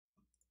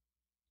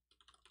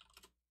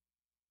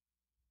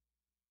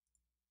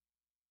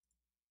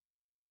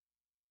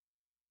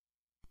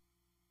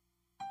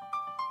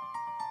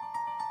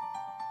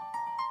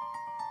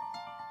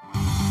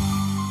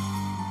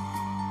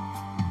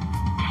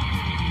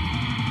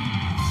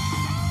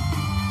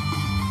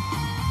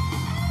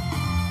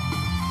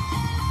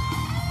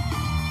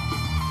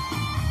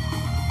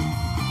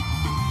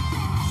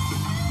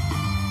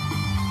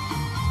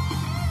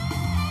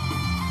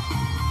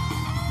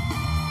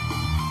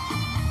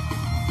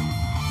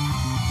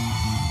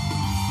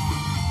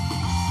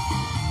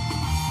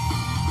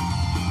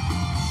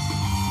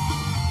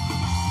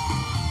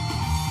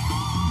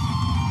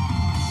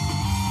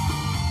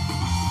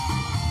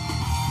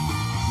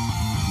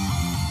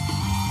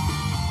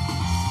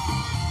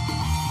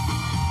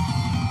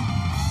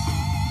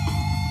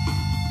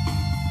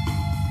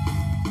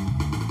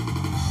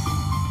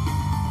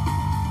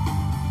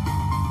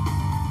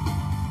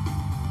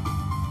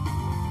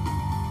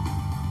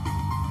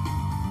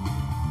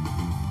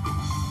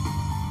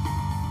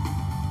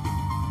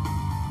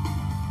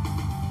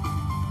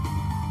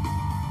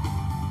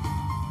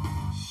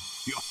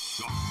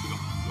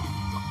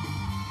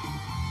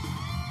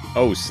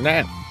Oh,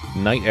 snap!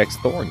 Knight X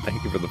Thorn,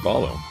 thank you for the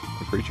follow. I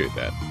appreciate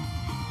that.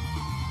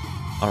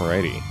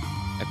 Alrighty.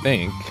 I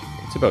think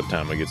it's about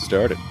time we get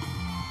started.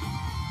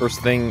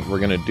 First thing we're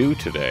gonna do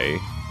today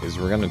is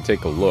we're gonna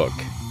take a look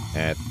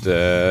at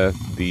the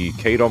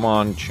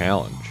Kadomon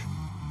Challenge.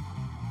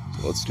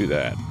 So let's do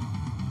that.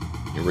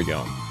 Here we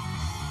go.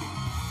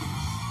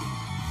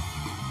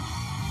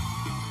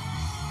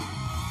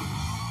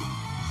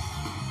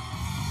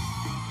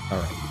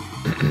 Alright.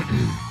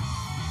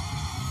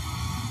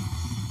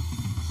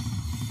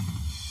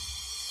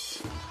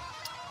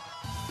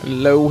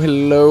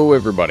 Hello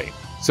everybody.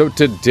 So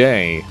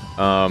today,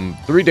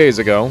 3 days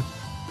ago,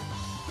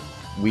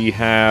 we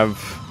have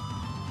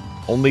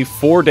only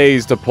 4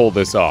 days to pull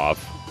this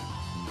off.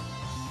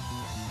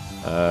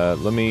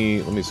 Let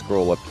me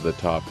scroll up to the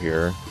top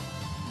here.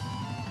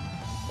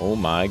 Oh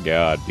my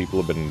god,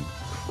 people have been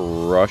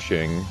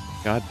crushing.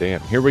 God damn.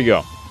 Here we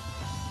go.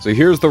 So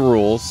here's the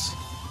rules.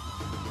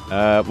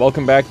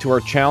 Welcome back to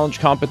our challenge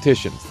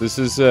competitions. This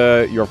is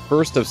your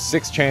first of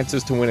 6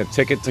 chances to win a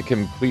ticket to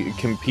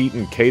compete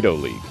in Kato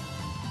League.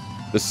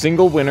 The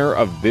single winner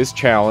of this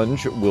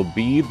challenge will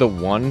be the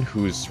one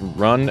whose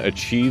run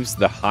achieves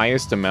the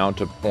highest amount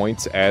of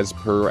points as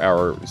per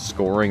our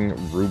scoring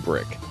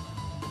rubric.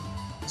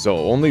 So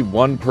only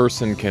one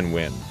person can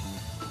win.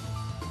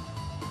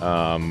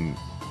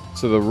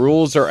 So the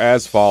rules are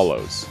as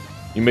follows.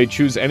 You may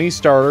choose any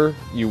starter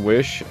you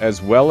wish,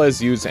 as well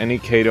as use any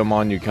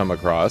Kadomon you come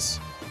across.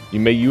 You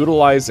may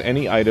utilize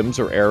any items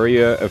or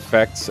area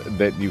effects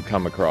that you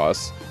come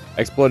across.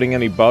 Exploiting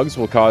any bugs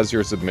will cause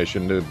your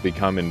submission to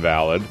become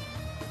invalid.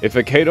 If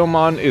a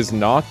Kadomon is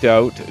knocked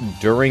out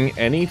during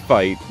any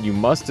fight, you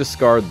must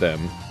discard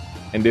them,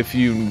 and if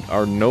you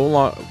are no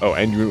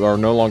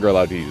longer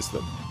allowed to use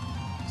them.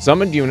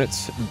 Summoned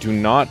units do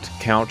not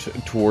count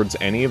towards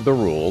any of the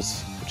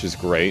rules, which is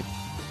great.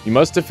 You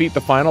must defeat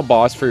the final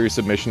boss for your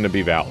submission to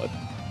be valid.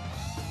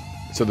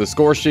 So the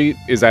score sheet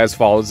is as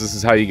follows. This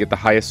is how you get the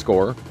highest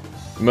score.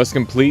 You must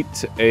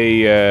complete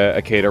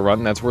a Kato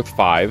run. That's worth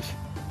 5.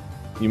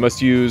 You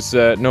must use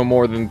no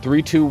more than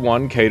 3, 2,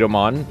 1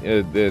 Kadomon,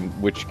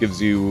 which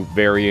gives you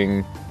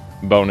varying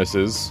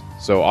bonuses.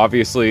 So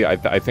obviously,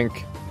 I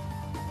think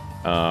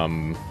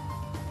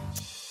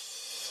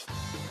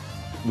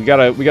we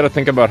gotta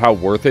think about how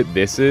worth it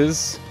this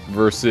is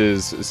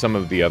versus some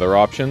of the other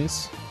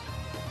options.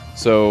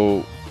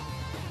 So,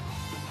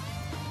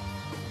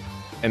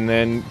 and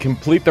then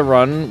complete the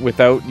run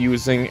without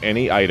using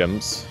any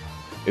items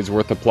is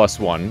worth a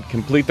 +1.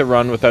 Complete the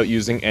run without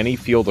using any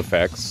field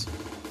effects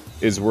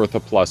is worth a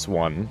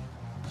 +1.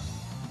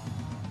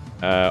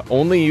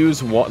 Only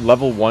use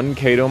level 1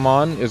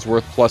 Kadomon is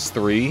worth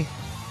 +3.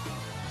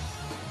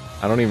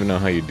 I don't even know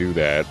how you do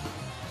that.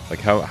 Like,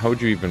 how would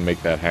you even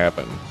make that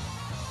happen?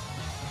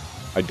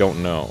 I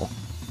don't know.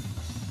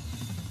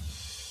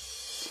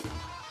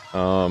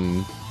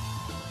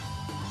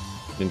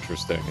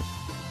 Interesting.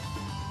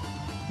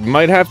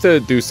 Might have to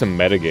do some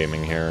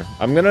metagaming here.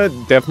 I'm gonna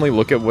definitely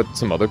look at what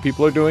some other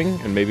people are doing,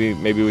 and maybe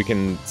we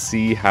can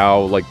see how,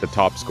 like, the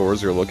top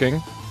scores are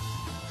looking.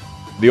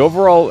 The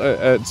overall,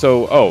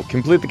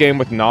 complete the game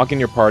with Knock in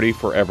your party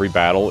for every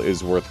battle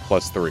is worth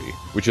 +3,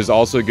 which is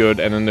also good,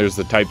 and then there's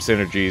the type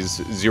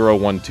synergies. 0,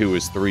 1, 2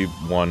 is 3,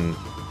 1,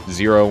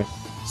 0.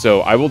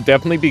 So I will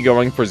definitely be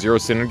going for 0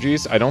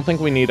 synergies. I don't think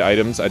we need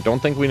items. I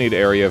don't think we need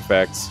area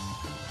effects.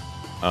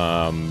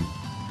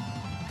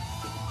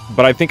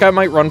 But I think I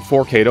might run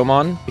 4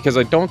 Kadomon, because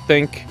I don't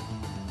think...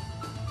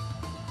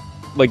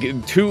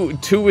 Like, 2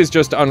 is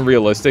just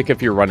unrealistic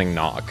if you're running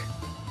Knock.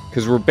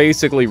 Because we're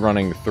basically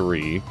running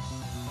 3.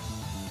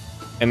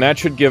 And that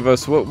should give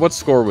us... What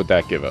score would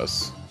that give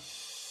us?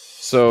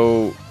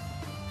 So...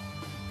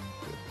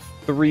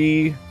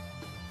 3,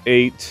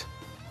 8,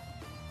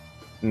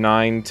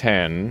 9,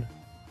 10...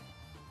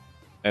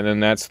 And then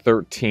that's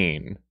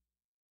 13.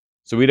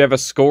 So we'd have a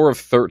score of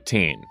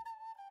 13.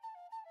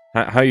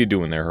 How you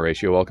doing there,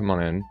 Horatio? Welcome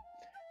on in.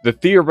 The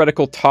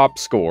theoretical top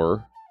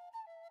score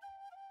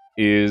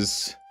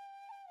is...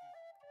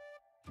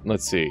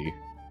 Let's see.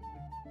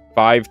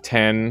 5,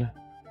 10...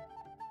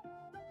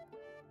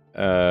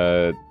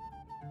 I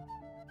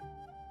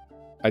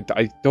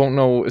don't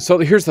know... So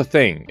here's the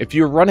thing. If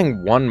you're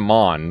running 1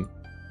 Mon,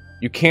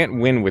 you can't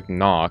win with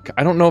Knock.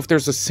 I don't know if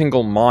there's a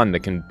single Mon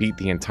that can beat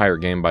the entire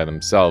game by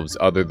themselves,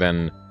 other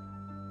than...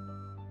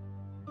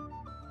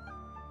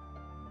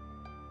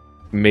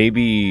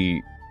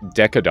 Maybe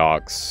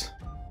Decadox.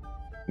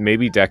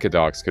 Maybe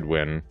Decadox could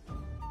win.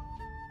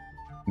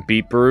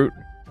 Beat Brute?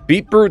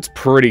 Beat Brute's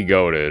pretty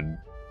goated.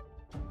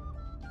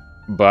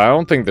 But I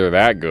don't think they're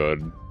that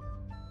good.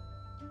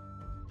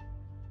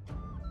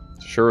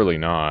 Surely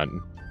not.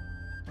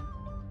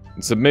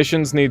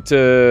 Submissions need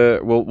to...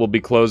 We'll be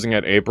closing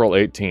at April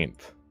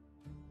 18th.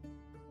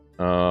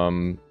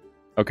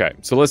 Okay,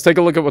 so let's take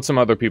a look at what some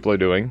other people are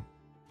doing.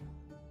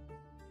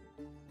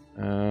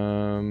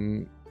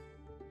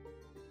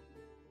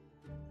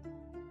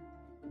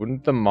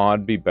 Wouldn't the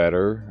mod be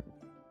better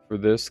for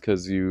this?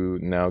 Because you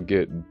now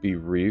get Be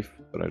Reef,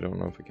 but I don't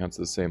know if it counts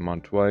the same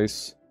mod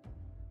twice.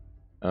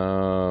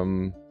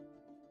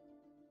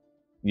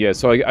 Yeah,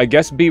 so I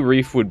guess B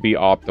Reef would be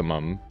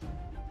optimum.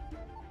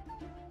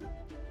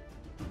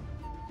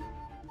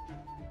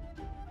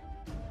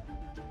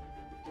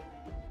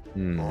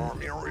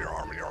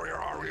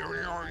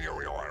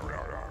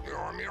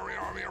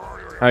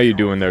 How you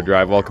doing there,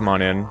 Drive? Welcome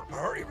on in.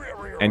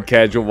 And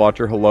Casual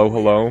Watcher, hello,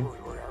 hello.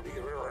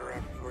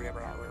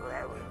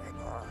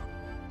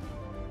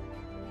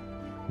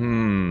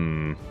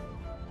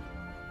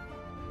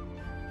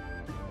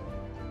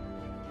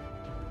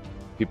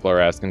 People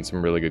are asking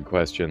some really good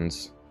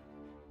questions.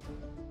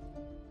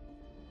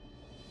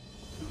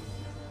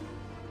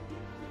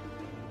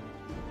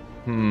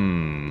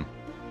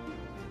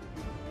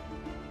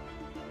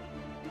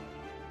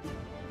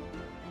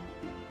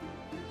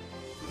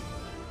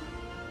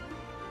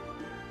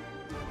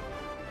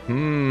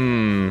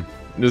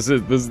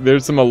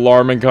 There's some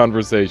alarming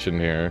conversation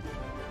here.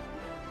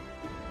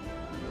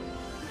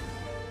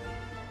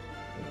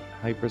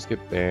 Hypers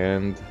get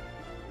banned.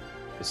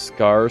 The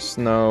Scar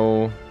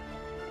Snow.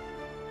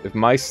 If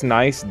my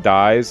Snice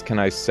dies, can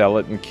I sell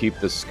it and keep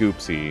the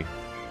Scoopsy?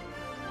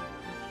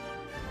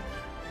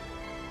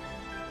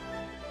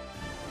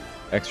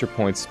 Extra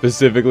points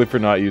specifically for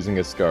not using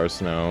a Scar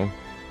Snow.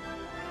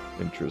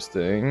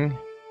 Interesting.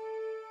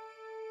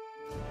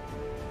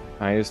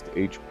 Highest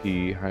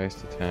HP,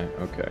 highest attack.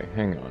 Okay,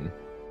 hang on.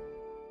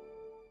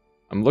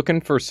 I'm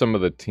looking for some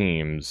of the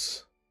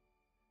teams.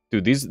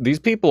 Dude, these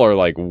people are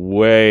like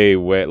way...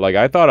 Like,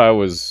 I thought I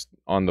was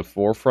on the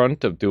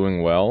forefront of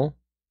doing well.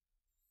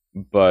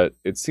 But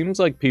it seems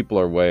like people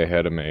are way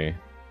ahead of me.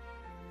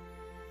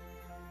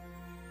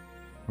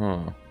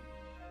 Huh.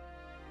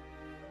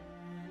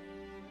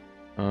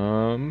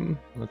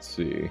 Let's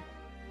see.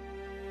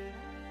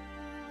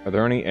 Are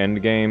there any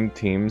endgame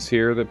teams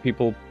here that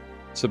people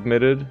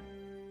submitted?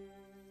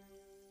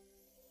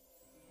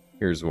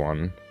 Here's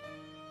one.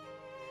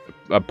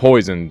 A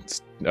poison.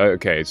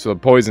 Okay, so the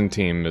poison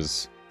team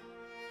is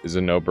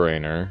a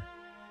no-brainer.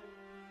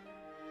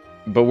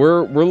 But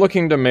we're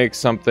looking to make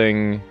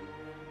something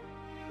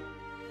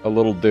a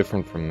little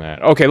different from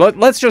that. Okay,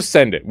 let's just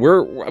send it.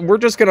 We're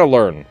just gonna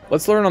learn.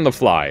 Let's learn on the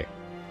fly.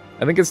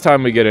 I think it's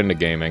time we get into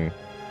gaming.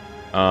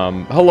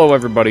 Hello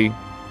everybody.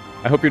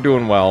 I hope you're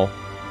doing well.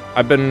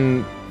 I've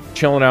been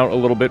chilling out a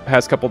little bit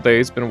past couple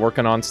days. Been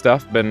working on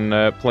stuff.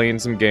 Been playing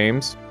some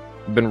games.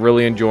 Been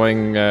really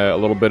enjoying a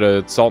little bit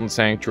of Salt and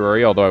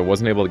Sanctuary, although I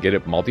wasn't able to get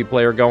it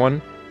multiplayer going,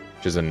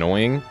 which is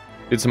annoying.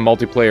 Did some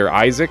multiplayer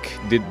Isaac.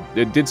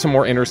 Did some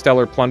more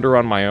Interstellar Plunder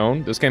on my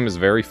own. This game is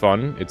very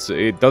fun.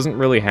 It doesn't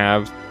really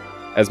have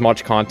as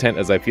much content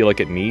as I feel like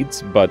it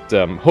needs, but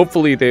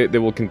hopefully they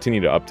will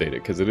continue to update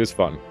it, because it is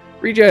fun.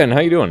 Regen,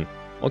 how you doing?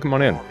 Welcome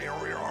on in.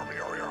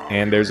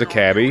 And there's a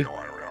cabbie.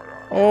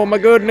 Oh my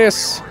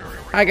goodness!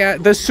 I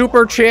got the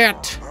super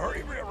chat!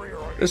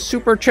 The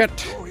super chat!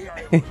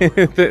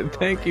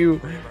 Thank you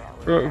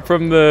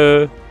from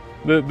the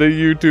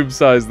YouTube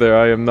size there.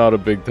 I am not a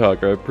big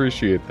talker. I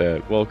appreciate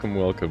that. Welcome,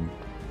 welcome.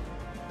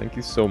 Thank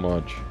you so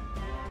much.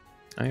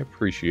 I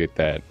appreciate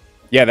that.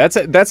 Yeah,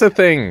 that's a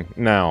thing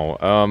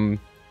now.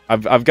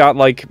 I've got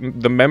like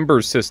the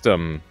member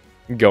system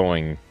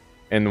going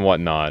and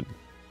whatnot.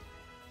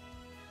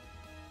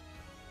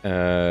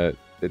 That's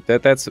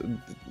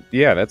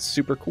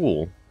super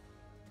cool.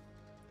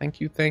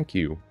 Thank you, thank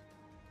you.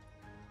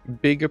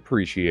 Big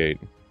appreciate.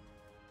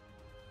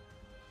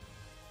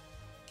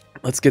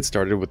 Let's get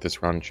started with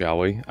this run, shall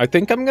we? I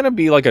think I'm gonna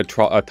be like a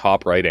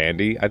top right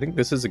Andy. I think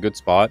this is a good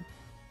spot.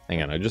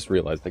 Hang on, I just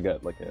realized I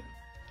got like a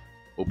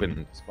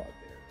open spot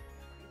there.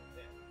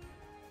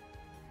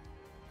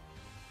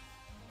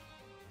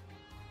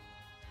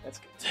 That's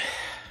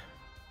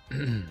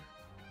good.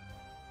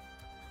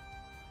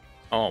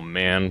 Oh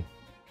man.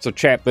 So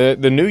chat, the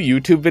new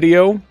YouTube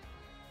video,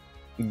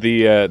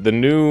 the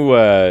new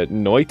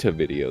Noita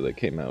video that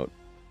came out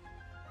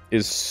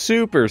is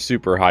super,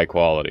 super high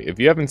quality. If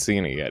you haven't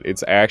seen it yet,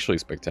 it's actually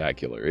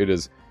spectacular. It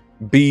is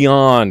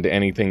beyond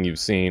anything you've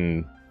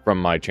seen from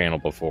my channel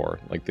before.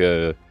 Like,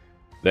 the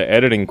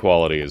editing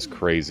quality is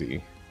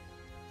crazy.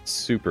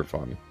 Super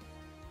fun.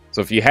 So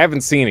if you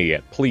haven't seen it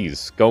yet,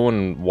 please go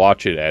and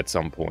watch it at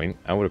some point.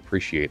 I would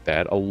appreciate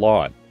that a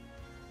lot.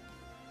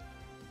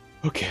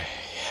 Okay,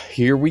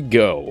 here we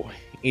go.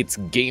 It's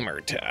gamer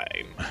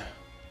time.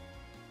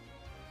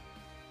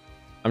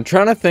 I'm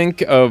trying to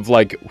think of,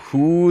 like,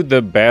 who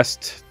the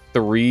best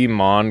 3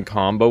 Mon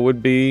combo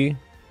would be.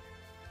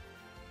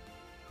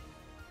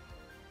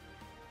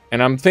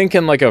 And I'm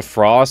thinking, like, a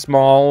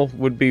Frostmaul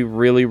would be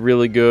really,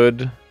 really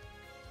good.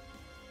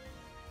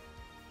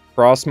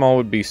 Frostmaul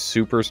would be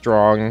super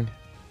strong.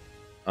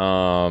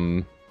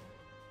 Farming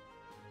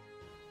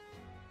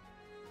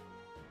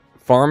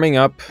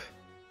up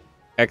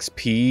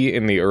XP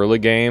in the early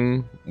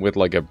game with,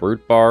 like, a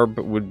Brute Barb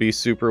would be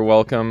super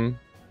welcome.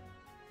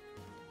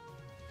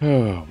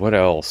 What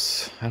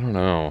else? I don't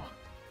know.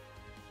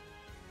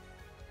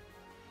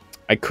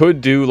 I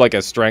could do like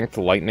a Strength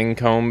Lightning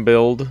Comb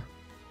build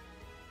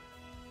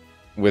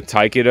with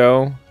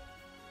Taikido,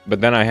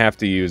 but then I have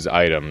to use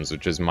items,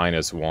 which is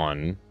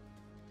 -1.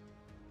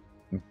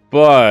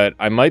 But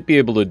I might be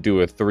able to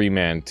do a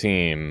 3-man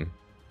team.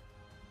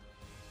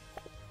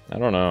 I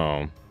don't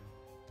know.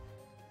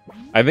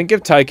 I think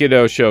if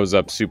Taikido shows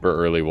up super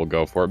early, we'll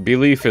go for it.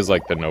 Belief is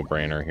like the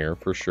no-brainer here,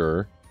 for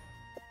sure.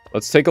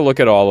 Let's take a look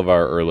at all of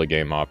our early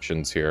game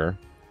options here.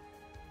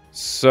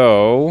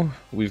 So,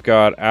 we've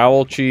got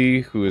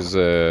Owlchi, who is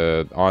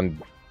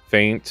on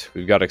Feint.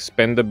 We've got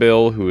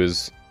Expendabil, who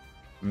is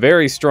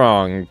very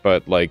strong,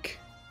 but, like,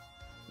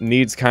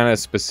 needs kind of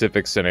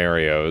specific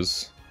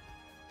scenarios.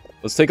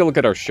 Let's take a look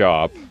at our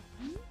shop.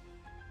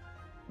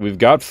 We've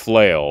got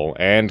Flail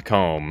and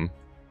Comb.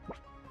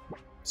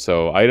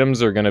 So,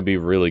 items are going to be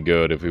really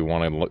good if we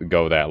want to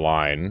go that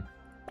line.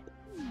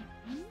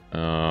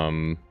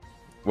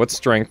 What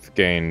strength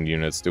gain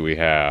units do we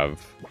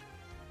have?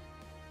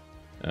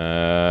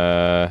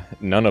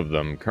 None of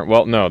them.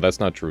 Well, no, that's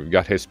not true. We've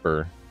got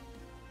Hisper.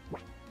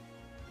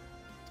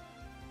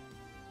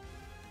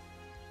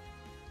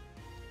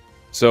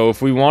 So,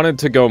 if we wanted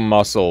to go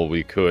muscle,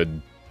 we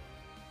could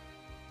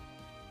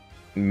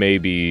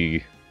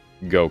maybe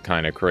go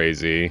kind of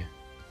crazy.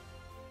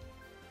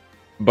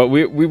 But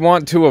we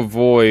want to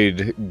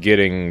avoid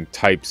getting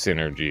type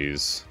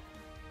synergies.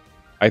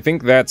 I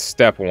think that's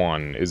step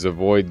 1, is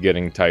avoid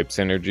getting type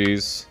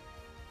synergies.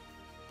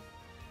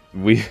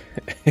 We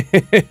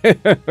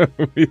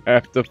we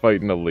have to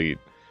fight an elite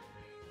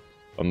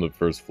on the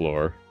first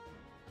floor.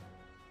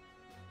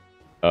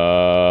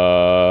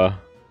 I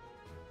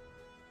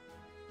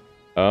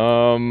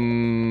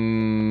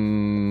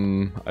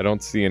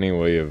don't see any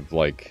way of,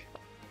 like...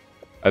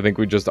 I think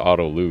we just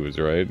auto-lose,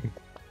 right?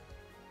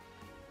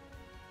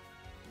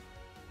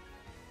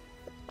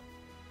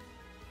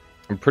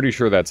 I'm pretty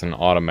sure that's an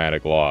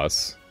automatic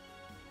loss.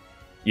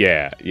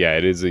 Yeah,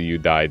 it is a you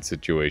died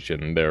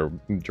situation, their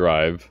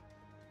drive.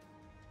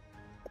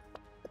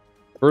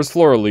 First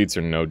floor elites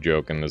are no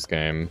joke in this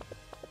game.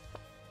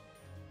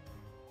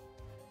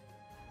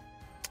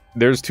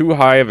 There's too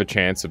high of a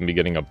chance of me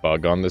getting a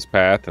bug on this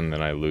path, and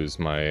then I lose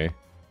my...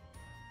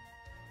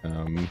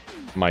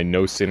 my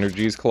no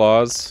synergies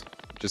clause,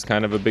 which is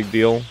kind of a big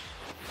deal.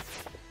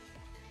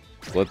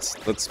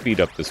 Let's speed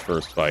up this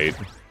first fight.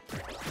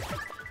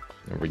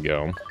 There we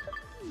go.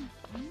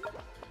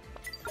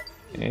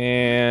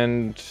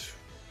 And...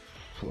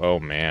 oh,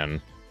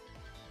 man.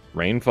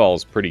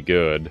 Rainfall's pretty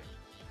good.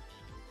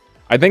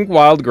 I think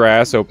Wild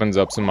Grass opens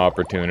up some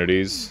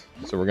opportunities,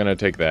 so we're gonna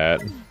take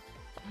that.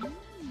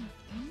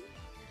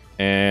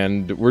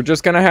 And we're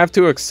just gonna have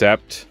to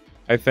accept,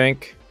 I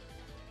think,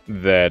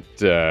 that,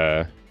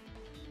 that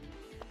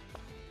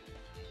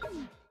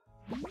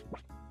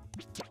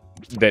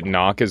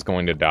Nock is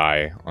going to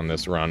die on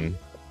this run.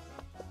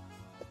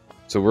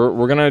 So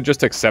we're gonna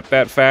just accept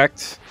that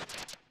fact,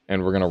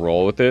 and we're gonna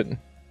roll with it.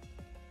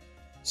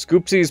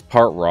 Scoopsy's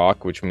part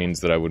rock, which means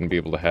that I wouldn't be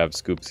able to have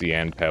Scoopsy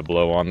and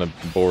Peblo on the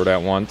board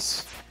at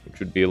once, which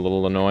would be a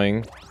little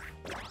annoying.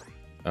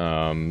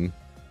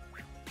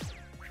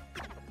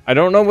 I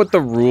don't know what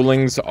the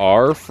rulings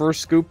are for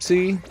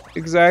Scoopsy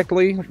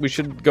exactly. We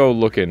should go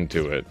look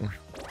into it.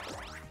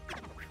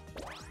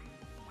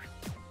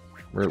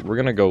 We're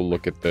gonna go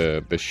look at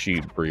the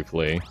sheet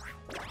briefly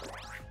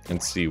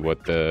and see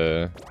what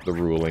the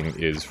ruling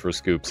is for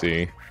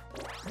Scoopsy,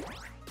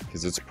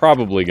 because it's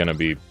probably gonna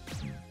be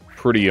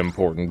pretty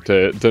important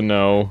to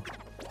know,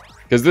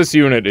 because this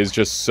unit is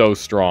just so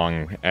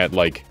strong at,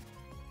 like,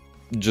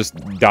 just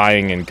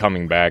dying and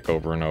coming back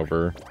over and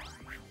over.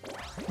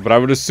 But I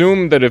would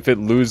assume that if it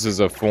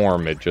loses a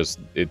form, it's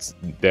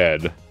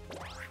dead.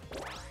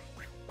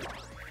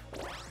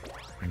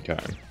 Okay.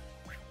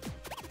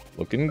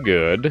 Looking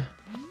good.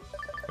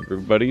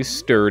 Everybody's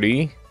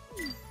sturdy.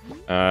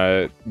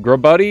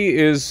 Grubuddy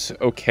is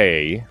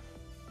okay.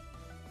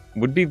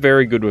 Would be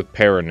very good with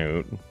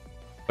Paranute,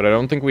 but I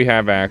don't think we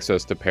have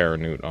access to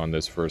Paranute on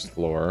this first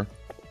floor.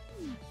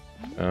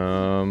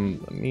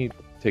 Let me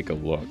take a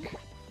look.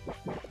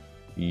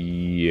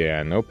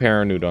 Yeah, no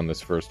Paranute on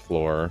this first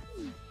floor.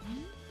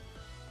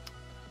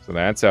 So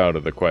that's out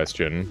of the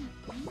question.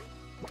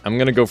 I'm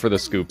gonna go for the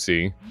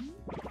Scoopsy.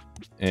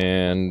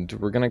 And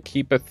we're gonna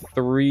keep a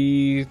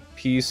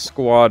 3-piece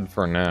squad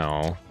for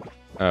now.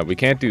 We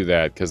can't do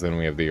that, because then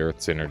we have the Earth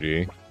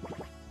Synergy.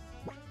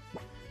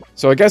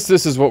 So I guess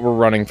this is what we're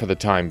running for the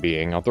time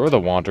being. I'll throw the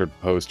Wandered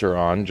poster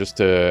on just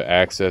to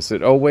access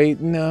it. Oh wait,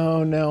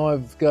 no,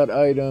 I've got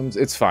items.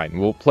 It's fine,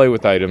 we'll play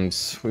with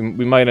items. We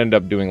might end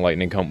up doing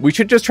Lightning Comb. We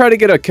should just try to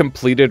get a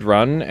completed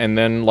run, and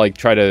then, like,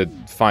 try to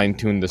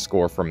fine-tune the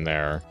score from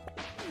there.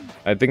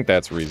 I think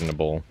that's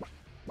reasonable.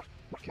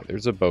 Okay,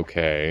 there's a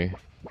Bouquet.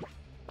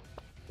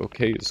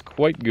 Bouquet is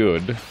quite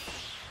good.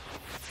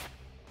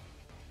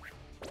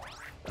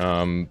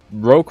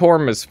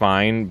 Rokorm is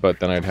fine,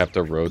 but then I'd have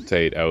to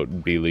rotate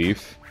out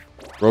Belief.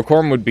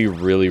 Rokorm would be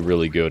really,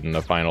 really good in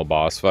the final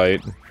boss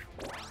fight,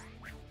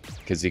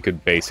 because he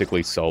could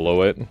basically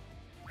solo it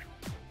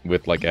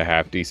with, like, a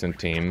half-decent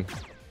team.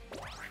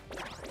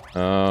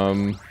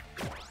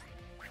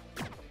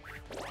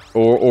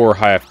 Or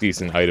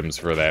half-decent items,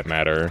 for that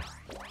matter.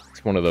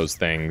 It's one of those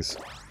things.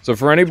 So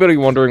for anybody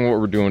wondering what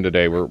we're doing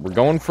today, we're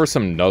going for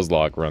some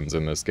Nuzlocke runs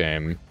in this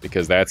game,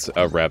 because that's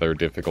a rather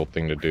difficult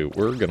thing to do.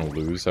 We're gonna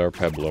lose our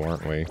Peblo,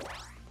 aren't we?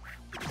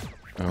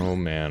 Oh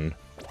man.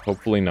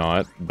 Hopefully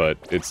not, but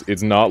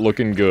it's not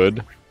looking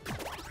good.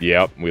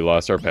 Yep, we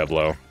lost our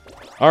Peblo.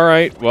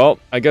 Alright, well,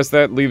 I guess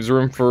that leaves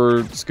room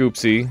for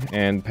Scoopsy,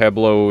 and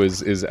Peblo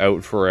is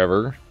out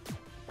forever.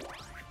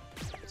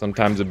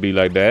 Sometimes it'd be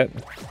like that,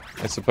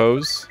 I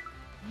suppose.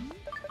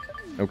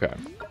 Okay.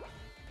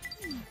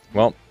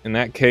 Well, in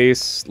that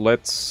case,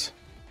 let's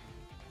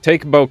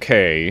take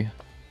Bouquet.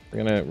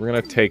 We're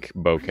gonna take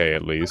Bouquet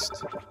at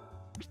least.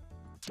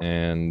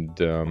 And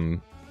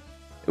ooh,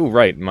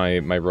 right, my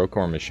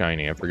Rokorm is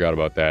shiny. I forgot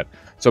about that.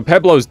 So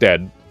Peblo's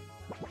dead.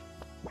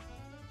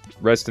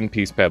 Rest in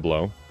peace,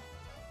 Peblo.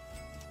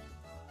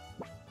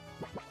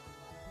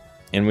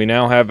 And we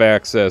now have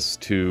access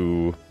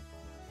to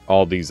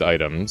all these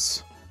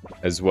items,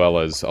 as well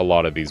as a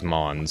lot of these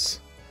Mons,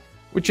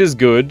 which is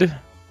good.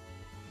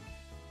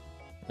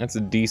 That's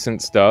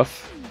decent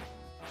stuff.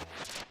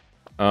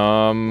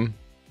 What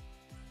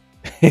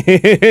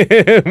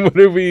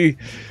do we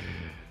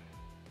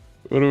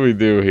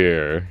do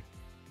here?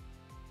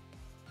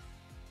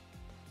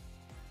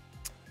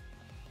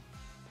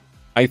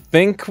 I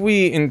think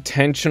we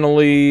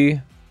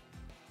intentionally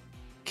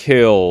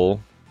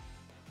kill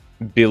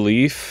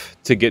Belief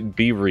to get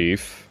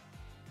Bereef.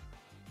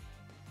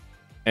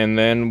 And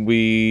then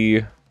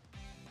we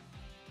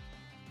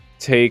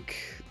take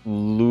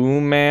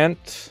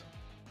Lumant.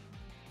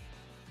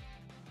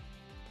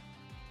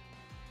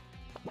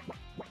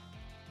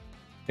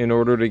 In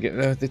order to get...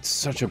 it's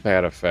such a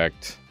bad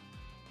effect.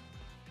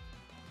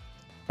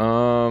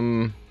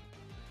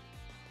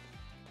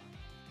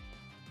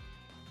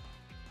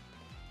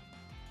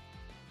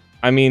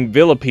 I mean,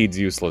 Villipede's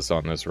useless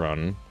on this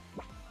run.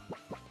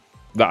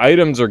 The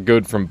items are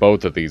good from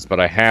both of these, but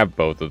I have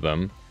both of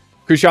them.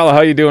 Kushala,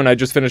 how you doing? I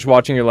just finished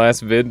watching your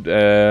last vid.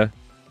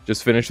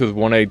 Just finished with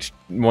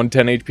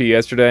 110 HP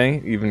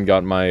yesterday. Even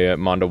got my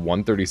Mondo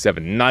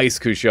 137. Nice,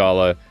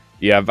 Kushala.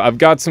 Yeah, I've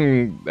got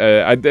some...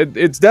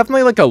 it's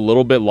definitely like a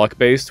little bit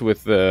luck-based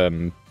with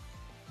the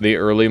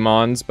early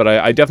Mons, but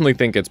I definitely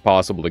think it's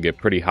possible to get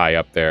pretty high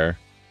up there.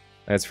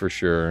 That's for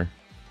sure.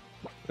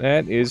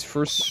 That is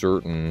for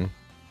certain.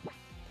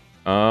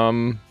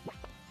 I'm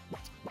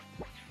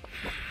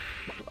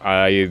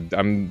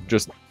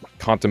just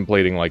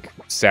contemplating, like,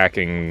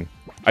 sacking...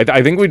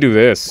 I think we do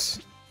this.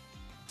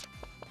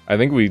 I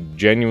think we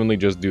genuinely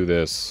just do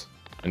this.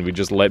 And we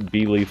just let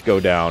Beleaf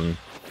go down.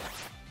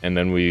 And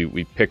then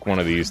we pick one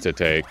of these to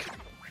take.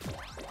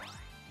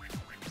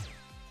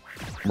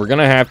 We're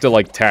gonna have to,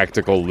 like,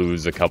 tactical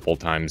lose a couple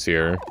times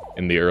here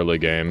in the early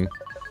game.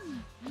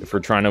 If we're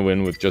trying to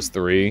win with just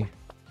 3.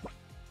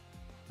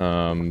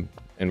 And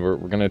we're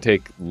gonna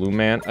take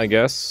Lumant, I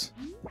guess.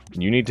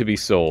 You need to be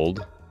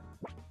sold.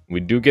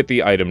 We do get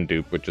the item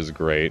dupe, which is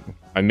great.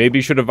 I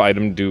maybe should have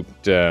item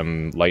duped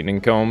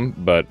Lightning Comb,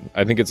 but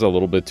I think it's a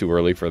little bit too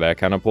early for that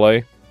kind of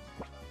play.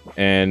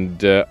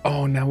 And,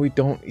 oh, now we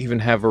don't even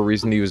have a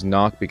reason to use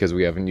Knock because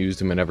we haven't used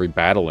him in every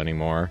battle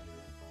anymore.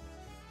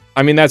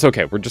 I mean, that's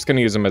okay. We're just gonna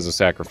use him as a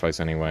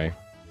sacrifice anyway.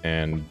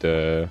 And,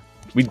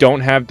 we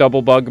don't have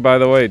Double Bug, by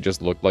the way. It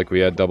just looked like we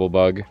had Double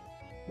Bug.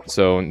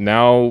 So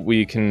now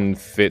we can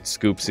fit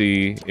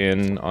Scoopsy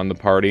in on the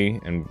party.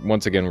 And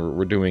once again,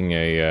 we're doing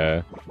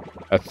a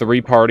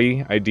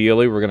 3-party,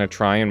 ideally. We're gonna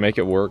try and make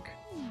it work.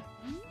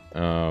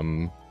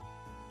 And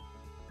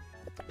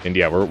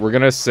yeah, we're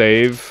gonna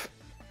save...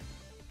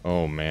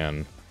 Oh,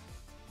 man.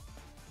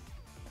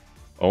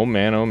 Oh,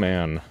 man, oh,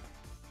 man.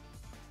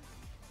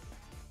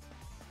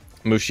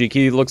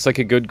 Mushiki looks like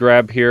a good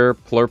grab here.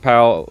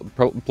 Plurpal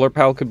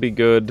could be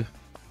good.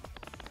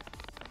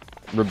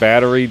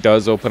 Rebattery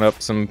does open up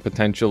some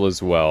potential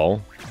as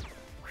well.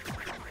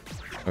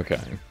 Okay.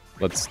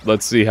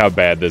 Let's see how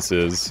bad this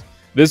is.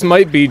 This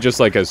might be just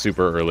like a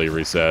super early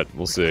reset.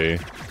 We'll see.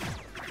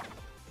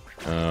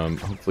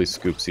 Hopefully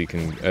Scoopsy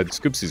can...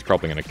 Scoopsy's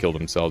probably going to kill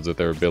themselves with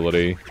their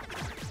ability.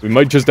 We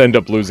might just end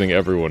up losing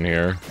everyone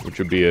here, which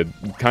would be a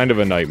kind of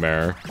a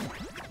nightmare.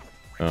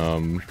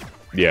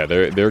 Yeah,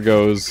 there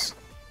goes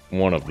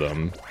one of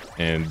them.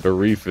 And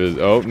Bereef is...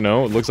 Oh,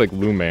 no, it looks like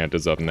Lumant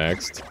is up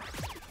next.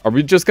 Are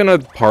we just gonna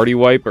party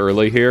wipe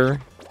early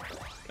here?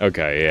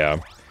 Okay, yeah.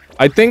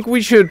 I think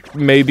we should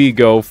maybe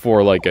go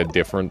for, like, a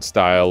different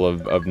style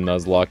of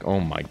Nuzlocke. Oh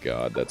my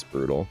god, that's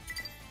brutal.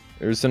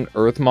 There's an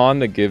Earthmon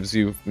that gives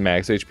you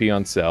max HP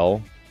on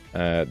Cell.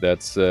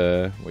 That's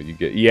what you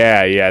get.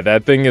 Yeah,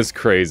 that thing is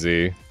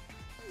crazy.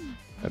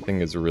 That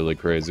thing is really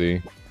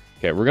crazy.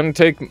 Okay, we're gonna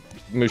take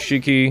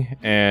Mushiki,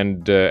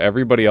 and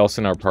everybody else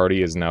in our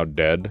party is now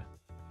dead.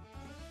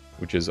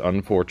 Which is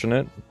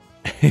unfortunate.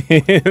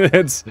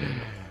 That's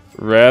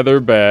rather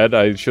bad.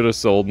 I should have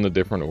sold in a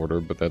different order,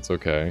 but that's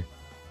okay.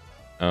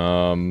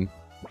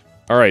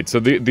 Alright, so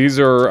these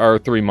are our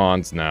 3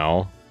 Mons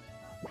now.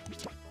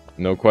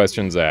 No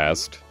questions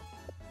asked.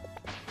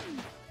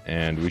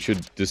 And we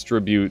should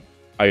distribute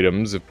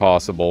items if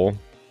possible.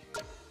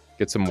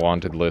 Get some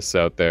wanted lists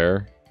out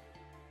there.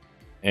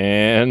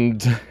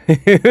 And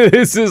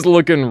this is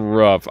looking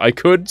rough. I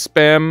could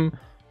spam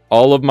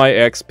all of my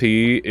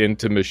XP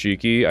into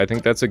Mashiki. I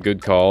think that's a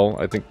good call.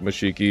 I think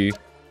Mashiki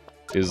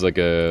is like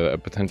a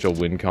potential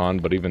win con,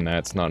 but even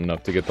that's not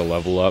enough to get the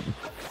level up.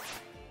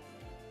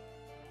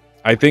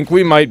 I think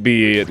we might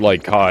be,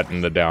 like, caught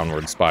in the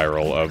downward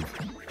spiral of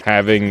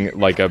having,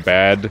 like, a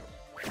bad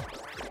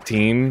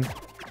team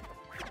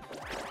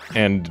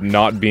and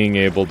not being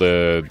able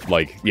to,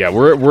 like... Yeah,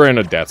 we're in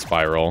a death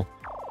spiral.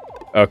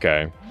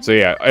 Okay. So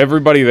yeah,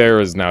 everybody there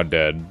is now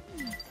dead.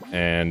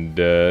 And,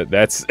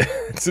 that's...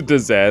 it's a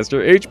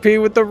disaster.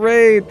 HP with the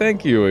raid!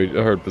 Thank you,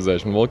 Hard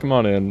Possession. Welcome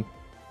on in.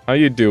 How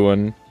you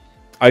doing?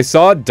 I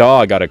saw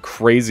Daw got a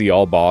crazy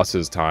all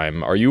bosses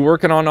time. Are you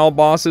working on all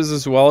bosses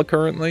as well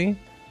currently?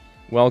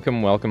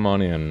 Welcome, welcome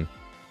on in.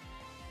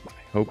 I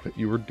hope that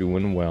you are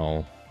doing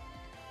well.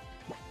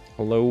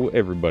 Hello,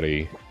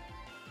 everybody.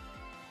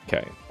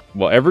 Okay.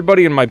 Well,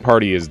 everybody in my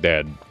party is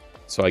dead.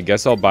 So I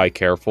guess I'll buy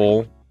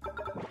Careful.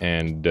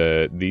 And,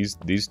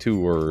 these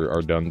two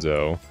are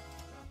donezo.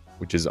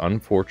 Which is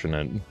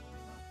unfortunate.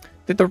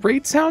 Did the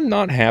raid sound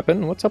not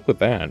happen? What's up with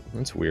that?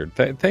 That's weird.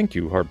 Thank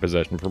you, Hard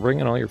Possession, for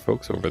bringing all your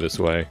folks over this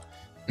way.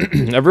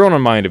 Everyone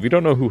in mind, if you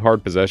don't know who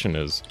Hard Possession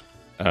is,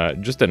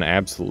 just an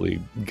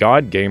absolutely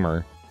god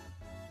gamer.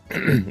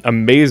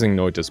 Amazing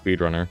Noita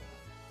speedrunner.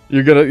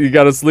 You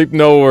gotta sleep,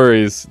 no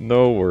worries.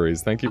 No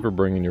worries. Thank you for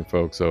bringing your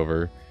folks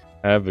over.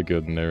 Have a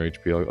good one there,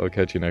 HP. I'll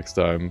catch you next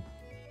time.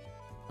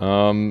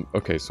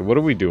 Okay, so what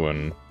are we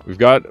doing? We've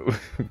got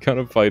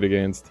a fight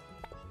against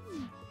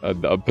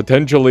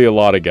potentially a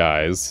lot of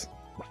guys.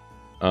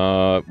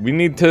 We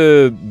need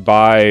to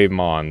buy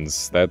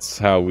Mons. That's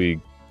how we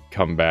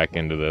come back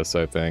into this,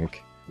 I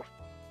think.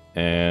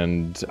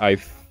 And I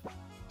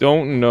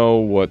don't know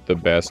what the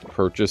best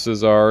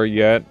purchases are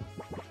yet.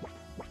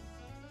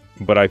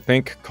 But I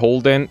think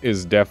Coldent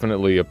is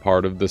definitely a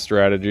part of the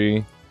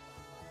strategy.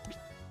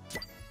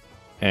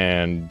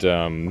 And,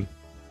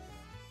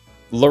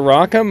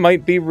 Laraka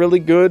might be really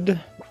good.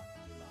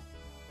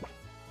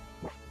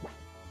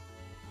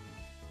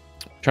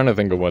 Trying to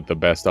think of what the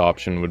best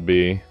option would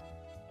be.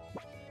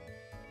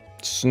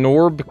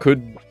 Snorb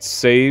could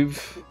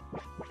save.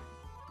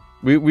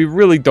 We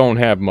really don't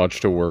have much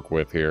to work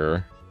with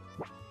here.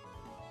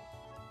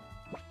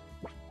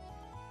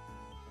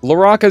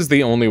 Laraka's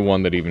the only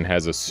one that even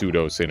has a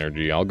pseudo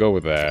synergy. I'll go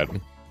with that.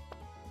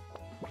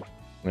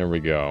 There we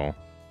go.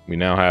 We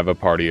now have a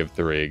party of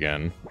 3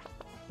 again.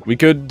 We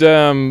could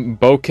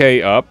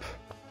bouquet up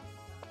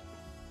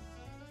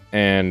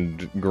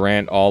and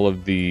grant all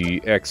of the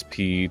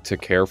XP to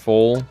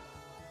Careful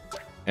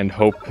and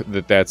hope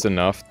that that's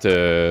enough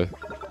to,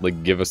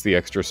 like, give us the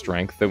extra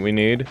strength that we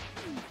need.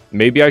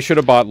 Maybe I should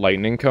have bought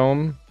Lightning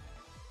Comb.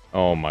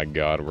 Oh my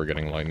god, we're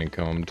getting Lightning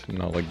Combed.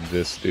 Not like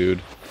this,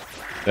 dude.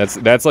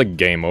 That's like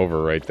game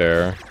over right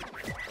there.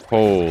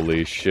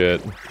 Holy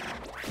shit.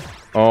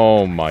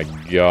 Oh my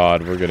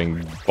god, we're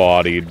getting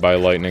bodied by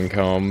Lightning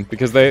Comb.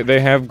 Because they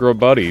have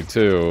Grobuddy,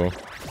 too.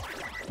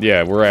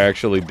 Yeah, we're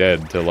actually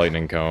dead to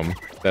Lightning Comb.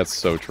 That's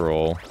so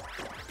troll.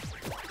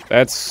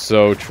 That's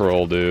so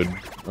troll, dude.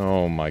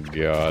 Oh my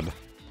god.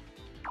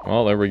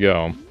 Well, there we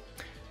go.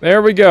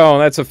 There we go!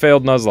 That's a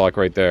failed Nuzlocke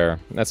right there.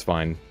 That's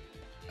fine.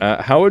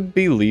 How would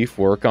Beleaf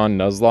work on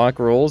Nuzlocke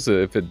rolls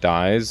if it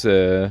dies?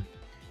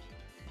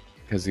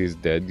 Because he's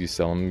dead, you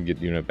sell him and get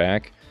unit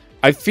back.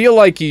 I feel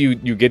like you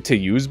get to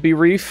use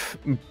Bereef.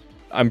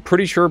 I'm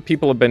pretty sure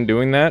people have been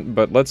doing that,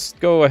 but let's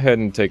go ahead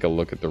and take a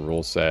look at the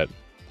rule set.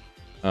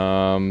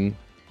 I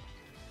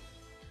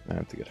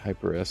have to get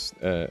Hyper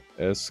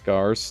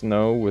Escar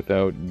Snow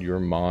without your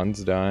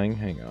Mons dying.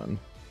 Hang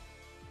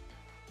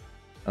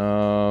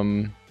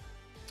on.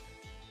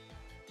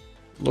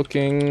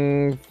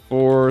 Looking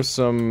for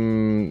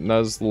some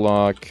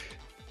Nuzlocke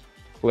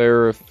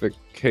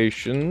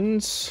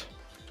clarifications.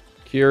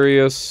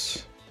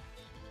 Curious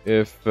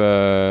if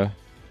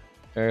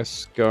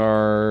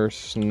Escar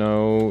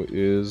Snow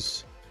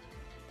is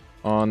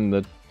on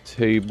the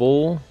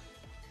table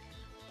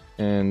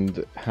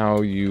and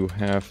how you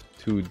have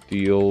to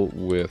deal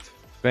with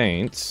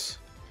feints.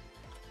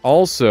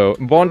 Also,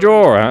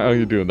 bonjour, how are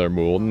you doing there,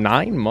 Mool?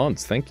 9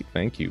 months, thank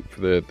you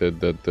for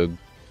the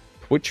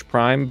Twitch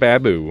Prime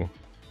Babu.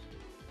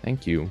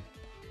 Thank you.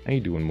 How you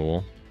doing,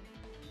 Mool?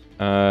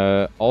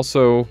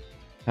 Also,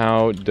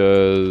 how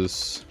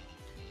does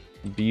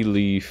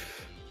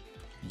Beleaf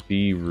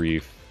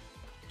Bereef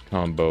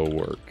combo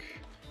work?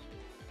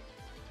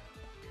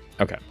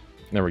 Okay,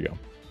 there we go.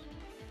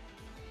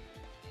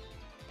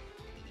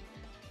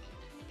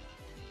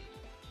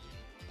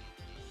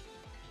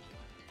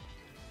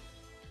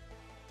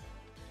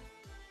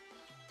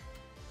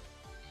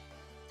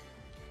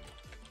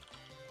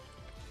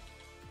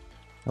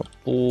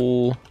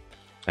 Helpful.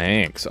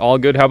 Thanks. All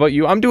good. How about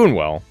you? I'm doing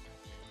well.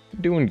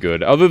 I'm doing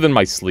good. Other than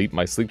my sleep.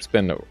 My sleep's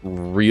been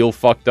real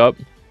fucked up.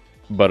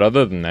 But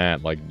other than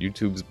that, like,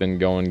 YouTube's been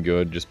going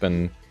good. Just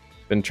been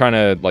trying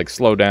to, like,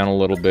 slow down a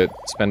little bit.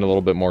 Spend a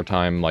little bit more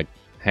time, like,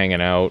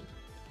 hanging out.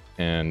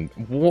 And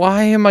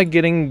why am I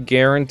getting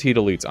guaranteed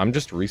elites? I'm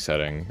just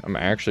resetting. I'm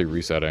actually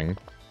resetting.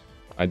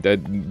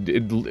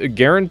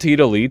 Guaranteed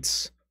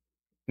elites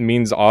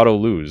means auto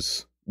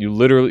lose. You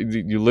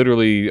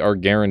literally are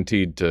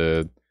guaranteed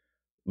to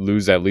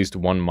lose at least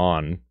one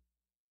mon.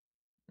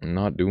 I'm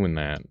not doing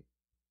that.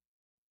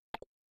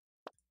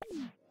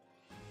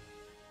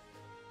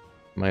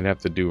 Might have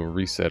to do a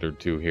reset or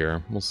two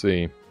here. We'll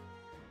see.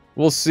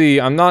 We'll see.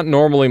 I'm not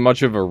normally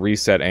much of a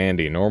reset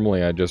Andy.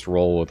 Normally I just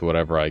roll with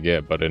whatever I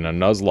get, but in a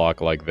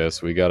Nuzlocke like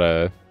this, we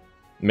gotta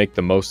make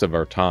the most of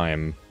our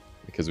time,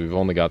 because we've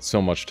only got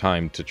so much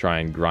time to try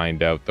and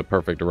grind out the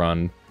perfect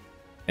run.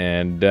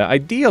 And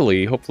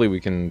ideally, hopefully we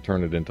can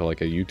turn it into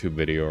like a YouTube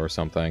video or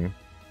something.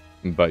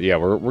 But yeah,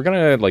 we're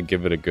gonna like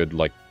give it a good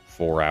like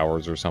 4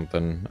 hours or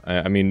something.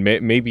 I mean,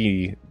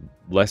 maybe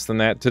less than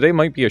that. Today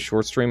might be a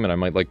short stream, and I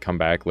might like come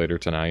back later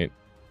tonight,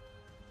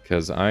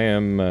 because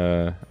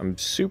I'm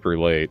super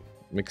late.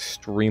 I'm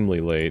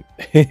extremely late,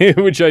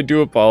 which I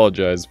do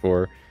apologize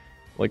for.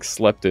 Like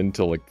slept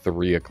until like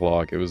 3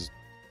 o'clock. It was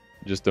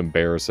just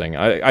embarrassing.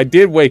 I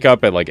did wake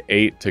up at like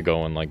 8 to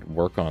go and like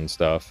work on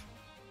stuff.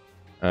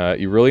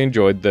 You really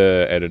enjoyed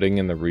the editing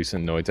in the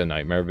recent Noita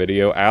Nightmare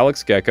video.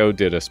 Alex Gecko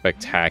did a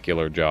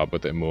spectacular job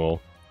with it,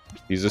 Mool.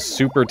 He's a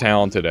super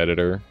talented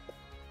editor.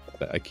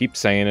 I keep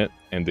saying it,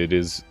 and it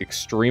is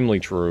extremely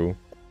true.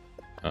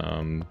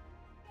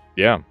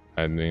 Yeah,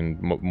 I mean,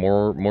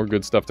 more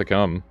good stuff to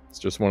come. It's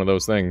just one of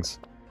those things.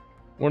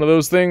 One of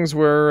those things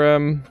where,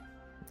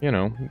 you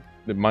know,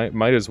 it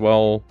might as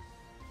well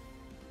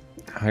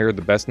hire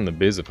the best in the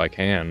biz if I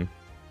can.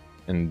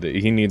 And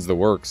he needs the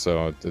work,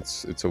 so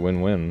it's a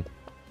win-win.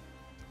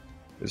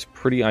 It's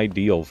pretty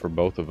ideal for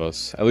both of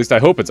us. At least I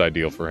hope it's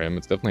ideal for him.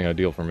 It's definitely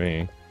ideal for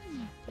me.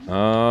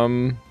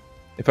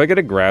 If I get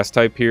a grass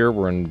type here,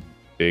 we're in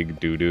big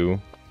doo-doo.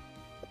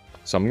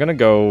 So I'm gonna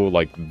go,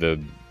 like, the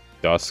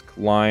Dusk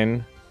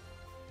line.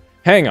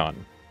 Hang on.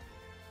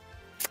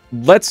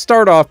 Let's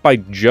start off by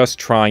just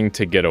trying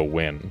to get a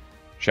win,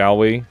 shall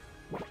we?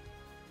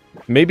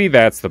 Maybe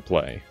that's the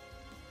play.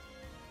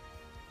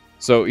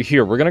 So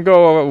here, we're gonna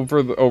go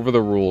over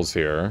the rules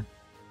here.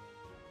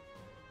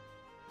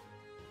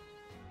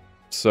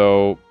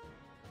 So,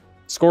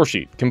 score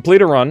sheet.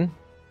 Complete a run.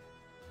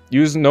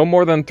 Use no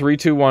more than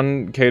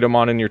 3-2-1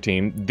 Kadomon in your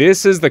team.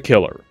 This is the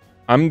killer.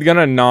 I'm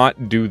gonna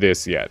not do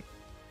this yet.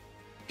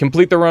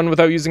 Complete the run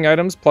without using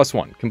items,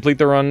 +1. Complete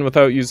the run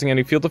without using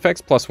any field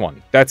effects,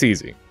 +1. That's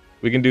easy.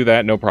 We can do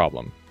that, no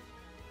problem.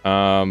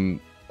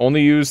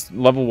 Only use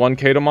level 1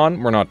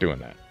 Kadomon, we're not doing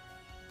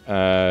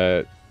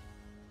that.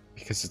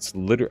 Because it's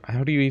literally...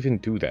 How do you even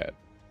do that?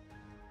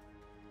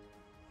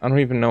 I don't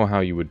even know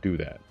how you would do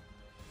that.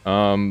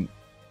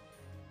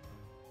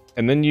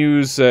 And then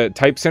use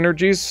type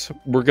synergies.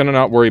 We're gonna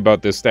not worry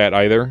about this stat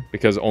either,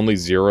 because only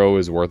 0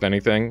 is worth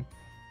anything.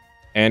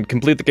 And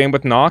complete the game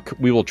with knock,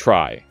 we will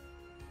try.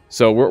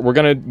 So we're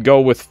gonna go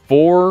with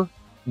 4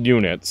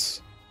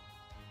 units.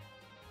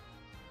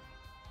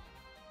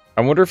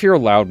 I wonder if you're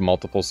allowed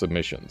multiple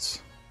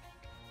submissions.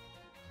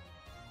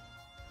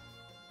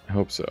 I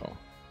hope so.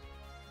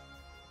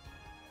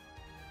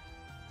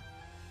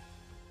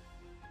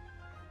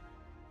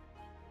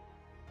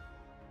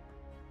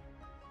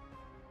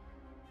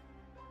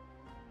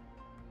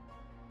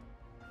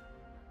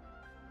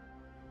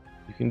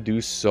 You can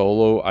do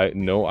solo,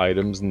 no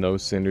items, no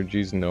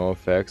synergies, no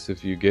effects.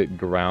 If you get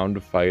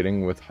ground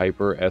fighting with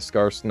Hyper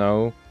Escar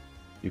Snow,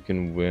 you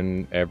can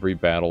win every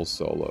battle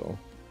solo.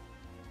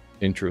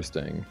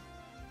 Interesting.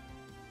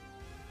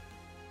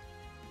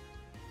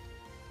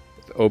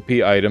 OP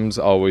items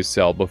always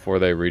sell before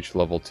they reach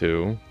level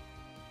 2.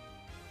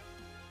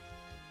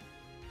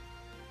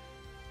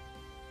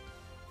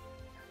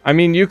 I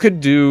mean, you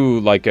could do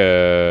like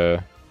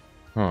a...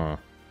 Huh.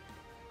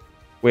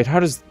 Wait,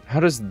 how does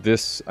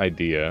this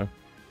idea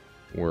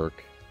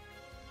work?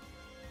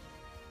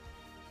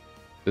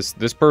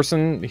 This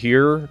person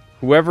here,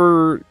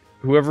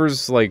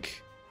 whoever's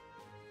like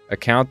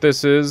account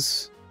this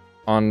is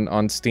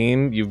on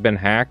Steam, you've been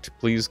hacked.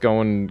 Please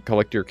go and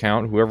collect your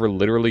account. Whoever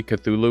literally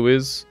Cthulhu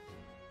is,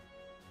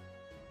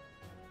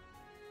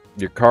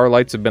 your car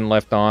lights have been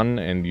left on,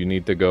 and you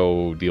need to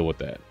go deal with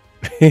that.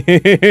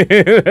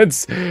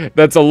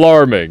 That's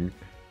alarming.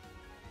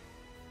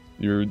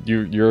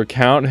 Your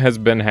account has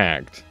been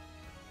hacked.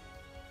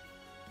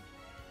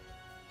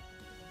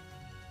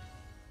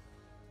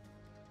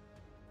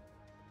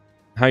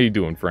 How you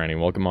doing, Franny?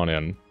 Welcome on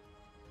in.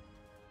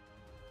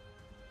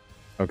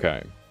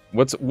 Okay.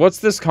 What's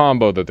this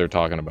combo that they're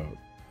talking about?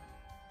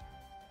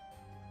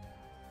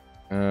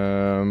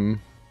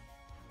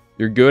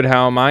 You're good,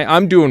 how am I?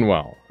 I'm doing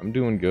well. I'm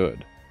doing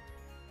good.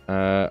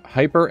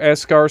 Hyper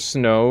Escar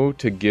Snow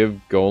to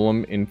give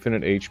Golem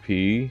infinite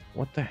HP.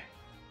 What the heck?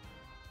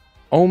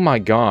 Oh my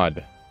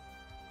god.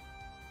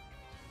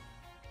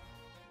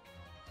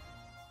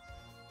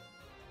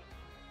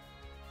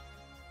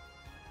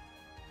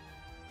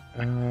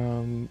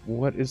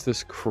 What is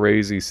this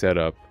crazy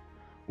setup?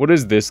 What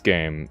is this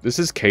game? This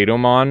is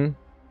Kadomon.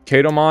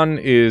 Kadomon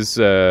is,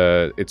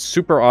 it's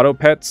super auto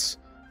pets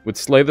with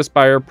Slay the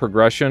Spire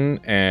progression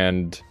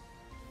and,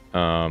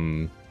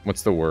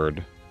 what's the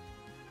word?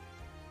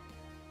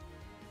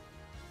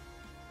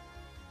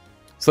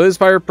 Slay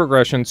Spire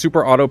progression,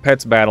 Super Auto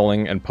Pets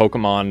battling, and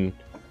Pokemon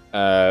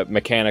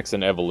mechanics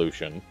and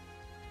evolution.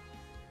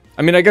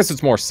 I mean, I guess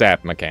it's more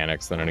sap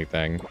mechanics than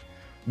anything.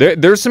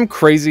 There's some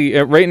crazy...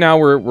 right now,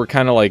 we're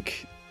kind of,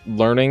 like,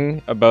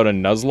 learning about a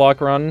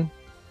Nuzlocke run.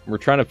 We're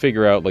trying to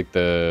figure out, like,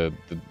 the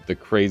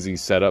crazy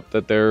setup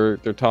that they're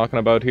talking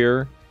about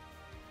here.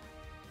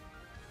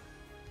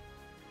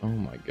 Oh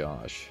my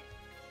gosh.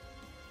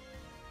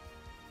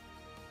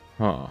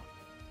 Huh.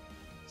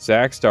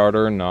 Sack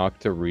starter, knock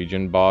to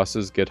region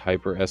bosses, get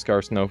Hyper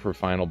Escar Snow for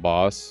final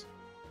boss.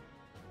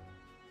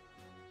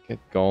 Get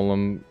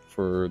Golem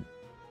for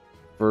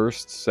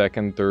first,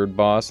 second, third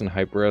boss, and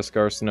Hyper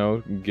Escar Snow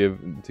to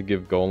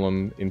give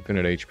Golem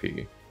infinite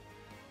HP.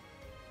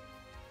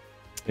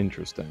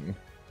 Interesting.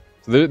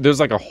 So there's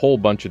like a whole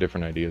bunch of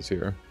different ideas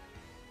here.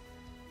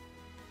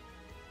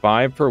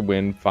 5 for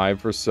win,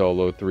 5 for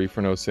solo, 3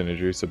 for no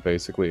synergy, so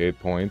basically 8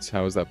 points.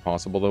 How is that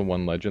possible though?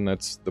 1 legend,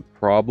 that's the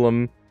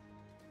problem.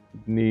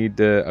 Need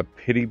a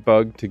pity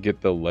bug to get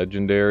the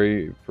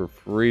legendary for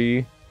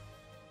free.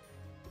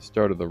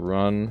 Start of the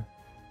run.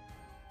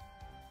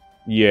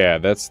 Yeah,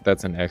 that's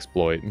an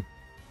exploit.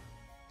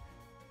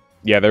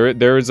 Yeah,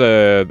 there is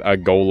a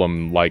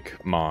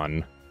golem-like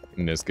mon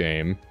in this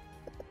game.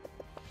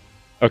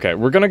 Okay,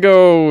 we're gonna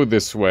go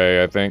this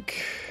way, I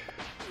think.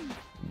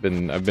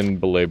 I've been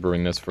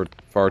belaboring this for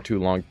far too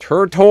long.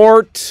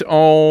 Turtort!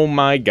 Oh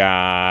my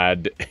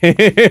god.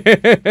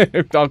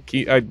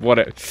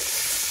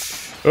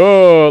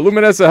 Oh,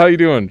 Luminessa, how you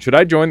doing? Should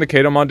I join the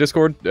Kadomon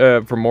Discord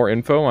for more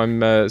info?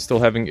 I'm still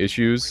having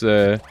issues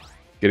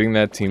getting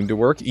that team to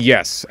work.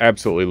 Yes,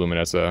 absolutely,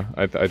 Luminessa.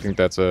 I think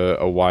that's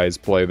a wise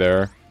play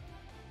there.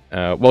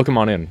 Welcome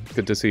on in.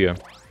 Good to see you.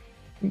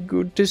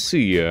 Good to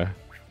see you.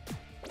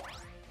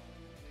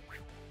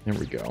 There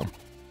we go.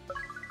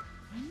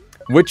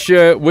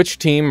 Which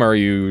team are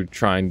you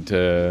trying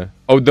to...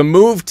 Oh, the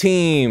move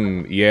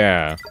team!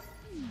 Yeah.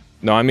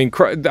 No, I mean,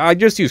 I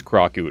just use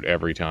Crocute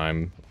every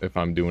time if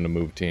I'm doing a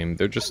move team.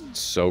 They're just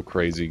so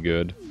crazy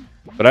good.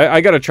 But I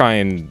gotta try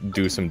and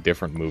do some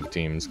different move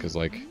teams, because,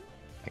 like,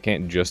 I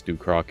can't just do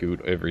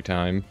Crocute every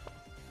time.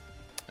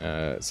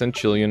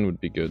 Centillion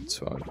would be good,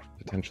 so I'd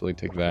potentially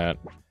take that.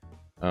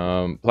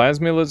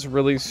 Plasmila's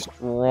really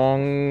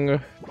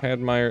strong.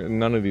 Padmire,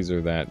 none of these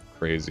are that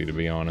crazy, to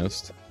be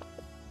honest.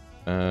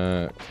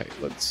 Okay,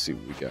 let's see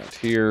what we got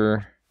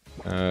here.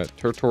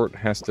 Turtort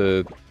has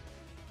to...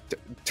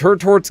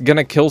 Turtort's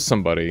gonna kill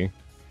somebody.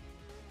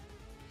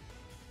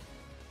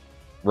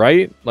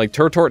 Right? Like,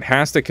 Turtort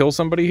has to kill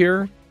somebody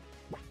here?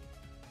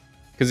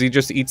 Because he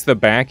just eats the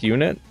back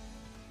unit?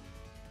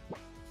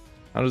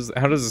 How does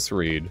this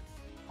read?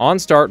 On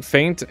start,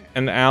 feint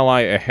an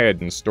ally ahead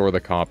and store the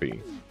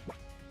copy.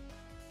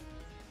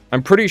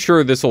 I'm pretty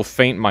sure this will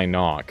feint my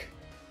knock.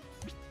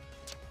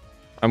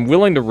 I'm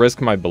willing to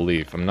risk my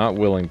belief. I'm not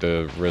willing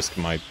to risk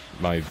my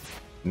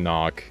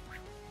knock.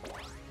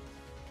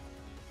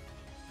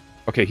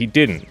 Okay, he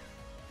didn't.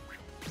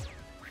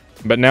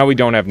 But now we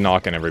don't have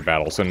knock in every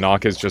battle, so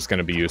knock is just going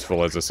to be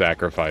useful as a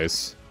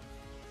sacrifice.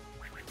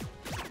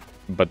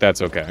 But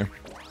that's okay.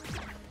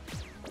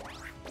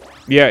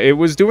 Yeah, it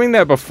was doing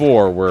that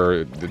before,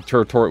 where the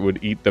Turtort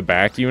would eat the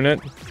back unit.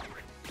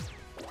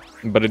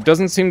 But it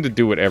doesn't seem to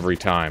do it every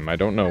time. I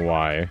don't know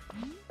why.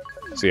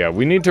 So yeah,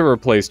 we need to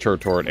replace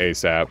Turtort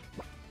ASAP.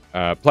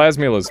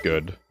 Plasmila's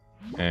good.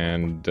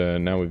 And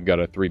now we've got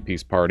a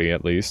 3-piece party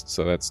at least,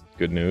 so that's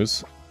good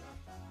news.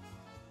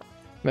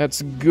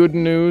 That's good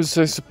news,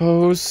 I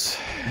suppose.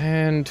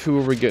 And who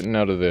are we getting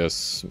out of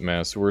this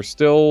mess? We're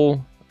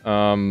still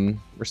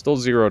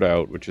zeroed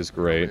out, which is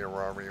great.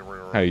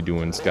 How you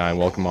doing, Sky?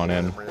 Welcome on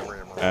in.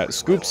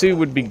 Scoopsy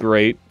would be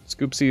great.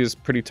 Scoopsy is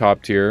pretty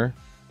top tier.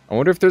 I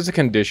wonder if there's a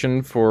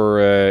condition for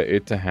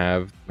it to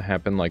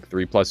happen like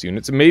 3+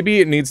 units.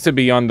 Maybe it needs to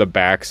be on the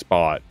back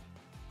spot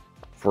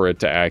for it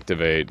to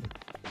activate.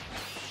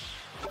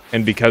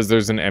 And because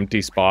there's an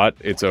empty spot,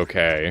 it's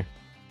okay.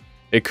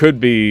 It could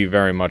be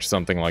very much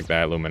something like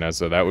that,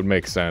 Luminessa. That would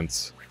make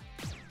sense.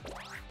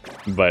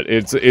 But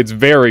it's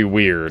very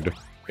weird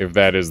if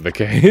that is the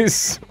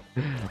case.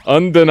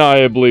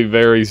 Undeniably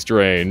very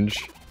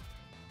strange.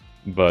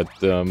 But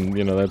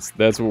you know,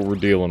 that's what we're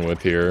dealing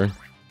with here.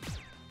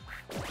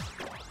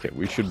 Okay,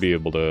 we should be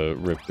able to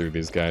rip through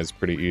these guys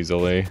pretty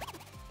easily.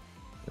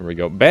 There we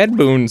go. Bad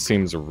Boon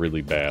seems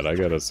really bad, I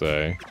gotta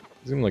say.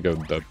 Seems like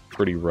a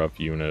pretty rough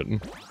unit.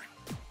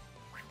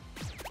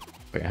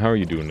 Okay, how are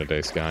you doing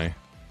today, Sky?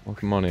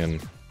 Welcome on in.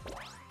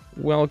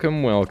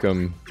 Welcome,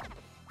 welcome.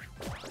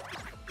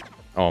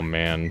 Oh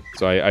man,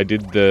 so I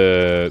did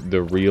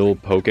the real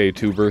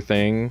PokeTuber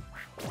thing,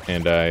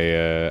 and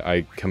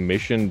I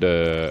commissioned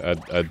a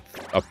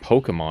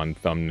Pokemon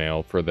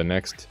thumbnail for the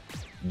next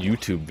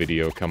YouTube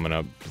video coming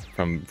up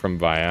from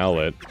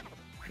Violet,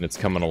 and it's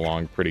coming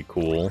along pretty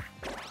cool.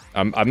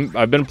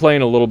 I've been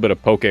playing a little bit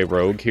of Poke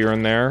Rogue here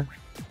and there,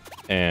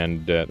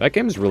 and that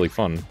game is really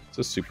fun. It's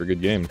a super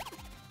good game.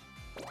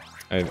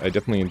 I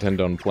definitely intend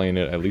on playing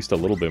it at least a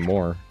little bit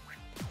more.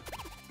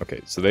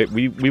 Okay, so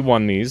we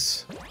won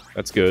these.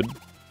 That's good.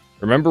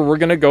 Remember, we're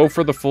gonna go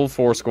for the full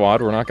 4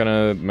 squad. We're not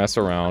gonna mess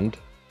around.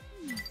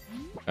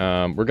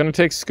 We're gonna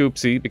take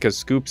Scoopsy,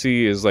 because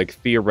Scoopsy is, like,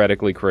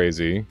 theoretically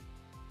crazy.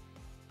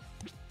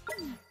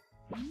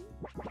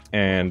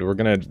 And we're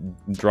gonna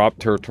drop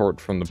Turtort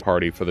from the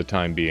party for the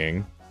time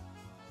being.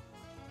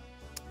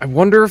 I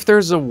wonder if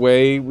there's a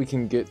way we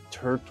can get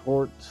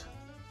Turtort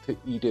to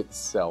eat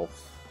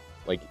itself,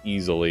 like,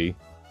 easily.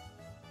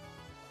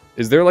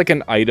 Is there, like,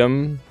 an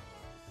item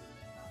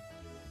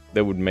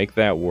that would make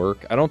that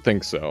work? I don't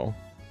think so.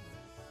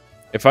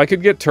 If I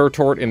could get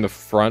Turtort in the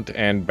front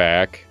and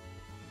back...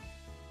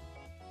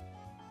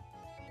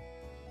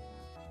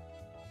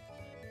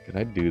 Could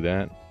I do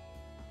that?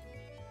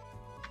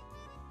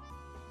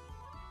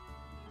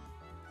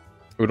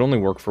 It would only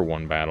work for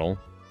 1 battle.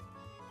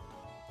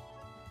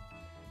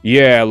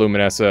 Yeah,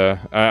 Luminessa.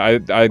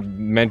 I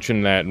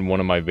mentioned that in one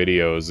of my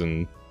videos,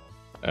 and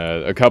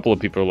a couple of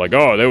people are like,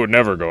 oh, they would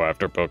never go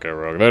after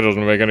Poké-Rogue. That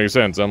doesn't make any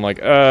sense. I'm like,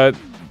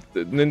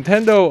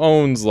 Nintendo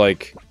owns,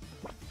 like,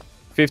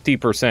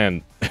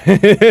 50%.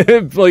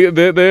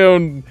 Like, they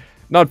own...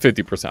 Not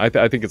 50%.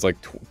 I think it's, like,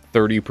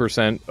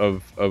 30%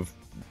 of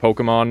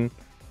Pokemon.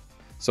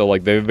 So,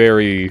 like, they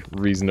very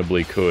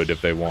reasonably could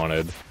if they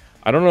wanted.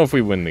 I don't know if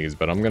we win these,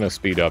 but I'm gonna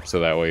speed up so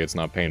that way it's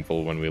not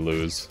painful when we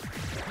lose.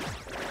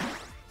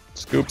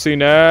 Scoopsy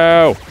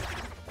now!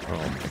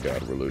 Oh my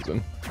god, we're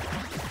losing.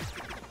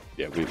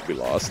 Yeah, we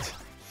lost.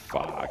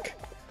 Fuck.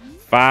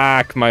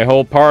 Fuck, my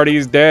whole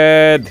party's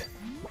dead!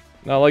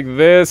 Not like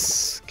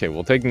this! Okay,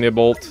 we'll take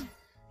Nibbolt.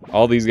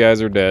 All these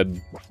guys are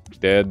dead.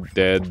 Dead,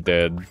 dead,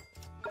 dead.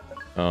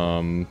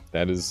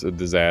 That is a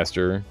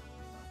disaster.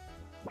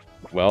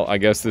 Well, I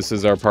guess this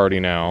is our party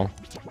now.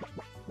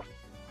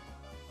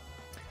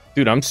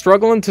 Dude, I'm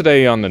struggling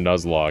today on the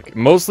Nuzlocke.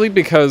 Mostly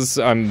because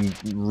I'm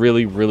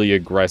really, really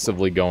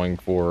aggressively going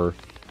for,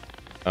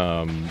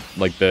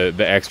 like, the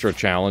extra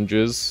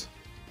challenges.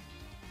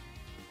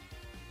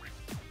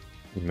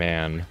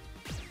 Man.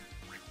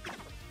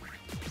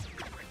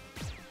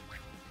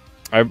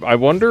 I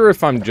wonder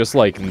if I'm just,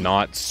 like,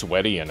 not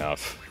sweaty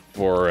enough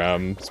for,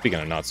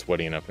 speaking of not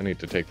sweaty enough, I need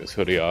to take this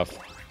hoodie off.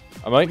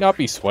 I might not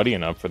be sweaty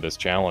enough for this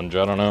challenge,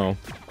 I don't know.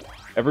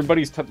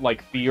 Everybody's,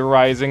 like,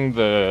 theorizing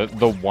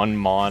the 1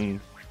 Mon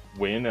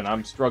win, and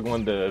I'm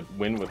struggling to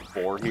win with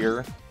 4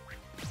 here.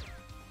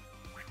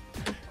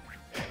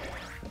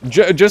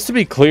 Just to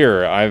be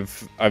clear,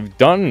 I've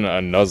done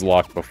a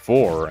Nuzlocke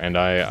before, and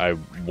I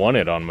won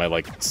it on my,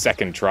 like,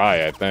 2nd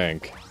try, I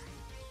think.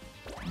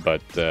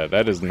 But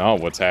that is not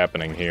what's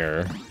happening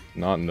here.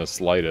 Not in the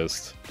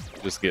slightest.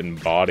 Just getting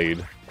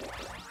bodied.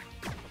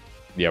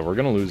 Yeah, we're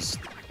gonna lose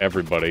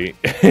everybody.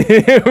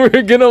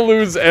 We're gonna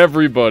lose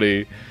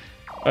everybody.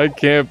 I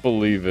can't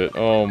believe it.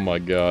 Oh my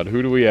god.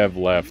 Who do we have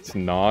left?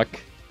 Knock.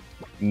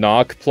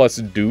 Knock plus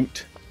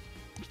Doot.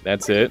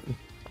 That's it.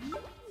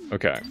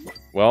 Okay.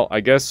 Well, I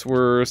guess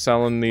we're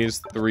selling these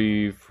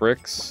 3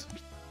 fricks.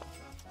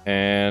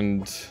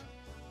 And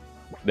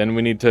then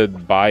we need to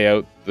buy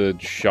out the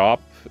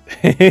shop.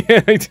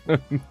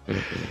 I'm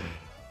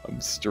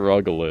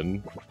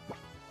struggling.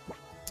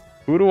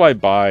 Who do I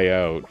buy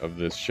out of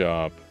this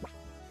shop?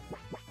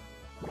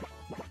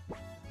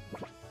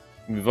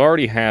 We've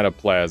already had a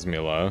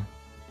Plasmula,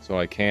 so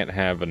I can't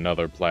have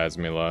another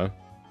Plasmula.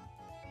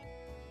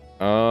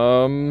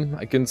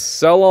 I can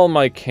sell all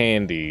my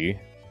candy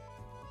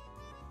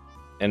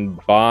and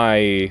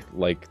buy,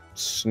 like,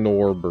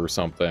 Snorb or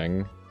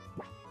something.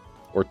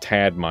 Or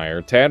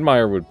Tadmire.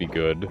 Tadmire would be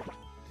good.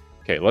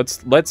 Okay,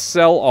 let's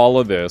sell all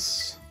of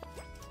this.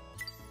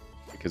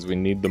 Because we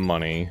need the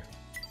money.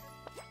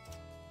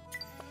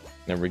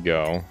 There we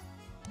go.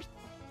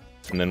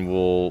 And then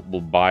we'll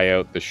buy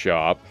out the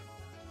shop.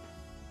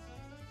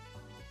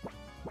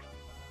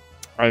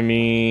 I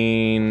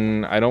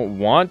mean, I don't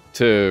want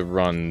to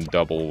run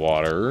double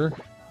water.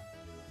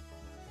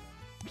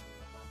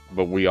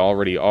 But we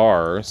already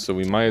are, so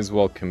we might as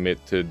well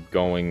commit to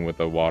going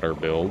with a water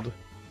build.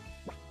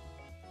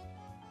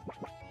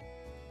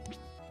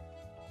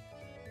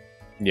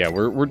 Yeah,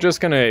 we're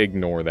just gonna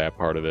ignore that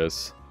part of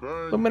this.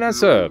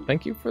 Luminessa,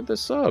 thank you for the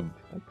sub.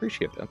 I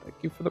appreciate that. Thank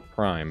you for the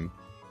prime.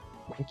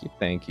 Thank you,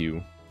 thank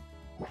you.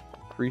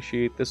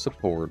 Appreciate the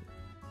support.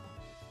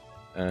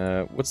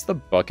 What's the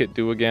bucket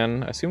do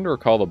again? I seem to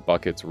recall the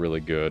bucket's really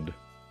good.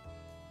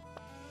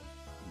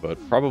 But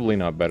probably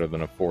not better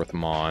than a 4th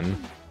Mon.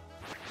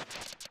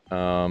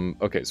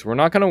 Okay, so we're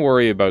not gonna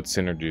worry about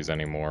synergies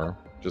anymore.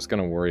 Just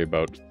gonna worry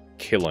about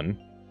killing.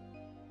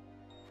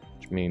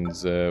 Which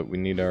means, we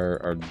need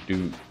our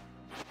Doot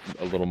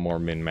a little more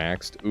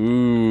min-maxed.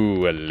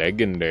 Ooh, a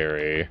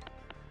legendary.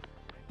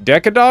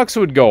 Decadox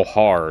would go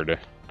hard.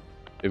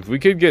 If we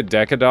could get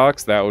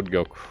Decadox, that would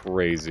go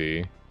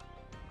crazy.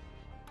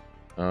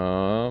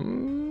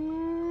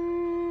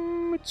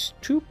 It's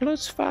 2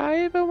 plus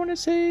 5, I want to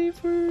say,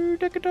 for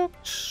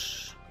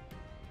Decadox.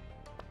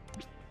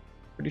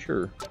 Pretty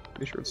sure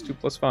it's 2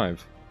 plus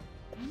 5.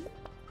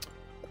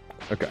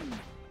 Okay.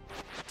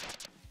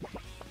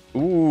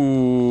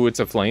 Ooh, it's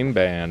a flame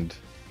band.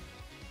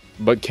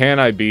 But can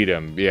I beat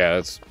him? Yeah,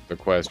 that's the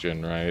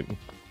question, right?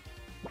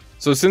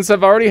 So since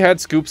I've already had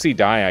Scoopsy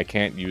die, I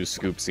can't use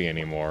Scoopsy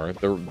anymore.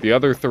 The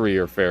other 3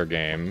 are fair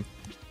game.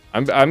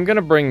 I'm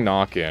gonna bring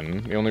Knock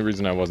in. The only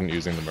reason I wasn't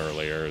using them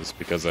earlier is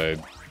because I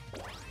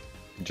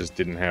just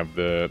didn't have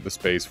the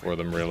space for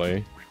them,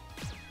 really.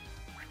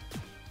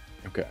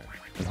 Okay.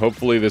 And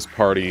hopefully this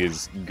party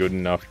is good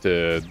enough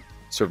to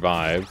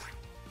survive.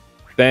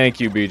 Thank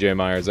you, BJ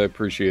Myers. I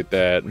appreciate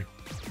that.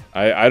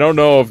 I don't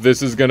know if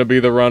this is gonna be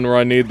the run where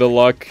I need the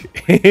luck.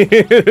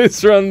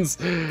 This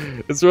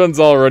run's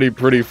already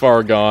pretty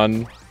far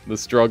gone. The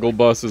struggle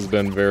bus has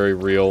been very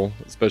real,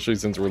 especially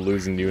since we're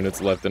losing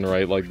units left and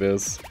right like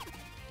this.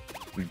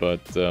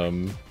 But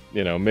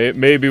you know,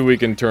 maybe we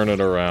can turn it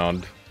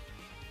around.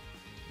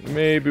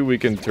 Maybe we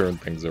can turn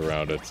things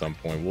around at some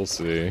point. We'll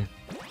see.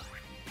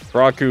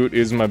 Krakut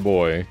is my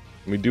boy.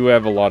 We do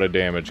have a lot of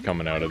damage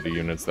coming out of the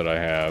units that I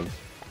have.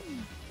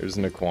 There's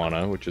an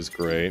Iguana, which is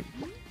great.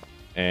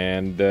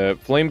 And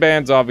Flame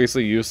Band's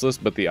obviously useless,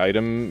 but the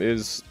item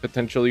is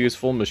potentially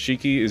useful.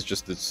 Mashiki is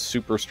just a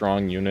super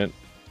strong unit.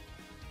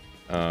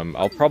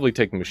 I'll probably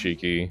take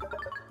Mashiki.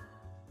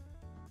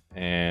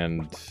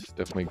 And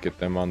definitely get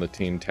them on the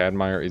team.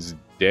 Tadmire is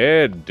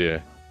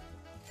dead.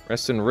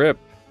 Rest and rip.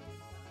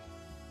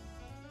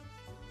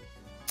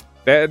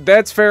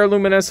 That's fair,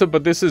 Luminessa,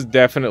 but this is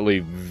definitely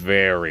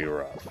very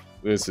rough.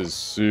 This is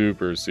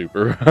super,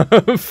 super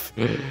rough.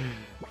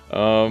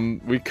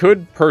 We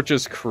could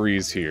purchase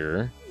Kreese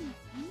here.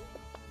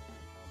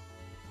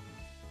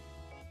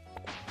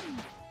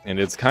 And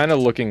it's kind of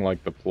looking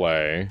like the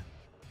play.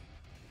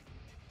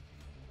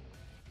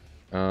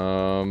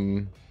 I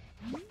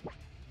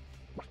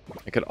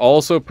could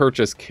also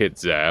purchase Kit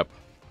Zap.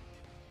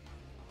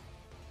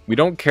 We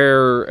don't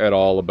care at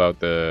all about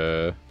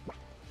the...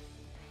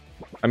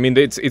 I mean,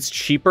 it's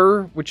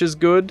cheaper, which is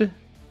good.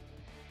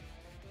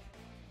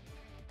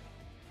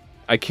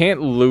 I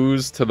can't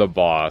lose to the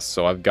boss,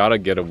 so I've got to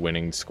get a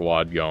winning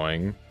squad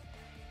going.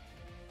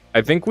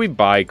 I think we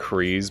buy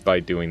Kreese by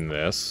doing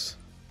this.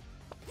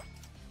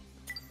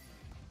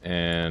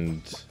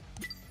 And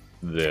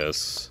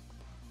this.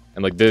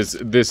 And like this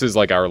is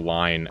like our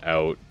line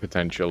out,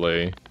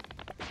 potentially.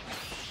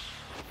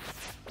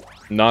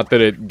 Not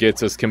that it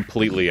gets us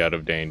completely out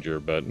of danger,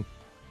 but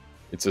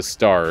it's a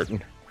start.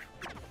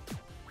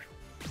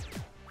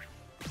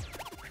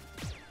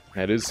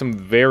 That is some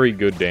very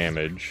good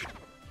damage.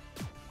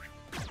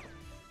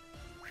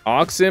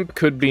 Oximp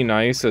could be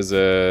nice as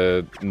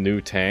a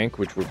new tank,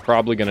 which we're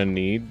probably going to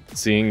need,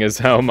 seeing as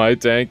how my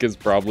tank is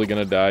probably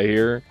going to die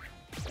here.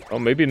 Oh,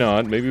 maybe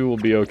not. Maybe we'll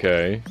be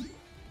okay.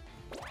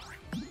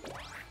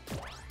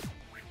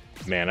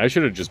 Man, I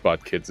should have just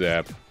bought Kit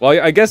Zap. Well,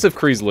 I guess if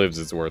Kreese lives,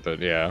 it's worth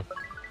it, yeah.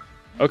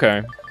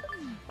 Okay.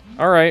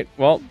 Alright,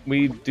 well,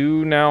 we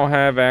do now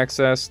have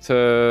access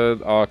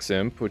to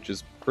Oximp, which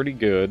is pretty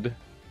good.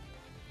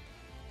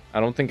 I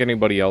don't think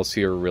anybody else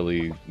here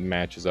really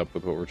matches up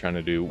with what we're trying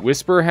to do.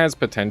 Whisper has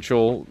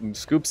potential.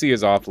 Scoopsy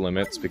is off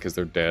limits because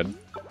they're dead.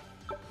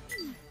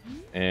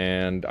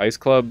 And Ice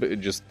Club, it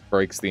just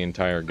breaks the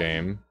entire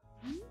game.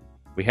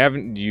 We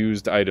haven't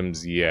used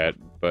items yet,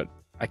 but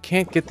I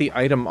can't get the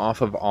item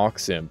off of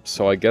Oximp,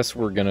 so I guess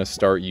we're gonna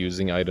start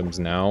using items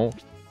now.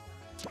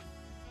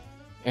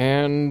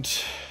 And...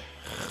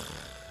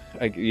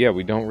 yeah,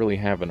 we don't really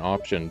have an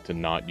option to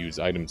not use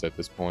items at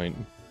this point.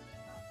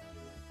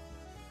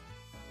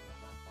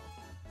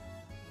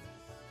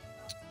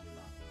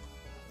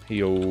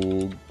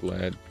 Yo,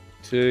 glad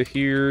to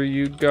hear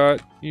you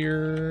got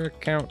your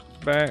account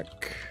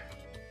back.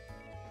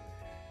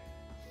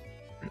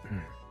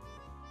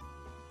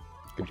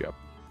 Good job.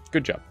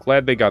 Good job.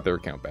 Glad they got their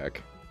account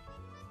back.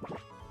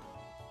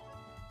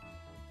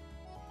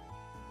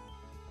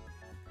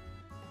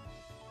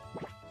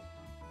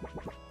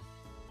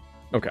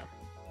 Okay.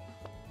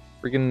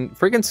 Freaking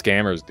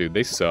scammers, dude.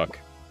 They suck.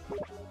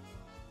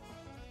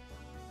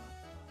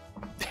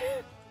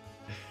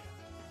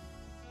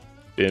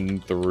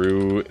 Been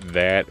through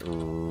that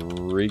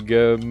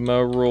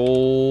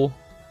rigmarole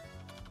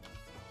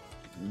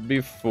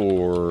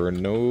before.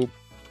 No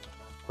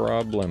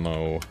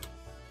problemo.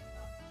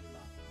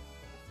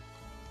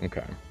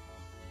 Okay.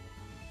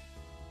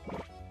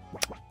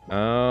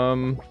 I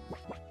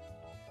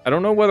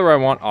don't know whether I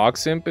want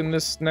Oximp in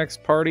this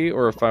next party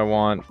or if I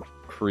want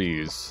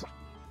Kreese.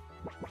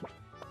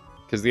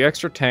 Because the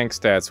extra tank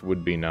stats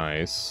would be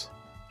nice.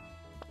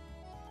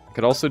 I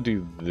could also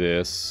do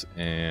this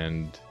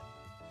and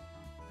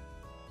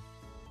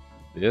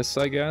this,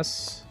 I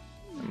guess.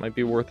 That might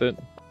be worth it.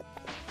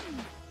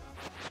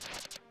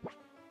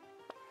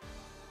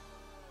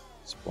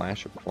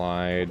 Splash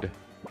applied.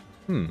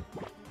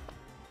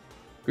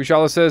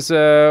 Kushala says,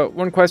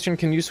 one question,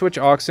 can you switch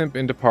Oximp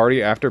into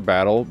party after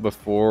battle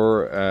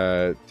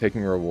before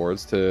taking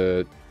rewards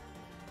to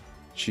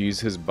cheese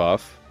his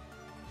buff?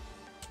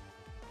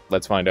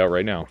 Let's find out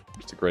right now.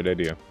 It's a great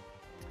idea.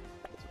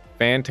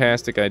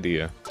 Fantastic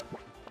idea.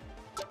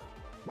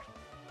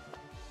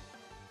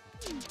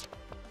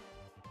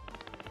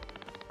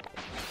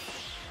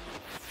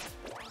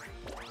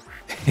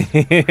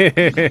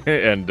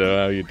 And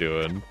how you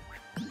doing?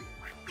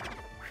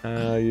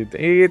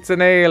 It's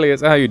an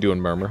alias. How you doing,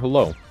 Murmur?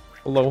 Hello.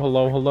 Hello,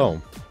 hello,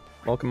 hello.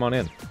 Welcome on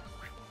in.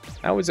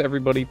 How is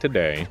everybody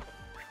today?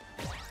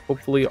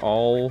 Hopefully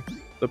all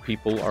the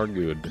people are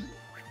good.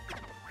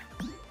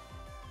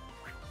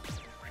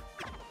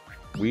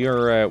 We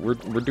are, we're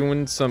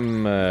doing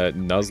some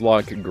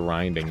Nuzlocke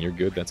grinding. You're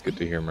good. That's good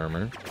to hear,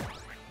 Murmur.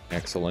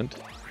 Excellent.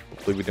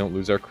 Hopefully we don't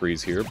lose our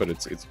crease here, but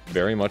it's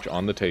very much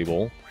on the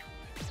table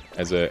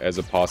as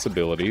a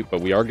possibility.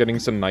 But we are getting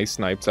some nice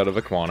snipes out of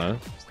Aquana.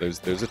 So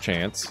there's a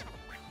chance.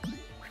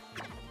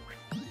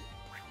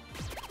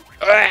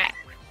 Ah!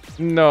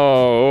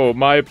 No,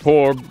 my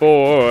poor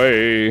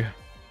boy.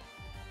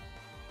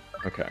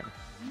 Okay.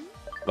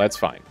 That's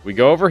fine. We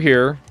go over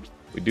here.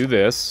 We do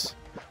this.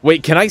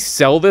 Wait, can I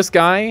sell this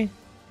guy?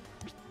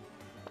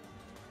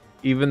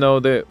 Even though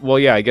the... Well,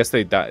 yeah, I guess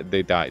they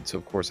died, so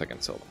of course I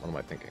can sell them. What am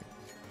I thinking?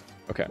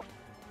 Okay.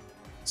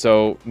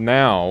 So,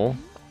 now,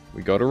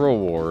 we go to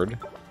reward.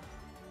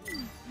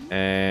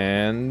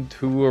 And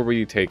who are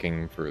we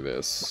taking for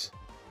this?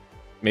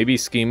 Maybe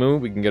Skimu?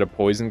 We can get a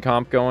poison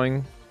comp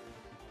going.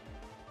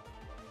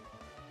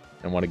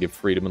 I want to give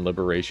freedom and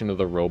liberation to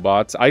the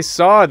robots. I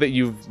saw that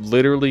you've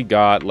literally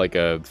got like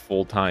a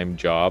full-time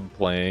job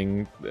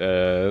playing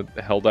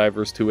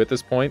Helldivers 2 at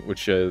this point,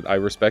 which I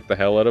respect the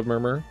hell out of,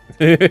 Murmur.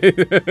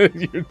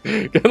 You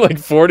got like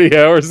 40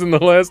 hours in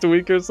the last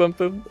week or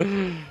something.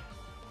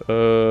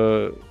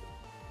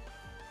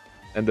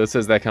 Endo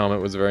says that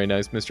comment was very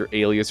nice. Mr.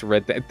 Alias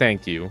Red.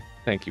 Thank you.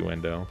 Thank you,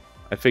 Endo.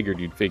 I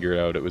figured you'd figure it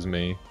out. It was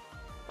me.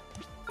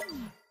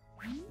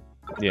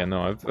 Yeah,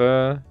 no,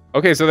 I've,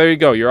 Okay, so there you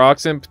go. Your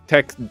Oximp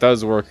tech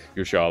does work,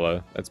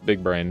 Kushala. That's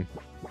big brain.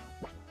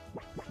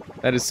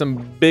 That is some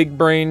big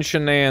brain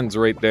shenanigans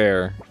right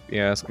there, if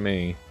you ask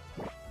me.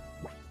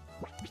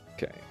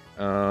 Okay,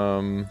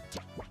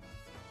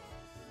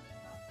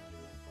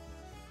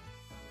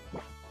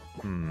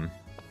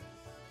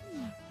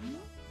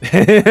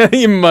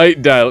 You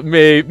might dial.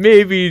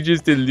 Maybe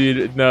just a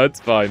little. No, it's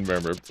fine,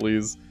 Murmur.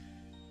 Please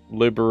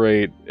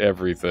liberate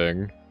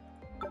everything.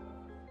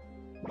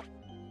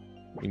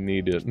 We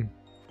need it.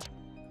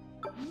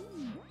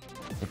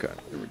 Okay,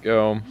 here we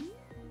go.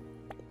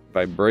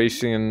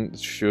 Vibration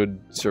should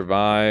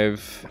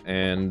survive.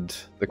 And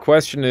the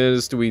question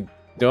is, do we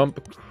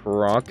dump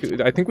Croc?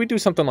 I think we do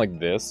something like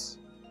this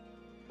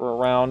for a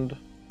round.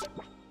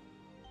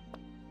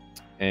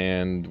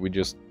 And we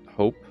just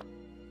hope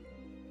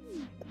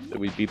that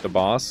we beat the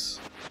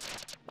boss.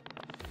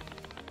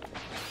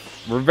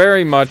 We're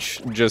very much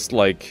just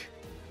like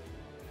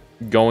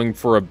going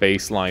for a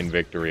baseline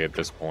victory at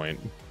this point.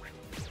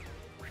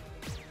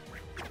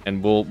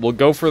 And we'll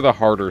go for the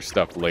harder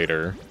stuff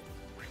later.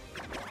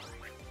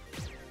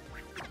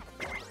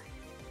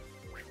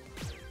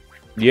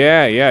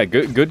 Yeah,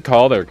 good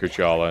call there,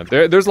 Kushala.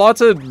 There's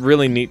lots of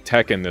really neat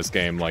tech in this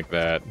game like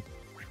that.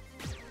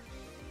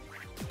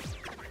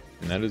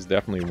 And that is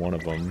definitely one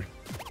of them.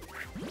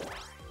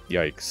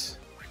 Yikes.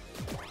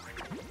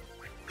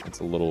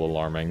 That's a little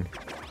alarming.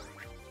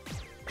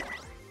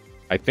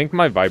 I think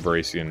my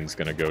vibration's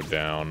gonna go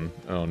down.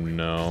 Oh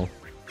no.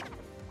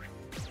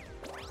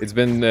 It's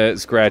been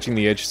scratching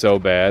the itch so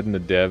bad, and the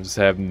devs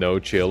have no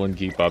chill and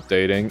keep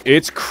updating.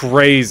 It's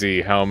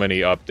crazy how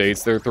many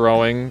updates they're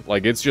throwing.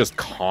 Like, it's just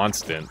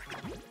constant.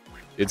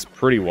 It's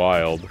pretty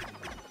wild.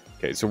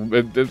 Okay, so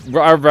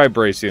our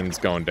vibration's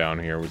going down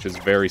here, which is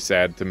very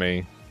sad to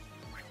me.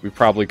 We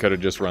probably could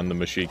have just run the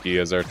Mashiki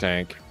as our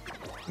tank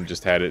and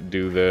just had it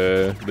do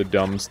the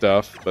dumb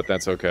stuff, but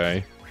that's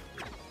okay.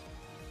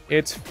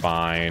 It's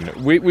fine.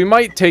 We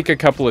might take a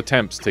couple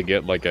attempts to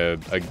get, like, a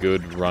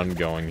good run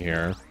going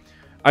here.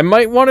 I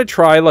might want to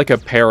try, like, a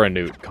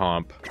Paranute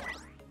comp.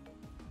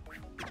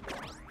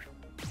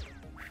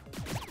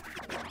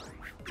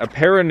 A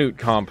Paranute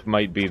comp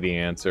might be the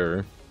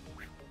answer.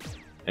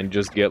 And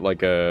just get,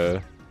 like,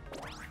 a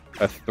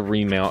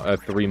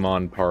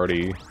three-mon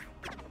party.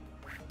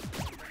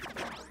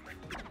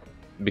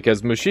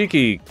 Because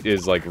Mushiki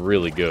is, like,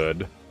 really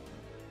good.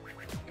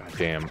 God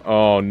damn.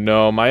 Oh,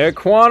 no. My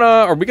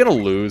Aquana! Are we gonna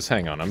lose?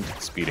 Hang on, I'm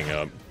speeding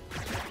up.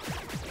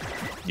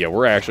 Yeah,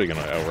 we're actually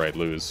gonna outright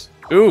lose.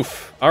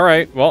 Oof.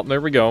 Alright, well,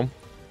 there we go.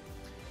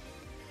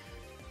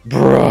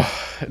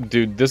 Bruh.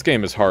 Dude, this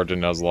game is hard to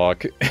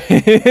Nuzlocke.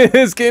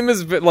 This game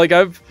is, like,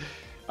 I've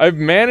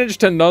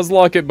managed to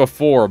Nuzlocke it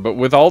before, but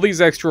with all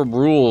these extra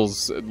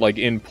rules, like,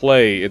 in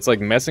play, it's, like,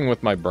 messing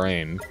with my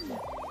brain.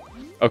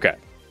 Okay.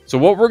 So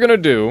what we're gonna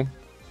do,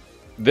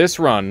 this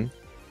run,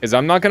 is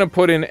I'm not gonna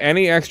put in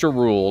any extra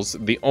rules.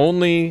 The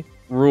only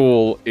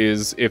rule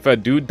is if a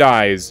dude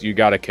dies, you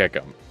gotta kick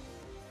him.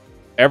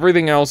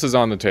 Everything else is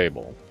on the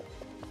table.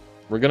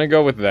 We're gonna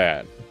go with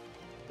that.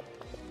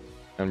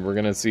 And we're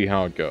gonna see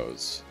how it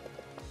goes.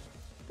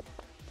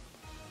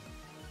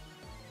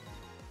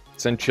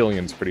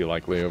 Centillion's pretty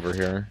likely over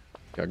here.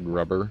 Got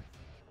Grubber.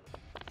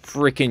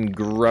 Frickin'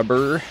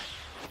 Grubber.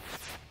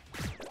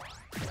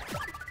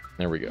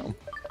 There we go.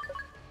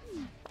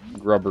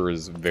 Grubber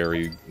is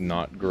very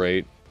not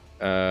great.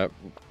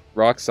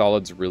 Rock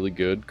Solid's really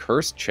good.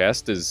 Cursed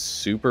Chest is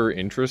super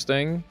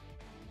interesting.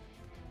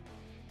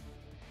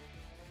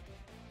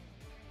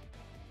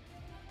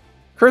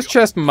 Curse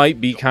Chest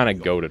might be kind of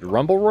goated.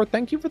 Rumble Roar,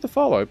 thank you for the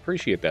follow. I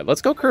appreciate that.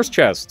 Let's go Curse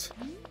Chest.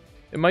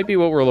 It might be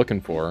what we're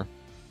looking for.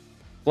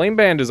 Flame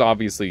Band is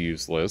obviously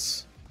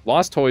useless.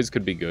 Lost Toys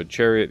could be good.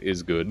 Chariot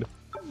is good.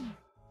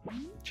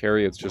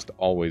 Chariot's just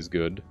always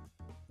good.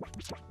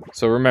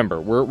 So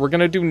remember, we're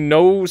gonna do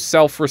no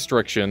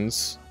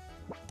self-restrictions.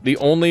 The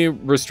only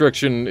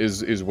restriction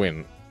is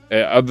win.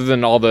 Other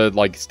than all the,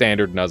 like,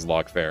 standard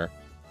Nuzlocke fare.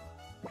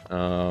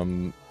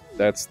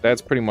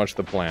 That's pretty much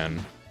the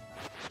plan.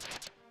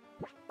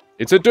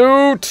 It's a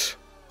doot!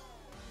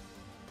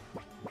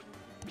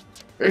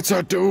 It's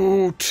a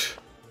doot!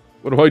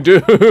 What do I do?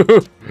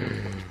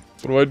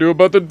 What do I do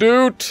about the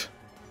doot?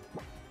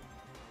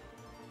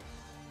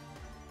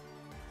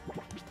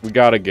 We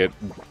gotta get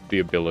the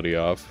ability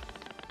off.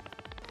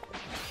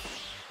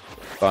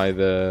 By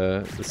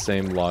the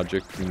same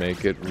logic to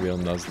make it real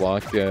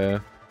Nuzlocke,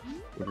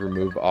 would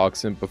remove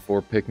Oxent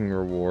before picking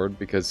reward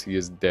because he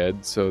is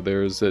dead, so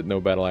there's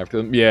no battle after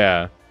them.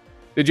 Yeah.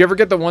 Did you ever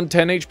get the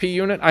 110 HP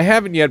unit? I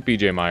haven't yet,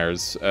 BJ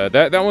Myers.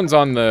 That one's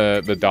on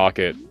the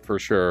docket for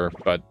sure,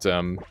 but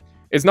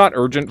it's not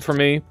urgent for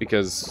me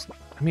because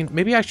I mean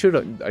maybe I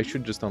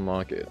should just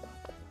unlock it.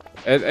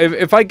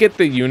 If I get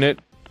the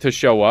unit to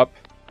show up,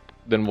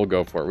 then we'll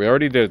go for it. We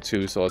already did a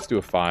 2, so let's do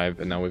a 5,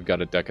 and now we've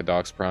got a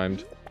Decadox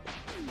primed,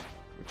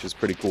 which is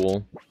pretty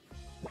cool.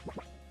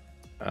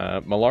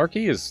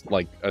 Malarkey is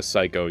like a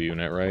psycho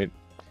unit, right?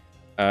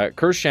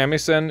 Curse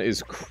Shamisen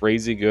is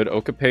crazy good.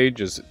 Okapage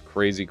is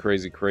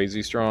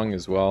crazy strong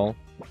as well.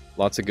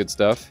 Lots of good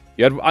stuff.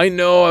 I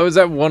know, I was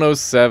at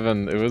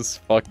 107. It was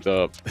fucked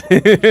up.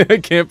 I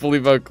can't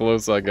believe how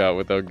close I got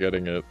without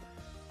getting it.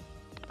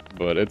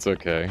 But it's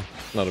okay.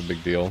 Not a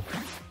big deal.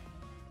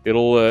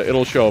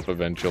 It'll show up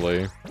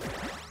eventually.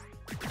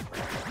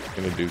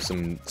 Gonna do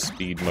some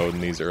speed mode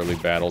in these early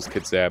battles.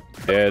 Kitsap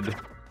dead.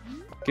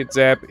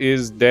 Kitsap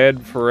is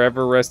dead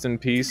forever. Rest in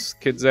peace,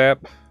 Kitsap.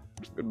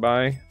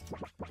 Goodbye.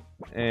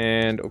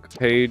 And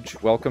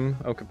Okapage, welcome.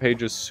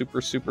 Okapage is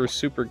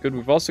super good.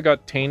 We've also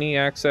got Taney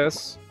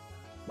access.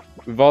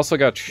 We've also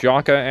got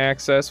Shaka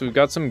access. We've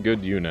got some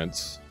good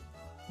units.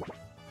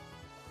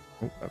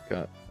 Oh, I've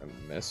got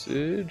a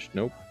message.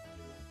 Nope.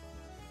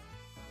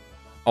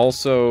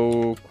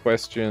 Also,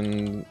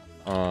 question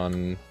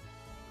on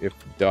if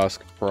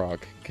Dusk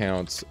proc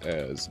counts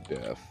as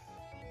death.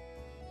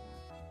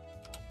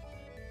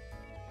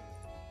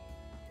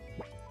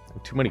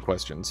 Too many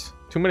questions.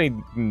 Too many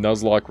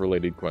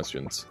Nuzlocke-related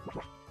questions.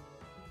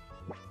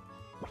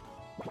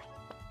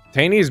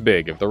 Taney's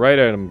big. If the right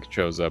item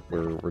shows up,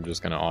 we're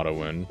just gonna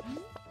auto-win.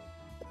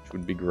 Which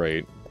would be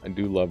great. I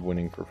do love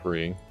winning for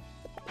free.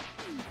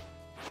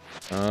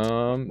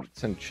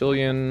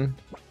 Centillion.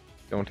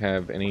 Don't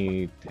have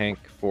any tank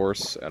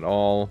force at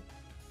all.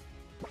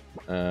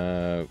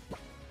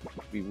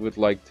 We would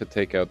like to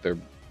take out their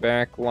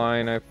back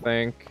line, I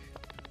think.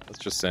 Let's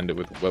just send it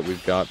with what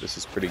we've got. This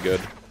is pretty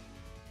good.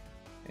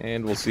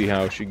 And we'll see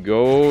how she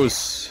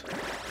goes.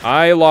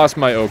 I lost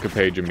my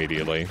Okapage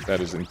immediately.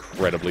 That is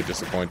incredibly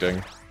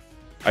disappointing.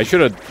 I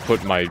should have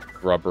put my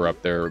rubber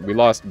up there. We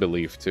lost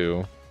Belief,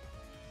 too.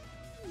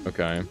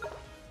 Okay.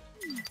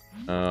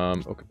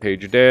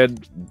 Okapage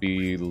dead.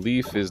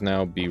 Belief is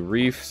now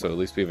Be-Reef, so at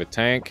least we have a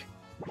tank.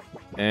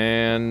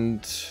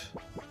 And...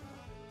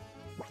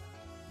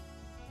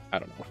 I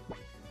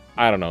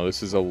don't know.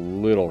 This is a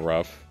little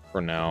rough for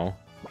now.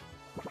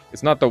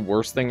 It's not the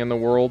worst thing in the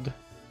world.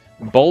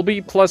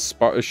 Bulby plus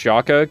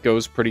Shaka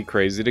goes pretty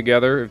crazy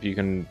together if you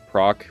can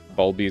proc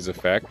Bulby's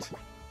effect.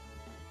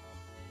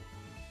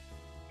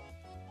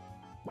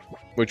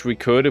 Which we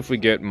could if we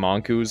get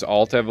Monku's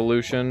alt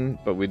evolution,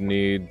 but we'd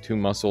need 2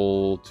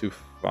 muscle, 2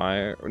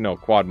 fire... No,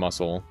 quad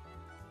muscle.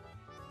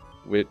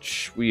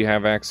 Which we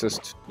have access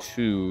to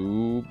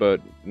 2,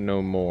 but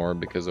no more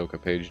because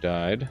Okapage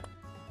died.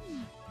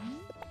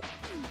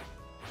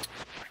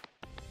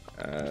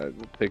 We'll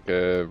take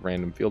a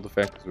random field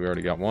effect because we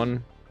already got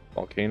 1.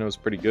 Volcano's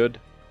pretty good.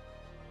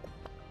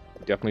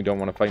 Definitely don't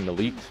want to fight an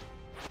elite.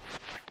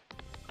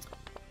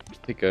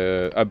 Take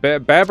a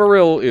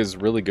Babaril is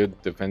really good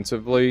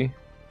defensively.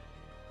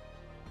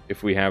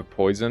 If we have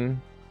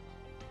poison.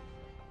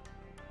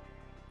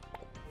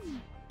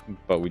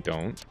 But we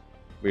don't.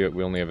 We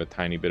only have a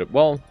tiny bit of...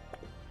 Well...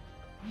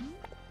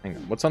 Hang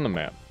on, what's on the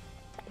map?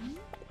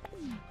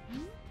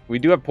 We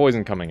do have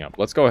poison coming up.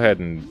 Let's go ahead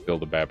and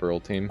build a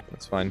Babaril team.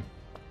 That's fine.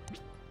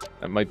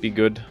 That might be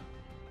good.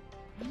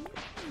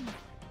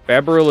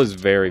 Babaril is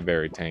very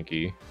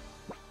tanky.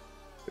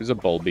 There's a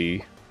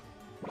Bulby.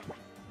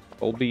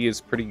 Bulby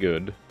is pretty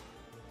good.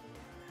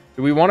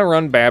 Do we want to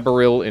run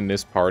Babaril in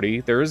this party?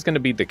 There is going to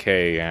be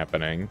decay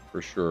happening,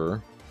 for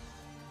sure.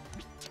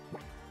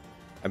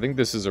 I think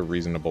this is a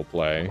reasonable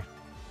play.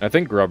 I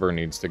think Grubber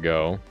needs to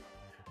go.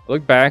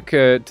 Look back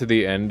to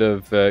the end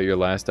of your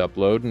last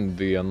upload, and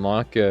the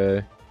unlock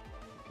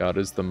God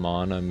is the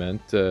Mon I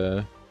meant.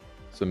 So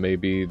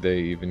maybe they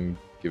even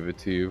give it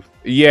to you.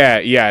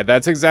 Yeah,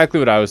 that's exactly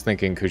what I was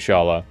thinking,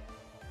 Kushala.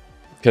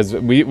 Because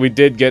we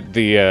did get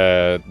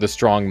the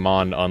strong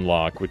Mon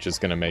unlock, which is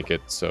going to make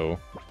it so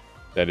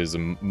that is a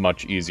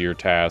much easier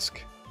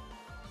task.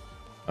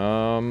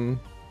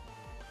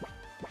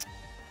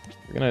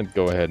 We're gonna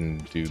go ahead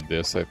and do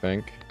this, I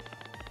think.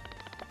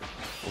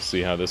 We'll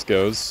see how this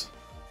goes.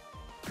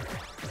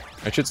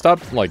 I should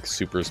stop, like,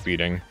 super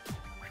speeding.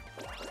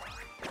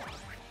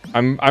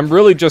 I'm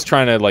really just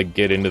trying to, like,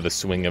 get into the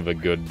swing of a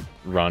good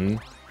run.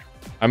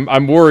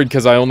 I'm worried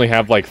because I only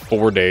have, like,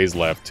 4 days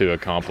left to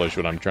accomplish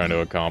what I'm trying to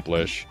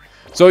accomplish.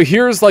 So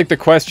here's, like, the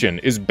question.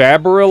 Is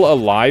Babaril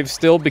alive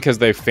still because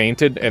they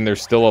fainted and they're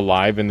still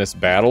alive in this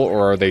battle?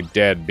 Or are they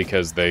dead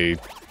because they,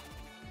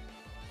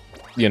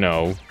 you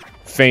know,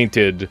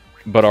 fainted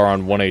but are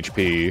on 1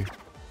 HP?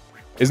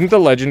 Isn't the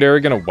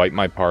legendary gonna wipe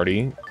my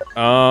party?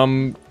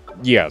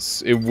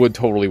 Yes, it would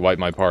totally wipe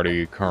my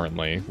party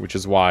currently, which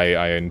is why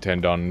I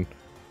intend on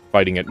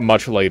fighting it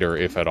much later,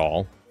 if at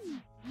all.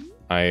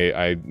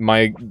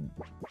 My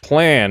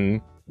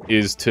plan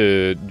is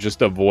to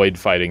just avoid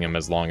fighting him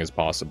as long as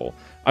possible.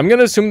 I'm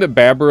gonna assume that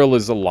Babaril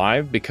is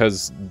alive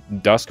because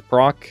Dusk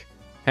proc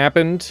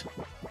happened,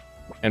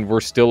 and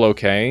we're still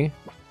okay.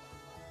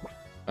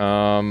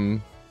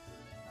 And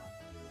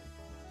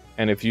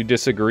if you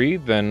disagree,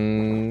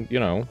 then, you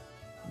know,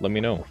 let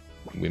me know.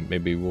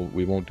 Maybe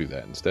we won't do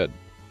that instead.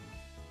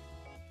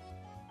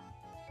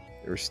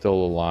 They're still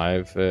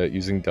alive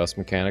using dust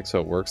mechanics, so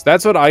it works.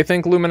 That's what I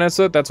think,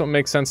 Luminessa. That's what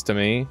makes sense to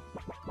me.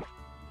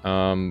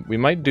 We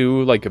might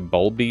do, like, a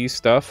Bulby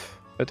stuff,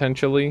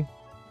 potentially.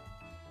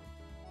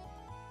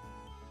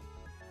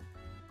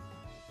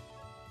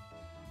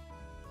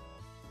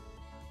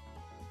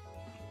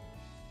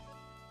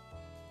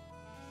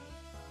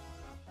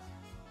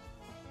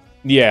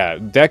 Yeah,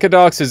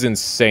 Decadox is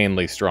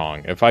insanely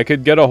strong. If I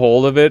could get a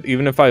hold of it,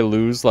 even if I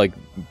lose, like,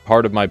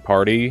 part of my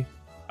party,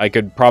 I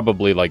could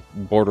probably, like,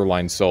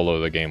 borderline solo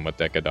the game with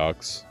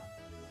Decadox.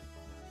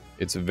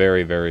 It's a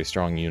very, very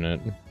strong unit.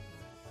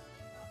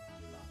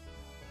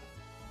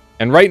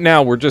 And right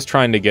now, we're just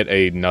trying to get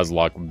a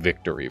Nuzlocke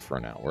victory for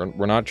now.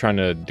 We're not trying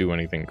to do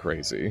anything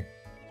crazy.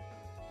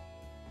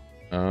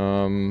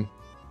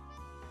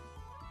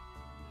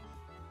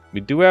 We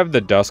do have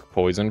the Dusk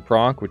Poison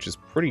proc, which is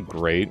pretty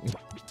great.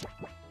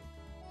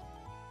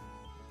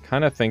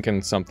 Kind of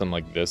thinking something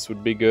like this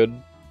would be good.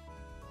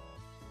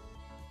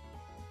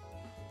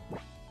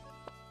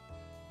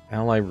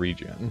 Ally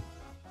regen.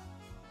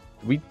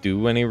 Do we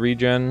do any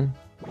regen?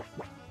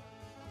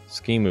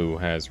 Skimu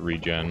has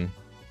regen.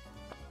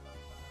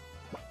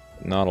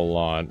 Not a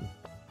lot.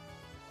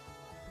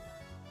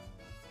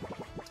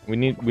 We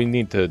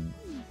need to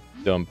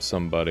dump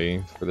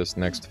somebody for this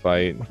next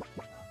fight.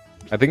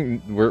 I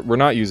think we're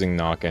not using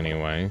knock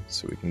anyway,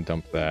 so we can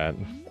dump that.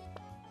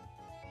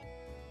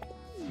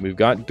 We've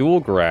got dual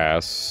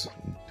grass,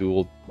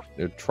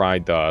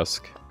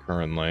 tri-dusk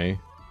currently.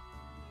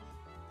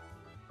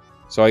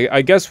 So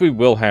I guess we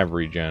will have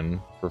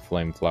regen for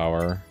Flame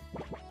Flower.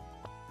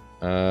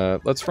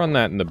 Let's run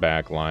that in the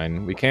back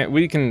line. We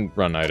can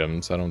run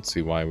items. I don't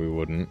see why we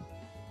wouldn't.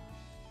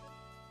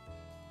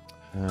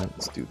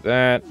 Let's do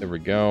that. There we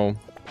go.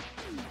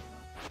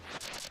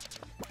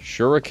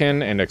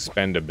 Shuriken and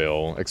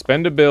Expendabil.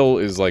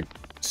 Expendabil is like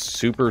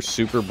super,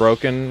 super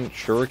broken.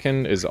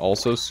 Shuriken is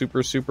also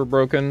super, super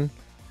broken.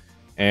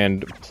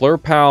 And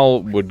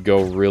Plurpal would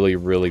go really,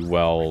 really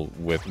well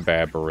with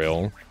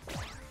Babaril,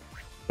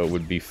 but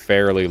would be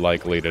fairly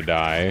likely to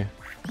die.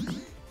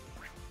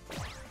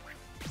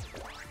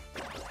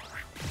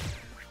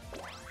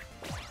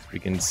 We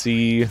can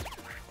see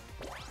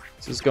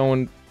this is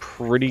going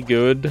pretty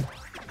good.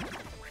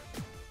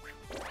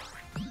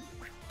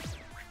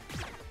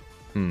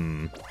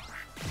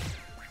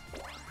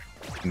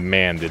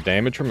 Man, the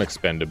damage from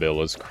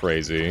Expendabil is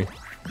crazy.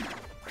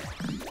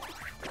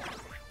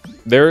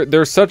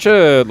 They're such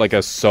a, like,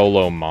 a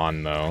solo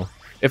mon, though.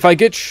 If I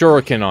get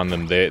Shuriken on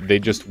them, they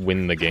just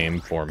win the game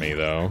for me,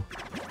 though.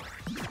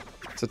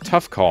 It's a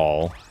tough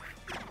call.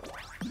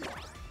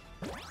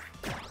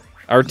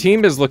 Our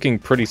team is looking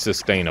pretty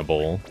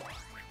sustainable,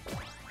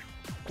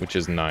 which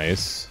is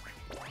nice.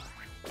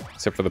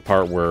 Except for the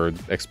part where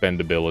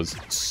Expendabil is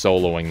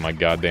soloing my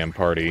goddamn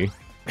party.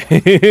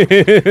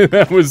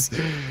 That was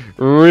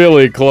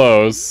really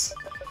close.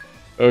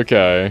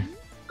 Okay.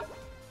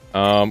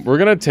 We're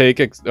gonna take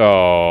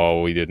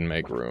oh, we didn't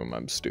make room.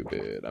 I'm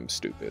stupid,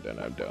 and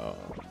I'm dumb.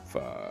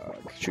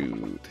 Fuck.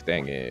 Shoot.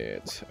 Dang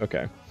it.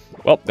 Okay.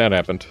 Well, that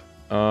happened.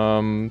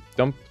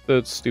 Dump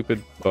the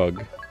stupid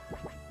bug.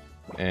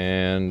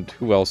 And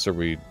who else are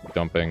we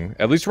dumping?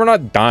 At least we're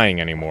not dying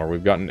anymore.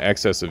 We've got an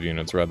excess of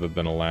units rather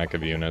than a lack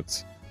of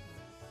units.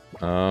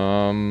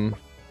 I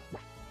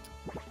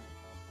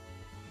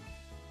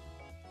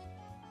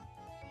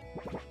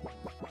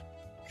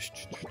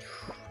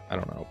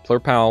don't know.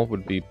 Plurpal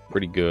would be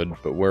pretty good,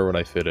 but where would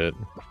I fit it?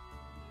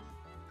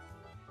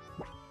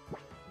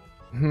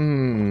 I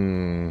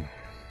don't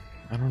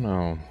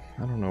know.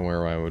 I don't know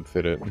where I would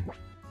fit it.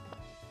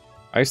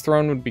 Ice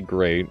Throne would be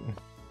great.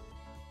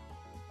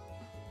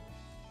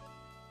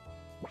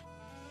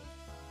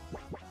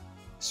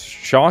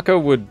 Shaka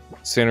would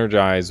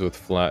synergize with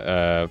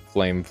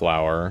Flame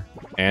Flower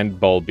and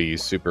Bulby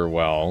super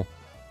well.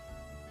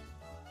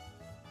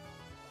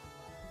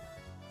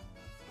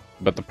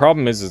 But the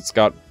problem is it's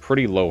got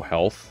pretty low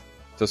health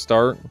to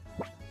start.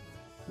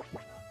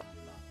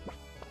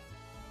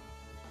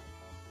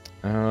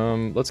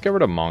 Let's get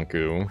rid of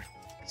Monku,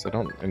 because I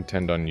don't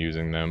intend on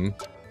using them.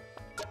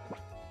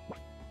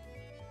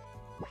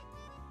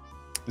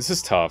 This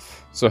is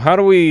tough. So how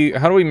do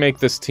we make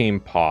this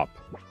team pop?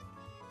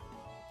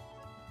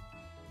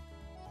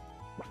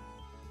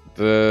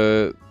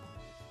 The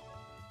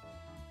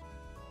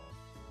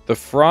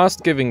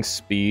Frost giving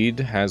speed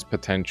has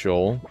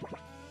potential.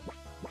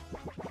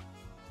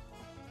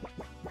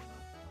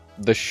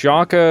 The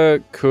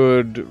Shaka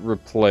could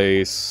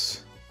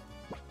replace...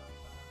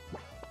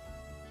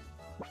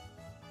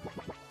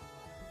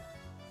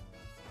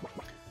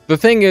 The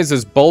thing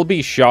is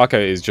Bulby Shaka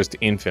is just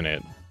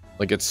infinite.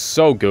 Like, it's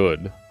so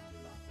good.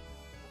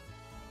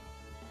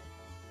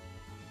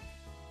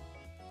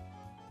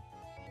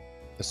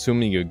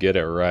 Assuming you get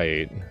it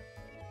right.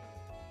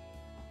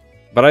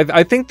 But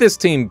I think this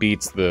team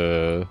beats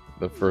the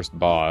first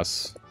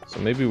boss.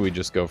 So maybe we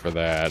just go for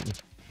that.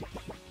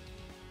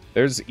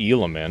 There's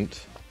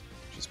Element,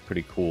 which is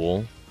pretty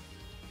cool.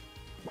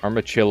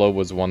 Armachillo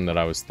was one that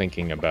I was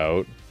thinking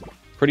about.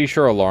 Pretty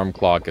sure Alarm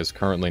Clock is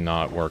currently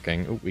not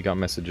working. Oh, we got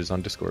messages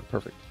on Discord.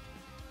 Perfect.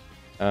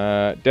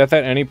 Death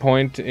at any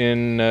point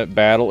in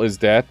battle is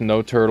death.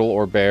 No turtle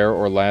or bear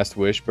or last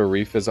wish.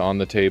 Barif is on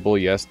the table.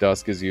 Yes,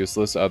 Dusk is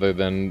useless other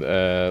than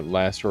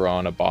last hurrah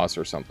on a boss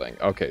or something.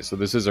 Okay, so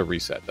this is a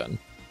reset then.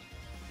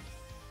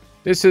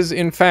 This is,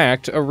 in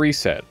fact, a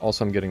reset.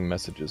 Also, I'm getting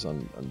messages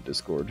on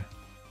Discord.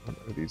 What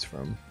are these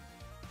from?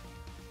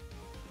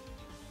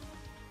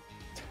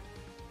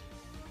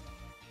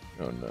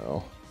 Oh,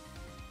 no.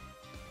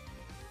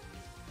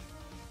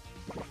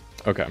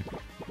 Okay.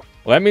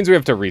 Well, that means we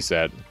have to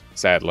reset,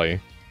 sadly.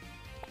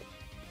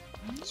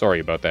 Sorry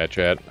about that,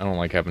 chat. I don't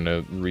like having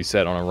to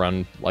reset on a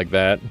run like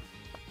that.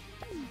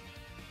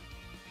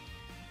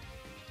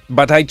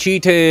 But I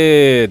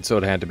cheated! So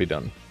it had to be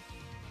done.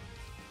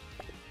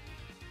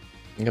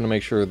 I'm gonna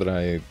make sure that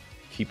I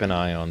keep an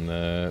eye on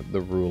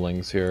the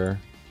rulings here.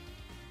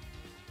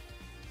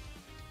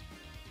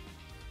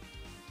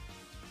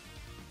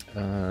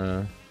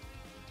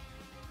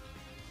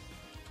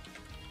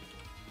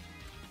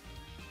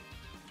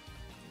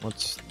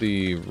 What's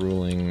the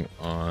ruling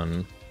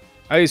on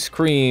ice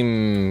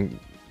cream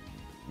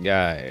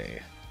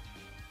guy?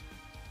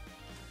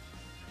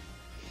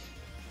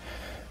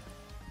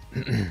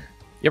 You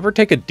ever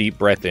take a deep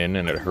breath in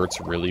and it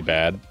hurts really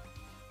bad?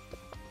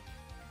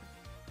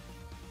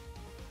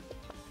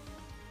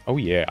 Oh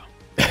yeah.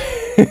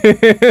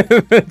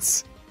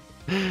 That's...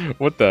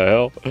 What the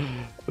hell?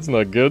 That's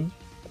not good.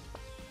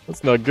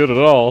 That's not good at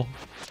all.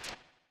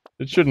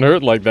 It shouldn't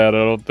hurt like that, I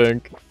don't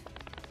think.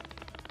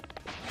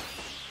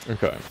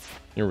 Okay,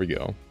 here we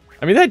go.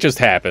 I mean, that just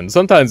happens.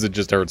 Sometimes it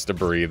just hurts to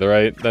breathe,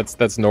 right?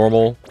 That's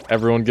normal.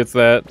 Everyone gets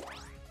that.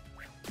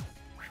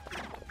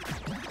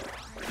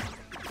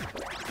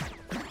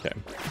 Okay,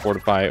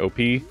 Fortify OP.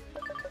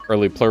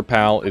 Early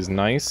Plurpal is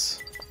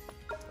nice.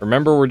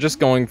 Remember, we're just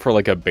going for,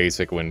 like, a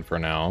basic win for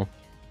now.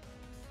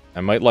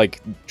 I might,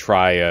 like,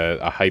 try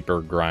a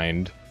hyper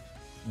grind.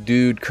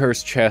 Dude,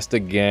 Cursed Chest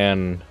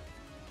again.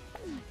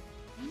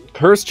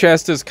 Cursed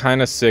Chest is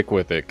kind of sick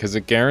with it, because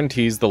it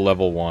guarantees the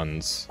level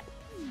 1s.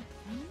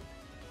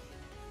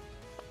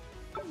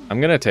 I'm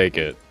gonna take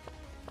it.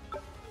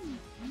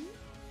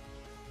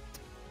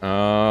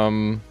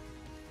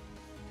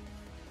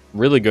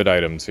 Really good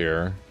items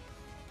here.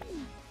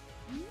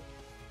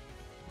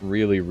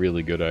 Really,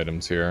 really good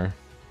items here.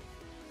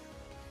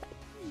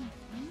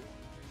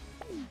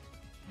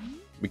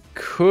 We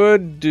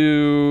could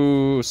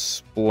do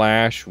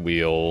Splash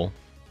Wheel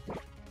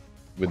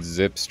with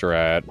Zip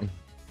Strat.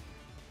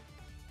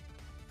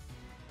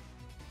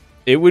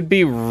 It would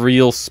be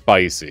real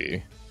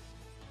spicy.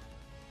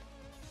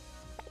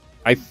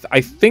 I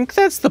think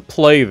that's the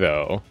play,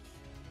 though.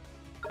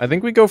 I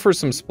think we go for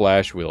some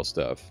Splash Wheel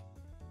stuff.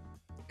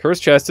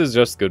 Cursed Chest is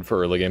just good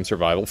for early game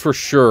survival, for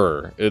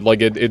sure.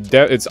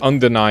 It's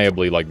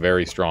undeniably, like,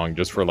 very strong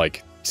just for,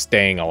 like,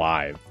 staying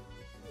alive.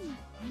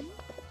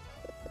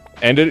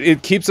 And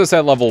it keeps us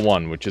at level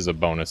 1, which is a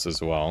bonus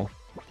as well.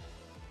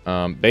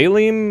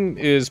 Baleen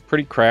is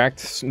pretty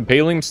cracked.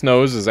 Baleen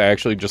Snows is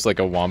actually just like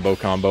a wombo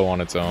combo on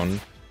its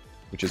own,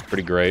 which is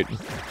pretty great.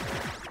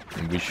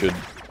 And we should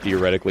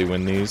theoretically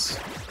win these.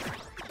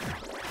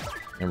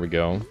 There we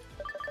go.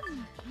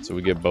 So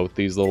we get both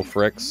these little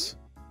fricks.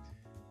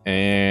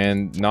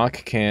 And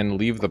Nock can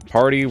leave the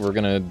party. We're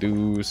gonna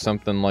do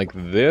something like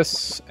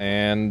this,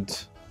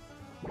 and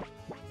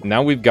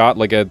now we've got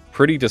like a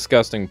pretty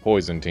disgusting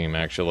poison team,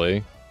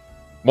 actually.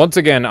 Once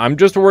again, I'm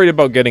just worried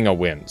about getting a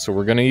win. So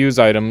we're gonna use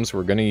items,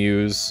 we're gonna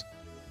use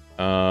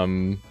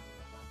what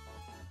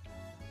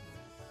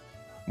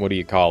do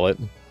you call it?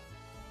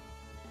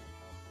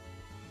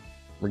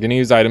 We're gonna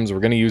use items, we're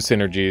gonna use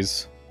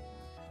synergies.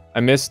 I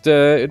missed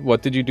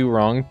what did you do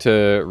wrong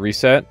to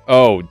reset?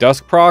 Oh,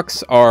 dusk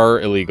procs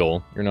are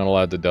illegal. You're not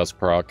allowed to dusk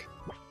proc.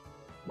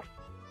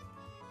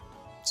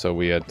 So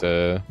we had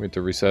to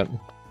reset.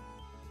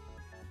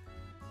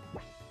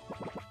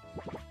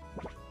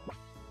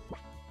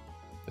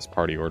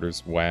 party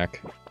order's whack.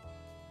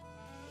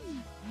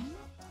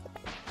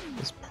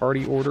 This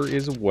party order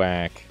is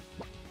whack.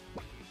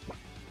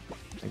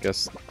 I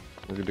guess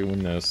we're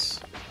doing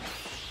this.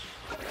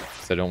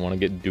 Because I don't want to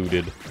get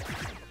duded.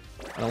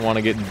 I don't want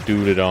to get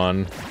duded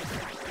on.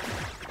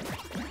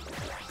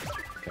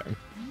 Okay.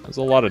 There's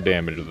a lot of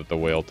damage that the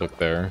whale took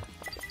there.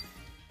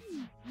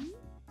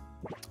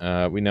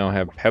 We now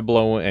have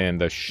Peblo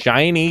and the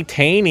Shiny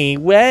Tainy.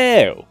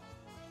 Whoa!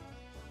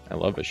 I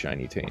love a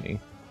Shiny Tainy.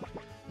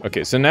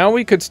 Okay, so now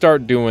we could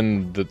start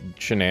doing the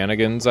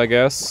shenanigans, I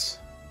guess.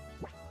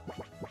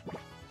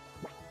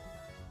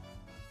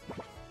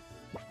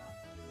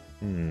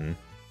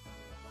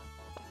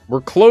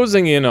 We're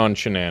closing in on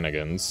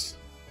shenanigans.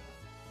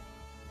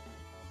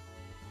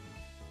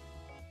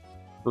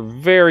 We're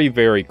very,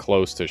 very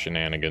close to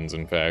shenanigans,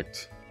 in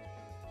fact.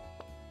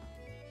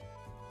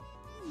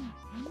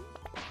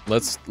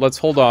 Let's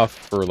hold off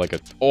for like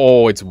a...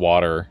 Oh, it's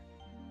water.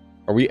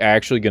 Are we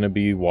actually gonna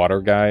be water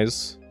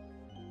guys?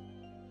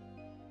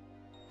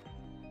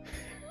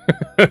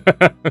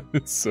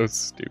 It's so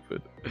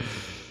stupid.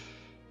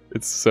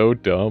 It's so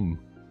dumb.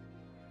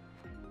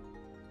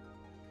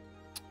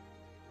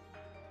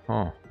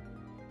 Huh.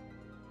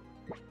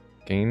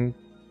 Gain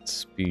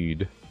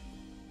speed.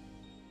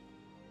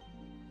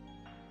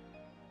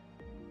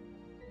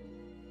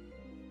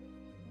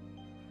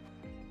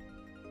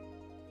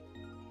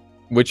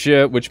 Which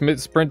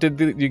misprint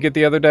did you get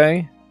the other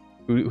day?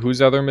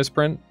 Whose other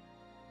misprint?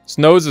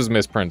 Snow's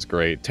misprint's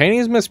great.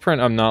 Tainy's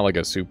misprint I'm not like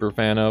a super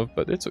fan of,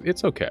 but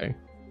it's okay.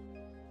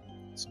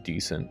 It's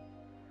decent.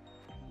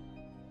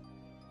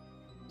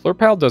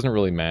 Flurpal doesn't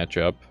really match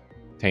up.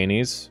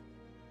 Tainy's.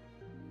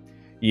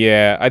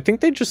 Yeah, I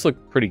think they just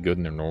look pretty good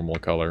in their normal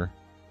color.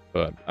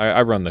 But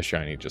I run the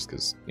shiny just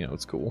because, you know,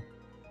 it's cool.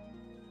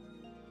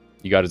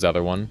 You got his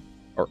other one?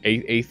 Or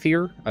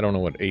Aether? I don't know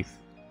what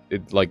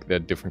like the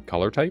different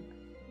color type?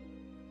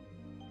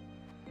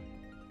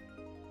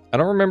 I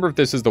don't remember if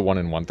this is the 1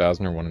 in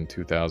 1000 or 1 in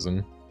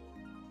 2000.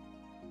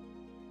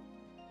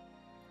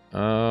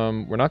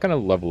 We're not gonna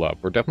level up.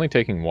 We're definitely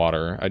taking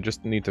water. I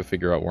just need to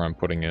figure out where I'm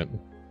putting it.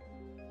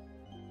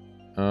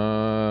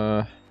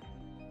 I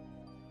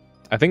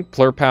think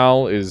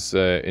Plurpal is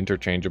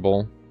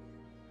interchangeable.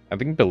 I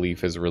think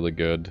Belief is really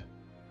good.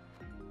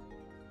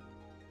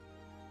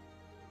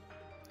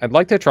 I'd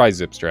like to try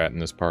Zipstrat in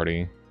this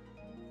party.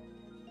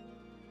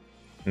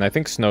 And I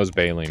think Snow's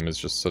Baleen is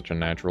just such a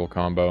natural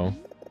combo.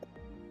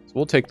 So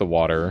we'll take the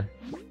water.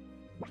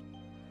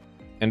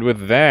 And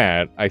with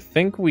that, I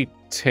think we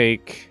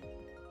take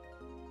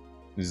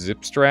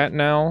Zipstrat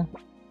now.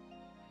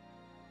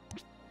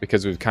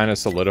 Because we've kind of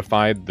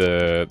solidified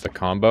the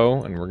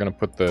combo, and we're going to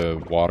put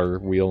the water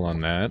wheel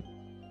on that.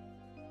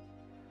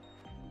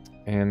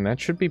 And that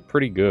should be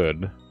pretty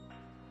good.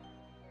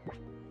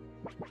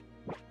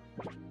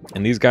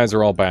 And these guys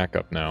are all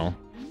backup now.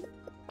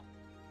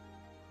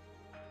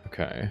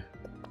 Okay.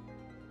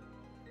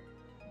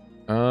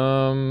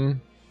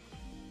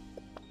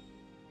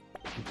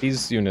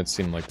 These units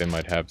seem like they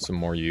might have some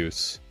more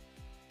use.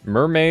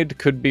 Mermaid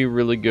could be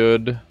really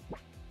good.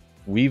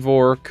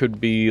 Weavor could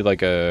be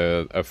like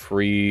a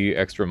free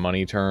extra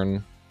money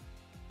turn.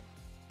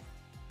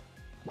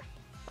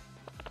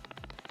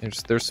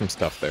 There's some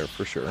stuff there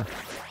for sure.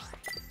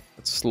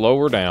 Let's slow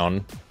her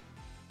down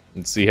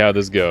and see how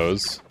this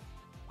goes.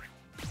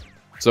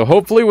 So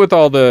hopefully with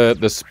all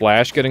the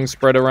splash getting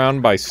spread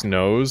around by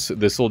Snows,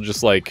 this will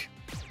just like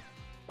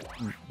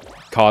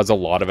cause a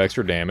lot of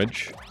extra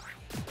damage.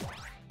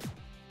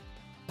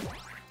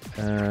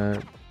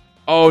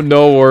 Oh,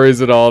 no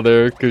worries at all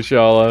there,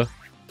 Kushala.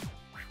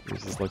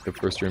 This is like the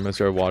first stream I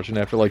started watching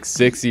after like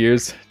 6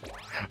 years.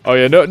 Oh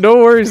yeah, no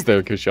worries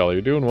there, Kushala.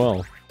 You're doing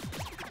well.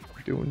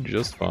 You're doing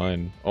just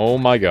fine. Oh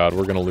my god,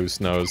 we're gonna lose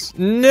Snows.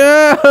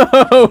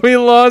 No! We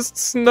lost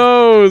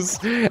Snows!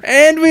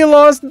 And we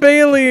lost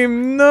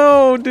Baleen!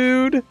 No,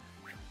 dude!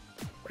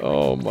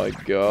 Oh my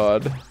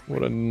god.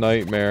 What a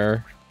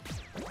nightmare.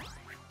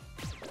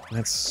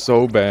 That's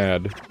so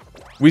bad.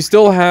 We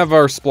still have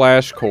our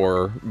Splash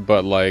Core,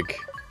 but like...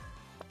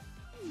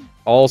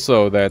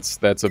 Also, that's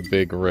a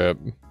big rip.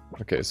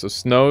 Okay, so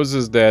Snows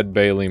is dead,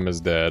 Baleen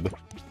is dead.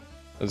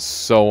 That's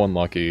so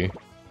unlucky.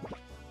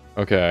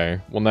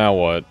 Okay, well now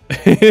what?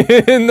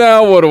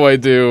 Now what do I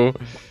do?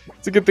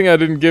 It's a good thing I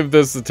didn't give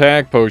this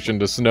attack potion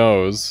to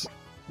Snows.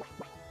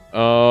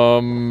 Okay,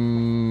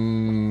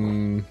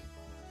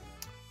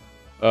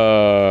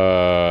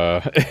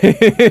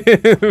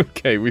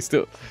 we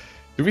still...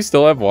 Do we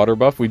still have water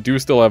buff? We do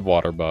still have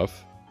water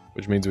buff.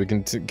 Which means we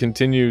can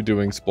continue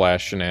doing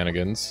splash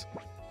shenanigans.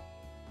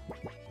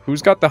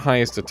 Who's got the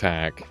highest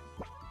attack?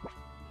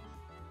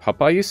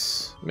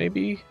 Popeyes,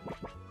 maybe?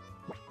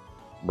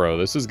 Bro,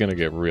 this is gonna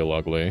get real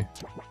ugly. I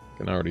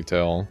can already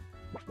tell.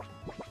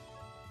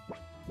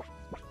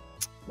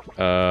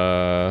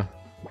 I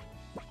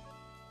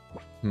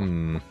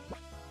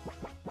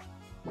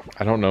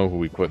don't know who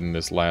we put in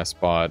this last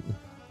spot.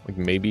 Like,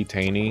 maybe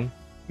Tainy?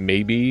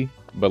 Maybe,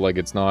 but like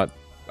it's not...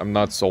 I'm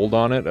not sold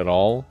on it at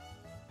all.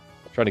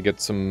 Try to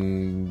get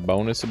some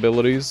bonus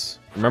abilities.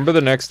 Remember,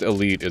 the next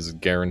elite is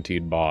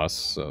guaranteed boss,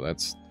 so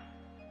that's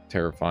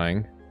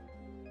terrifying.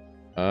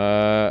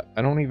 I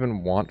don't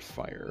even want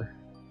fire.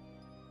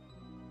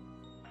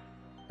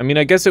 I mean,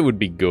 I guess it would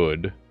be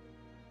good.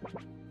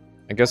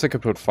 I guess I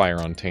could put fire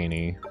on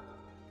Taney.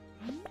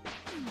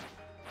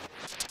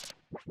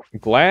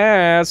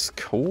 Glass!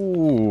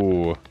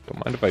 Cool.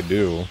 Don't mind if I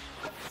do.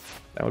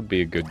 That would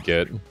be a good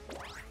get.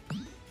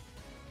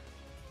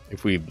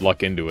 If we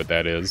luck into it,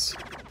 that is.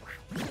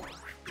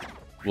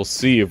 We'll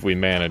see if we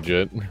manage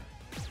it.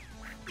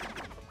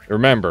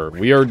 Remember,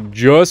 we are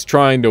just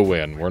trying to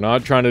win. We're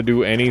not trying to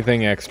do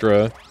anything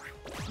extra.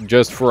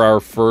 Just for our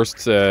first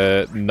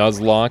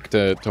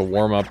Nuzlocke to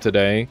warm up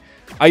today.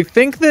 I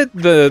think that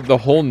the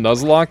whole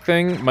Nuzlocke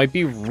thing might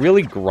be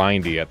really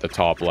grindy at the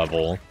top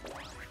level.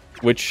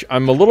 Which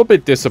I'm a little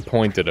bit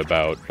disappointed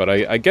about, but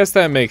I guess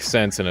that makes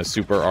sense in a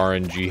super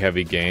RNG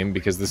heavy game,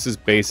 because this is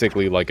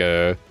basically like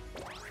a...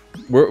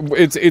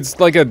 It's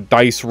like a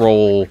dice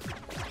roll...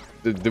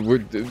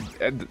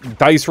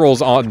 Dice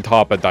rolls on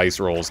top of dice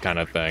rolls kind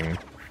of thing,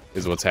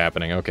 is what's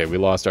happening. Okay, we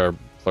lost our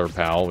Plur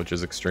pal, which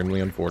is extremely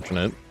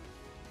unfortunate.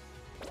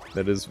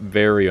 That is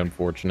very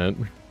unfortunate.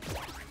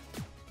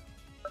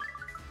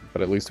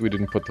 But at least we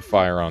didn't put the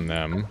fire on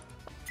them.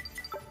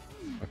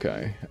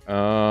 Okay.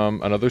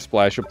 Another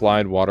splash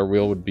applied. Water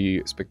wheel would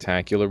be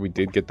spectacular. We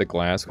did get the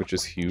glass, which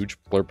is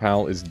huge. Plur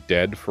pal is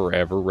dead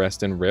forever.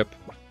 Rest and rip.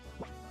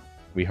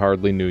 We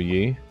hardly knew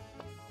ye.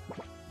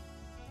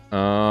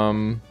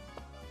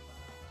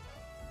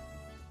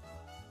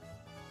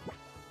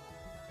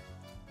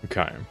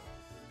 Okay.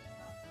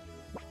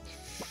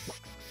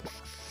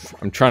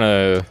 I'm trying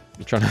to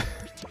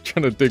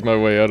dig my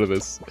way out of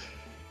this.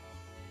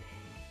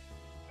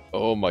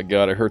 Oh my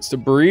god, it hurts to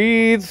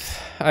breathe.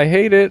 I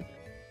hate it.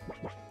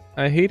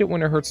 I hate it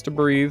when it hurts to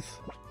breathe.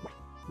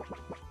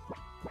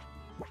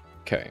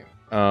 Okay.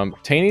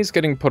 Taney's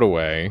getting put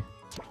away.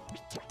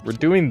 We're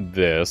doing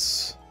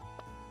this.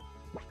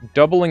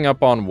 Doubling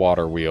up on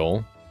water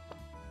wheel.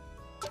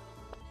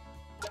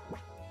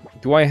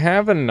 Do I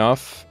have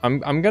enough?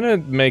 I'm gonna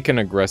make an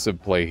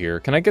aggressive play here.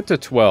 Can I get to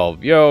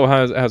 12? Yo,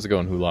 how's it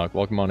going, Hulak?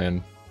 Welcome on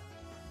in.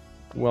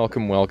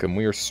 Welcome, welcome.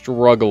 We are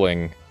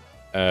struggling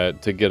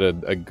to get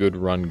a good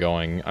run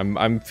going.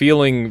 I'm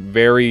feeling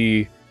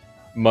very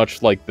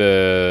much like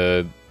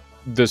the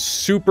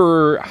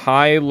super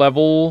high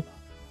level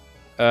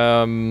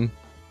Nuzlocks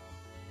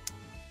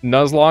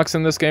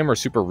in this game are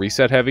super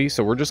reset heavy,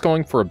 so we're just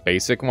going for a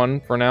basic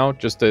one for now,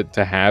 just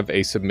to have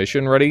a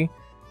submission ready.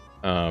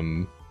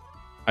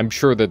 I'm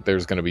sure that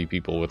there's going to be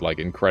people with, like,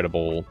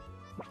 incredible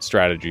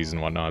strategies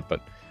and whatnot,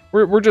 but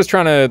we're just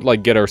trying to,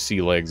 like, get our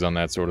sea legs on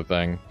that sort of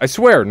thing. I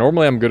swear,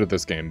 normally I'm good at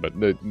this game, but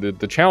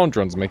the challenge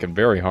runs make it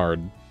very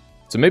hard.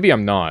 So maybe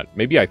I'm not.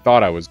 Maybe I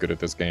thought I was good at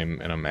this game,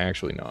 and I'm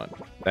actually not.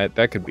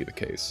 That could be the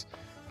case.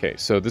 Okay,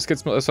 so this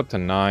gets us up to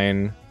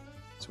 9.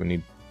 So we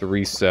need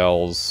 3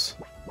 cells.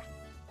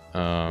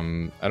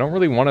 I don't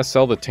really want to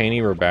sell the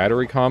Taney or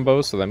battery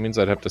combo, so that means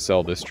I'd have to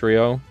sell this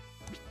trio.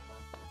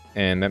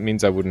 And that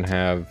means I wouldn't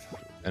have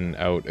an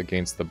out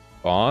against the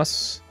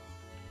boss.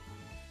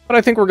 But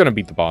I think we're going to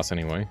beat the boss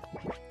anyway.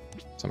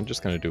 So I'm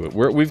just going to do it.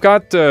 We've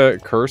got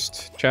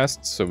cursed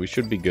chests, so we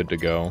should be good to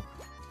go.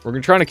 We're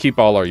trying to keep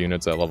all our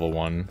units at level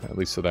 1, at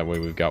least so that way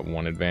we've got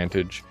 1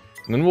 advantage.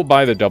 And then we'll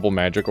buy the double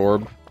magic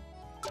orb.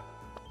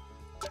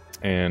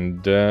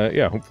 And,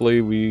 yeah,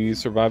 hopefully we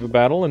survive a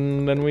battle,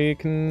 and then we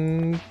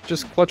can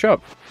just clutch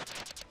up.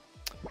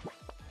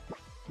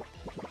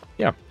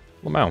 Yeah,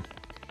 Lamau.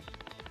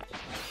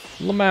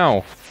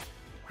 Lamau.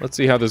 Let's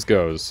see how this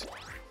goes.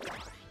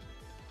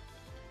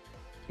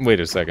 Wait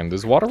a second,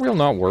 does water wheel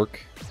not work?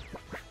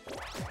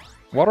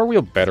 Water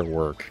wheel better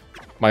work.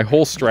 My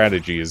whole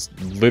strategy is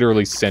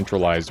literally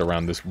centralized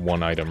around this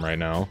one item right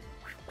now.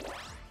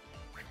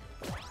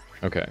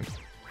 Okay.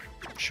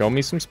 Show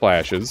me some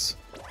splashes.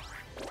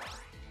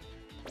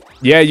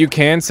 Yeah, you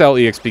can sell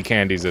EXP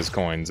candies as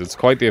coins. It's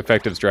quite the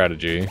effective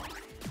strategy.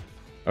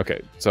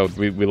 Okay, so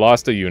we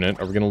lost a unit.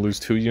 Are we going to lose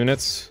 2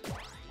 units?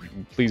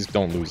 Please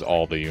don't lose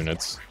all the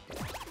units.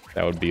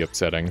 That would be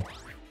upsetting.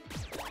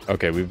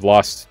 Okay, we've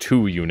lost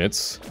 2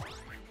 units.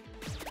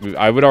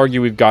 I would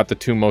argue we've got the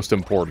 2 most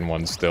important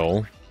ones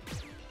still.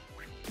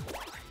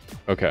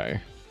 Okay.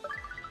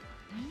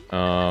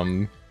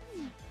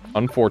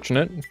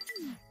 Unfortunate.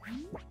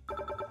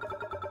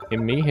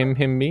 Him me,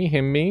 him me,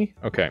 him me.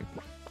 Okay.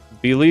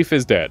 Belief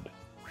is dead.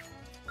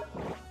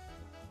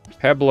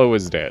 Pablo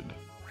is dead.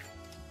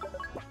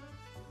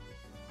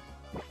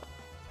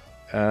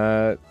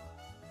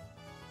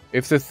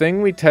 If the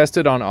thing we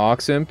tested on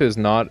Oximp is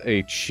not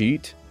a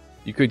cheat,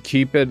 you could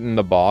keep it in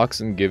the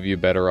box and give you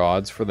better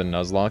odds for the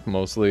Nuzlocke,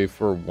 mostly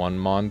for one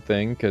mon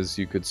thing, because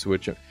you could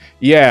switch it.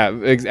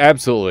 Yeah,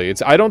 absolutely.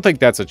 I don't think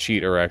that's a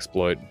cheat or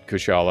exploit,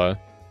 Kushala.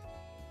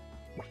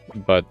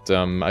 But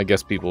I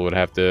guess people would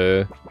have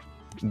to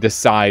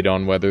decide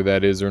on whether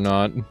that is or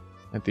not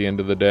at the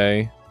end of the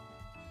day.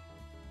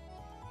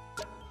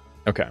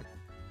 Okay.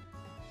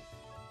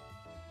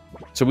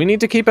 So we need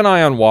to keep an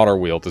eye on Water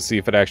Wheel to see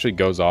if it actually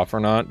goes off or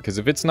not, because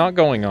if it's not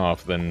going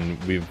off, then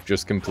we've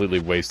just completely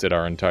wasted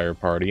our entire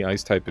party.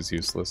 Ice type is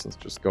useless. Let's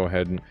just go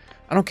ahead and...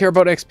 I don't care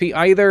about XP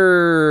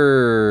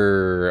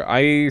either!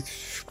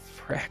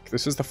 Frick,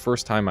 this is the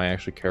first time I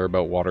actually care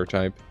about Water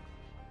type.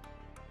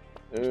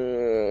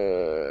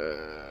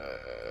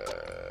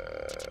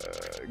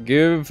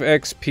 Give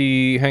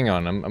XP... Hang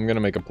on, I'm gonna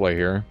make a play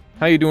here.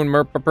 How you doing,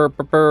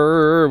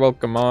 Merp?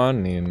 Welcome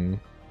on in.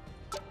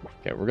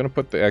 Okay, we're gonna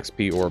put the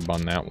XP orb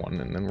on that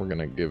one, and then we're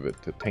gonna give it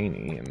to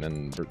Tainy, and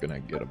then we're gonna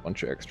get a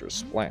bunch of extra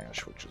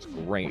splash, which is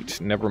great.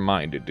 Never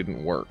mind, it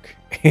didn't work.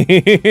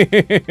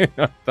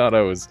 I thought I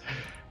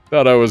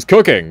was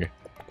cooking.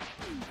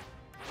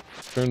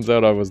 Turns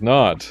out I was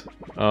not.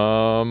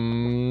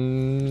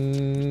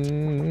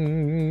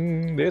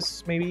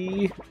 This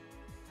maybe.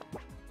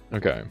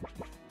 Okay.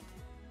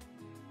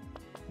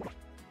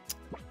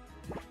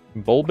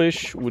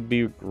 Bulbish would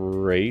be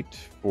great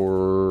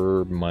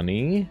for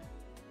money.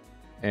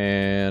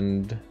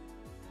 And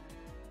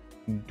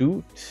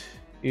Doot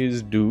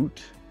is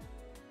Doot.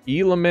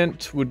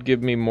 Element would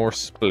give me more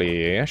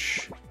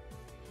splash.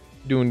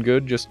 Doing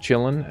good, just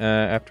chilling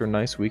after a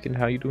nice weekend.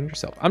 How you doing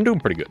yourself? I'm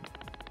doing pretty good.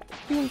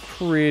 Doing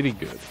pretty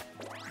good.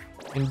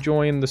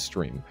 Enjoying the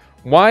stream.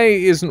 Why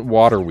isn't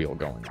Water Wheel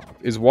going off?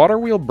 Is Water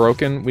Wheel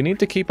broken? We need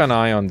to keep an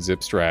eye on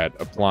Zipstrat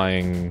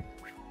applying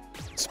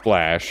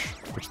Splash,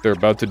 which they're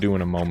about to do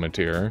in a moment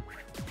here.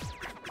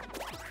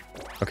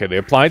 Okay, they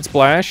applied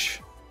Splash.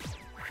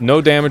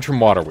 No damage from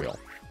Water Wheel.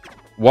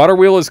 Water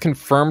Wheel is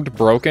confirmed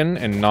broken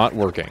and not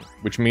working,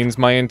 which means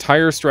my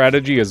entire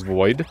strategy is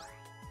void,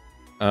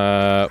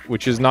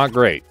 which is not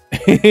great.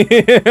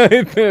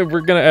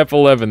 We're gonna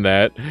F11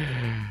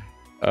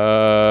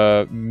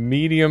 that.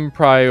 Medium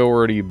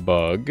priority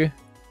bug.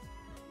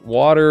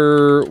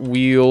 Water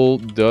Wheel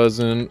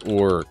doesn't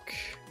work.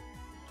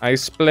 I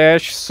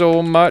splash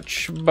so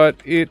much, but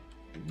it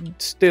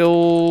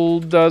still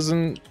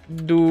doesn't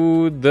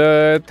do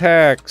the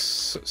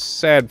attacks.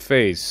 Sad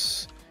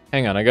face.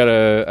 Hang on, I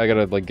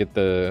gotta like get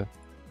the...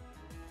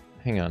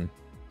 Hang on.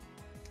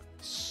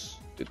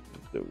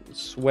 The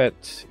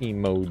sweat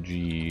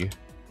emoji.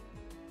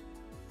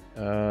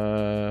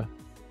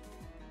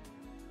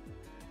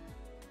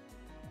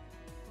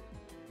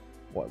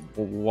 What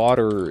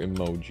water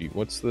emoji?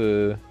 What's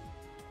the...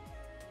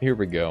 Here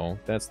we go.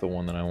 That's the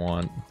one that I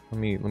want. Let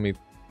me...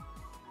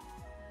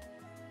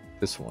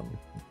 This one.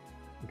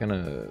 I'm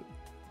gonna...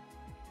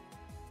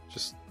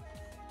 Just...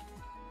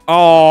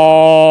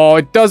 Oh,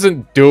 it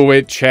doesn't do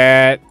it,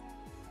 chat.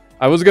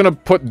 I was gonna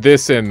put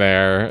this in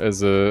there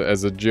as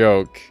a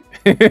joke.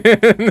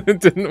 It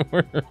didn't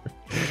work.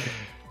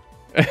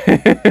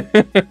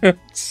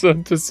 So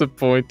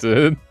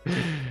disappointed.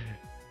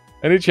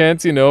 Any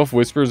chance you know if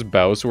Whisper's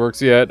Bouse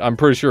works yet? I'm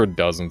pretty sure it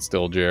doesn't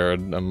still,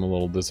 Jared. I'm a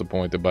little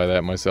disappointed by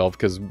that myself,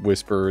 because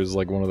Whisper is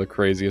like one of the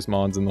craziest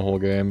mons in the whole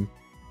game.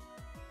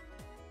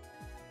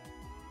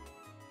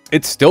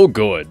 It's still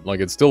good. Like,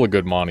 it's still a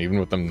good mon, even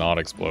with them not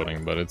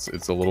exploding, but it's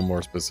a little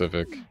more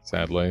specific,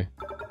 sadly.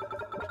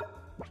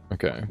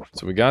 Okay,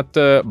 so we got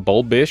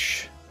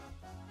Bulbish,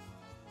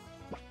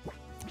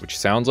 which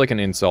sounds like an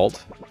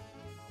insult.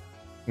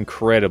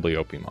 Incredibly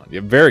OP mon.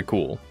 Yeah, very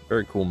cool.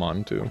 Very cool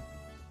mon, too.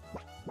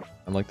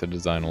 I like the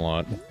design a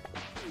lot.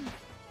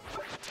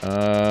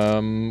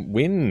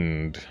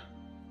 Wind.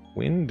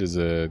 Wind is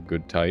a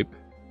good type.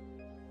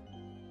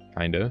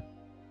 Kinda.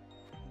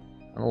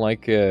 I don't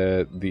like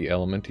the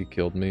element he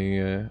killed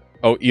me.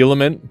 Oh,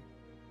 element.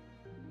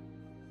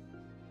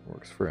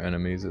 Works for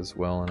enemies as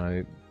well, and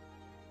I...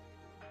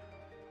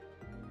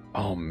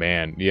 Oh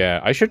man, yeah,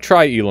 I should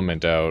try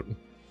element out.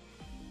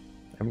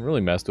 I haven't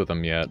really messed with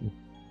them yet.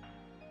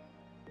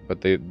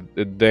 But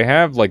they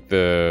have like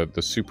the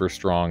super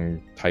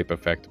strong type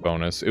effect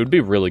bonus. It would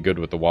be really good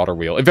with the Water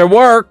Wheel if it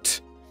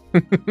worked.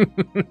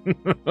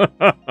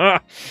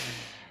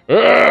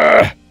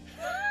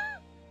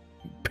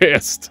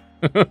 Pissed.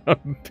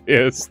 I'm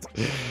pissed.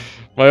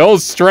 My whole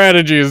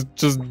strategy is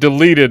just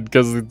deleted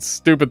because the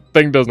stupid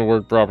thing doesn't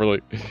work properly.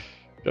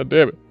 God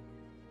damn it.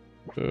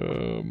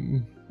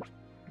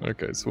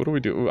 Okay, so what do we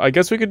do? I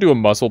guess we could do a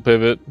muscle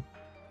pivot.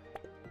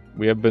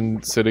 We have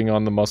been sitting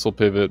on the muscle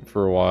pivot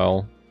for a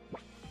while.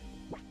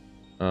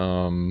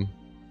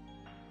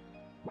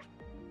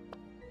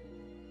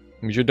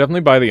 We should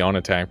definitely buy the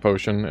on-attack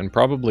potion and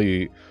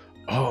probably...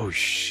 Oh,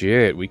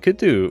 shit. We could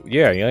do...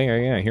 Yeah.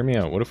 Hear me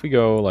out. What if we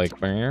go, like...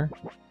 There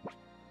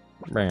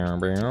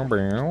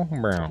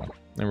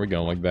we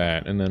go, like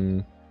that. And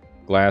then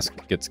Glass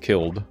gets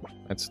killed.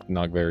 That's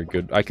not very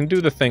good. I can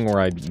do the thing where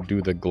I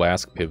do the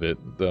Glass pivot,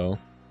 though.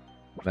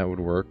 That would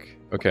work.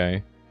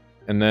 Okay.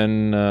 And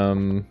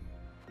then,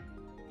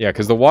 yeah,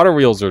 because the Water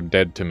Wheels are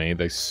dead to me.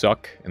 They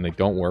suck, and they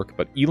don't work.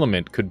 But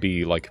Element could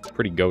be, like,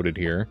 pretty goated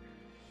here.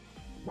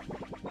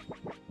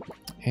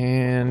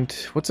 And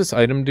what's this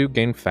item do?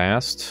 Gain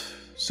fast.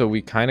 So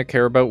we kind of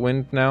care about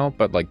wind now,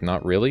 but, like,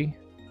 not really.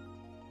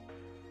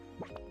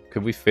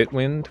 Could we fit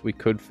wind? We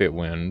could fit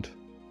wind.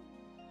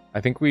 I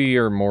think we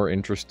are more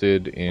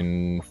interested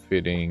in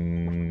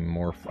fitting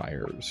more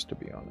fires, to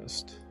be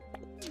honest.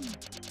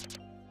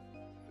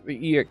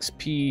 The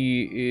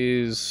EXP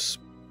is...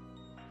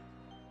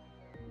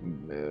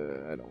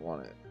 I don't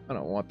want it. I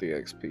don't want the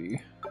XP.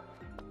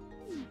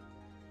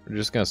 We're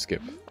just gonna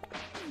skip.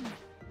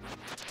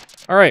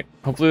 Alright,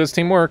 hopefully this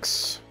team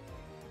works.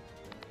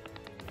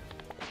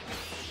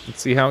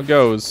 Let's see how it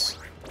goes.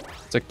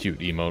 It's a cute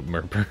emote,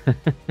 Merper.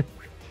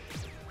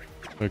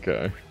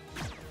 Okay.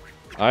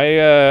 I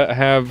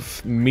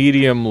have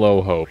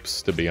medium-low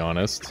hopes, to be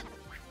honest.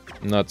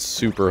 I'm not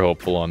super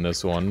hopeful on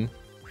this one.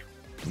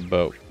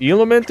 But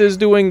Element is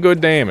doing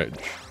good damage.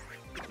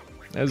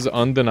 That is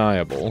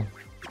undeniable.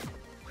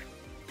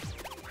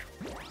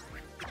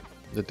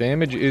 The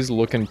damage is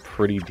looking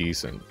pretty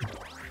decent.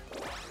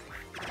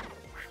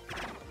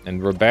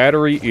 And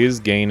Rabattery is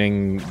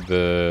gaining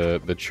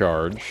the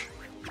charge.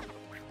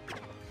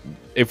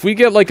 If we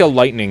get like a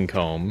Lightning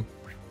Comb...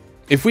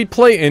 If we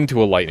play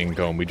into a Lightning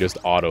Comb, we just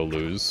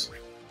auto-lose.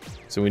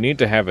 So we need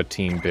to have a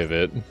team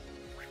pivot.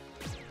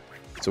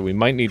 So we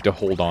might need to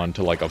hold on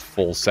to like a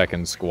full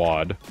second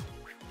squad.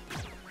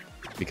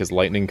 Because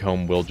Lightning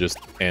Comb will just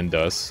end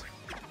us.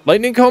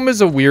 Lightning Comb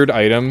is a weird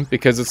item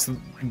because it's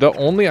the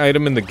only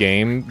item in the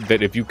game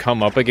that if you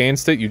come up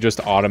against it, you just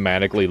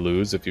automatically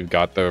lose if you've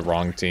got the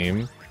wrong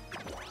team.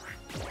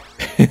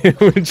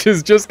 Which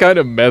is just kind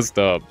of messed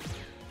up.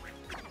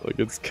 Like,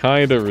 it's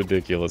kind of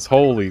ridiculous.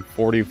 Holy,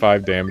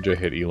 45 damage a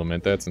hit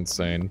Element. That's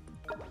insane.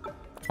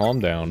 Calm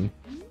down.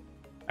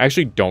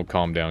 Actually, don't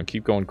calm down.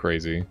 Keep going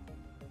crazy.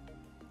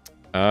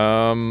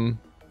 I'll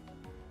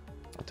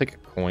take a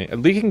coin. A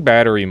Leaking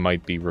Battery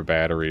might be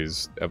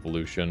Rabattery's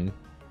evolution.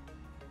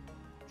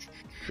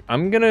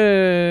 I'm gonna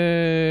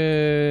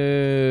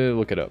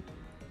look it up.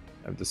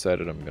 I've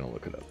decided I'm gonna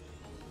look it up.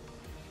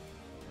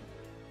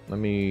 Let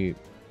me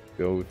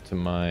go to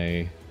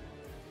my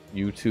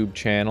YouTube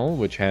channel,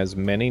 which has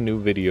many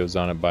new videos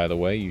on it, by the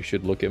way. You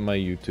should look at my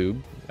YouTube.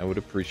 I would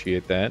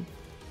appreciate that.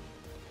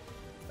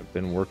 I've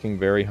been working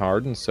very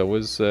hard, and so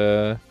is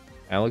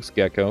Alex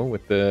Gecko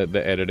with the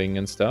editing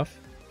and stuff.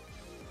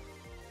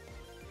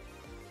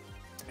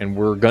 And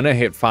we're gonna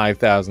hit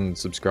 5,000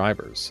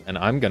 subscribers, and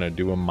I'm gonna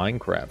do a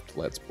Minecraft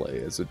Let's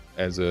Play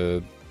as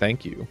a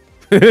thank you.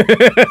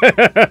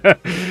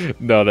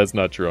 No, that's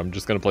not true. I'm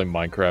just gonna play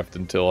Minecraft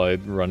until I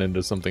run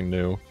into something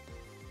new.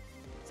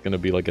 It's gonna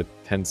be like a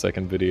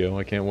 10-second video.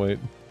 I can't wait.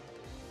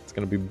 It's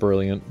gonna be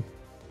brilliant.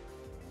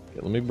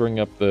 Okay, let me bring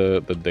up the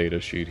data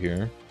sheet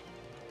here.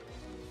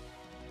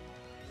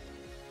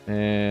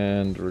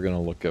 And we're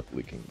gonna look up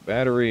Leaking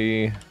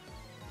Battery.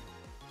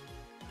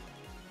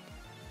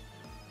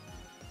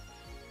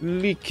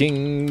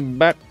 Leaking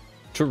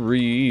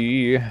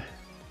Battery.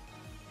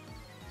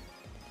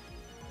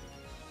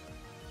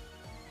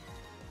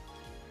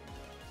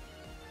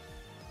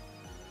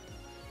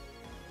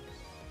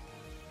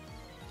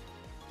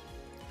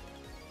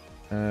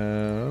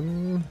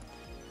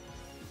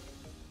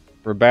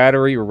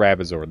 Rabattery or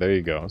Rabazor. There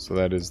you go. So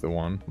that is the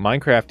one.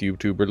 Minecraft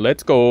YouTuber.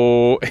 Let's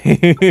go.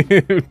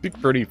 It would be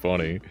pretty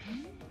funny.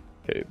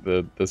 Okay,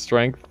 the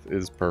strength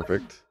is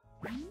perfect.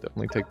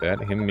 Definitely take that.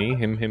 Him, me,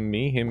 him,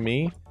 me, him,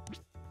 me.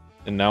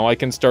 And now I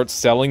can start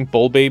selling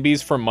bull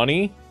babies for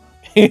money?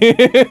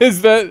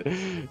 Is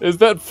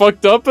that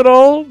fucked up at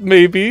all?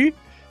 Maybe.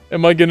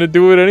 Am I gonna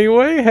do it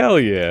anyway? Hell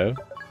yeah.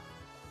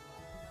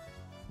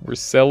 We're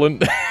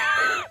selling...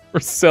 We're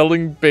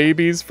selling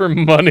babies for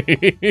money.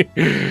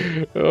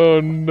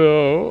 Oh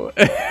no.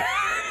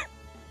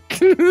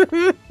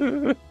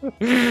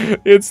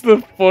 It's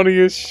the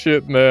funniest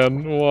shit,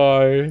 man.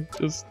 Why?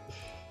 Just...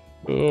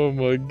 Oh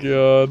my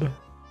god.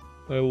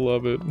 I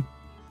love it.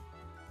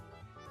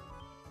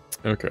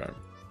 Okay.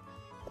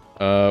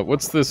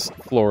 What's this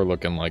floor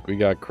looking like? We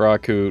got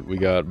Crocoot, we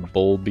got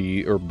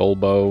Bulby, or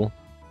Bulbo.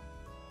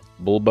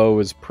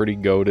 Bulbo is pretty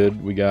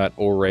goated. We got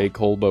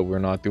Oracle, but we're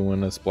not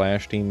doing a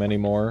splash team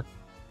anymore.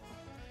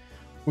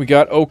 We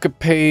got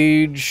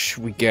Okapage,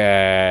 we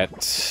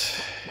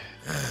got...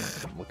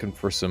 I'm looking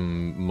for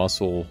some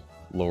muscle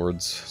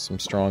lords, some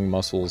strong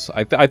muscles.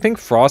 I think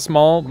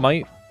Frostmaul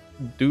might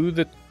do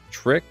the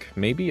trick,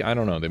 maybe? I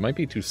don't know, they might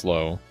be too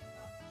slow.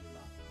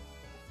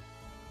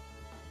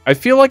 I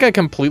feel like I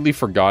completely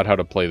forgot how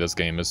to play this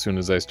game as soon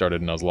as I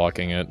started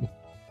Nuzlocking it.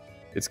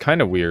 It's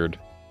kind of weird.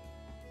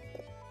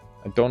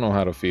 I don't know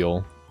how to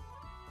feel.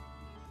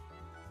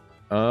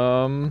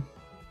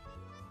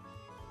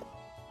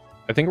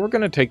 I think we're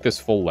gonna take this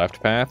full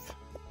left path,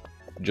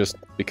 just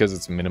because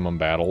it's minimum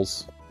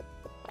battles.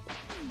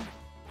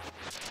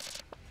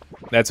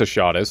 That's a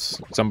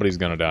Shottis. Somebody's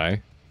gonna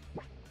die.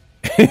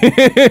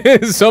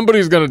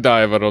 Somebody's gonna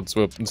die if I don't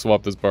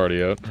swap this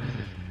party out.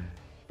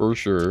 For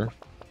sure.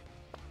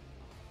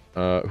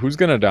 Who's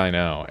gonna die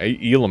now?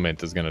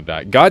 Element is gonna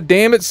die. God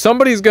damn it,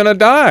 somebody's gonna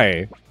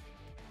die!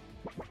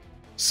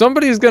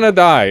 Somebody's gonna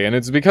die, and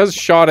it's because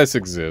Shottis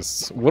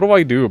exists. What do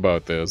I do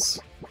about this?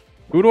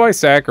 Who do I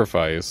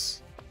sacrifice?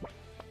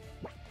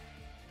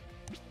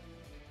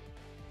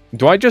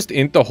 Do I just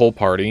int the whole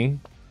party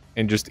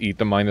and just eat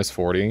the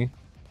 -40?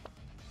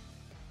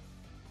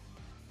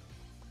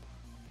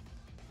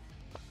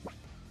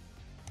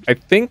 I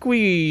think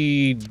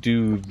we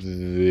do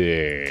this.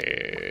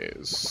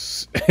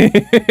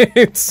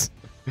 It's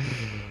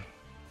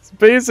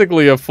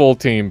basically a full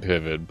team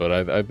pivot,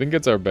 but I think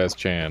it's our best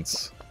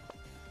chance.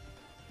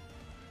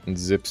 And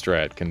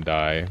Zipstrat can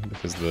die,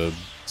 because the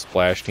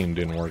splash team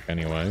didn't work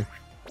anyway.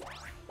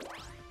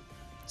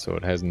 So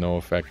it has no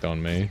effect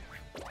on me.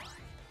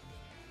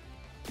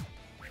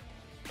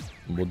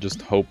 We'll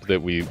just hope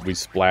that we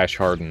splash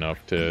hard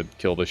enough to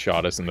kill the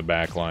Shottus in the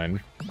back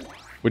line.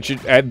 Which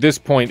at this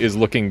point is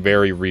looking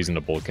very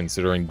reasonable,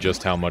 considering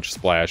just how much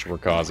splash we're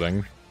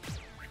causing.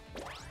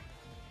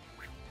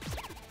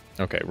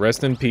 Okay,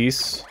 rest in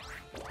peace.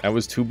 That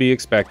was to be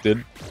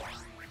expected.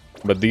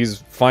 But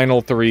these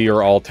final 3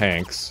 are all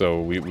tanks,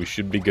 so we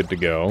should be good to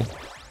go.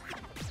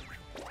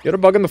 You had a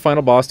bug in the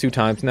final boss 2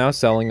 times now,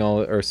 setting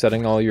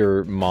all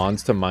your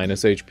mons to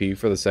minus HP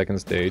for the second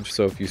stage.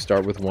 So if you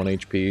start with 1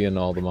 HP and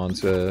all the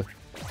mons...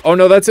 Oh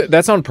no,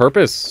 that's on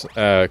purpose,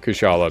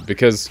 Kushala,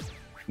 because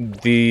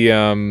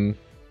the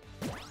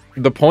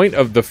point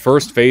of the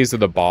first phase of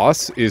the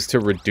boss is to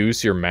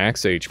reduce your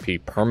max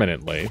HP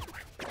permanently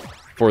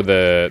for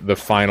the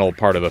final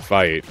part of the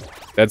fight.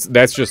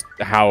 That's just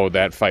how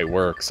that fight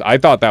works. I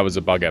thought that was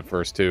a bug at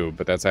first too,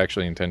 but that's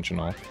actually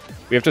intentional.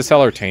 We have to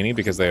sell our Taney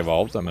because they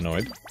evolved. I'm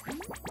annoyed.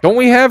 Don't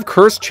we have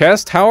Cursed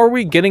Chest? How are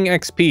we getting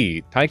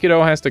XP?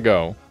 Taikido has to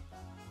go.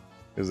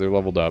 Because they're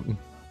leveled up.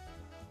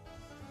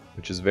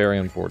 Which is very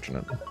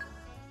unfortunate.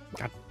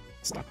 God,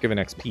 stop giving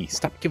XP.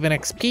 Stop giving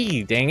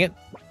XP, dang it.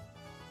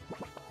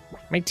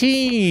 My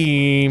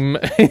team!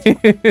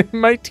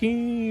 My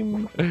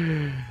team!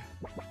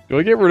 Do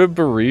I get rid of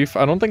Bereaf?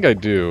 I don't think I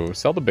do.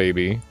 Sell the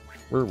baby.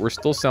 We're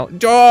still selling.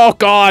 Oh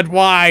God,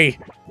 why?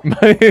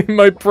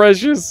 My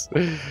precious.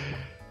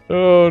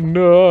 Oh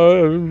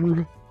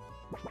no.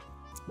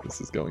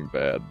 This is going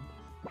bad.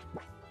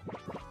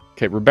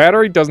 Okay,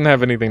 Rebattery doesn't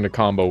have anything to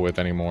combo with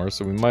anymore,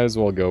 so we might as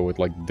well go with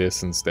like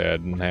this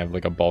instead and have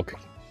like a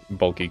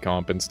bulky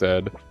comp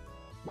instead.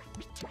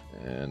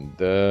 And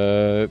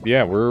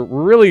yeah, we're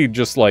really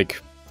just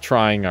like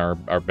trying our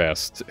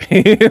best.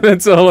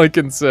 That's all I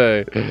can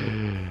say.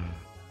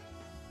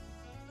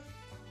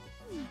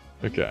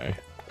 Okay,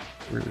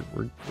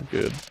 we're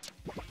good.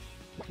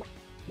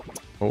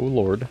 Oh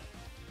lord,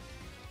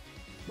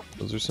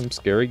 those are some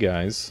scary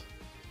guys.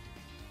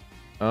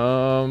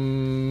 We're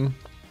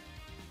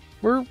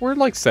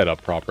like set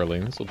up properly.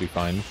 This will be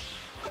fine,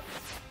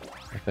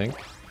 I think.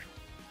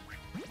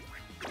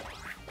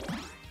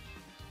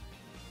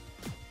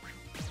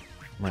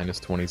 Minus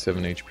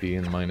 27 HP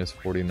and minus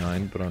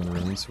 49, but on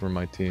runes where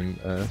my team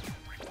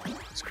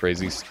is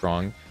crazy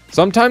strong.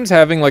 Sometimes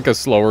having like a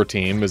slower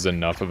team is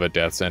enough of a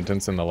death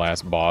sentence in the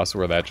last boss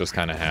where that just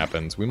kind of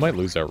happens. We might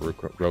lose our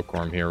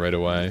Rokorm here right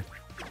away.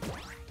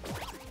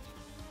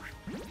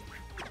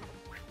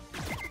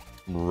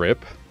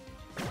 Rip.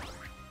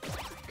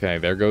 Okay,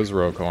 there goes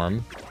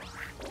Rokorm.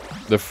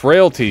 The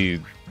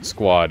Frailty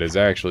squad is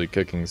actually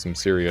kicking some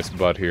serious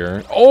butt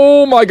here.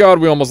 Oh my god,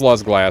 we almost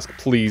lost Glass.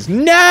 Please.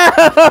 No!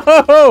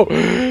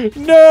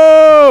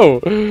 No!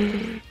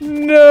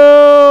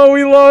 No!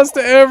 We lost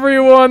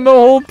everyone! The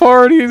whole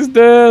party's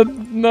dead!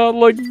 Not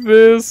like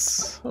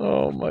this.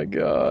 Oh my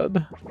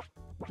god.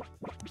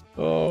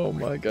 Oh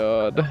my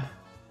god.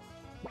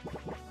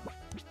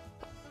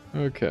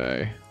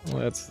 Okay. Well,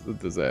 that's the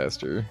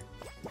disaster.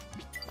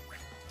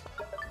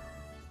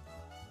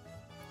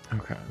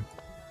 Okay.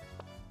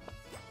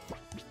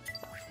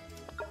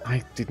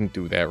 I didn't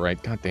do that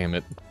right. God damn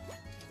it.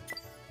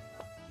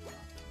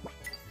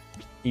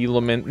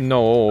 Element,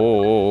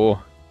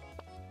 no.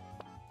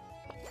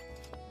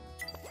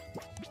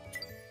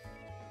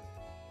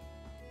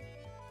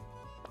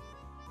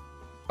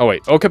 Oh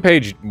wait,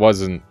 Okapage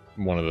wasn't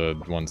one of the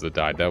ones that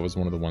died. That was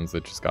one of the ones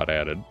that just got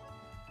added.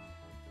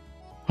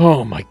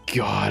 Oh my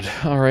god.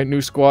 Alright,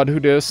 new squad, who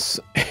dis?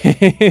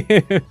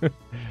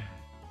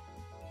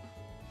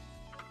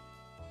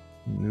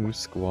 New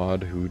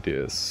squad, who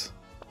dis?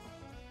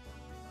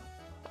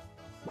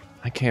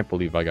 I can't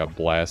believe I got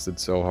blasted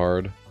so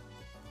hard.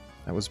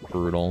 That was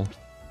brutal.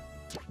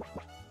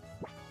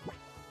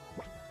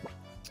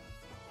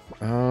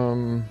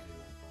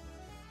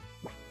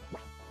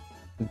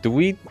 Do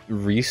we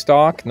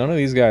restock? None of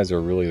these guys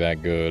are really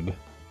that good.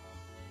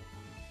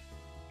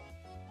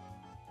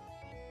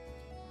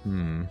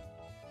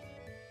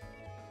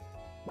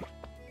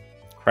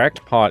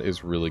 Cracked Pot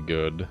is really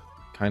good.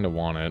 Kinda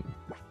want it.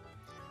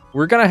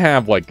 We're gonna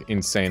have, like,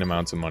 insane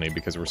amounts of money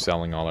because we're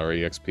selling all our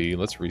EXP.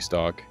 Let's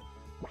restock.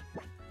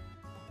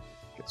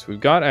 Okay, so we've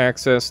got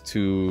access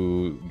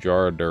to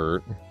Jar of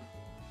Dirt,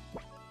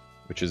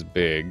 which is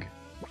big.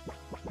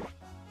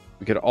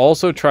 We could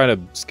also try to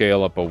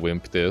scale up a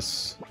Wimp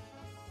this,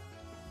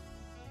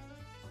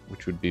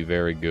 which would be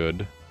very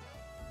good.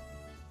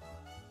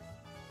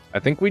 I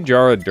think we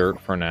Jar of Dirt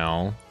for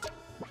now,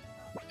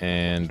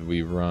 and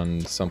we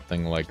run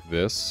something like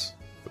this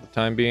for the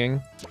time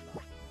being.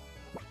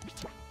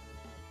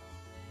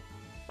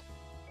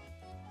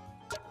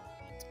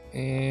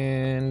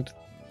 And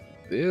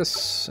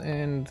this,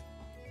 and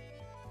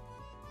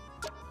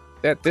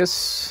that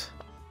this.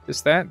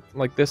 This, that?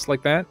 Like this,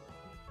 like that?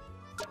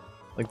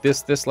 Like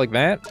this, like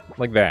that?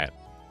 Like that.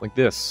 Like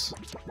this.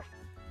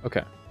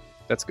 Okay.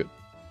 That's good.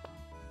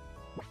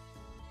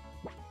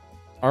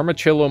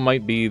 Armachillo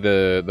might be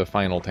the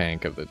final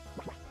tank of the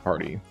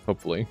party,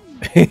 hopefully.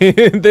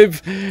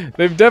 They've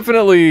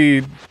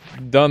definitely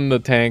done the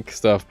tank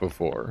stuff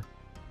before.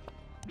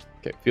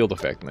 Okay, field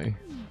effect me.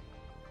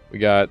 We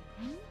got...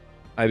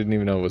 I didn't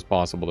even know it was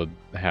possible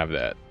to have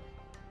that.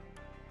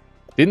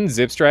 Didn't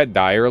Zipstrat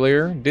die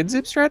earlier? Did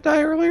Zipstrat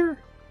die earlier?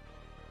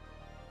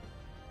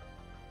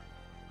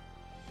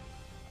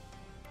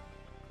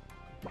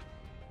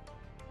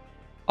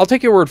 I'll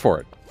take your word for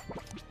it.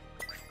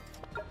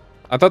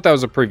 I thought that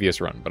was a previous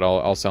run, but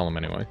I'll sell him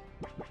anyway.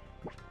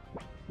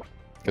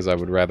 Because I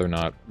would rather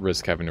not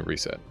risk having to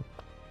reset.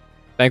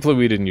 Thankfully,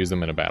 we didn't use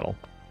them in a battle.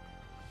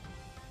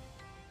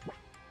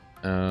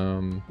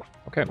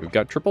 Okay, we've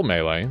got triple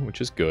melee,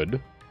 which is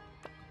good.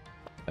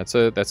 That's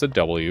a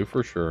W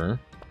for sure.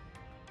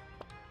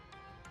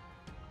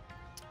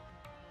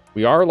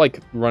 We are, like,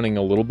 running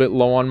a little bit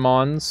low on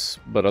Mons,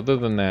 but other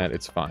than that,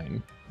 it's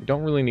fine. We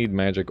don't really need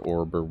Magic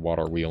Orb or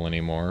Water Wheel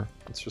anymore.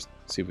 Let's just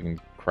see if we can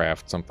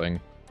craft something.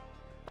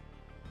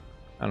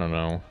 I don't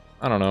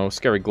know.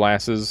 Scary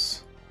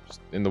glasses.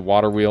 Just in the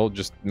Water Wheel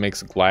just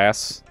makes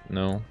glass.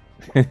 No.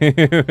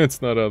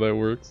 That's not how that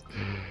works.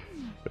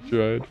 I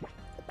tried.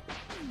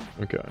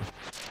 Okay.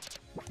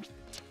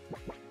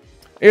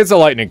 It's a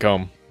lightning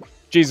comb.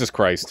 Jesus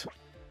Christ.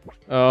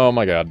 Oh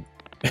my god.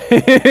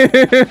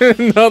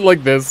 Not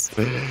like this.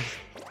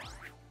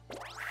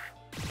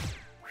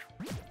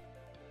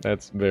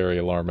 That's very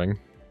alarming.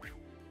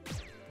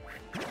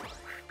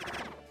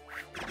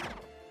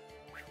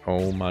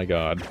 Oh my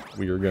god.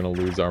 We are gonna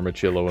lose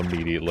Armachillo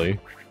immediately.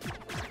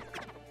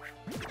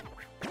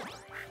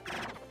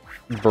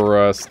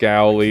 Bruh,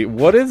 Scowly.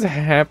 What is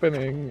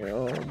happening?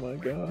 Oh my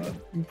god.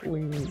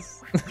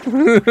 Please.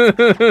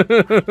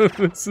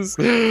 This is...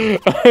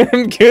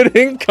 I'm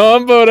getting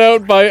comboed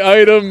out by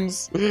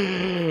items.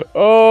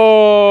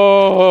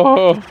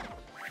 Oh.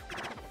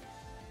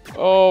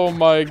 Oh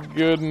my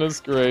goodness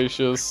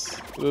gracious.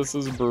 This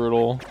is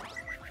brutal.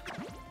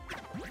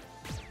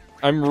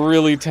 I'm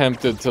really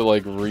tempted to,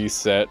 like,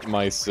 reset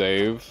my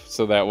save,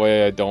 so that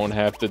way I don't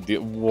have to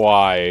deal...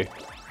 Why?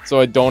 So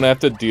I don't have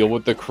to deal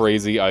with the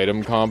crazy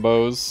item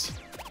combos?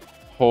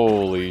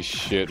 Holy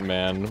shit,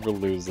 man. We're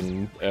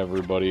losing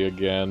everybody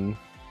again.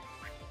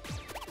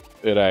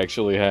 It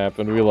actually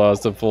happened. We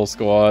lost a full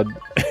squad.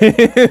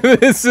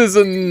 This is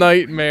a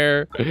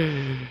nightmare.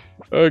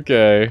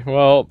 Okay,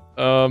 well,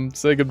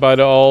 say goodbye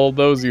to all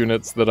those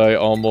units that I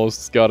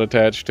almost got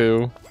attached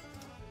to.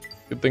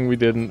 Good thing we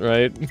didn't,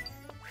 right?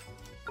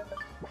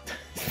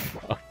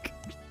 Fuck.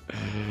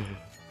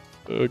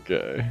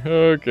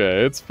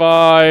 Okay, it's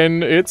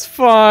fine. It's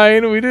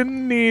fine. We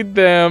didn't need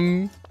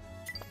them.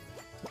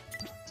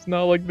 It's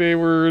not like they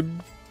were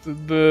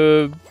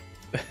the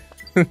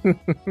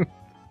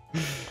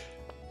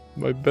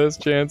my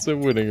best chance at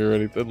winning or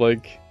anything.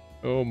 Like,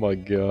 oh my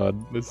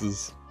god, this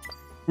is...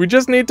 We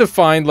just need to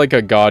find, like,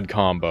 a god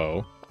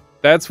combo.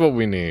 That's what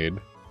we need.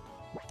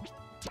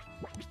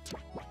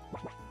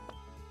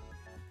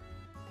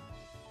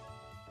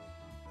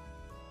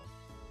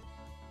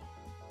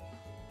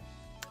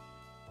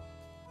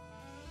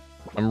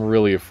 I'm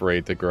really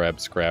afraid to grab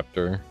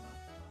Scraptor.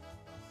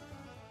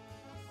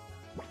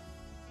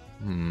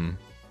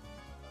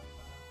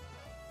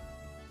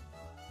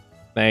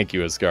 Thank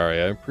you,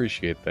 Ascari. I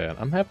appreciate that.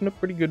 I'm having a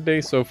pretty good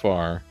day so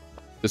far.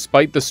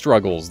 Despite the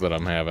struggles that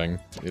I'm having.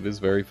 It is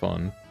very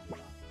fun.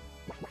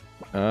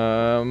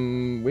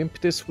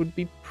 Wimptus would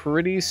be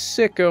pretty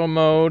sicko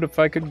mode if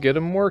I could get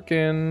him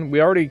working. We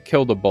already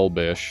killed a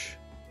Bulbish.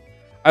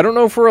 I don't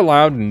know if we're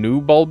allowed new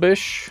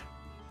Bulbish.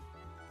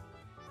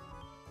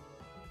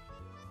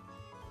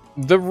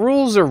 The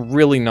rules are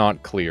really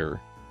not clear.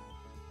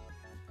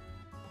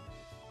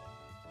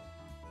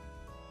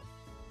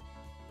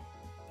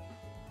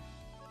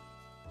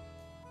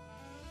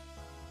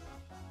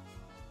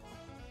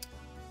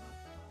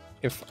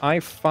 If I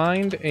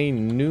find a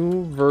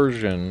new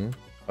version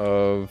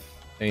of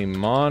a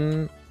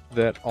Mon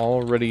that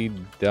already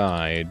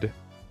died,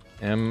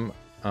 am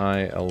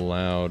I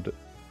allowed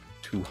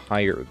to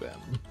hire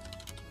them?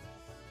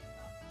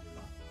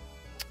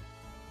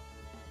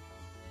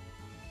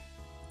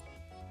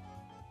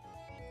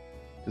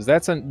 Because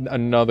that's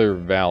another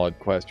valid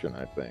question,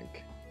 I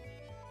think.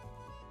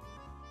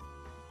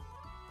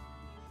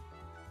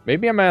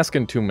 Maybe I'm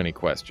asking too many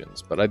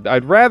questions, but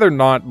I'd rather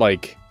not,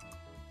 like,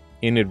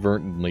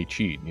 inadvertently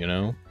cheat, you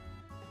know?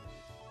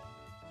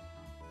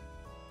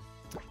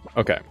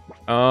 Okay.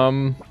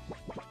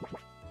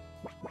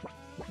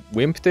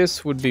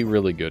 Wimptus would be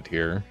really good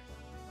here.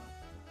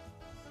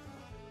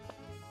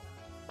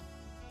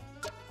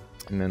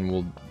 And then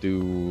we'll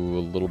do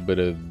a little bit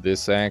of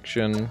this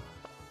action.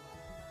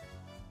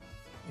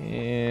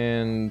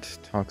 And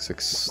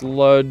Toxic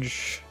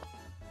Sludge.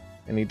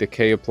 Any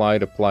decay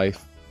applied, apply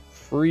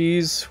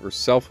freeze. We're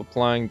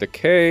self-applying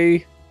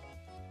decay.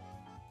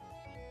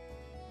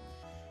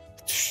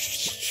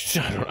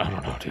 I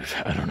don't know, dude.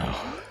 I don't know.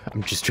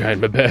 I'm just trying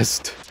my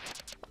best.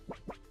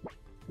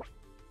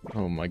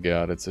 Oh my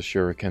god, it's a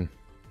shuriken.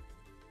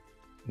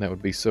 That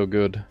would be so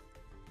good.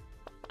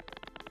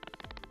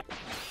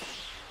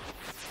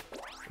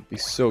 It'd be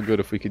so good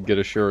if we could get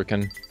a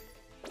shuriken.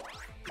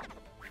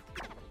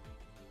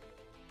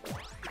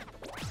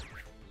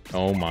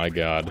 Oh my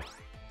god.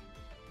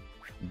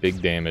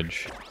 Big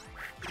damage.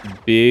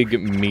 Big,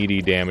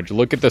 meaty damage.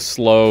 Look at the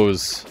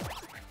slows.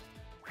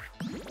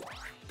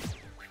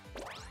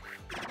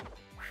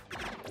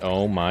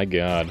 Oh my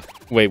god.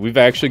 Wait, we've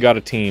actually got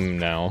a team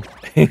now.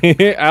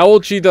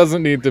 Owlchi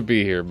doesn't need to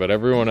be here, but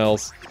everyone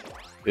else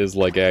is,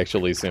 like,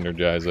 actually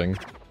synergizing.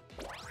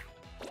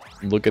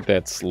 Look at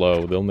that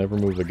slow. They'll never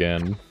move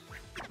again.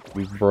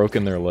 We've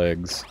broken their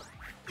legs.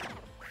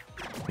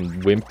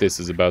 And Wimpus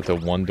is about to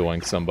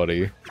one-doink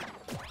somebody.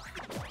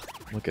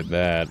 Look at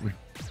that.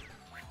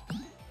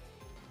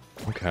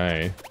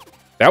 Okay.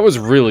 That was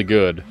really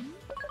good.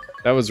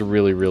 That was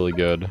really, really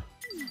good.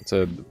 It's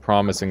a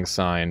promising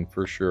sign,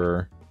 for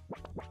sure.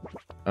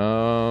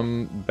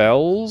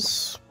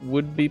 Bells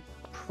would be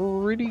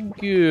pretty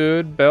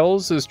good.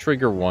 Bells is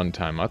trigger 1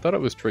 time. I thought it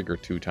was trigger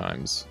 2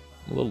 times.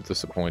 I'm a little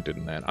disappointed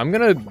in that. I'm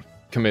gonna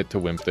commit to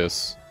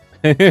Wimpus.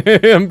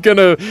 I'm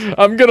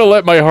gonna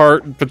let my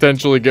heart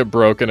potentially get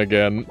broken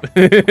again.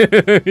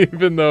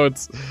 Even though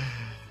it's...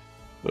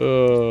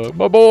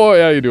 my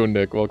boy! How you doing,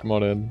 Nick? Welcome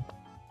on in.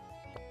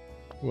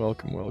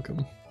 Welcome,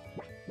 welcome.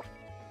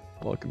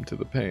 Welcome to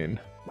the pain.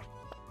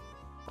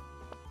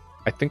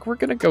 I think we're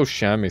gonna go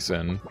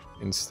Shamisen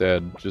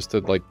instead, just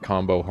to, like,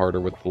 combo harder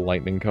with the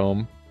Lightning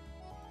Comb.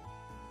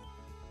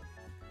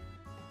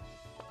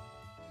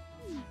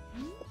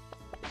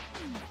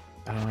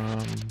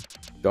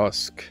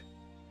 Dusk.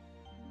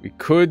 We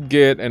could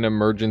get an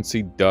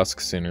emergency Dusk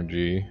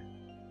synergy.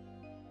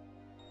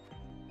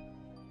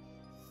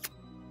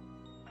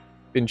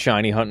 Been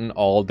shiny hunting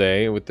all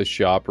day with the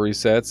shop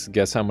resets.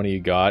 Guess how many you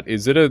got?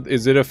 Is it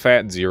a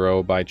fat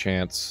 0 by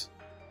chance?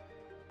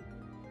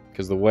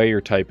 Because the way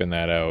you're typing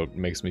that out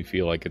makes me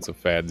feel like it's a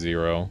fat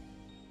 0.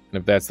 And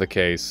if that's the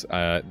case,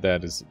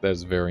 that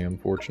is very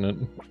unfortunate.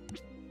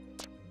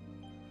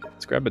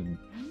 Let's grab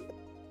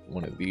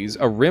one of these.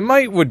 A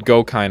Rimite would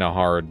go kind of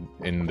hard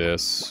in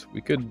this.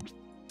 We could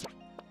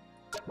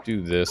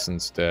do this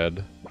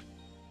instead.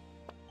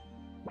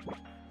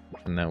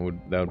 And that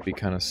would be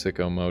kind of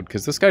sicko mode,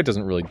 because this guy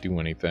doesn't really do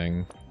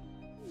anything.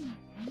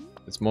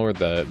 It's more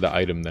the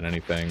item than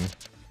anything.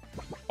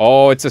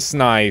 Oh, it's a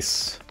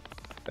Snice.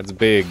 That's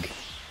big.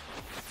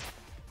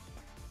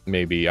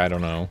 Maybe, I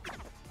don't know.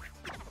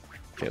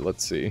 Okay,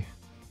 let's see.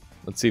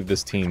 Let's see if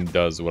this team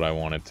does what I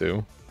want it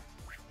to.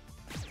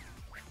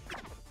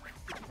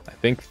 I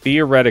think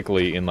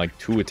theoretically, in like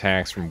 2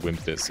 attacks from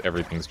Wimpus,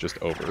 everything's just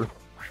over.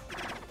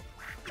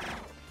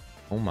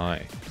 Oh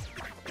my.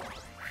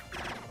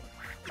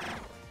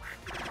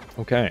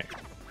 Okay.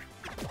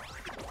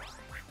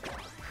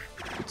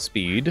 Good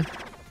speed.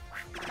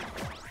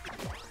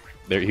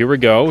 There, here we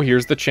go.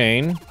 Here's the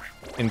chain,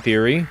 in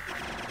theory.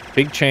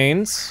 Big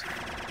chains.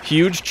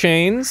 Huge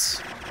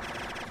chains.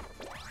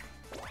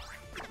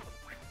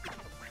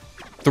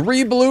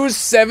 3 blues,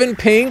 7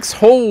 pinks.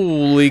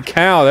 Holy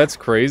cow, that's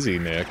crazy,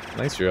 Nick.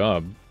 Nice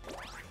job.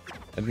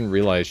 I didn't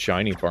realize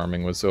shiny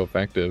farming was so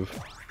effective.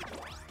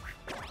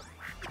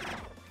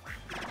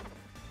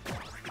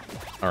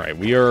 Alright,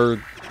 we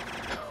are...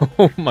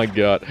 Oh my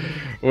god.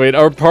 Wait,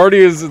 our party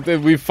is...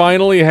 We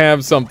finally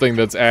have something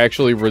that's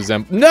actually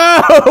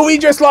No! We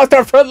just lost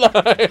our front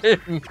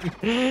line!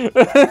 Okay,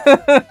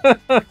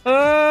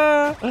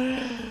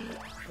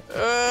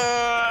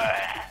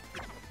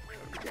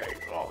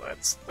 well,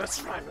 that's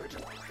fine.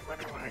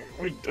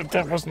 Anyway,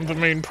 that wasn't the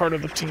main part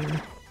of the team.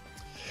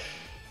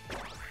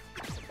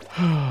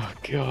 Oh,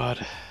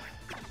 god.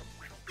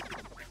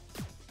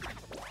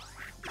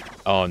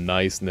 Oh,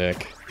 nice,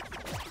 Nick.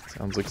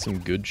 Sounds like some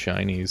good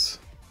shinies.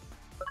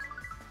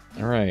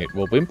 Alright,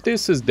 well,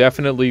 Wimpus is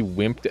definitely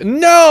wimped.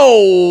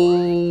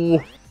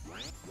 No!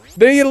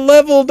 They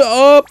leveled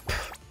up!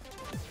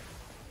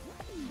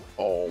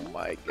 Oh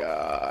my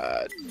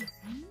god.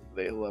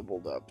 They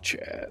leveled up,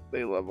 chat.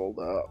 They leveled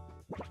up.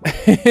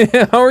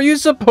 How are you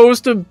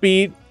supposed to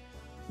beat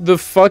the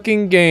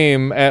fucking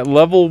game at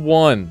level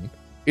 1?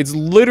 It's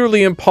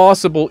literally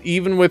impossible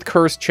even with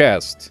Cursed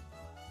Chest.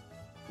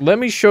 Let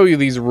me show you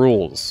these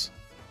rules.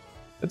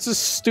 It's the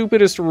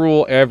stupidest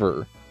rule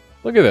ever.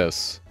 Look at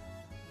this.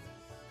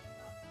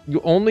 You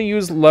only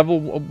use level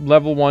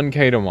 1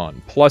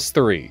 Kadomon, plus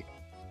 3.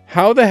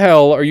 How the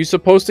hell are you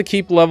supposed to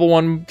keep level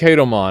 1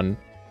 Kadomon?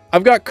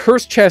 I've got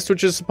Cursed Chest,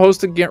 which is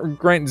supposed to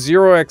grant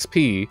 0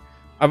 XP.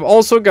 I've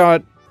also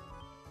got...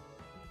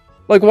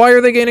 Like, why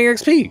are they gaining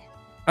XP?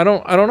 I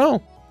don't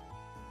know.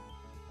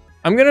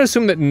 I'm gonna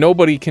assume that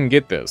nobody can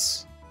get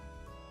this.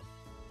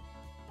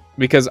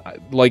 Because,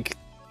 like,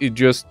 it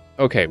just...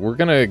 Okay, we're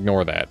gonna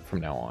ignore that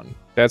from now on.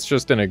 That's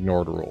just an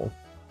ignored rule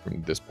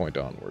from this point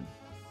onward.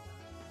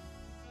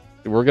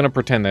 We're gonna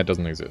pretend that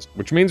doesn't exist,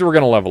 which means we're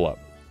gonna level up.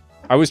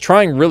 I was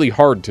trying really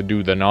hard to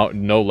do the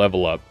no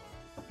level up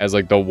as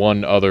like the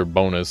one other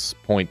bonus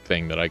point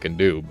thing that I can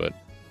do, but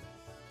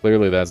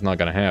Clearly that's not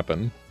going to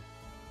happen.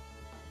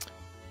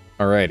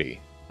 Alrighty.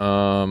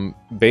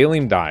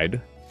 Baleen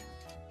died.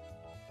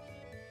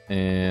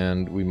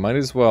 And we might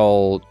as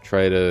well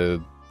try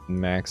to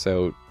max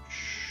out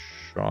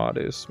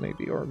Shottis,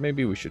 maybe. Or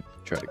maybe we should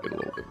try to get a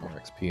little bit more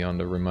XP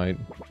onto Remite.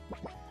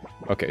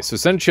 Okay, so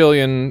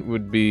Centillion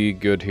would be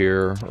good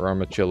here. Or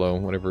Armachillo,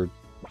 whatever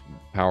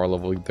power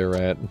level they're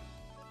at.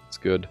 It's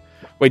good.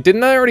 Wait,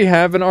 didn't I already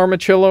have an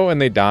Armachillo and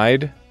they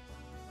died?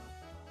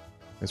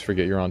 Let's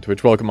forget you're on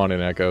Twitch. Welcome on in,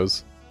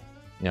 Echoes.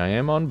 Yeah, I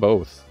am on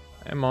both.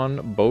 I'm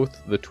on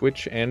both the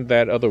Twitch and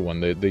that other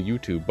one, the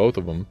YouTube, both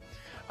of them.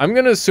 I'm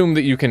going to assume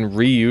that you can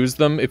reuse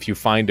them if you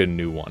find a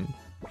new one.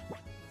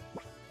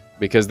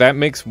 Because that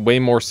makes way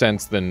more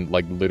sense than,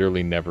 like,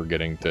 literally never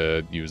getting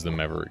to use them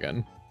ever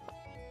again.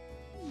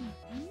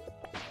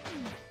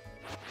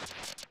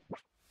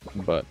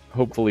 But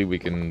hopefully we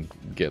can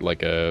get,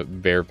 like, a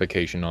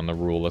verification on the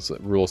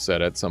rule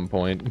set at some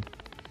point.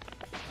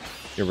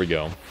 Here we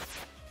go.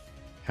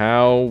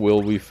 How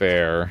will we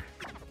fare?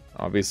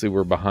 Obviously,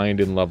 we're behind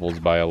in levels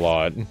by a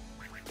lot.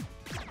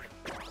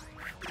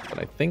 But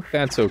I think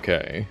that's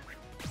okay.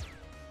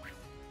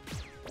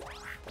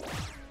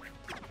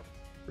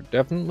 We're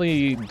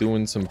definitely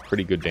doing some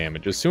pretty good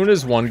damage. As soon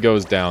as one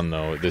goes down,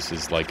 though, this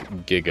is, like,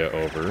 giga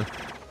over.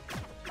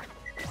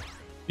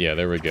 Yeah,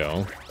 there we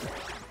go.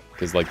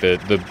 Because, like,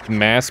 the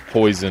mass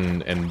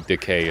poison and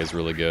decay is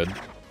really good.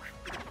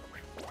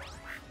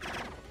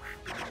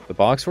 The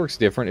box works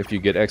different if you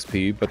get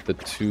XP, but the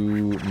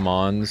 2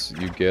 Mons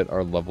you get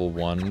are level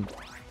 1.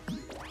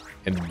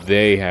 And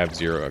they have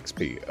 0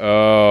 XP.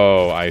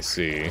 Oh, I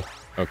see.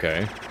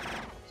 Okay.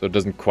 So it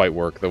doesn't quite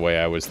work the way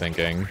I was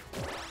thinking.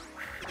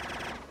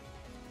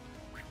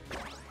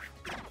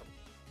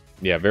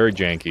 Yeah, very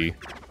janky.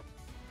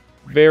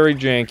 Very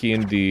janky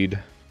indeed.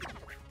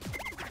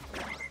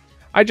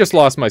 I just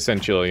lost my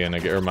Centillion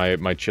again, or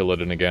my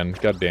Chilladin again.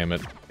 God damn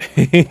it.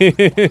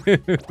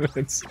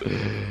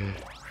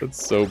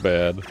 That's so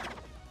bad.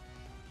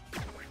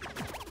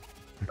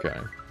 Okay.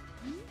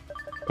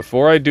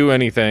 Before I do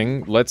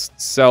anything, let's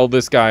sell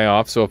this guy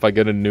off, so if I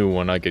get a new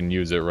one, I can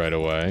use it right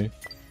away.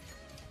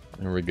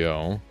 There we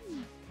go.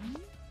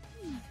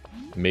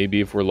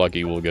 Maybe if we're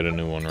lucky, we'll get a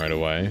new one right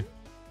away.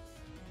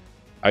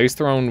 Ice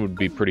Throne would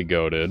be pretty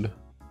goated.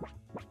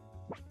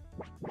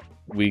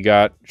 We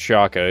got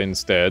Shaka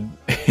instead.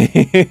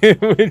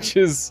 Which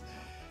is,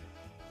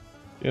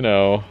 you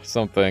know,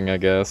 something, I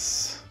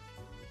guess.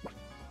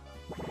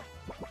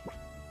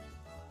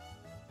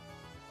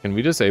 Can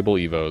we disable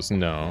Evos?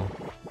 No.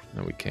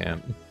 No, we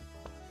can't. We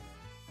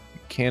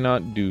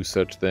cannot do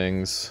such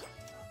things.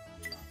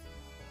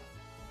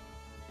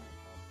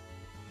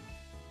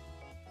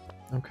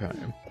 Okay.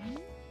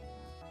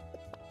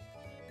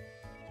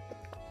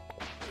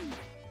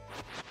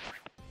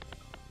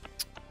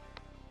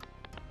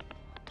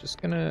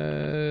 Just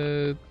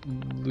gonna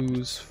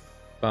lose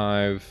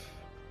 5.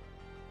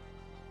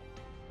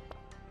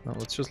 No,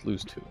 let's just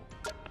lose 2.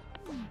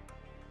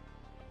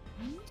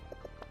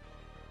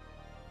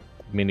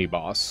 Mini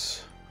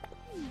boss.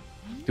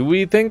 Do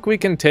we think we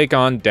can take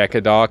on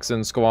Decadox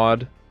in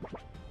squad?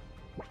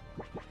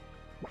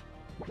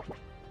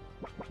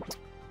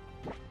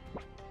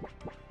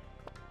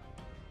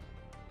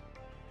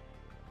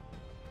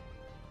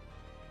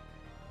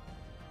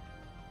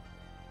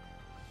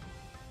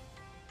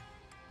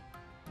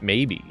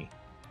 Maybe.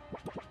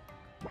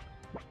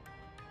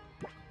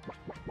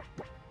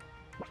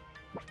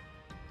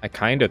 I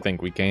kinda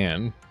think we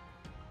can.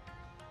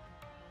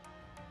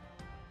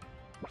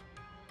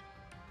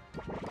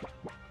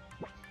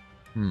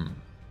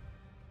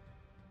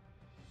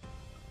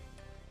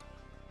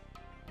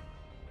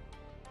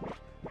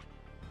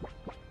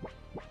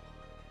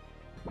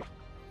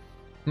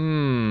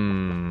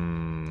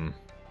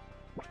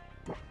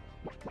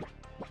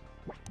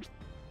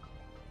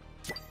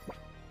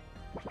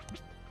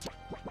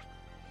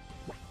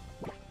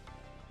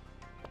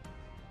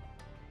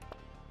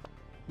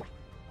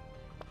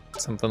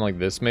 Something like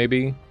this,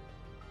 maybe?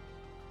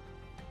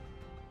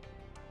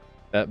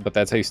 But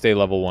that's how you stay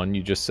level 1.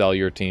 You just sell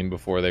your team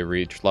before they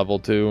reach level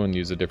 2 and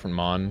use a different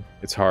mon.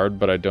 It's hard,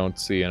 but I don't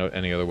see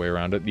any other way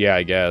around it. Yeah,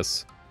 I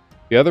guess.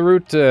 The other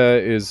route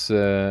is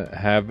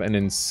have an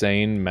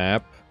insane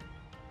map.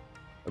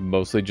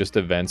 Mostly just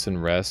events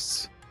and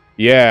rests.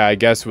 Yeah, I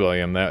guess,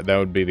 William. That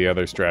would be the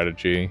other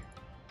strategy.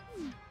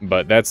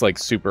 But that's like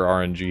super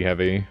RNG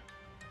heavy.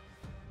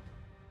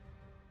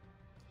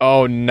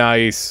 Oh,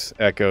 nice.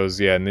 Echoes.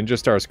 Yeah, Ninja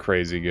Star's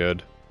crazy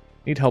good.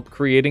 Need help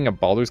creating a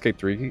Baldur's Gate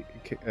 3?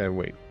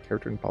 Wait,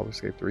 character in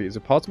Baldur's Gate 3. Is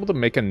it possible to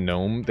make a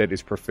gnome that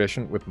is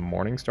proficient with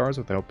Morning Stars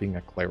without being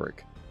a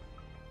cleric?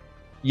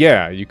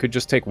 Yeah, you could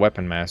just take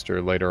Weapon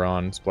Master later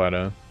on,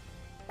 Splata.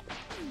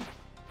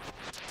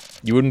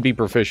 You wouldn't be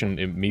proficient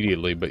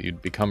immediately, but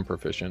you'd become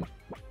proficient.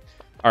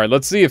 Alright,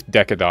 let's see if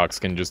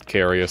Decadox can just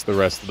carry us the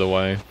rest of the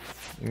way.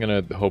 I'm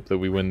gonna hope that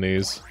we win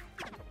these.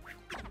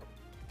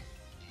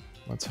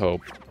 Let's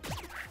hope.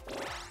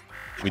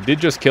 We did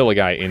just kill a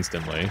guy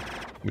instantly,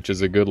 which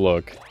is a good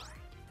look.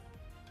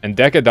 And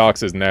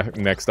Decadox is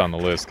next on the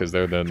list, because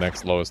they're the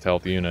next lowest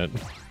health unit.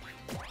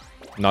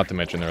 Not to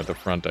mention they're at the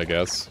front, I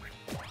guess.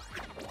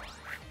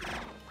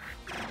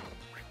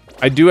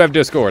 I do have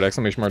Discord, !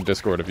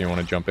 Discord, if you want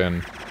to jump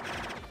in.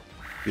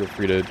 Feel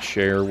free to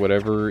share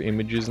whatever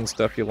images and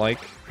stuff you like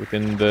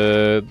within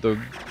the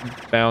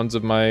bounds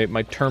of my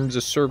terms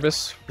of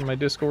service for my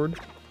Discord.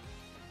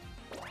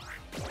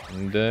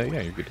 And,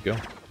 yeah, you're good to go.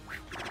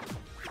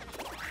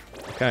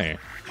 Okay.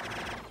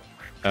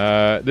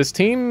 This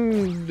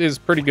team is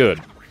pretty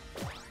good.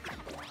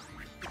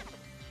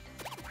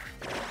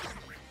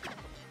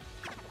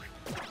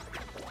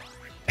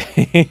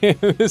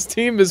 This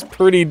team is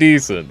pretty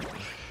decent.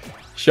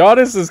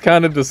 Shottis is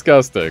kind of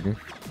disgusting.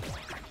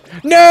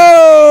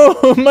 No!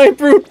 My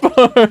Brute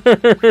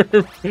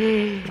Barb!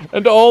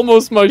 And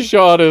almost my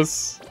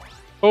Shottis.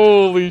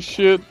 Holy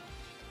shit.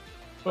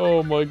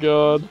 Oh my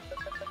god.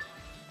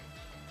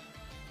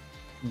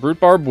 Brute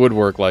Barb would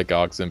work like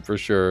Oxen, for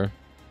sure.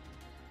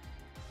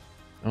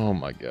 Oh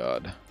my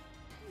god.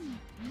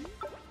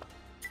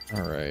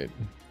 Alright.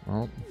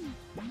 Well.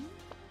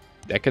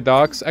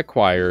 Decadox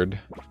acquired.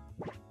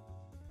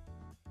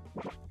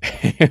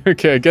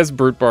 Okay, I guess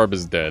Brute Barb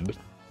is dead.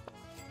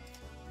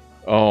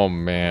 Oh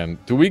man.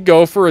 Do we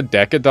go for a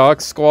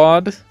Decadox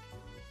squad?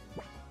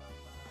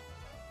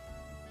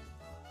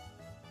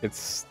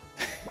 It's...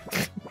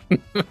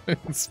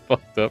 it's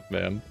fucked up,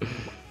 man.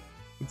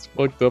 It's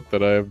fucked up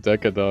that I have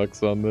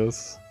Decadox on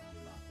this.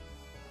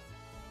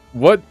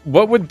 What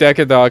would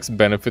Decadox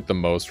benefit the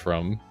most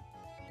from?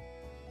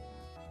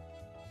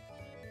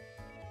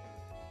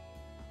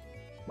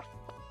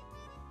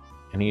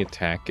 Any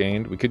attack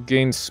gained? We could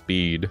gain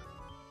speed.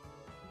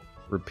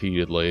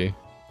 Repeatedly.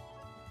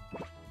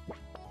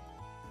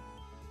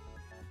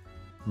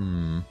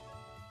 I'm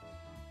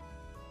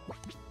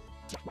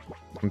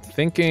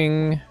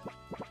thinking...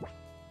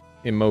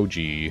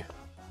 emoji.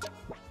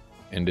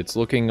 And it's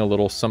looking a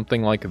little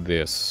something like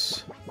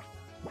this.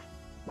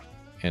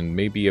 And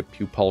maybe a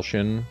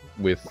Pupulsion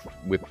with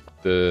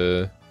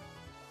the...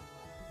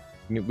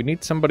 We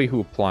need somebody who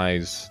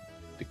applies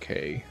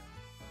decay.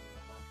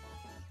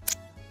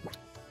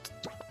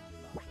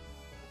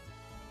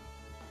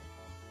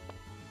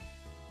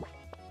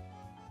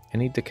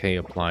 Any decay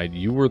applied?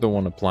 You were the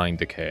one applying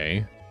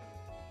decay.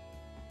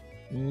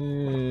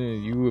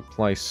 You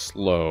apply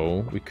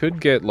slow. We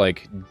could get,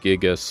 like,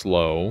 Giga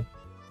slow.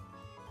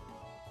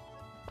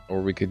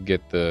 Or we could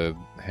get the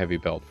heavy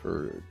belt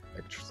for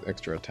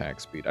extra attack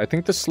speed. I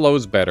think the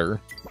slow's better.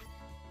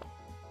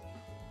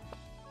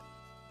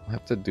 I'll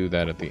have to do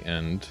that at the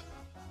end.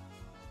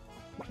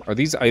 Are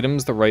these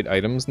items the right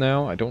items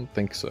now? I don't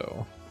think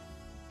so.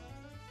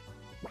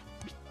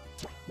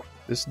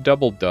 This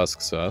double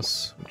dusks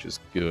us, which is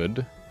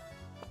good.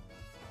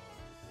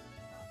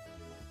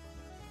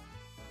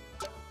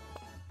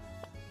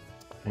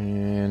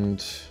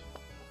 And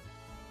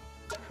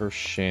for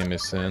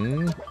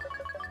Shamisen,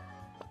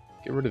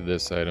 get rid of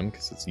this item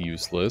because it's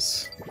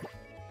useless.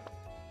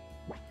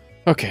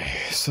 Okay,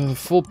 so the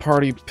full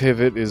party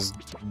pivot is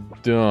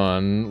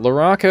done.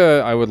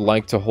 Laraka, I would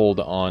like to hold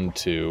on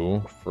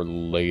to for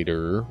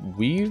later.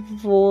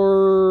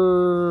 Weavor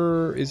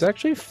is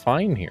actually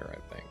fine here, I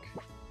think.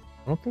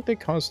 I don't think they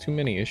cause too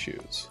many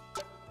issues.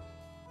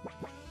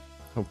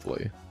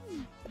 Hopefully.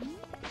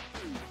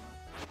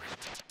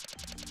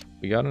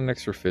 We got an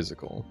extra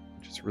physical,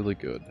 which is really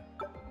good.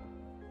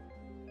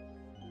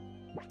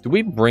 Do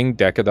we bring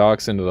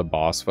Decadox into the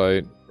boss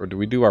fight, or do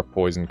we do our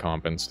poison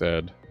comp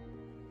instead?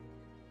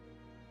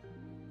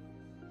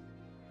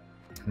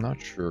 I'm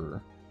not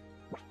sure.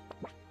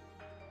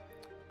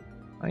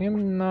 I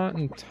am not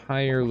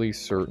entirely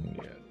certain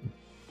yet.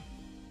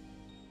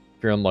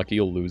 If you're unlucky,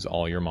 you'll lose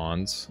all your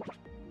mons.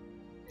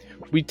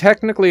 We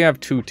technically have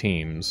 2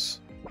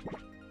 teams.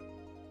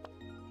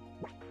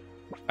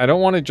 I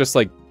don't want to just,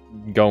 like,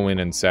 go in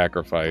and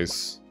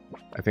sacrifice.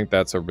 I think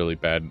that's a really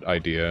bad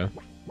idea.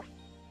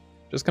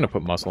 Just gonna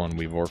put muscle on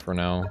Weavor for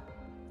now.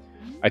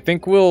 I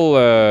think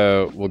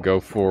we'll go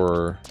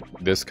for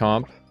this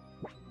comp.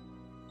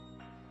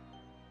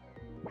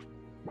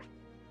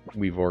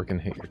 Weavor can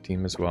hit your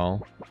team as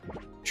well.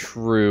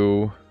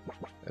 True.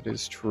 That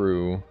is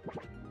true.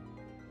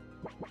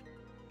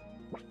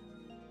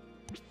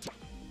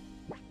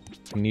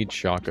 We need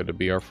Shaka to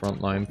be our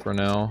front line for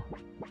now.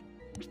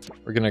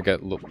 We're gonna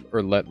get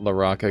let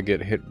Laraka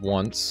get hit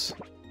once.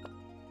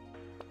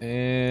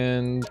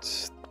 And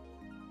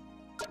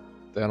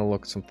that'll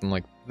look something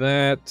like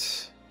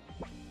that.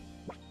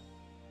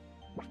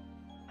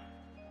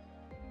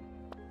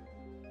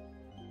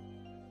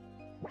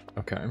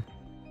 Okay.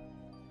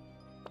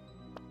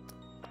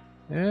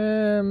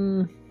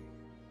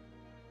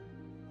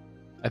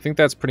 I think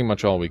that's pretty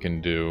much all we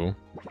can do.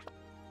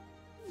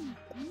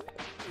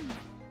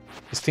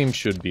 This team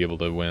should be able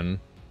to win.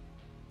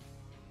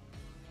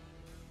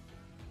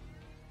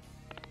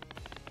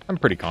 I'm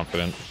pretty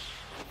confident.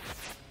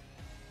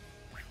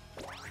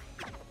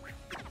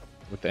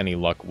 With any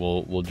luck,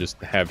 we'll just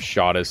have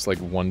Shottis like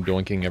one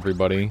doinking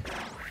everybody.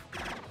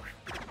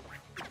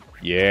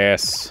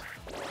 Yes.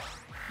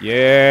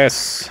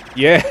 Yes!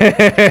 Yes!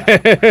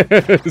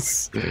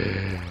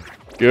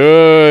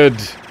 Good!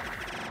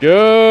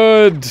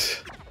 Good!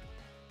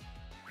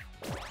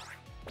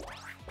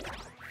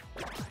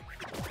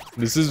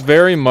 This is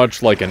very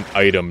much like an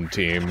item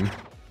team.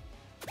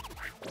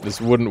 This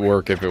wouldn't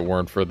work if it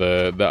weren't for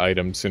the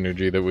item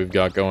synergy that we've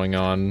got going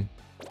on.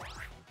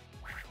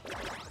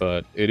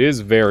 But it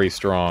is very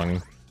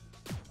strong.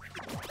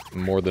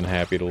 I'm more than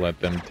happy to let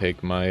them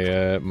take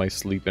my my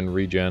sleep and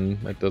regen.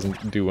 That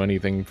doesn't do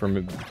anything for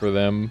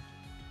them.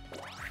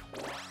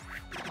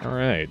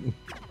 Alright.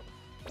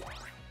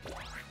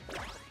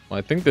 Well,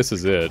 I think this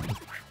is it.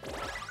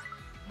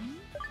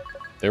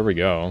 There we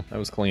go. That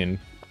was clean.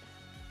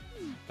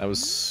 That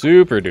was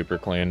super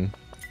duper clean.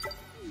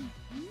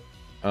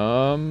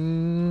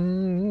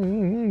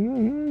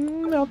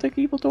 I'll take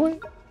Evil Toy.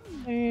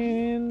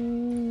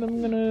 And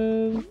I'm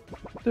gonna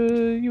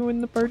you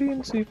in the party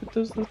and see if it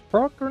does the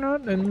proc or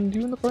not, and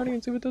you in the party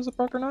and see if it does the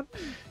proc or not.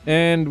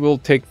 And we'll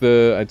take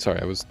the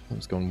sorry, I was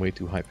going way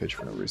too high pitch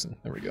for no reason.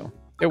 There we go.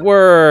 It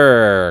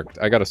worked!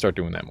 I gotta start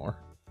doing that more.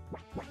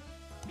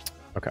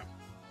 Okay.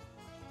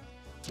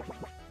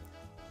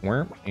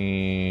 Whomp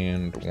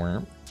and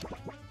whomp.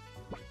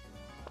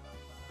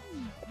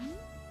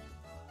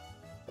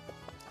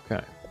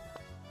 Okay.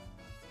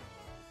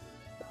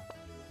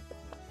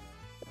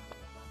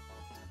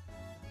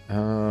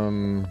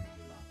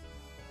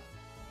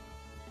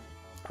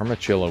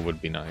 Armachilla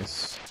would be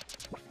nice.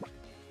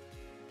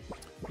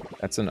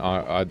 That's an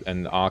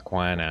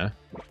Aquana.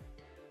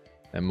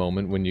 That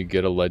moment when you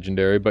get a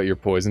legendary, but your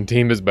poison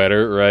team is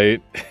better, right?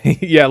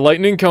 Yeah,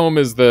 Lightning Comb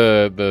is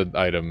the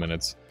item, and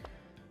it's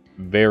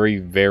very,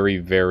 very,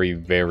 very,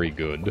 very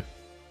good.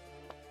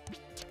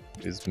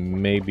 It is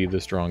maybe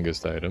the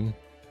strongest item.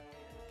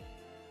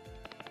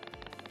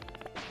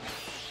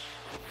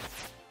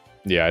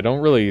 Yeah, I don't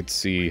really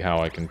see how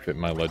I can fit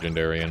my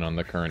legendary in on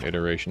the current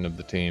iteration of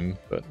the team,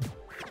 but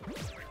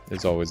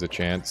there's always a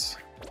chance.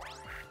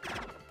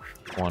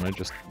 Wanna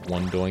just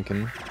one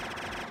doinkin'.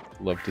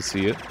 Love to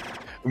see it.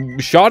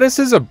 Shottis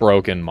is a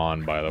broken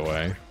mon, by the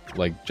way.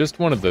 Like, just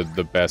one of the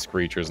best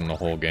creatures in the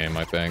whole game,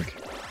 I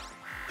think.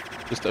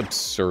 Just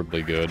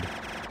absurdly good.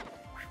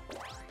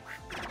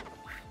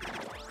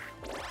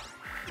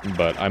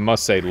 But I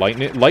must say,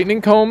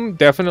 Lightning Comb,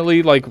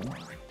 definitely, like,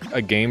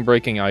 a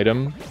game-breaking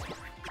item.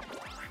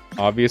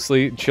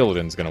 Obviously,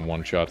 Chillidan's gonna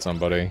one-shot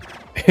somebody.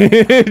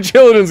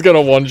 Chillidan's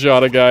gonna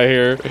one-shot a guy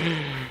here.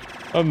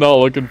 I'm not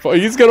looking for...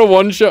 He's gonna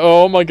one-shot...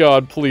 Oh my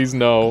god, please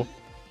no.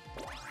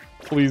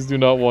 Please do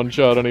not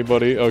one-shot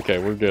anybody. Okay,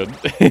 we're good.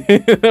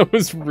 That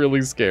was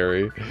really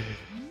scary.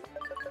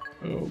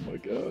 Oh my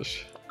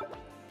gosh.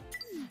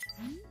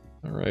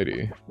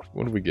 Alrighty.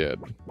 What do we get?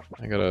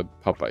 I got a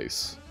Pup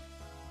Ice.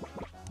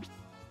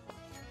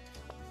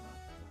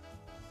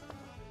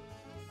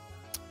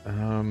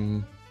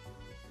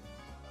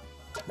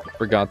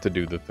 Forgot to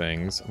do the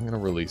things. I'm gonna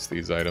release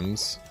these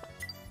items.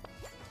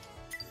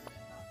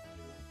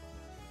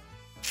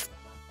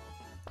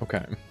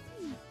 Okay.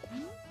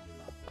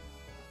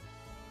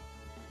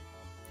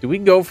 Do we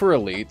go for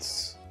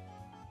elites?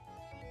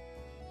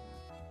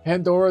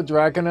 Handora,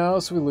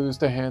 Draconos. We lose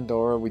to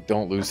Handora. We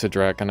don't lose to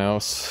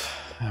Draconos.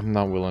 I'm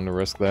not willing to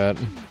risk that.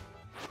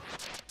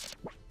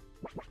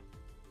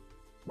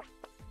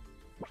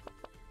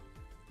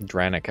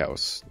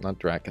 Dranicos, not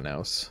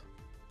Draconos.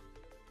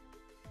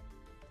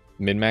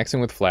 Min-maxing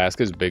with Flask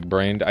is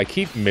big-brained. I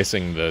keep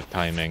missing the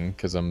timing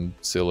because I'm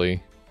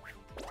silly.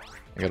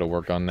 I gotta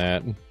work on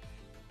that.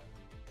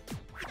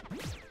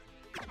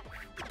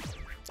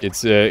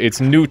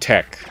 It's new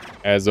tech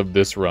as of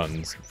this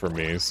run for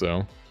me,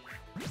 so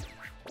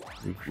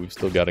we've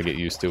still got to get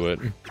used to it.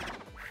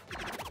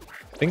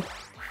 I think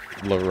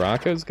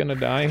Laraka's gonna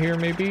die here,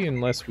 maybe,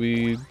 unless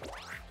we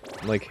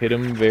like hit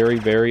him very,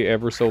 very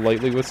ever so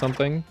lightly with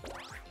something.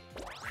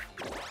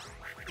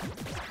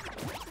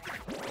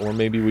 Or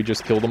maybe we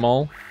just kill them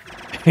all.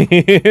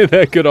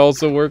 That could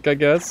also work, I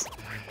guess.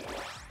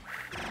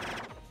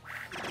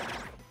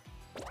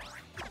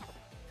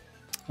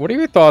 What are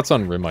your thoughts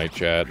on Rimite,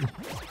 chat?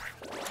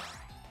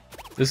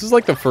 This is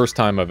like the first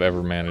time I've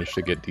ever managed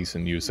to get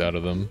decent use out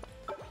of them.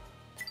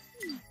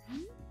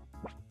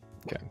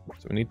 Okay,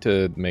 so we need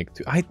to make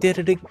two. I did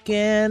it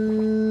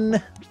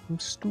again! I'm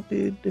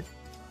stupid.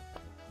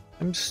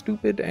 I'm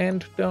stupid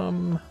and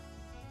dumb.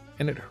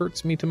 And it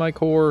hurts me to my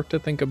core to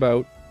think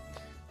about.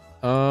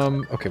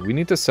 Okay, we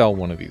need to sell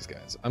one of these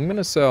guys. I'm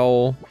gonna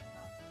sell...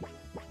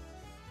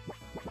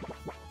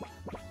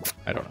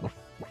 I don't know.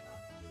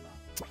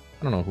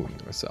 I don't know who I'm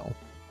gonna sell.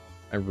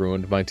 I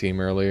ruined my team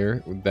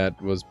earlier.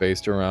 That was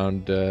based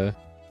around,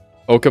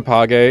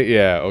 Okapage.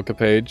 Yeah,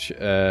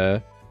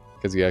 Okapage.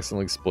 Because he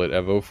accidentally split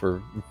Evo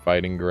for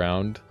fighting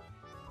ground.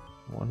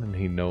 One, and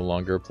he no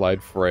longer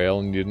applied Frail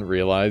and didn't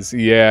realize.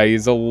 Yeah,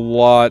 he's a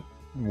lot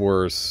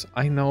worse.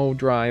 I know,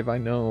 Drive, I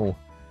know.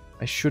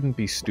 I shouldn't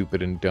be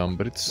stupid and dumb,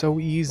 but it's so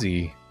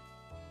easy.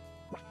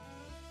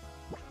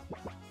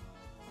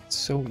 It's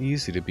so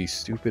easy to be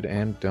stupid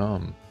and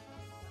dumb.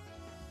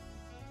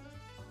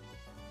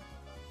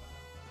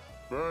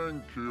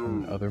 Thank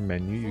In other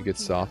menu, you get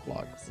soft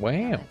lock.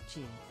 Wow.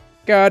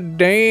 God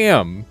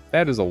damn!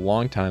 That is a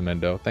long time,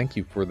 Endo. Thank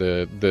you for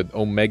the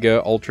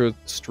Omega Ultra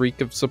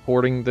streak of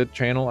supporting the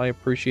channel. I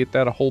appreciate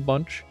that a whole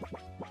bunch.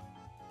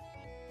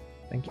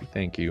 Thank you,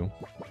 thank you.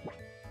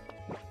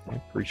 I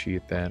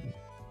appreciate that.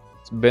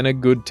 It's been a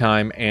good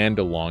time and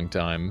a long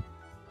time.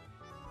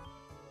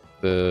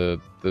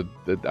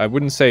 I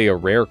wouldn't say a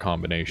rare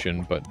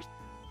combination, but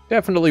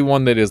definitely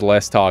one that is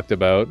less talked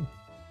about.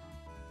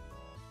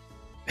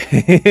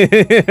 You're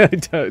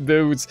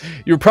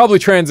probably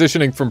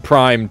transitioning from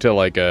Prime to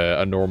like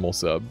a normal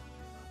sub.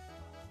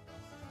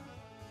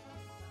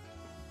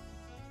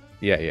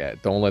 Yeah,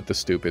 don't let the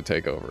stupid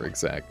take over.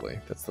 Exactly.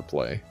 That's the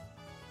play.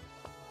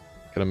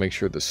 Gotta make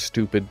sure the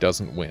stupid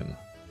doesn't win.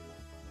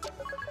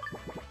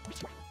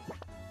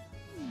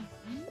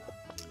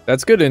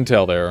 That's good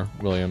intel there,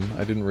 William.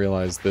 I didn't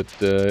realize that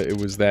it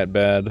was that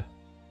bad.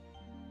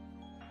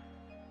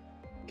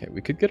 Okay,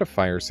 we could get a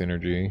fire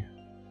synergy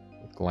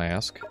with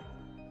Glask.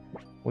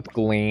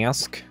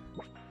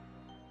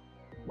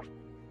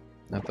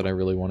 Not that I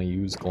really want to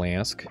use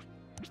Glask,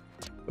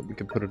 but we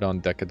could put it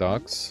on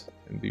Decadox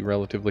and be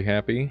relatively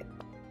happy.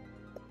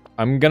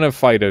 I'm gonna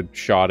fight a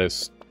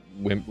Shottis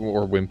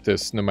or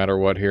Wimptus no matter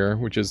what here,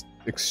 which is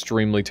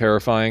extremely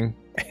terrifying.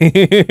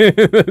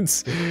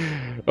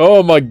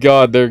 Oh my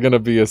god, they're gonna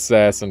be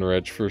Assassin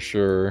Rich for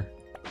sure.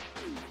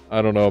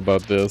 I don't know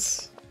about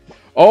this.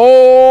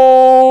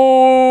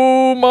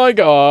 Oh my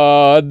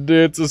god,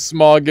 it's a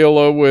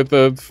Smogilla with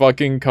a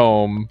fucking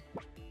comb.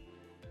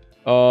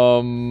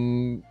 Oh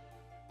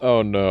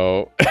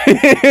no.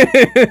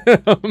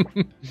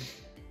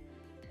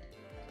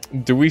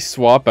 Do we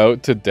swap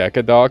out to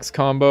Decadox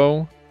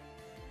combo?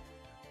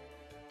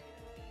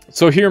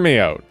 So hear me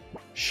out.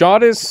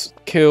 Shottis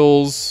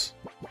kills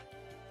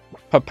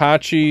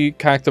Papachi,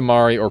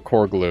 Cactamari, or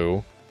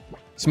Corglue.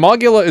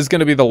 Smogilla is going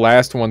to be the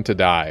last one to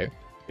die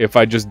if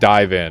I just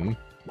dive in.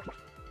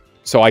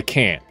 So I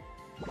can't.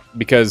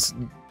 Because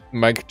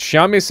my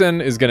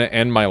Shamisen is going to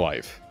end my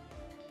life.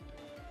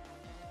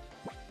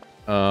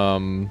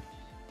 So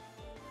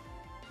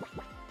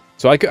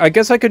I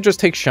guess I could just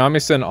take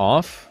Shamisen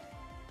off.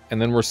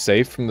 And then we're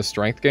safe from the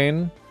strength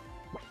gain.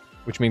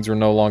 Which means we're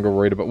no longer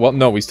worried about... Well,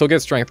 no, we still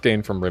get strength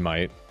gain from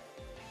Rimite.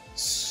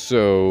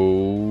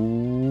 So...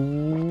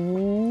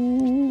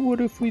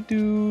 What if we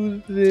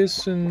do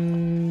this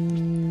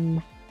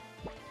and...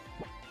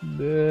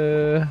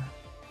 And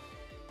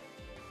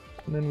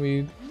then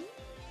we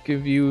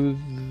give you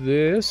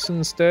this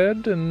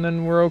instead, and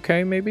then we're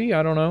okay, maybe?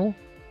 I don't know.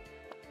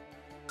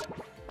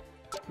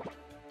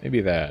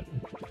 Maybe that.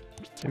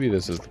 Maybe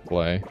this is the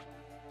play.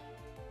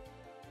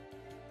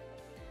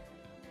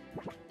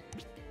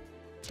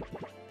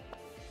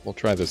 We'll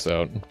try this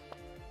out.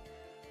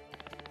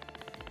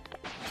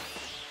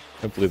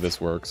 Hopefully this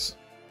works.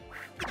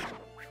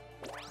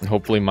 And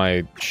hopefully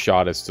my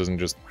Shottis doesn't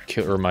just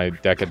kill, or my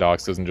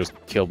Decadox doesn't just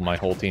kill my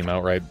whole team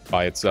outright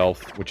by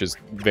itself, which is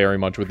very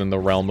much within the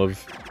realm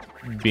of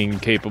being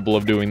capable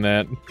of doing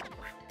that.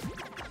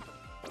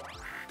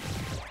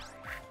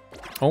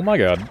 Oh my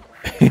god.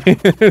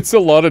 It's a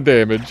lot of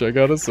damage, I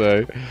gotta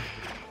say.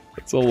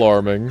 It's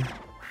alarming.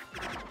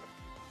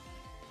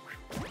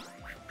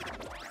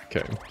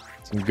 Okay.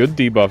 Some good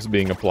debuffs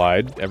being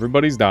applied.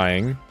 Everybody's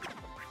dying.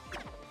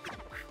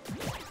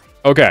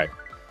 Okay.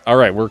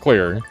 Alright, we're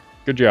clear.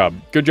 Good job.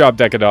 Good job,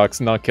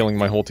 Decadox, not killing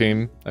my whole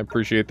team. I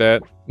appreciate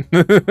that.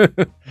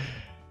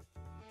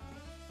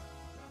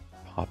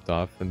 Popped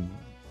off and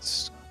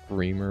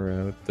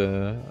Screamer out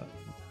the...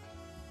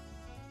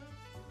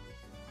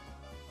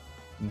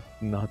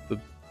 Not the...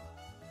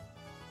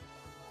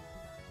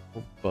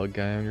 bug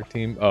guy on your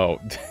team? Oh.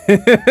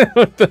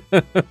 What the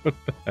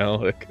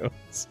hell it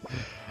goes?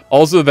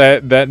 Also,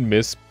 that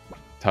mistype.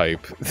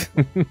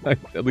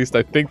 At least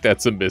I think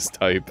that's a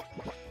mistype.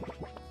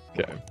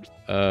 Okay.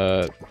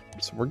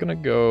 So we're gonna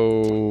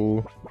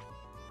go...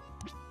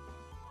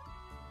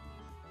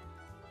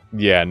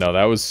 Yeah, no,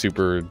 that was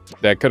super...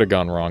 That could have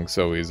gone wrong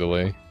so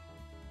easily.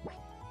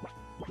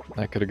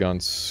 That could have gone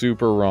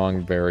super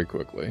wrong very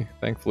quickly.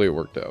 Thankfully, it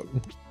worked out.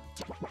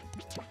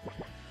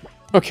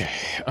 Okay,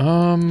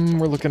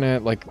 we're looking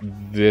at, like,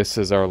 this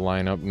as our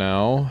lineup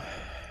now.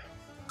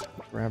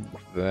 Grab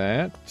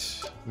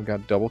that. We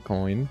got double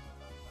coin.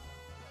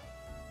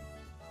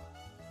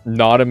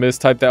 Not a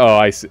mistype that... Oh,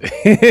 I see.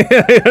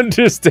 I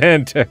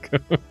understand,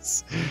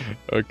 Techos.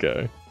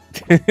 Okay.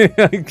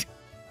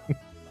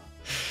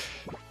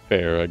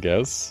 Fair, I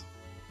guess.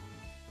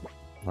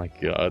 My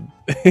god.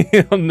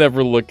 I'll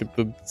never look at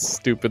the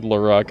stupid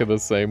Laraka the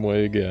same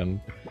way again.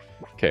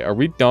 Okay, are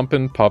we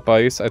dumping Pup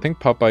Ice? I think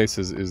Pup Ice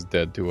is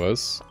dead to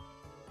us.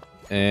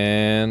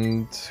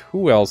 And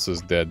who else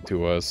is dead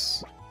to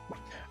us?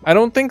 I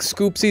don't think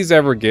Scoopsy's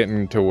ever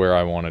getting to where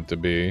I want it to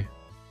be.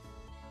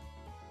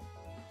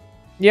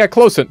 Yeah,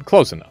 close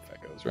enough,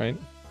 Echoes, right?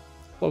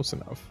 Close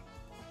enough.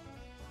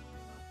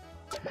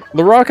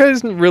 Laraka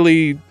isn't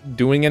really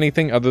doing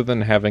anything other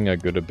than having a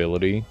good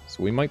ability,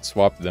 so we might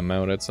swap them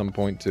out at some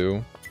point,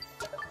 too.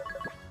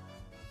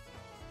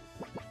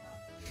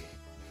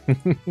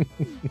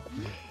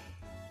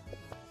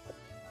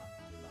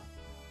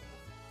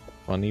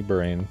 Funny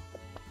brain.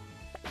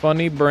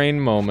 Funny brain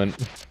moment.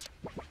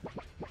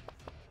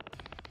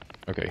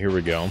 Okay, here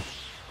we go.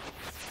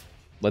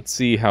 Let's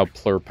see how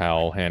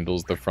Plurpal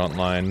handles the front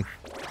line.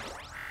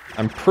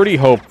 I'm pretty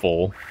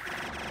hopeful.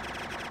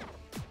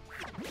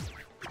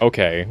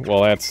 Okay,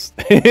 well that's...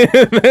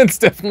 that's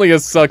definitely a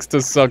sucks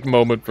to suck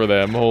moment for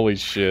them. Holy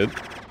shit.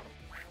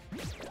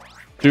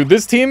 Dude,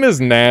 this team is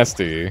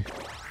nasty.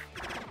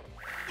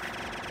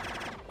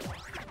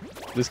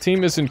 This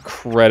team is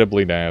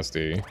incredibly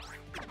nasty.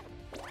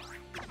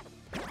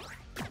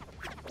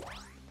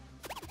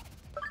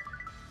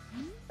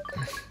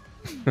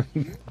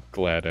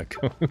 Glad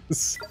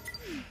echoes.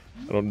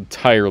 I don't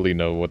entirely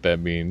know what that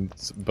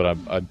means, but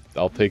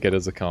I'll take it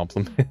as a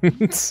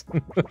compliment.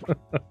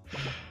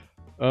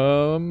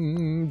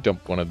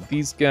 Dump one of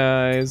these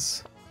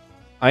guys.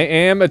 I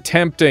am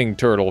attempting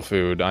turtle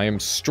food. I am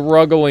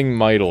struggling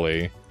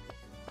mightily.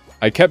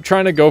 I kept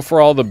trying to go for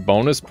all the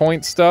bonus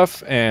point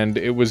stuff, and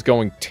it was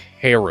going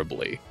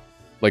terribly.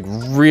 Like,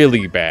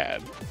 really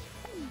bad.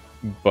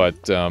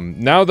 But,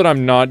 now that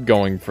I'm not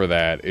going for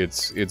that,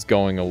 it's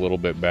going a little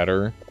bit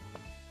better.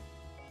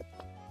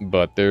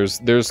 But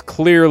there's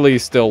clearly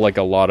still, like,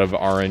 a lot of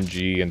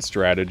RNG and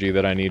strategy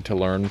that I need to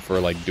learn for,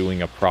 like,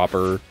 doing a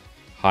proper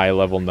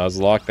high-level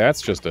Nuzlocke.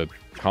 That's just a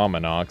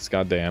common ox,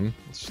 goddamn.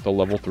 It's just a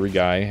level 3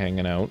 guy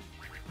hanging out.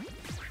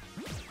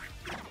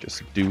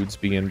 Just dudes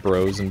being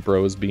bros and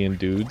bros being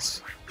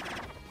dudes.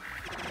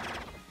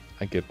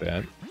 I get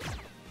that.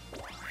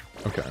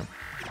 Okay.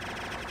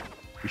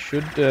 We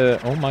should,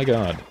 oh my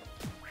god.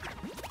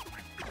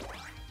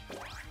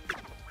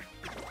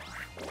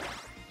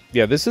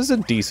 Yeah, this is a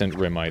decent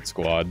Rimite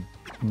squad.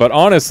 But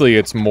honestly,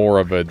 it's more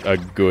of a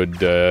good,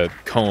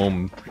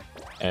 comb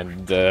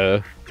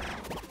and,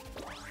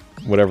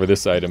 whatever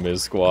this item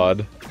is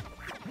squad.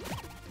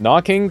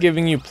 Knocking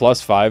giving you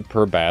 +5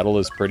 per battle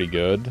is pretty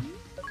good.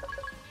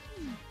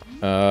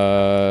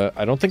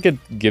 I don't think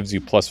it gives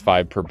you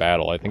 +5 per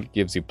battle. I think it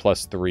gives you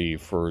 +3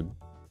 for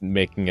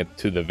making it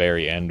to the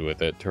very end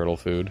with it, turtle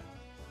food.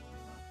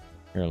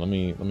 Here, let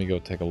me go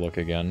take a look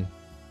again.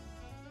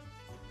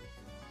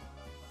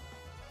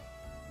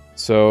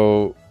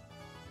 So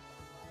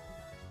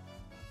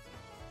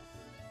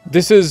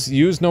this is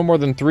use no more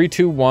than 3,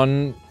 2,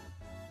 1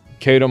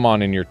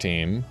 Kadomon in your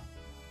team.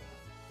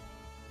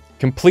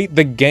 Complete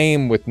the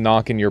game with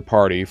Knock in your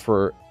party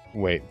for...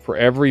 Wait, for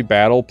every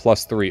battle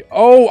 +3.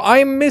 Oh,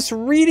 I'm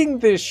misreading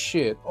this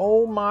shit.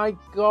 Oh my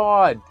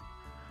god.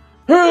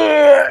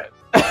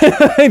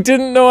 I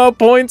didn't know how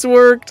points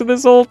worked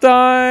this whole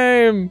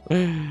time.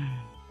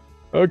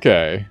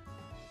 Okay.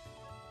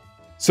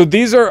 So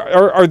these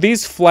are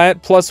these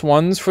flat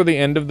 +1s for the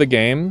end of the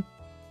game?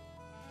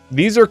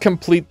 These are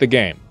complete the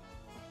game.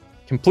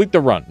 Complete the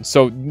run.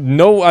 So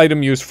no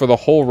item use for the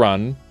whole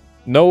run.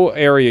 No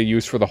area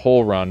use for the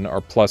whole run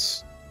are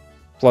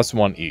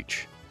 +1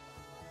 each.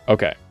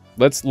 Okay,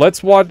 let's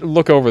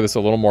look over this a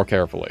little more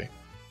carefully.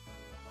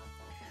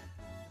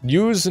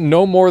 Use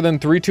no more than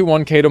 3, 2,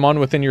 1 Kadomon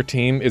within your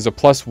team is a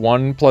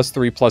 +1,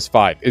 +3,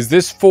 +5. Is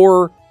this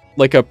for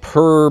like a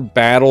per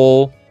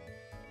battle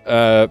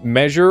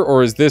measure,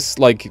 or is this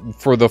like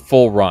for the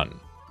full run?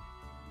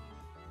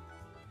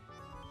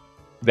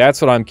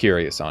 That's what I'm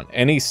curious on.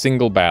 Any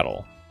single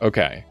battle.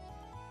 Okay.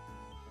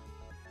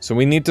 So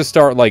we need to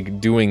start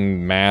like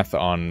doing math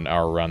on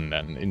our run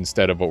then,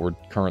 instead of what we're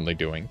currently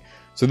doing.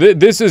 So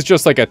this is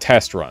just like a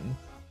test run.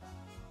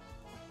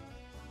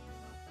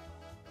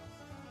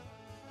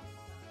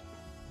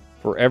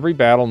 For every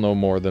battle, no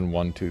more than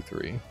 1, 2,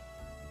 3.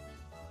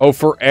 Oh,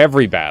 for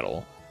every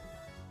battle.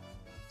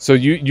 So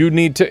you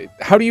need to...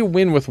 How do you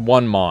win with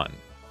 1 Mon?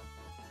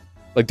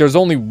 Like, there's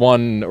only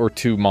 1 or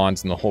 2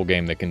 Mons in the whole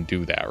game that can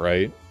do that,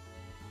 right?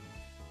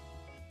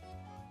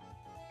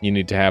 You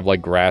need to have,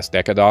 like, Grass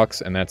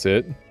Decadox, and that's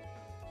it?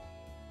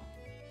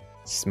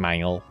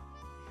 Smile.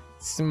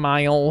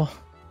 Smile.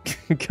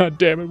 God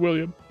damn it,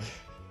 William.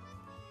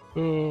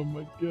 Oh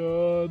my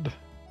god.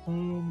 Oh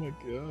my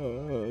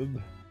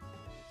god.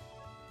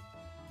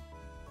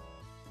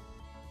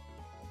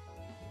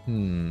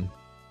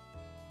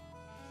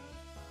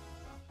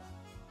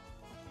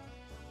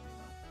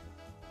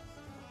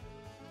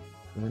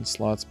 Current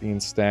slots being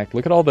stacked.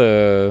 Look at all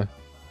the...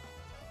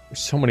 There's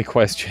so many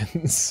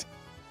questions.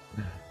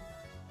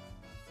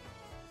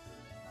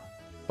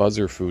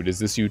 Buzzer food. Is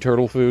this you,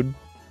 turtle food?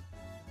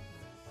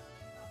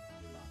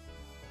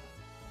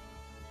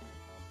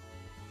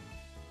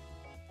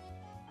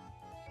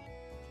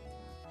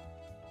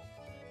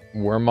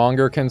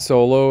 Wormonger can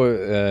solo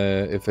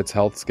if its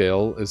health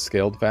scale is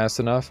scaled fast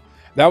enough.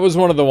 That was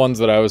one of the ones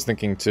that I was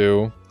thinking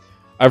too.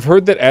 I've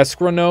heard that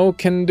Eskrano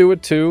can do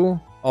it too.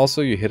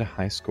 Also, you hit a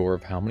high score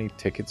of how many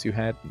tickets you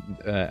had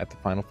at the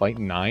final fight?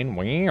 9?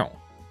 Wow.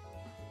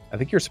 I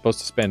think you're supposed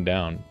to spend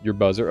down your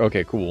buzzer.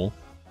 Okay, cool.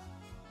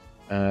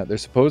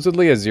 There's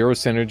supposedly a 0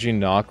 synergy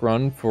knock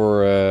run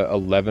for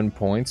 11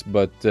 points,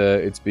 but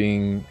it's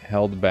being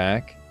held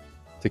back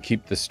to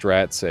keep the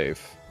strat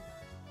safe.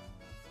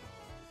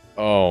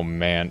 Oh,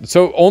 man.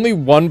 So only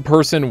one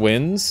person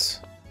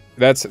wins?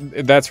 That's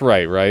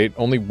right, right?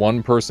 Only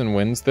one person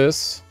wins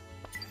this?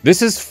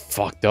 This is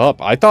fucked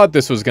up. I thought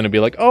this was going to be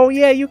like, oh,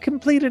 yeah, you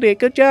completed it.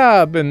 Good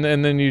job. And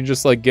then you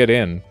just, like, get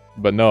in.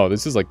 But no,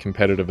 this is, like,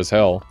 competitive as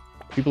hell.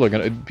 People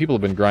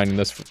have been grinding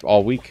this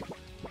all week.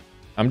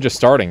 I'm just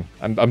starting.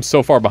 I'm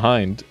so far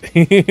behind.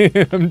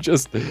 I'm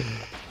just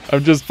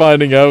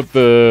finding out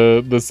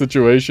the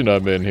situation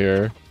I'm in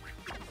here.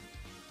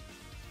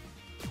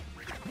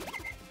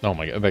 Oh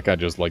my god, that guy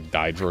just like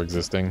died for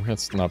existing.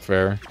 That's not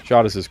fair.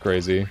 Shottis is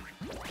crazy.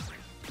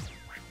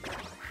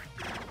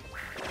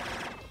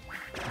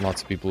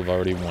 Lots of people have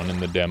already won in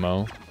the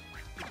demo.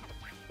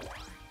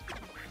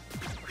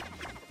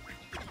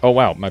 Oh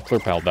wow, my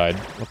Plurpal died.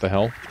 What the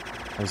hell?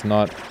 I was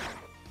not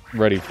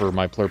ready for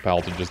my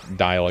Plurpal to just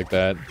die like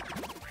that.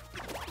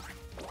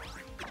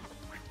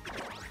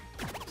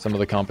 Some of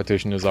the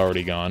competition is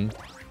already gone.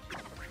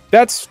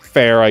 That's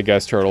fair, I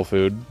guess, Turtle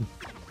Food.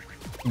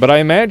 But I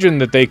imagine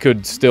that they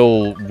could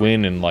still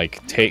win and,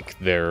 like, take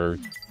their...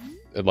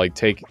 Like,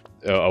 take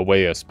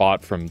away a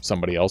spot from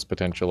somebody else,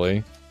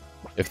 potentially.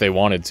 If they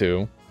wanted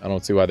to. I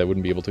don't see why they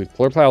wouldn't be able to.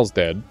 Plurpal's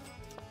dead.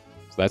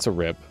 So that's a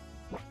rip.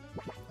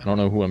 I don't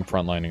know who I'm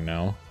frontlining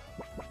now.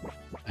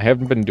 I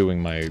haven't been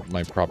doing my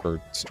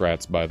proper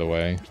strats, by the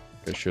way.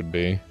 It should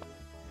be.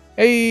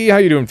 Hey, how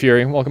you doing,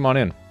 Fury? Welcome on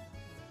in.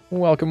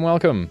 Welcome,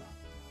 welcome.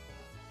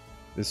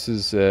 This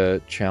is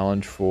a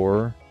challenge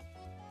 4.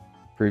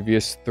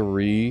 Previous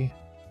 3.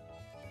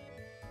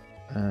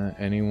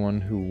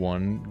 Anyone who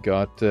won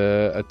got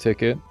a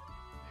ticket.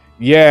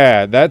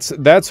 Yeah, that's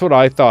what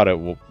I thought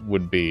it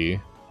would be.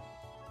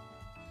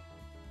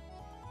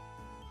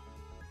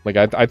 Like,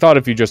 I thought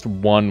if you just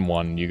won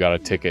one, you got a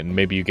ticket, and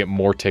maybe you get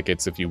more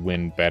tickets if you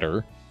win better.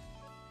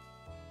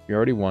 If you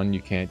already won,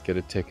 you can't get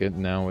a ticket.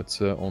 Now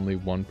it's only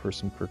one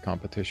person per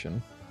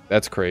competition.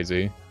 That's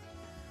crazy.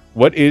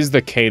 What is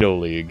the Kato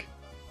League?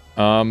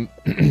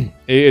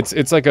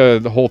 It's like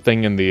the whole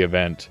thing in the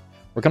event.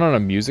 Working on a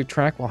music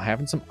track while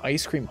having some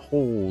ice cream.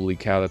 Holy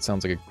cow, that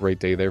sounds like a great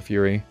day there,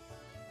 Fury.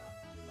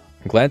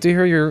 I'm glad to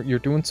hear you're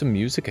doing some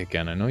music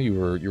again. I know you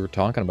were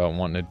talking about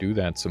wanting to do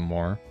that some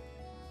more.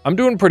 I'm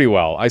doing pretty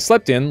well. I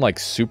slept in like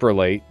super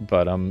late,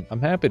 but I'm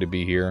happy to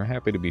be here.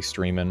 Happy to be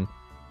streaming.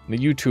 The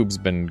YouTube's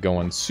been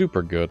going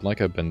super good, like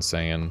I've been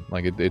saying.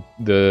 Like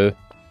the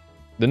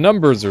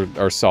numbers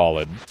are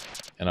solid,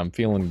 and I'm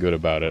feeling good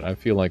about it. I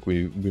feel like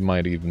we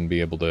might even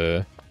be able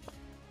to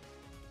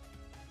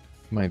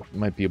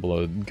might be able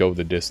to go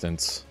the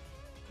distance.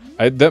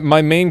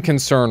 My main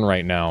concern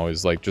right now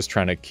is like just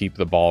trying to keep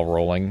the ball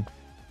rolling,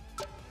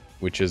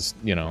 which is,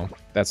 you know,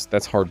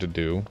 that's hard to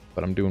do,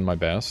 but I'm doing my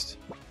best.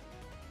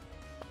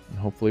 And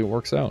hopefully it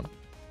works out.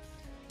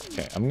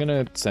 Okay, I'm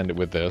gonna send it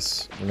with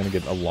this. We're gonna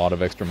get a lot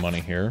of extra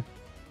money here.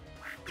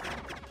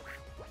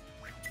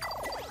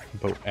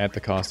 But at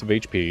the cost of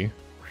HP.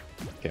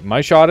 Okay,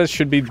 my Shottis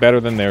should be better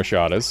than their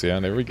Shottis.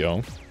 Yeah, there we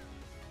go.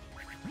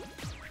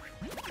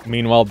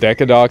 Meanwhile,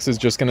 Decadox is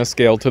just gonna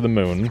scale to the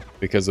moon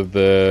because of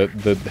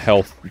the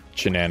health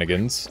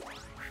shenanigans.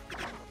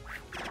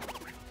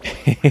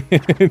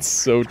 It's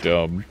so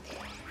dumb.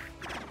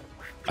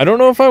 I don't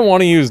know if I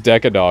want to use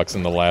Decadox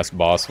in the last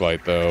boss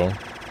fight, though.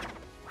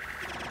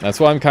 That's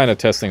why I'm kind of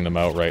testing them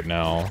out right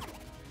now.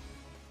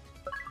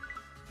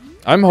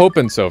 I'm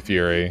hoping so,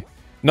 Fury.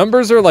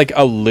 Numbers are, like,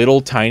 a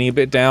little tiny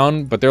bit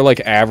down, but they're, like,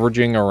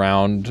 averaging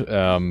around,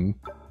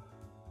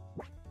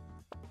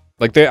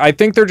 like, I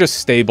think they're just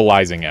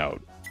stabilizing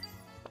out.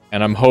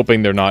 And I'm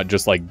hoping they're not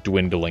just, like,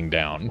 dwindling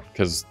down,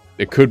 because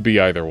it could be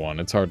either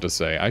one. It's hard to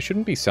say. I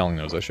shouldn't be selling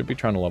those. I should be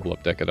trying to level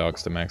up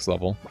Decadox to max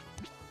level.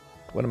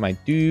 What am I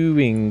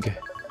doing?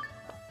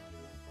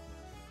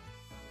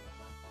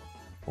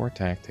 4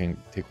 attack,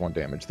 take 1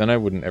 damage. Then I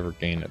wouldn't ever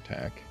gain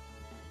attack.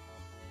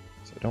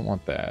 So I don't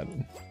want that.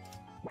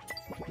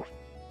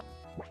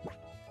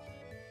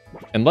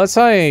 Unless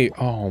I...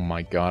 Oh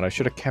my god, I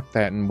should have kept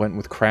that and went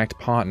with Cracked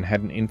Pot and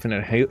had an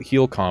infinite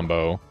heal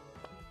combo.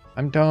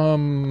 I'm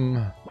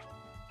dumb.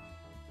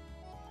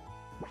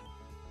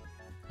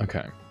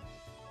 Okay.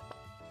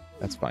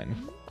 That's fine.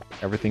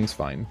 Everything's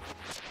fine.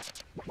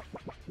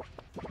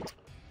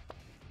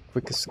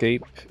 Quick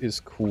Escape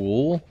is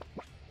cool.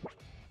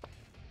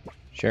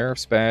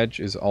 Sheriff's Badge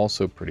is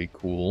also pretty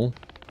cool.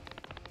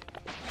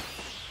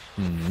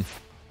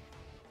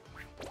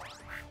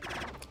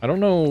 I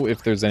don't know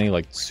if there's any,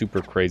 like,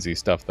 super crazy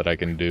stuff that I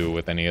can do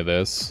with any of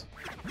this.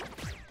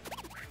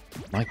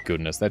 My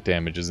goodness, that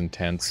damage is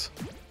intense.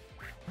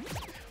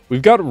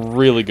 We've got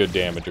really good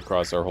damage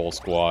across our whole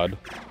squad.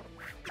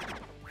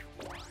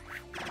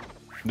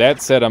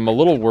 That said, I'm a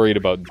little worried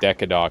about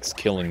Decadox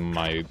killing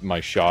my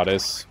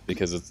Shottis,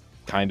 because it's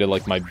kind of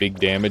like my big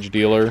damage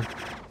dealer.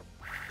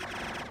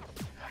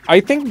 I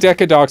think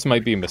Decadox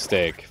might be a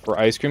mistake. For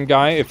Ice Cream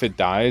Guy, if it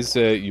dies,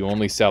 you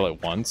only sell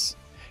it once.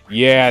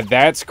 Yeah,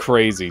 that's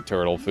crazy,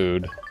 Turtle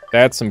Food.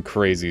 That's some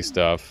crazy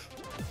stuff.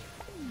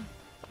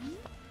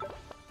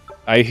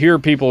 I hear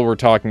people were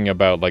talking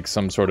about, like,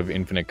 some sort of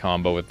infinite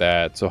combo with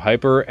that. So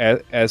Hyper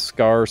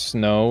Escar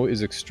Snow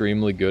is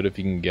extremely good if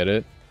you can get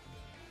it.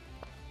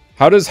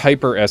 How does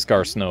Hyper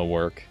Escar Snow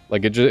work?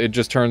 Like, it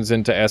just turns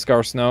into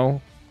Escar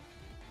Snow?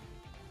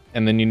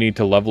 And then you need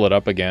to level it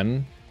up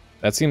again?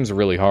 That seems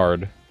really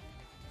hard. It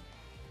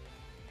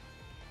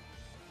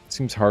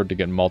seems hard to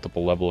get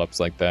multiple level ups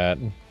like that.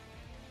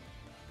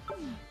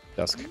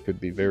 Dusk could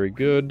be very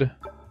good.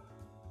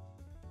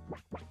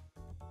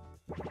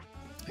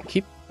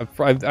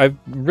 I've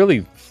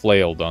really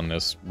flailed on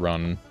this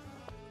run.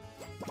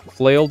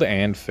 Flailed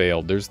and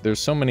failed. There's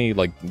so many,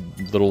 like,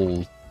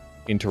 little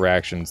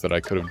interactions that I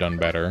could have done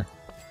better.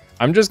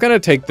 I'm just gonna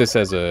take this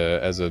as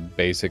a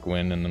basic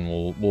win, and then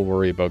we'll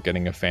worry about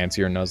getting a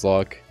fancier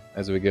Nuzlocke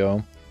as we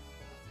go.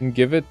 And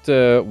give it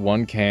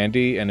 1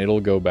 candy, and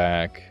it'll go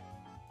back.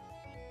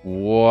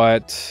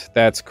 What?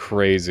 That's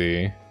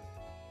crazy.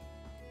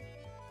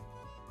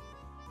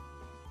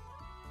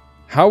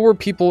 How were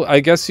people... I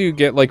guess you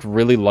get, like,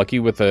 really lucky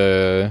with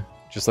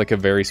just, like, a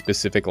very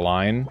specific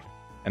line.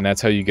 And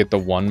that's how you get the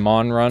 1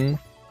 Mon run.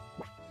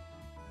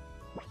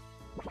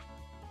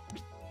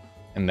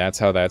 And that's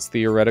how that's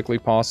theoretically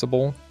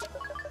possible.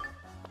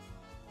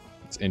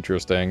 It's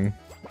interesting.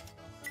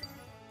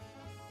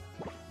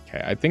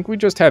 Okay, I think we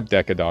just have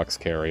Decadox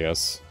carry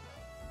us.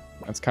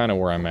 That's kind of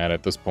where I'm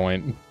at this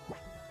point.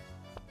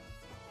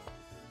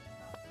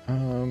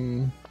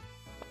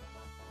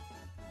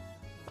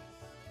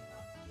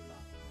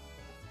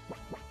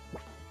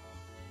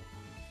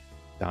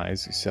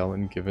 Dies, you sell it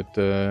and give it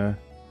a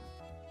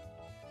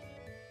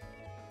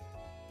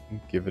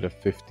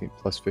 15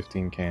 plus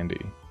 15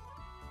 candy.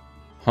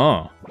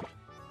 Huh.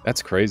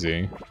 That's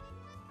crazy.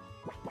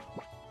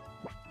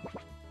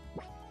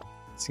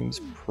 Seems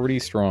pretty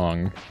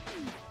strong.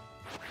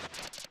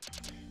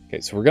 Okay,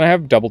 so we're gonna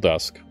have double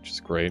dusk, which is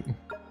great.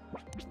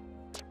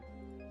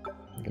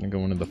 I'm gonna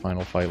go into the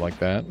final fight like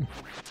that.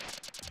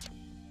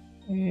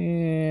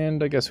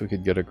 And I guess we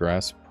could get a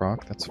grass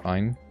proc, that's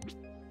fine.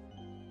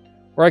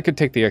 Or I could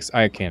take the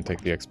I can't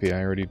take the XP,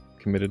 I already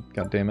committed,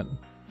 god damn it.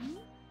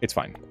 It's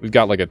fine. We've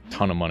got like a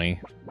ton of money.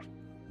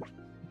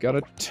 Got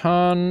a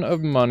ton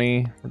of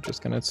money. We're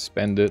just gonna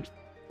spend it.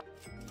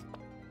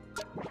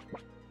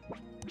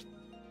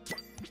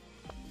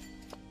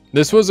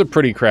 This was a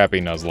pretty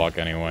crappy Nuzlocke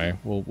anyway.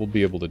 We'll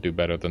be able to do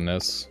better than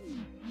this.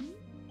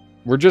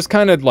 We're just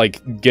kind of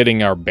like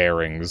getting our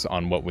bearings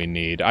on what we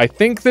need. I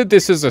think that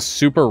this is a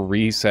super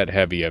reset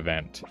heavy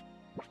event.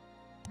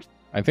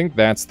 I think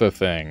that's the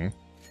thing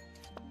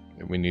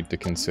that we need to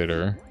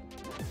consider.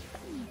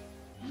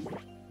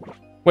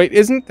 Wait,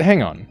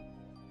 hang on.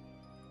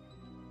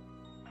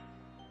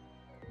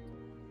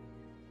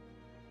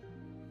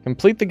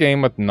 Complete the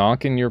game with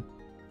knock in your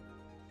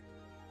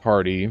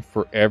party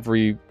for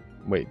every...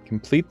 Wait,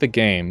 complete the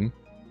game.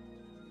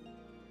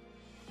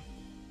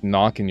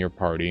 Knock in your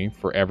party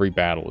for every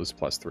battle is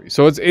 +3.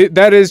 So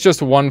that is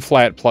just one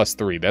flat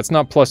 +3. That's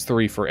not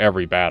 +3 for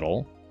every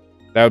battle.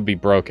 That would be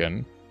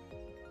broken.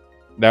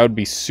 That would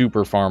be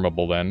super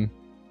farmable then.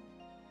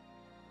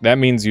 That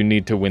means you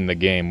need to win the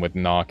game with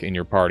knock in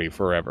your party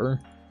forever.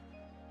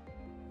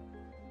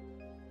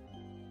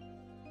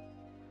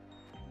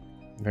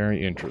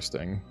 Very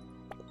interesting.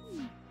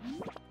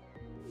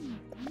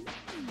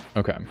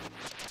 Okay.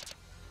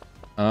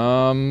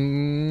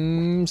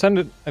 Send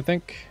it, I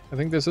think. I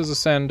think this is a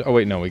send. Oh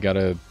wait, no, we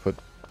gotta put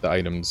the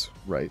items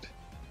right.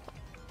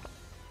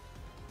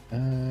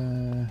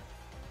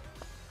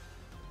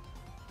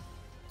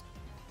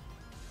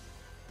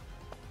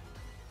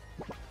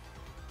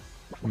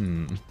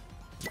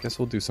 Guess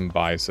we'll do some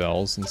buy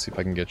sells and see if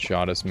I can get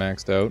Shottus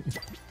maxed out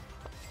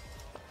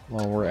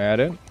while we're at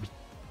it.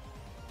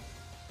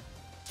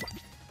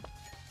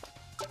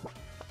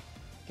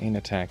 Gain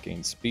attack,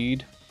 gain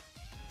speed.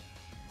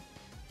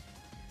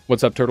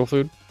 What's up, Turtle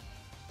Food?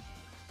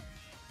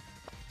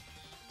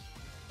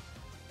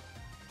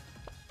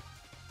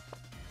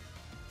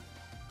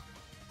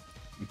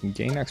 You can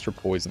gain extra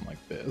poison like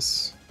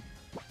this.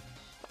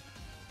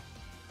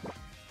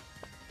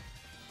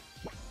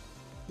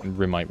 And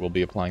Rimite will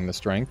be applying the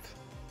strength.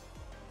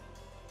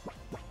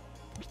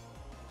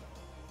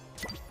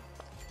 Okay,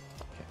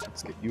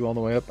 let's get you all the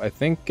way up. I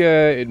think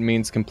it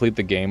means complete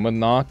the game with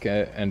knock,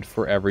 and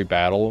for every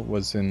battle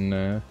was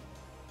in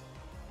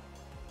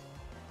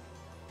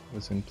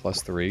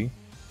 +3.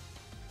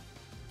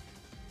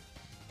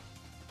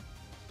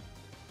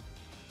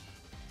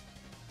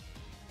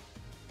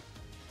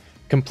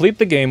 Complete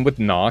the game with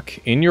knock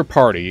in your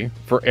party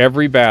for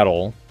every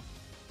battle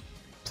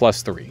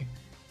 +3.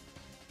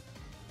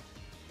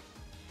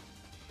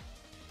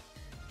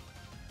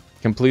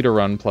 Complete a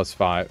run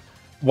 +5.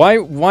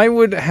 Why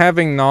would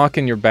having knock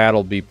in your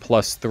battle be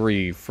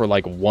 +3 for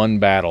like one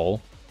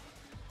battle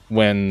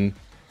when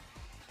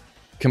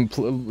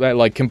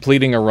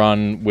completing a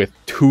run with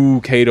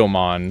 2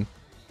 Kadomon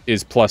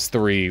is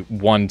 +3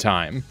 one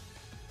time?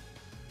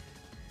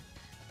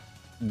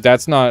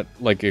 That's not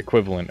like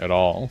equivalent at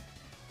all.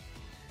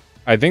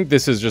 I think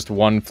this is just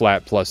one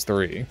flat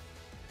 +3.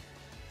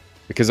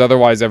 Because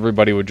otherwise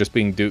everybody would just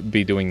be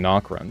doing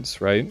knock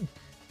runs, right?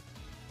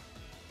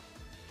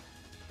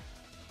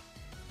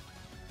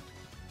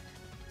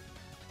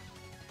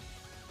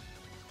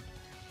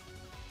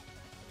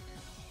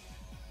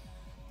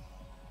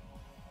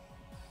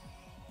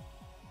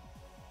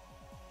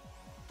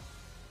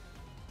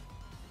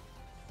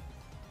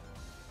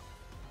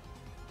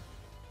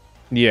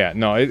 Yeah,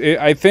 no,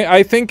 I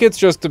think it's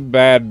just a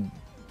bad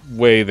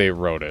way they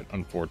wrote it,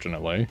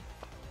 unfortunately.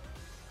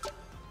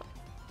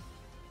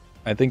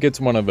 I think it's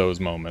one of those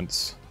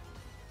moments.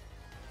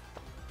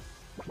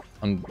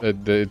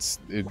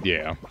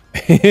 Yeah.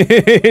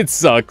 It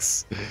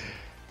sucks.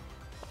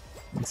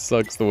 It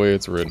sucks the way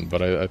it's written,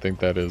 but I think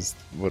that is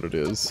what it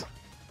is.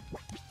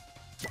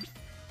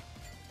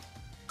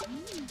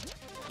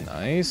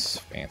 Nice.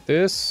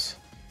 Fantis.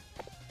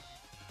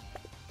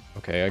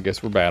 Okay, I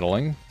guess we're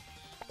battling.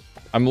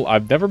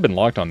 I've never been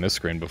locked on this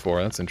screen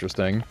before. That's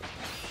interesting.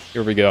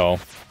 Here we go.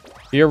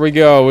 Here we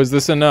go. Is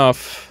this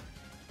enough?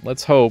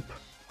 Let's hope.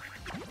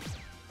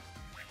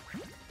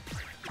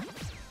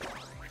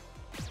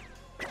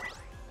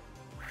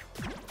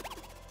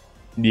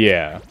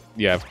 Yeah.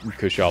 Yeah,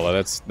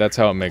 Kushala. That's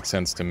how it makes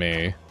sense to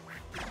me.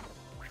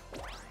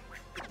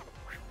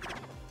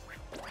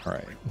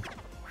 Alright.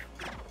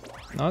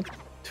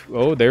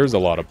 Oh, there's a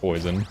lot of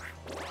poison.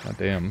 God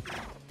damn.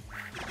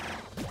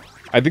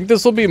 I think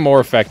this will be more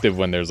effective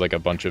when there's like a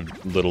bunch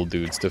of little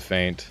dudes to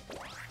faint.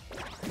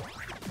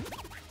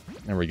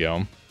 There we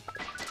go.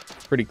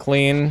 Pretty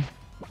clean.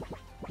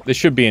 This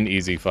should be an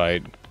easy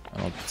fight. I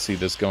don't see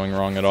this going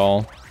wrong at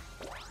all.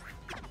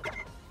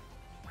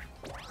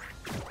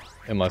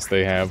 Unless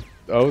they have...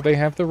 Oh, they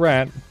have the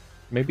rat.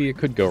 Maybe it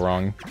could go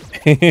wrong.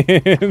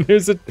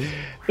 There's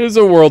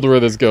a world where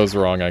this goes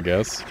wrong, I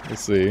guess. We'll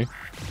see.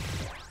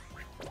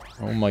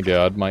 Oh my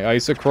god, my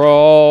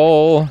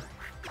Isocrawl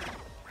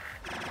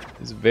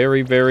is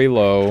very, very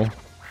low.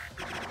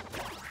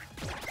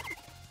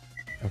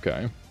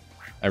 Okay.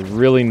 I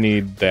really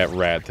need that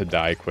rat to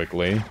die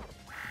quickly.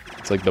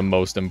 It's like the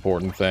most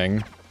important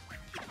thing.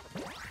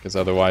 Because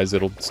otherwise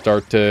it'll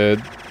start to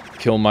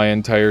kill my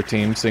entire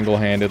team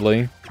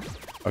single-handedly.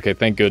 Okay,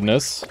 thank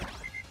goodness.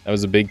 That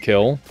was a big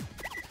kill.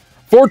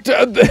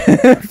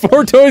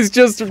 Fortoys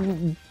just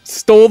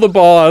stole the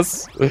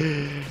boss.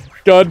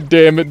 God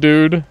damn it,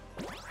 dude.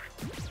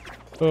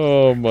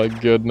 Oh my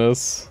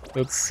goodness.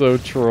 That's so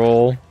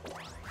troll.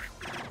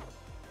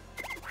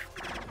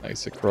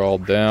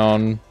 Isocrawl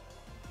down.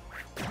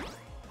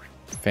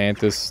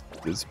 Fantis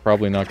is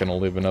probably not going to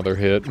live another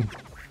hit.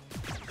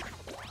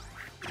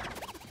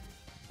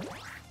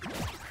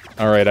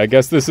 Alright, I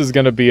guess this is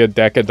going to be a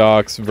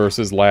Decadox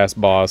versus last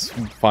boss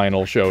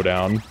final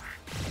showdown.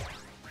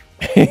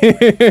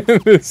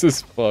 This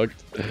is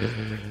fucked.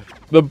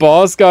 The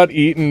boss got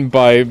eaten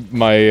by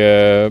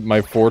my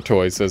my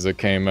Fortoise as it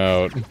came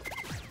out.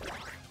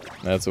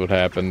 That's what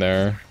happened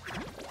there.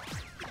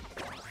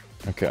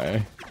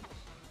 Okay.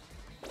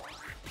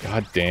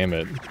 God damn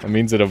it. That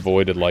means it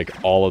avoided, like,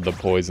 all of the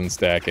poison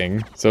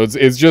stacking. So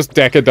it's just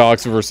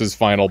Decadox versus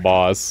final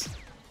boss.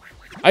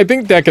 I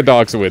think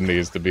Decadox win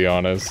these, to be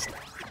honest.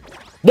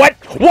 What?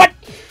 What?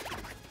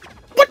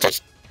 What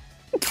the...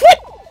 What?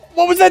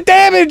 What was that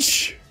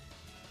damage?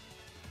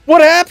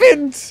 What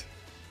happened?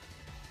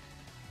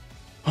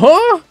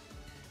 Huh?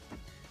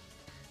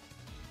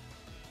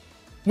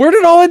 Where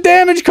did all the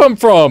damage come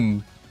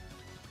from?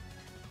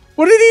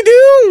 What did he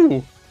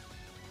do?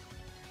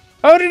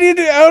 How did he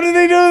do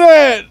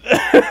that?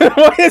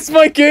 Why is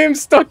my game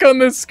stuck on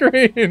this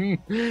screen?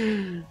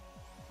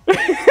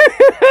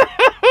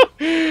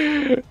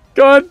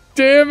 God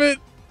damn it.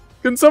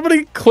 Can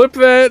somebody clip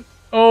that?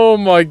 Oh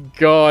my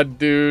god,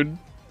 dude.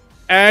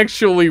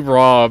 Actually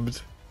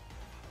robbed.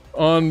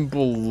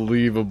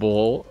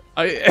 Unbelievable.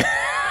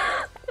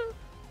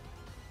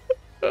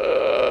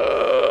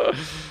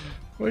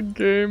 My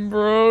game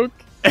broke.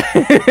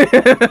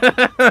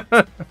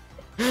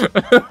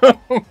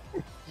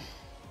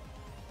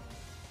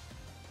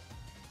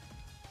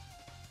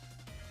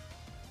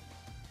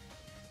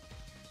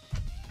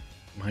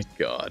 My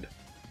god.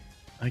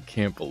 I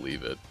can't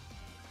believe it.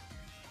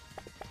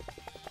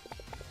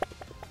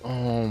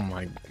 Oh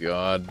my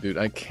god, dude.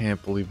 I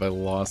can't believe I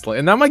lost.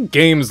 And now my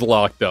game's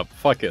locked up.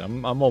 Fuck it. I'm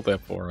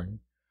multi-foring.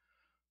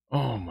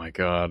 Oh my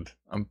god.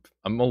 I'm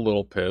a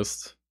little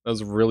pissed. That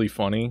was really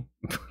funny.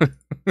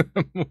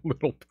 I'm a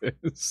little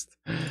pissed.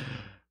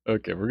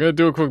 Okay, we're gonna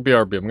do a quick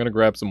BRB. I'm gonna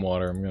grab some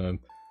water. I'm gonna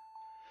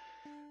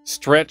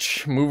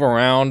stretch, move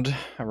around.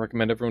 I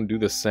recommend everyone do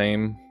the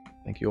same.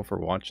 Thank you all for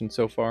watching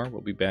so far.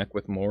 We'll be back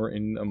with more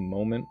in a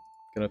moment.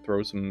 Gonna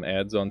throw some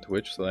ads on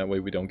Twitch so that way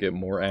we don't get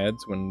more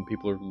ads when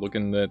people are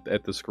looking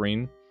at the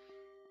screen.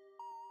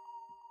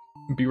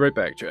 Be right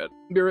back, chat.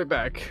 Be right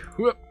back.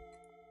 Whoop.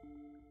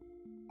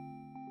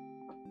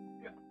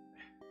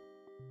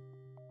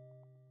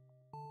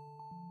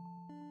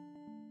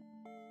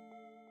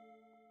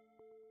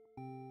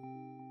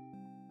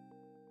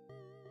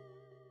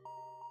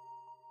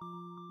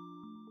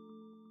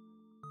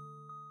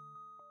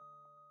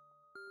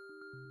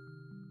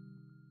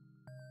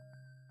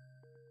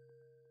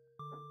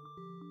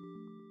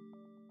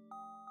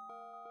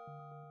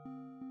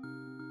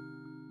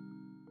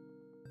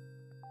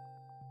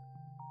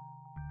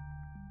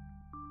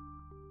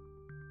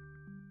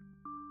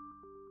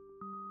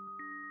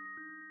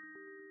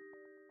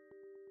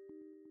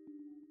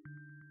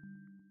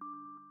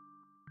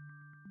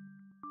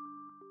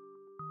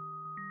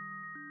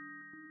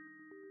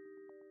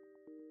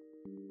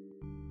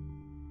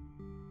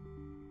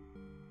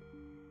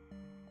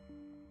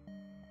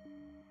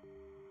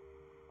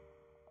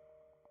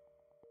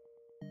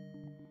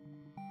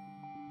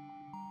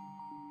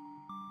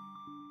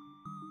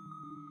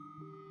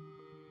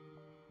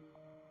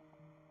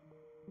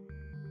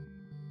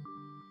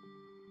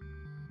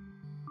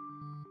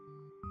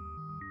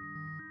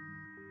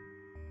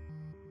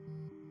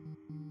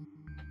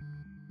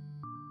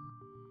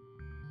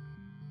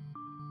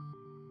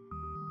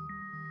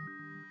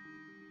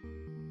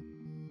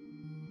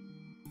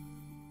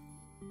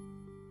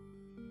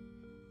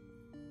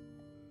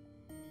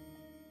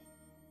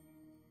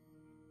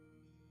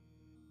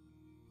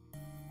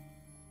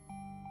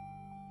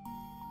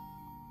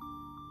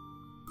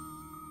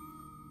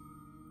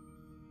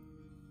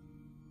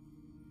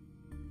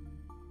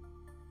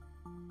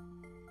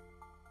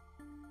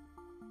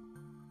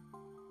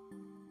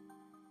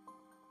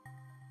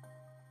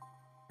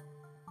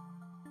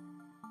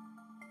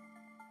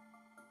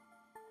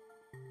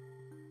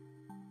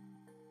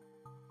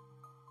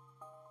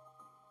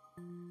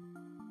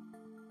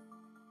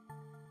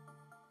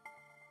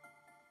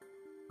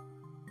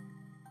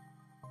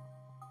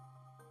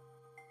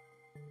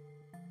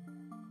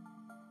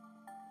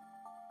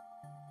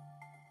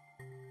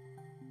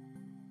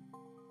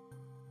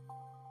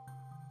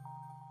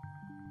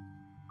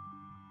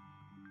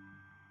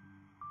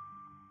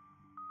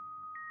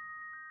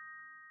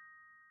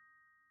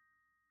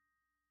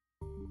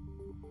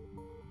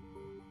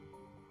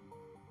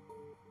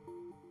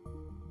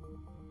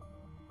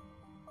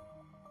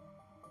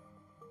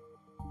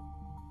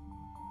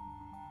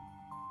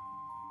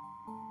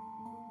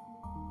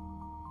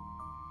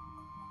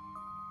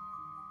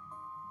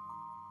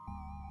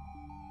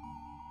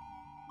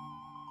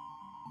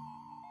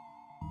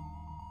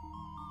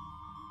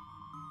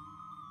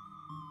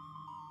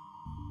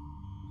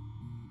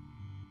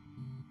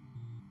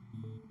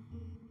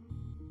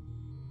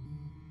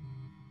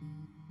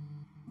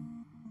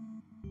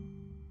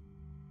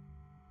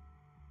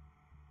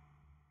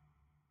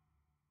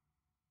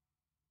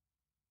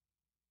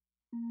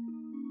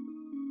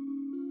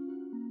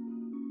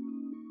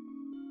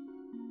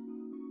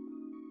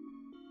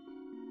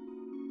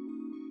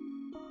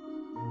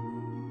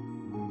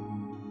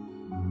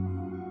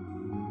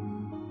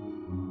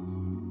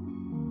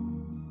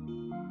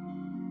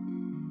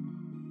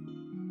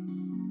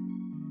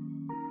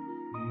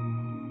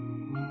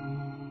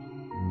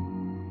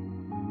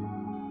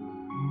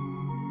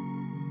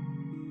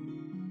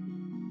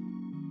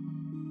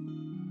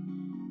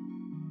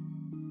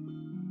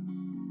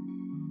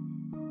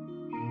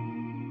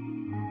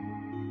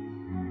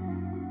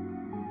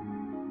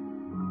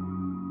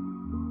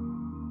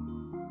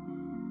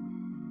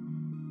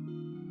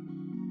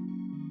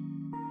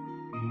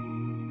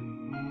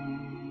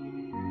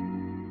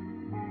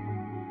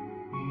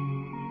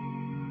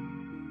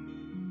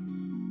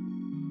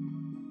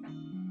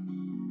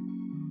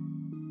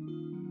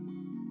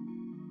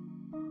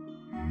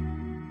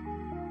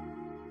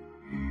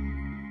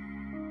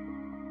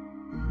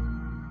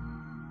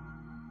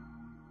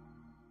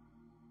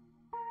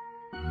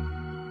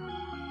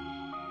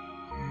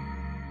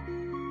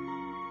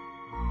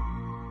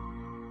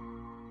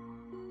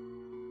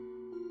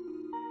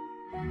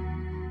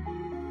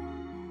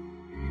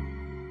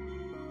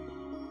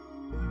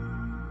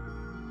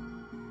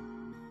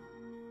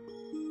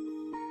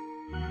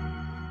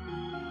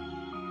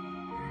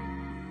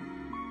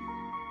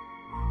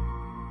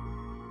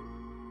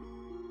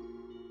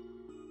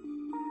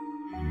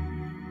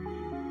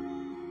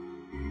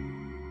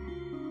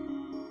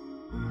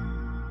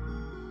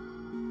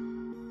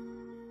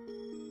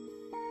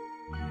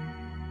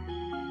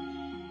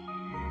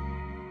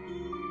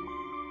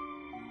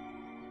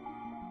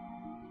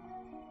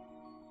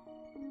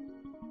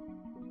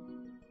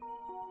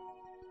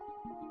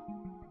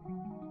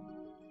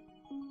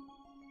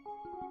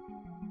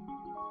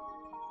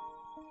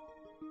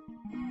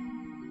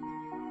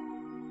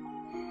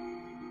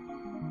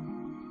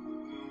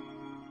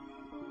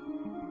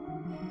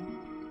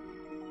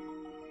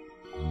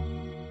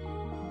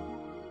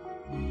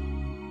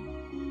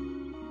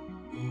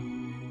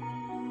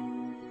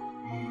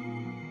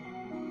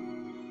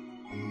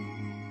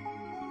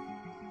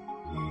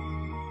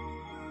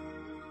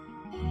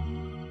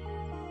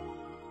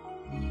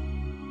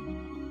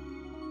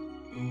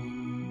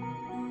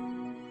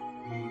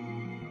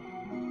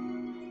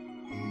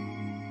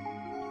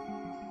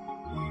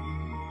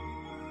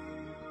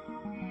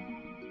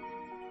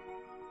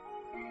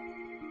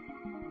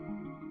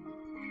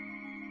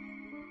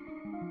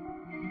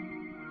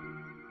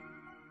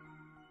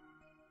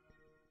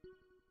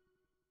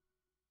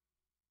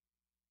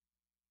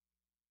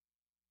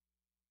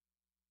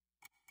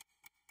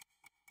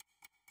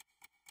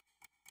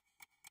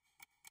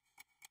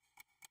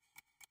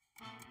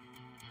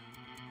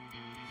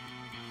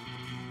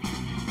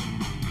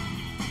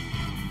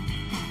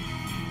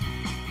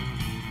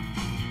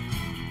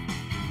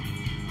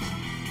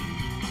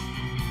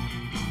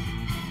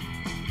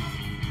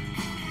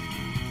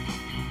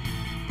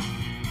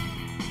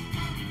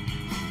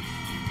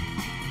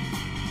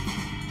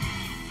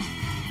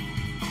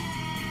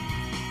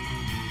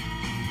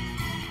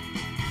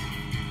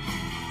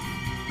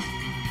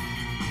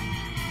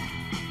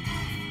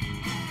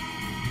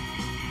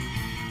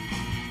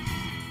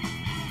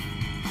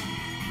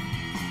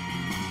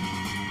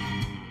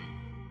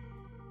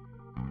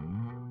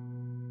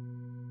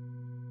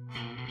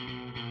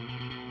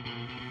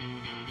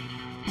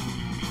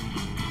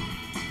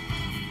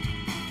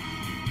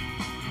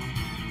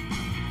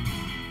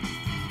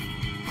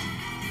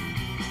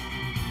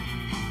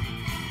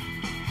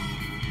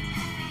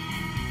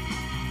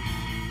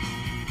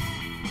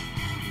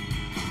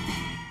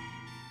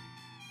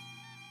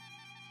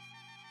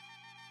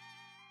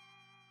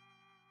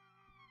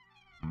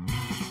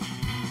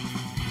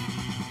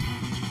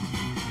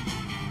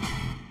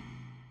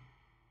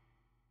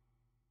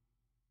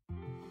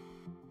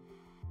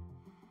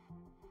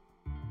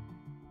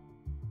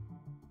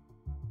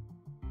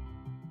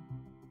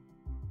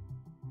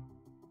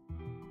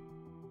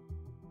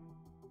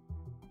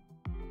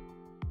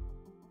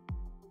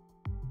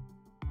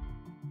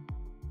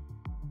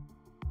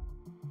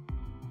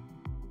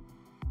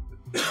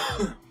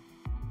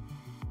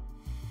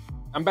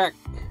 I'm back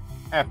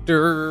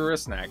after a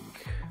snack.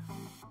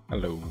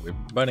 Hello,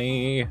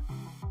 everybody.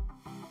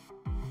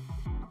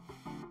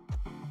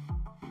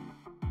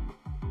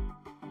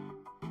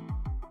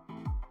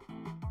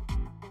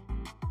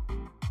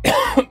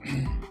 I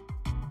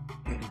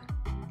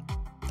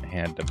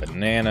had a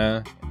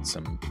banana and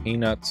some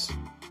peanuts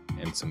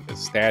and some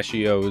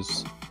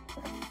pistachios.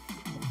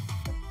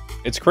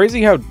 It's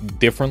crazy how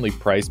differently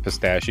priced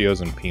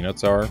pistachios and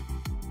peanuts are.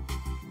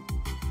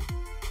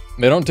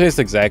 They don't taste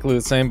exactly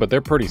the same, but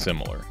they're pretty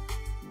similar.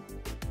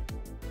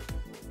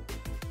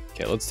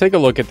 Okay, let's take a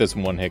look at this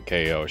one-hit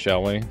KO,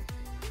 shall we?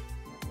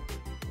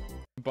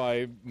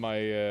 By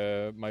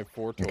my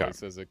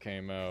Fortoise as it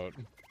came out.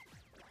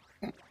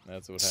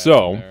 That's what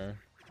happened there.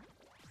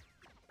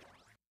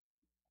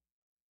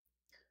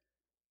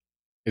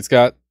 It's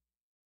got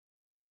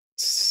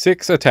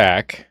 6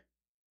 attack,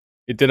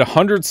 It did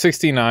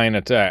 169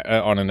 attack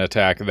on an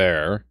attack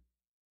there.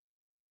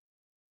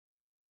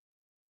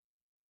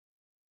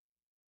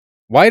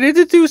 Why did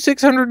it do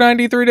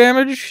 693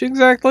 damage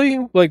exactly?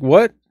 Like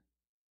what?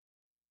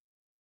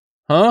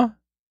 Huh?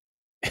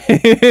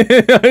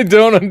 I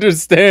don't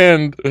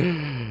understand.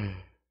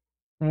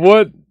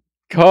 What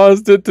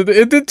caused it to...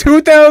 It did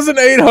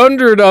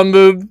 2,800 on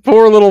the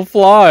poor little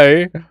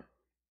fly.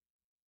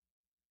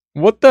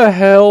 What the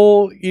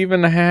hell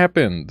even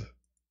happened?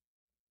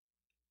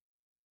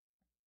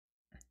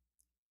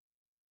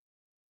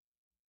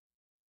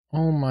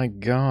 Oh my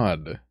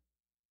god.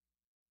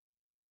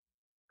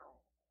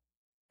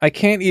 I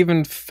can't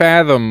even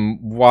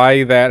fathom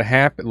why that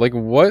happened. Like,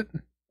 what?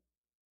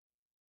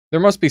 There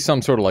must be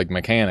some sort of, like,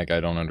 mechanic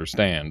I don't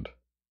understand.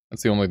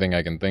 That's the only thing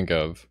I can think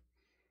of.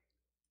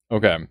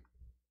 Okay.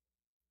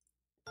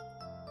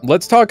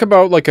 Let's talk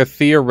about, like, a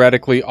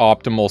theoretically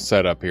optimal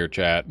setup here,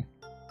 chat.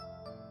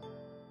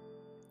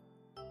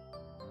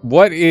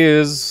 What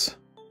is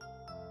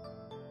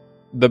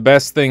the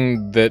best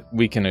thing that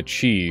we can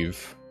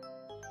achieve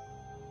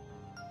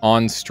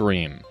on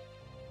stream?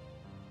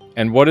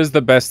 And what is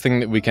the best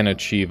thing that we can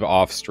achieve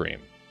off stream?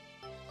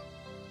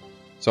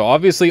 So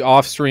obviously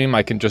off stream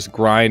I can just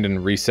grind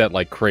and reset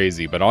like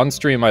crazy, but on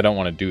stream I don't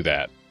want to do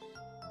that.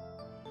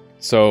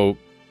 So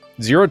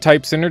 0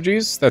 type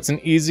synergies, that's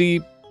an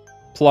easy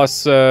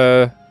plus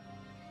 3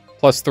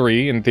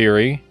 in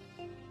theory.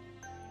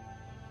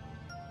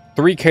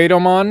 3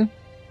 Kadomon,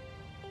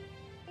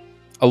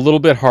 a little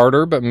bit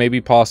harder, but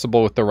maybe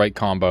possible with the right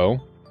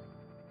combo.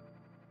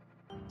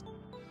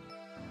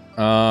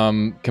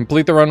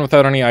 Complete the run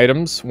without any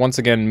items. Once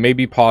again,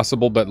 maybe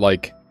possible, but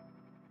like,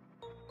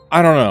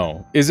 I don't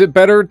know. Is it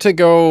better to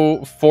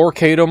go 4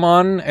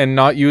 Kadomon and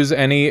not use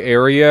any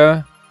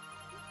area?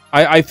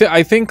 I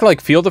think like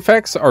field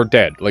effects are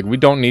dead. Like we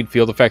don't need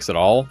field effects at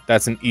all.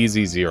 That's an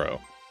easy 0.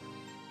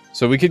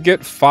 So we could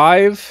get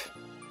 5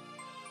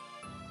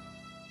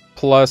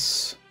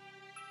 plus,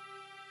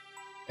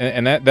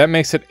 and that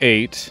makes it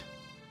 8.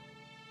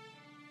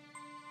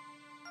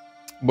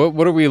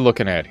 What are we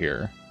looking at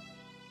here?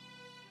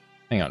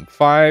 Hang on,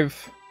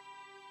 5,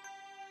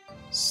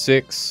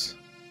 6,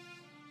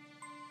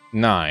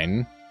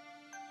 9.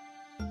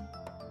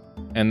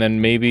 And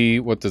then maybe,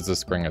 what does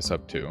this bring us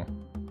up to?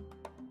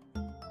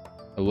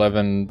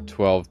 11,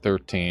 12,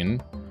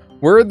 13.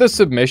 Where are the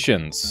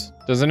submissions?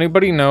 Does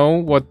anybody know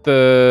what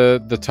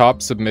the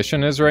top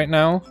submission is right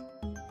now?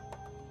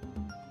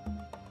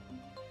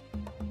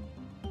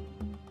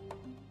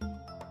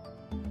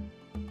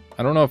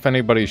 I don't know if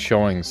anybody's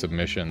showing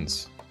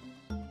submissions.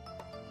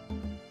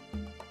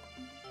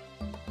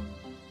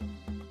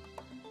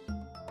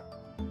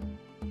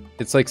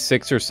 It's like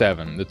 6 or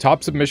 7. The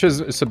top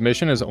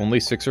submission is only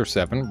 6 or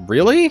 7.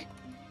 Really?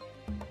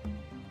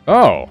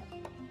 Oh.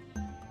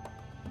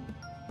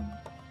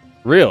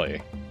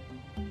 Really?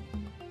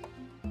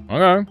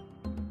 Okay.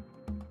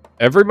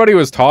 Everybody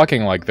was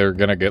talking like they're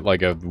gonna get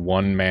like a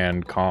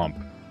one-man comp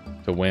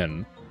to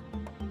win.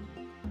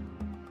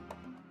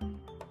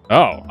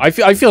 Oh, I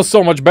feel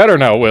so much better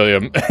now,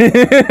 William.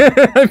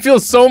 I feel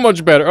so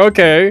much better.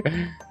 Okay.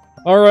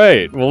 All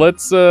right. Well,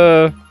 let's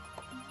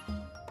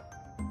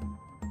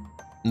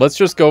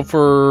just go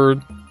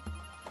for...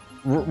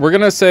 We're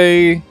gonna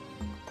say...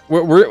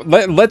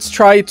 Let's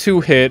try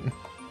to hit...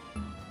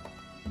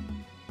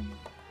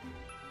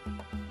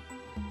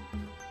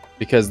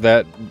 Because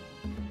that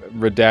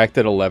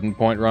redacted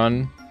 11-point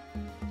run...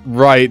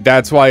 Right,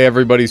 that's why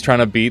everybody's trying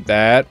to beat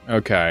that?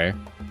 Okay.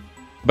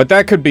 But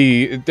that could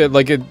be...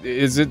 Like,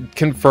 is it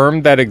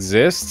confirmed that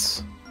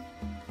exists?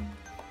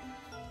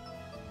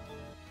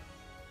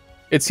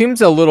 It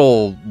seems a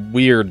little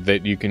weird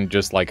that you can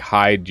just, like,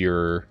 hide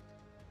your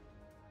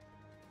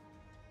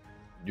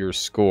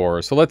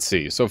score. So let's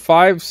see. So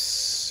 5,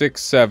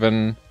 6,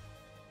 7,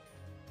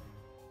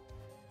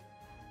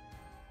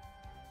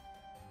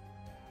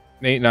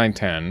 8, 9,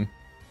 10.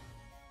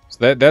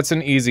 So that's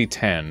an easy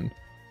 10.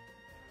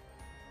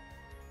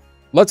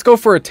 Let's go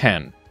for a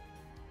 10.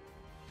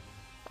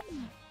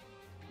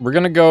 We're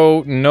gonna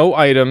go no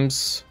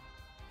items,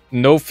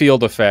 no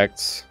field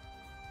effects.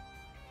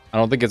 I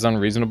don't think it's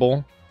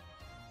unreasonable.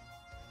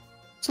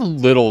 It's a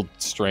little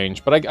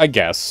strange, but I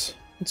guess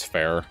it's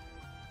fair.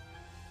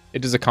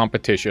 It is a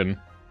competition.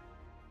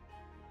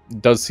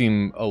 It does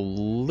seem a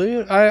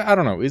little... I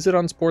don't know. Is it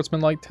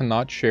unsportsmanlike to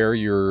not share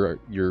your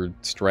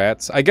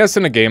strats? I guess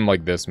in a game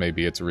like this,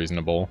 maybe it's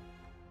reasonable.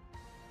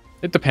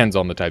 It depends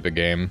on the type of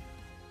game.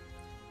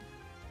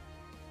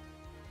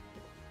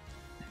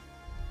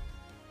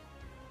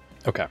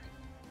 Okay.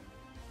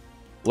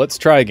 Let's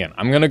try again.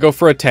 I'm gonna go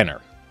for a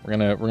 10er. We're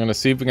gonna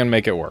see if we can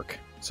make it work.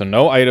 So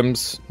no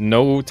items,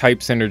 no type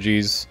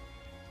synergies,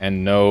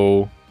 and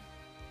no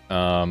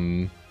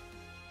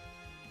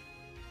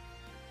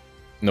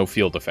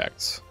field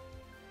effects.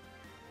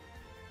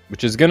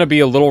 Which is gonna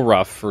be a little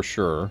rough for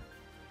sure.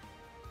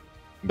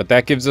 But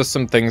that gives us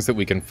some things that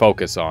we can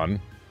focus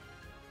on.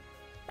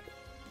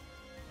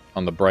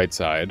 On the bright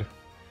side.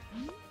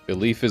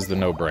 Belief is the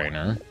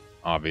no-brainer,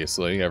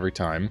 obviously, every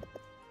time.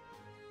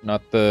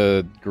 Not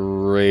the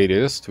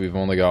greatest. We've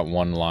only got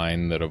one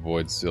line that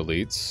avoids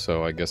elites,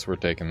 so I guess we're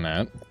taking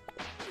that.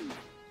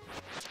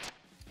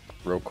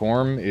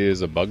 Rokorm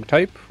is a bug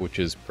type, which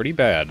is pretty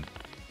bad.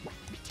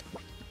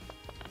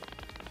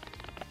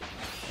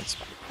 That's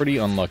pretty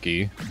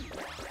unlucky.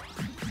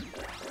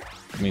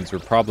 Means we're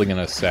probably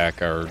going to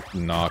sack our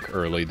knock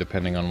early,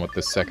 depending on what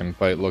the second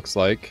fight looks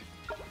like.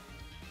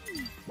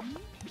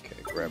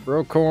 Okay, grab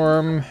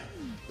Rokorm.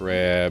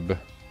 Grab...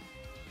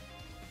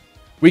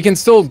 We can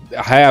still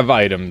have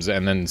items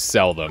and then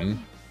sell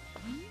them.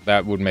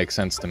 That would make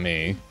sense to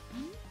me.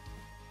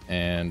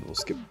 And we'll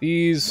skip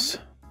these.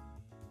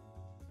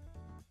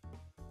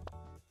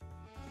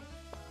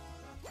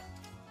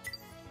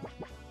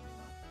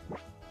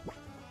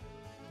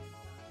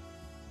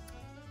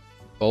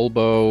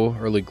 Bulbo,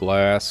 early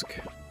Glask.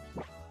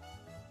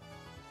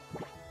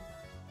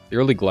 The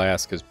early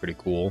Glask is pretty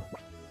cool.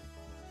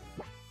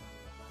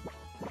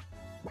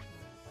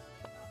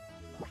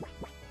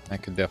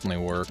 That could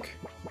definitely work.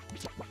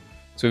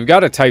 So we've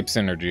got a type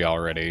synergy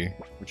already,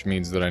 which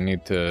means that I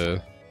need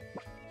to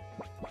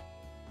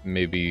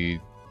maybe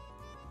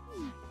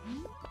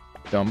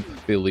dump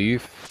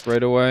Belief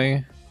right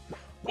away.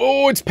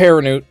 Oh, it's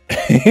Paranute!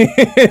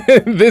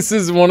 This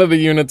is one of the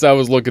units I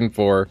was looking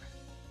for.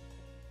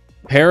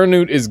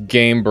 Paranute is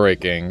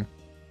game-breaking.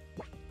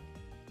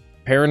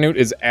 Paranute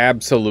is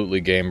absolutely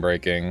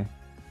game-breaking.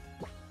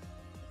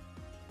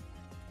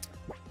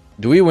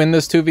 Do we win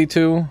this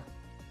 2v2?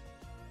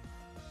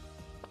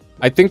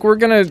 I think we're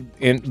gonna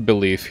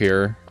Belief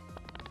here.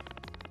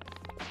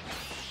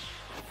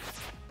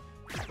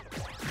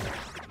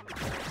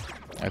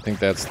 I think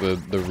that's the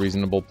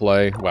reasonable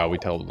play. Wow, we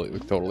totally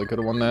could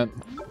have won that.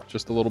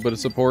 Just a little bit of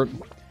support.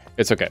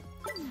 It's okay.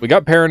 We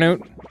got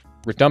Paranute.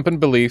 We're dumping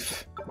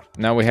Belief.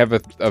 Now we have a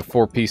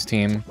 4-piece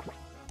team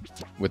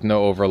with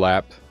no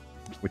overlap,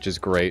 which is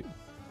great.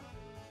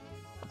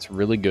 It's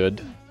really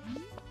good.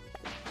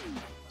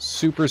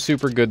 Super,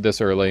 super good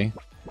this early.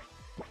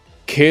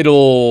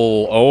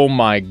 Kittle! Oh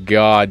my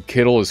god,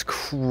 Kittle is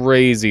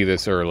crazy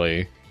this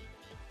early.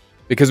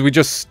 Because we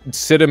just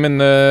sit him in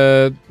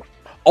the...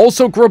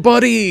 Also,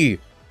 Grabuddy!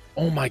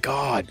 Oh my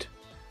god.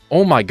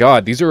 Oh my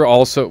god, these are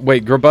also...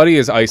 Wait, Grabuddy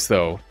is ice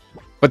though.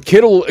 But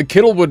Kittle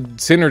would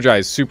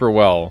synergize super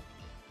well.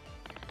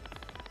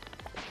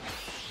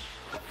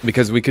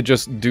 Because we could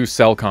just do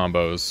cell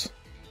combos.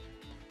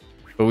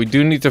 But we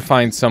do need to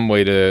find some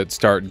way to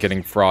start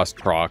getting frost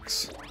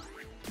procs.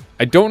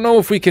 I don't know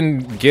if we can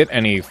get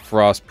any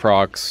frost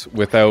procs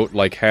without,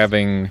 like,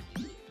 having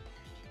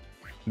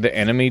the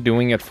enemy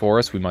doing it for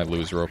us. We might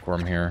lose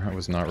Rokorm here. I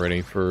was not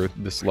ready for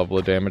this level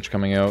of damage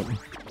coming out.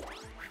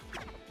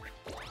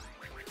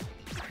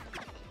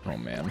 Oh,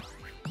 man.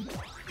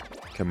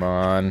 Come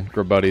on.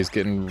 Grabuddy's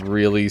getting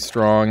really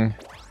strong.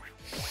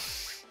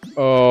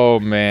 Oh,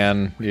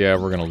 man. Yeah,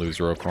 we're gonna lose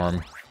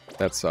Rokorm.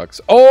 That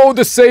sucks. Oh,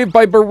 the save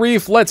by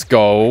Bereaf! Let's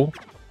go!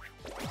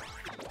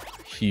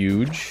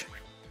 Huge.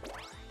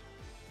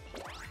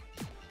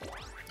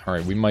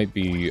 Alright, we might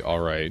be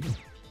alright.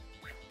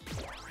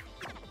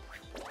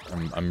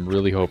 I'm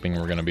really hoping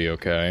we're gonna be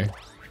okay.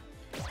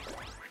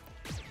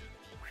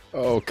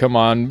 Oh, come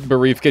on,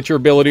 Bereaf, get your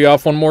ability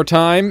off one more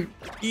time.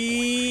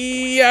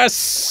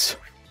 Yes!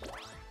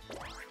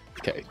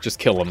 Okay, just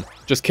kill him.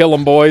 Just kill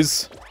him,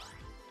 boys.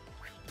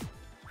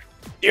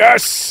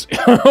 Yes!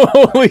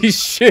 Holy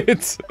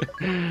shit!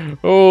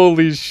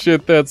 Holy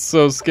shit, that's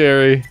so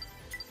scary.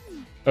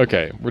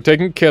 Okay, we're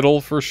taking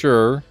Kittle for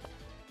sure.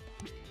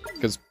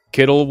 Because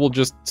Kittle will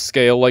just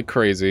scale like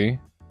crazy.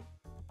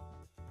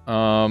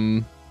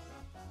 We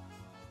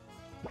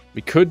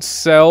could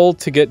sell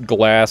to get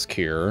Glask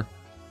here.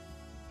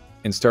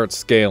 And start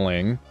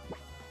scaling.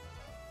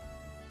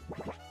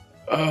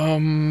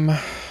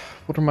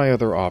 What are my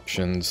other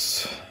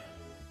options?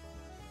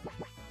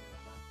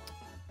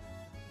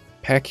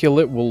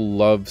 Paculate will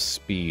love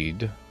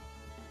speed.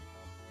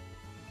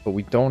 But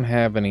we don't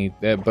have any...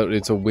 but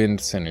it's a wind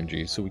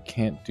synergy, so we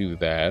can't do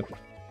that.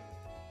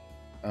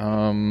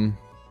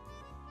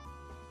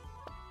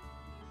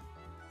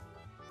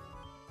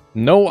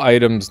 No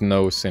items,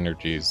 no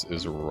synergies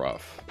is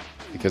rough.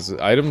 Because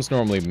items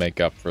normally make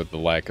up for the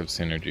lack of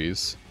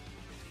synergies.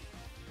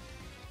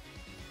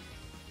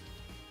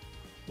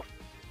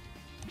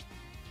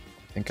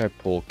 I think I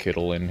pull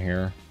Kittle in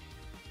here.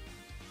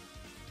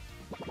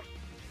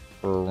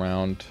 For a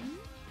round.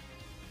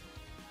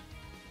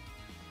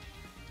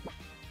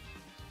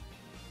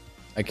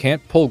 I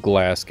can't pull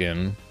Glask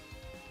in.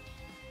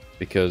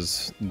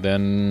 Because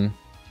then...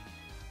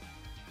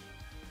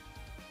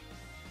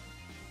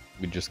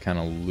 we just kind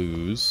of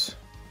lose.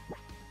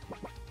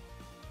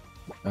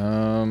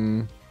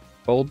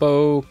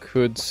 Bulbo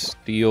could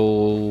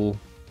steal...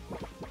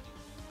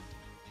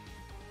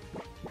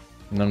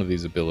 None of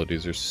these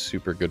abilities are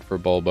super good for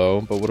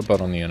Bulbo, but what about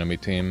on the enemy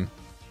team?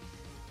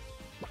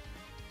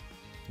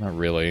 Not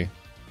really.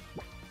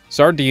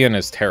 Sardian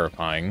is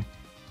terrifying.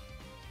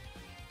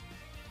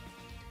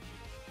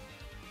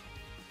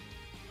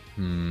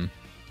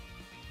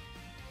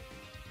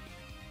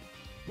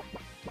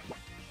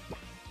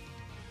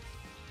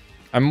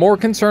 I'm more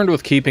concerned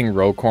with keeping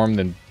Rokorm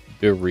than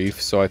Bereef,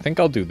 so I think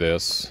I'll do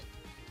this.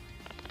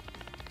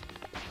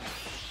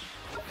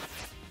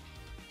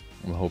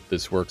 I hope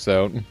this works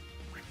out.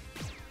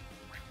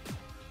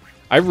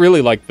 I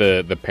really like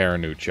the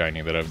Paranute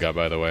shiny that I've got,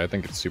 by the way. I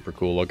think it's super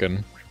cool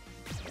looking.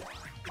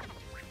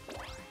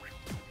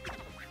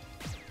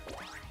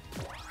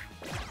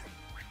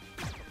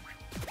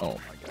 Oh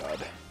my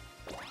god.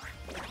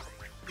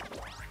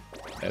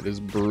 That is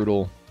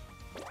brutal.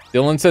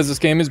 Dylan says this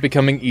game is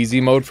becoming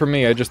easy mode for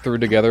me. I just threw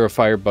together a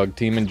fire bug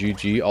team in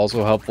GG.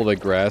 Also helpful that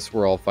grass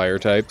were all fire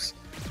types.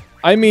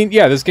 I mean,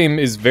 yeah, this game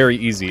is very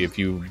easy if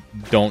you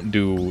don't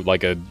do,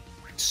 like, a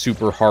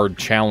super hard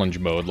challenge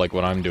mode like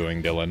what I'm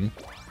doing, Dylan.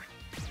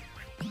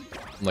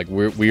 Like,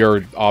 we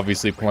are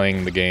obviously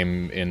playing the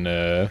game in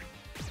a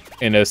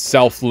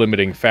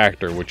self-limiting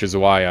factor, which is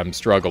why I'm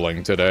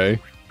struggling today.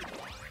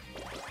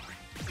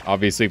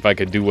 Obviously, if I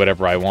could do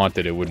whatever I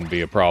wanted, it wouldn't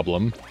be a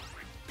problem.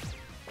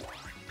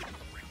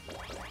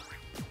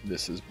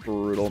 This is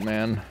brutal,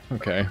 man.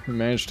 Okay, we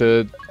managed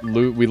to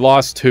loot. We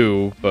lost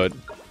 2, but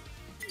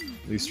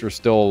at least we're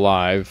still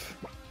alive.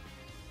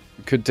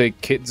 We could take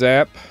Kit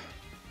Zap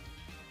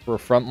for a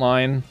front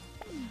line.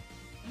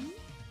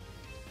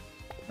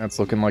 That's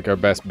looking like our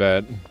best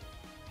bet.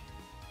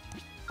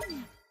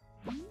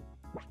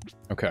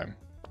 Okay.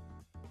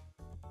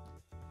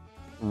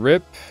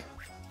 Rip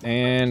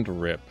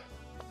and rip.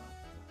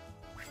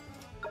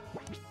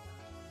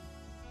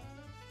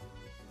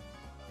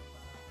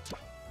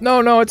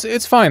 No,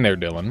 it's fine there,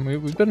 Dylan.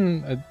 We've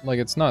been like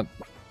it's not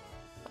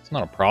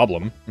a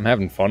problem. I'm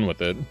having fun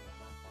with it.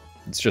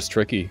 It's just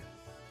tricky.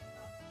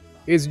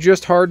 It's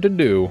just hard to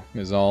do,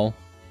 is all.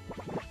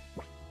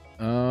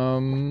 I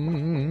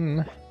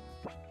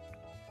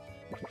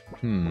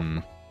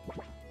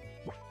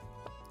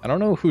don't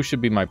know who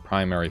should be my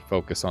primary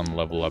focus on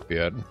level up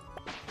yet.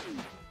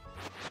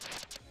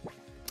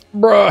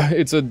 Bruh,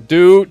 it's a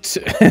doot.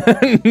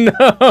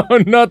 No,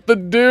 not the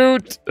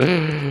doot.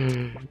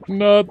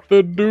 Not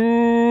the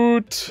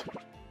doot.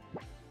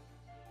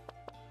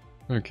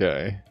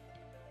 Okay.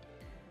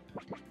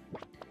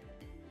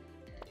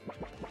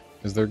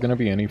 Is there gonna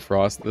be any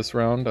frost this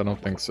round? I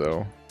don't think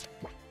so.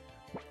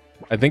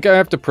 I think I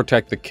have to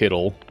protect the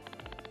Kittle.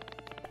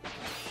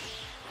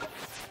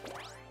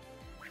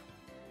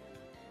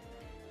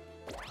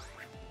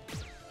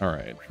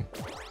 Alright.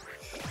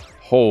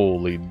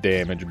 Holy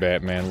damage,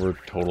 Batman. We're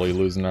totally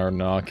losing our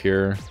knock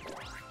here.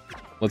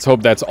 Let's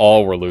hope that's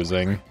all we're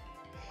losing.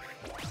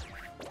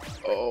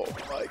 Oh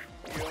my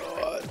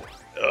god.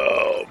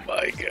 Oh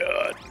my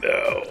god,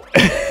 no.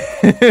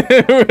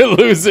 We're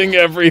losing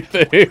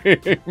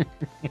everything.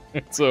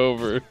 It's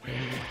over.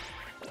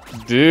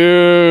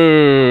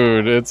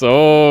 Dude, it's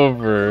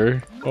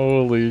over.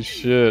 Holy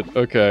shit.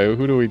 Okay,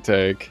 who do we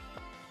take?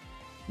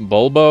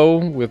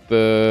 Bulbo with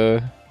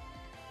the...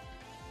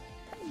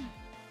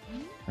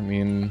 I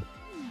mean...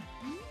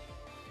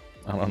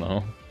 I don't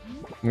know.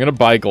 I'm gonna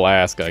buy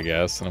Glask, I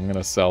guess, and I'm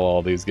gonna sell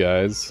all these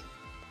guys.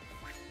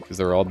 Because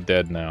they're all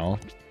dead now.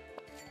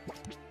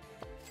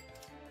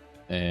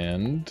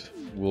 And...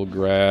 we'll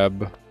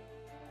grab...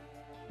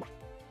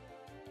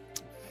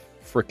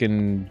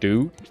 frickin'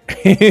 Doot.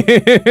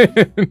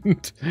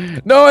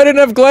 No, I didn't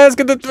have Glask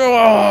at the...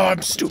 Oh,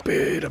 I'm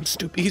stupid. I'm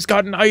stupid. He's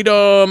got an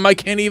item. I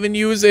can't even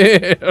use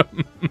him.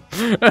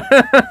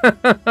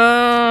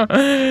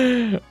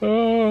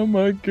 Oh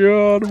my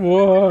god,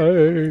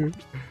 why?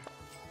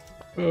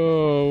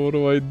 Oh, what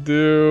do I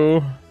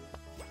do?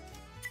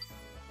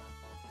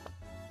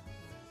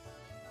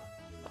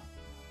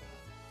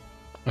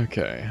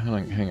 Okay,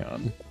 hang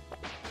on.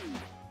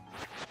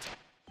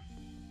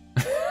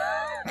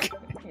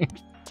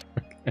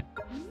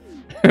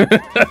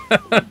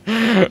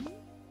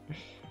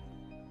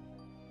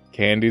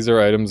 Candies are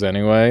items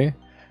anyway.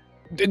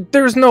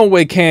 There's no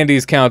way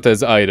candies count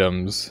as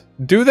items.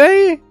 Do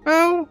they?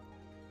 Oh.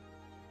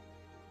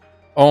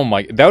 Oh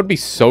my, that would be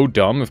so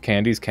dumb if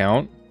candies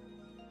count.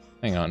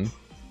 Hang on.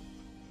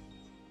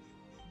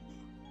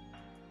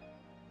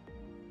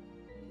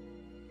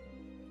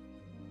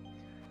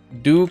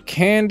 Do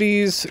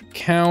candies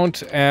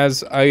count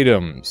as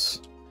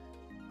items?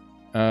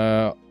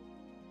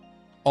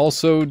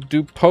 Also,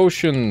 do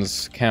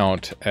potions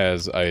count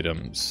as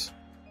items?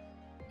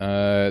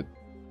 Do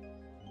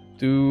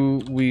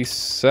we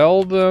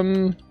sell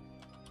them?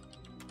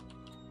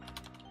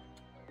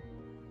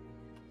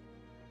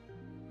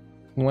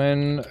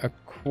 When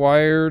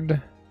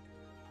acquired?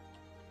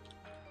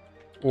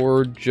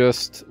 Or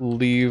just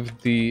leave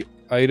the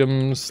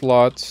item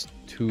slots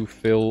to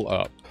fill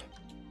up?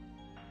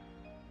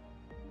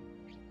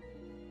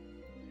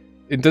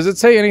 Does it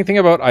say anything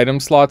about item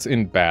slots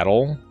in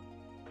battle?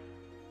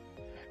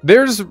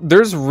 There's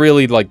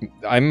really, like,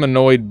 I'm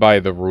annoyed by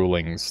the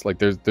rulings. Like,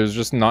 there's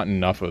just not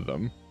enough of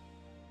them.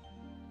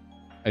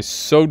 I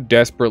so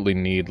desperately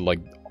need, like,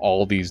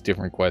 all these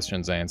different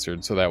questions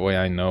answered, so that way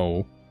I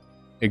know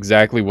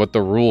exactly what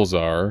the rules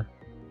are.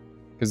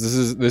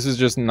 Because this is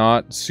just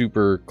not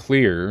super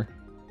clear.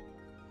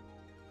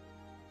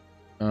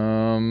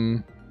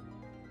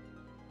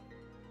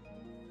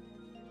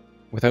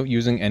 without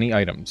using any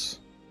items.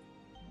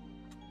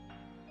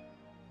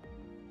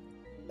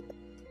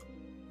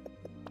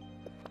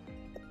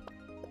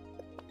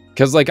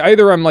 Because, like,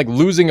 either I'm, like,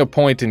 losing a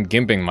point and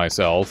gimping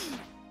myself,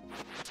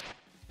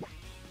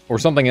 or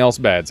something else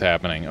bad's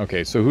happening.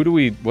 Okay, so what do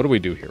we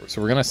do here?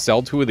 So we're gonna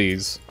sell 2 of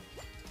these,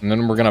 and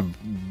then we're gonna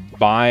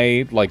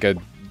buy, like, a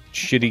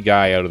shitty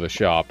guy out of the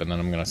shop, and then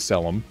I'm gonna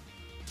sell him.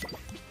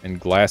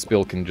 And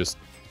Glassbill can just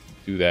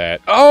do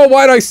that. Oh,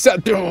 why'd I sell?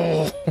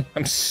 Oh,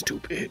 I'm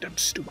stupid. I'm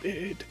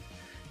stupid.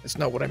 That's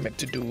not what I meant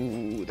to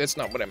do. That's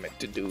not what I meant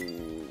to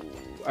do.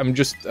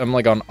 I'm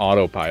like on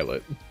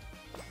autopilot.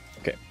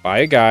 Okay, buy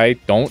a guy.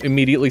 Don't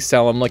immediately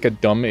sell him like a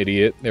dumb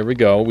idiot. There we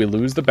go. We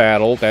lose the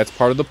battle. That's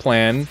part of the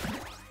plan.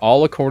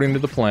 All according to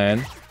the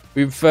plan.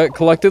 We've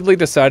collectively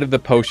decided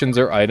that potions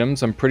are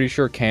items. I'm pretty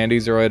sure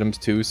candies are items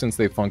too, since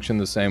they function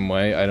the same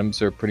way.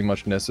 Items are pretty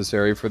much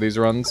necessary for these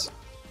runs.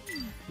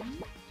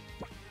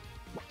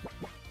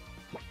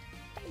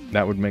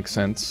 That would make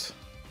sense.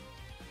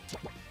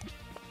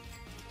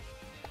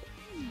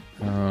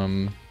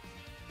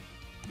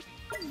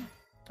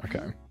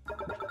 Okay.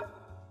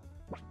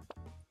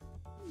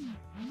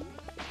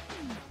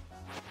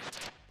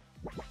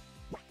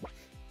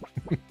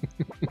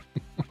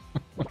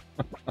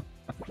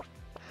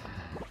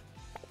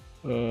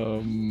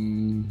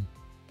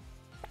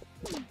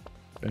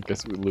 I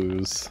guess we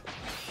lose.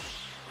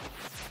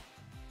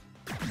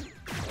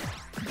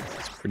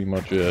 That's pretty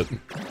much it.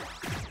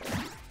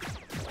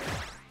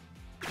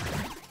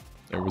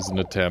 There was an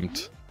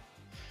attempt.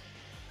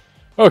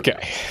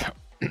 Okay.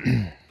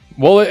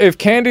 Well, if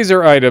candies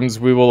are items,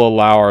 we will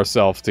allow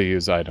ourselves to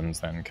use items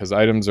then, because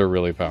items are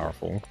really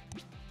powerful.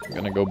 I'm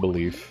gonna go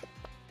belief,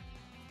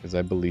 because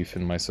I believe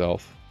in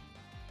myself.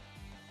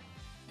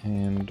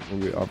 And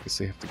we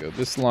obviously have to go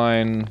this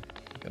line.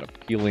 Got a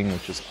peeling,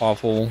 which is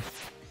awful.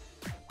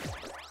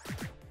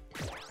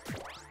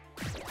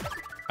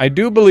 I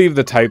do believe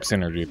the type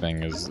synergy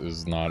thing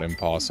is not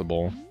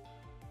impossible.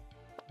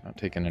 Not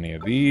taking any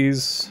of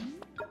these.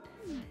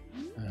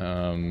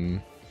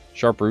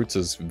 Sharp Roots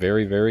is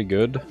very, very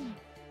good.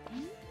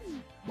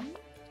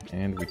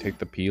 And we take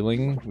the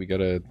peeling. We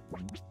gotta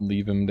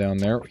leave him down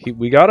there.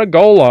 We got a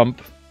Golump.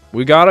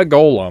 We got a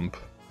Golump.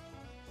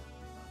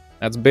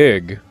 That's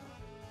big.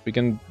 We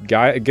can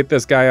get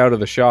this guy out of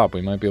the shop.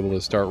 We might be able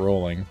to start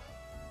rolling.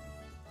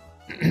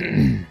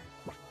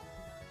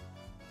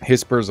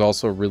 Hisper's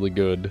also really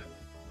good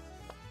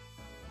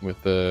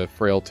with the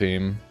Frail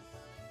team.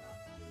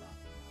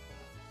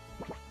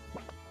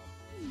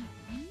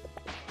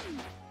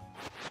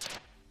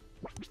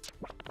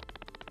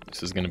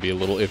 This is going to be a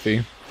little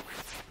iffy.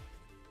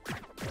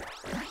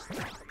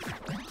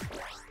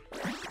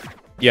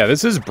 Yeah,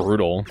 this is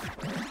brutal.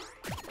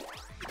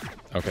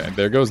 Okay,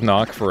 there goes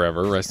Knock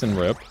forever. Rest and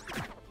rip.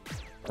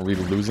 Are we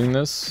losing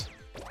this?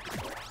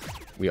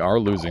 We are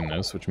losing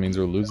this, which means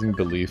we're losing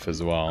belief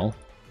as well.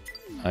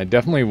 I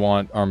definitely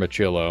want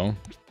Armachillo.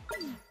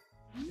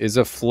 Is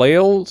a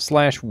flail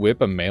 /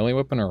 whip a melee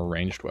weapon or a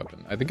ranged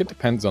weapon? I think it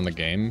depends on the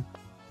game.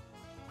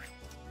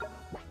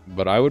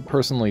 But I would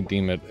personally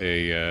deem it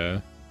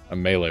a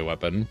melee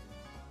weapon.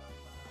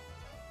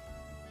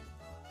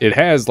 It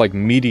has, like,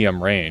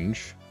 medium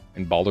range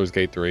in Baldur's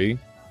Gate 3.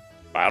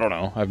 I don't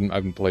know. I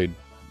haven't played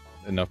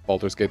enough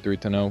Baldur's Gate 3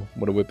 to know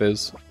what a whip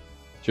is.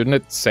 Shouldn't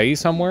it say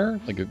somewhere?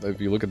 Like, if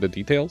you look at the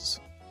details?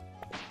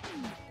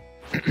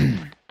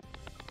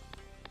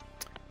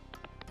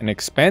 An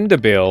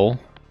Expendable.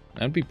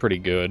 That'd be pretty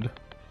good.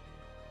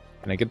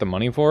 Can I get the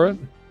money for it?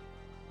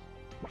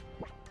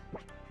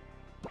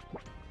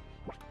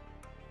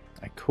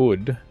 I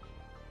could.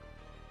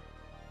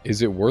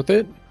 Is it worth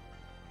it?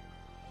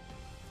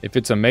 If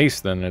it's a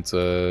mace, then it's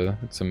a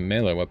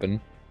melee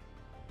weapon.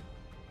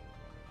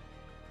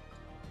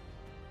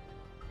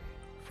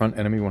 Front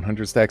enemy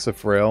 100 stacks of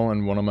frail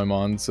and one of my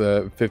mons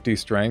 50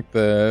 strength.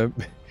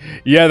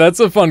 Yeah, that's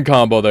a fun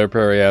combo there,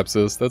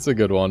 Periapsis. That's a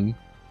good one.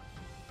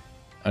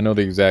 I know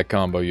the exact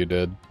combo you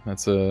did.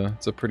 It's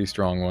a pretty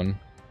strong one.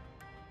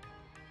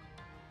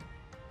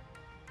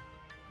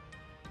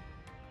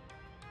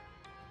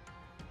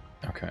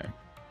 Okay.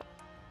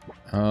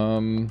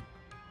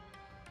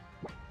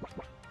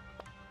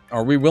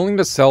 Are we willing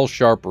to sell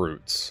Sharp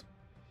Roots?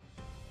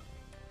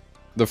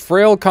 The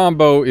Frail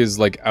combo is,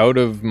 like, out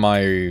of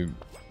my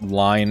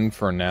line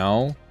for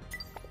now.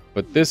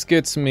 But this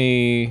gets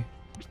me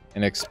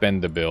an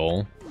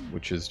Expendable,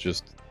 which is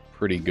just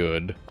pretty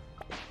good.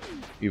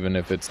 Even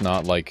if it's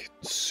not, like,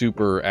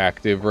 super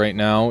active right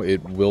now,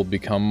 it will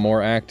become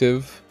more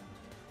active.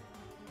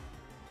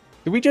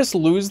 Did we just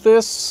lose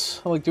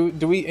this? Like, do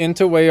we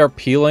int away our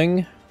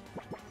peeling?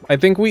 I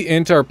think we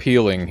int our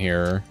peeling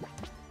here.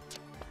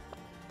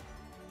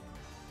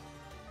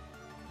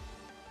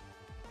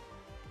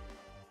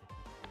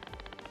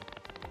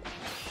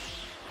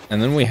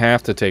 And then we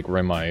have to take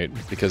Rimite,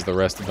 because the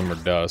rest of them are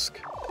Dusk.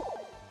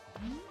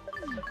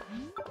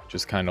 Which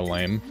is kind of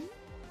lame.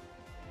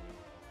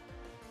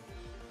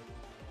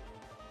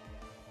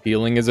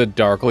 Peeling is a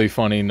darkly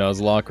funny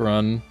Nuzlocke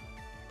run.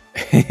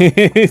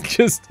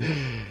 Just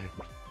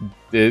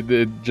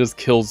It just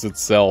kills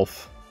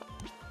itself.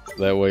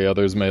 That way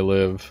others may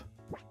live.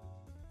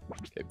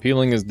 Okay,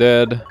 Peeling is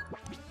dead.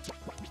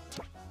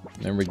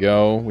 There we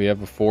go. We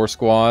have a 4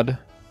 squad.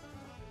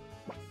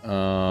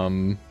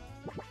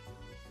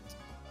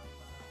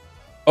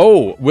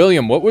 Oh,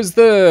 William, what was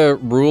the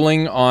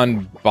ruling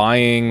on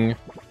buying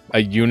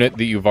a unit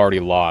that you've already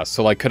lost?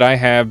 So, like, could I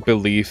have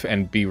Belief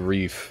and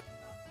Bereef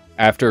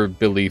after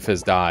Belief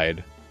has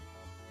died?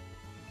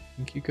 I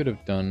think you could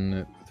have done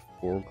it with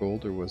 4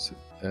 gold, or was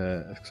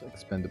it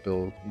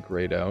expendable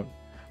grayed out?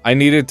 I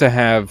needed to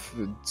have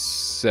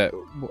set...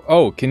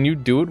 Oh, can you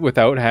do it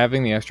without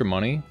having the extra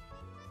money?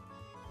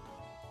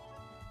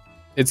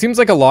 It seems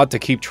like a lot to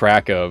keep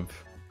track of,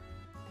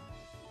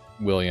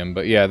 William,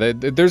 but yeah,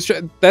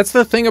 that's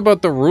the thing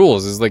about the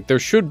rules, is like there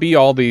should be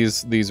all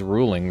these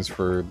rulings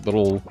for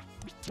little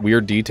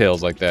weird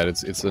details like that.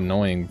 It's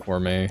annoying for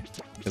me.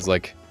 It's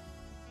like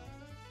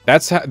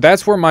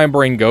that's where my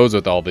brain goes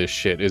with all this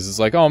shit. Is it's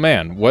like, oh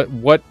man,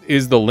 what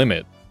is the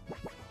limit?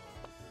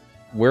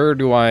 Where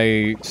do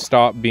I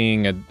stop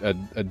being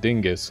a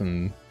dingus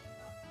and,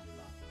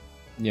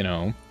 you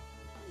know,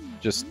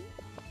 just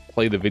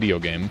play the video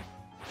game?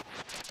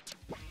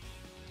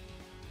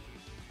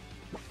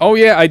 Oh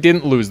yeah, I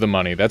didn't lose the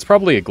money. That's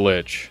probably a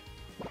glitch.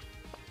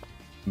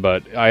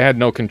 But I had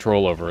no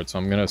control over it, so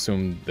I'm gonna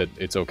assume that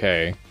it's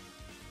okay.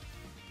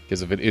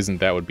 Because if it isn't,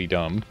 that would be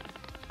dumb.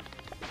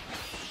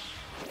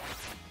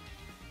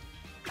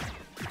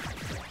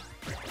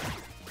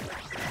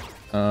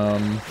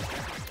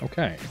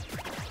 Okay.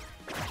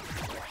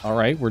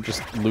 Alright, we're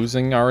just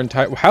losing our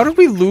entire... How did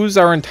we lose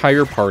our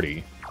entire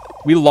party?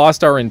 We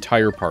lost our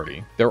entire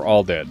party. They're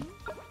all dead.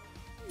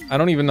 I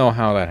don't even know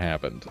how that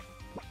happened.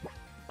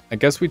 I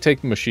guess we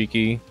take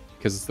Mashiki,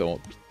 because it's the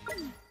old...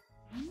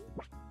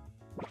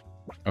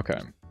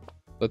 Okay.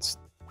 Let's...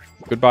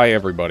 Goodbye,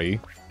 everybody.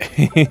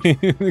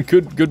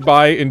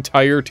 Goodbye,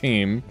 entire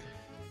team.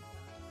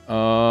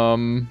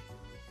 Who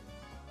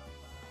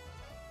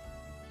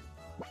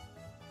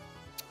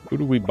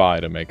do we buy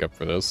to make up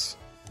for this?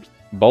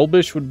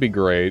 Bulbish would be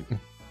great.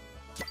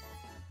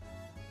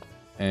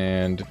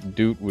 And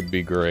Doot would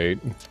be great.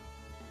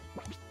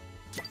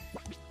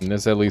 And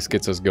this at least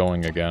gets us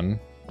going again.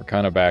 We're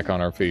kind of back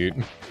on our feet.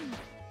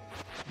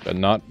 But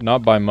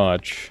not by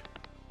much.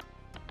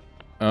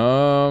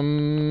 I'm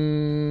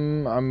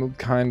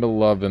kind of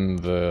loving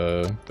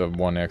the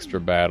 1 extra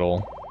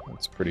battle.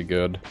 That's pretty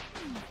good.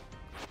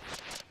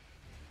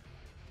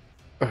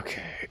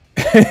 Okay.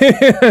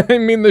 I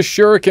mean, the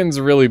Shuriken's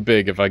really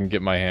big if I can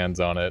get my hands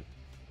on it.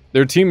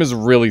 Their team is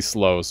really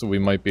slow, so we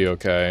might be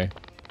okay.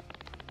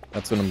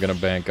 That's what I'm gonna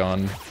bank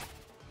on.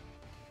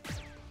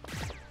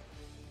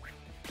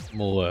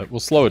 We'll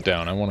slow it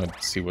down. I want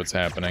to see what's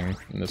happening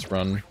in this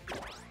run.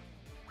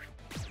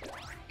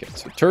 Okay,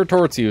 so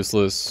Turtort's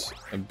useless.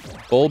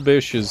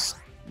 Bulbish is,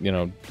 you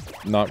know,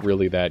 not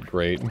really that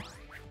great.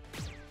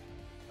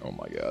 Oh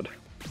my god.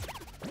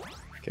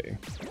 Okay,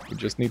 we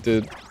just need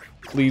to...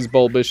 Please,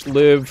 Bulbish,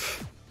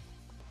 live.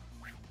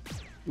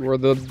 You are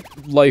the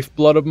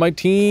lifeblood of my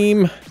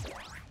team.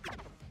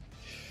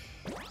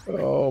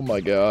 Oh my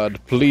god.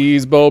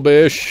 Please,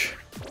 Bulbish.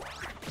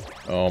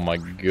 Oh my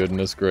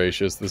goodness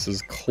gracious. This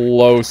is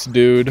close,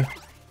 dude.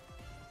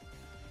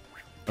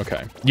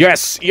 Okay.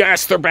 Yes!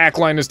 Yes! Their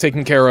backline is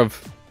taken care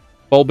of.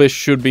 Bulbish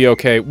should be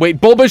okay. Wait,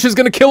 Bulbish is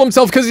gonna kill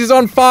himself because he's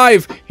on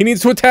 5! He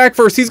needs to attack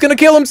first. He's gonna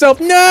kill himself!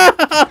 No!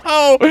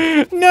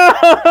 No!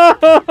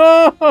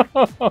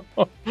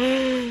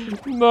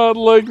 Not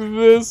like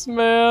this,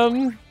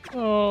 man.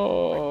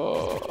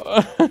 Oh.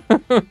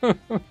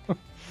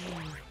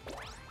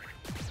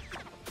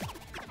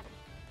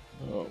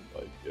 Oh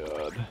my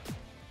god.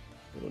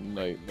 What a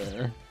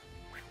nightmare.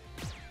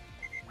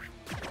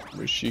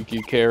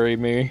 Mashiki carry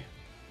me.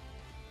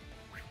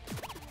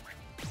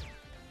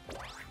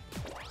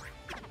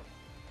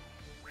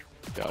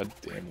 God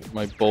damn it,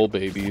 my bull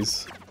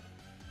babies.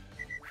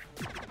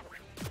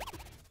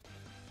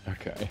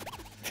 Okay.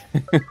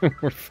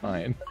 We're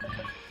fine.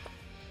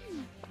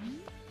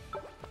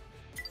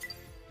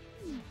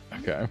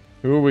 Okay.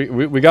 Who are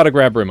we gotta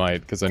grab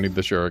Rimite, because I need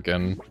the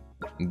Shuriken.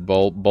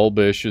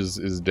 Bulbish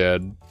is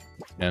dead.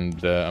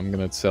 And I'm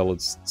gonna sell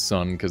its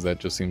son, because that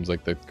just seems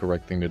like the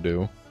correct thing to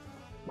do.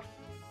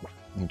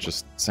 It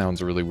just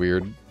sounds really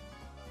weird.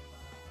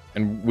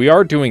 And we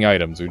are doing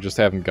items, we just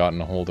haven't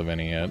gotten a hold of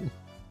any yet.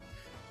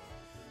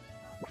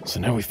 So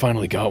now we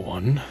finally got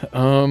one.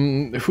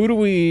 Who do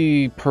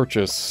we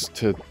purchase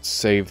to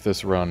save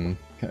this run?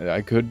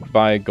 I could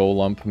buy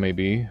Golump,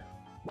 maybe.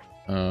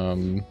 Are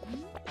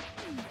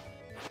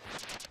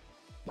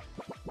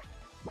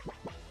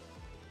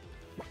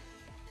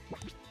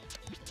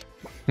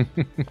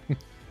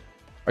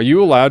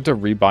you allowed to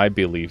rebuy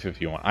Belief if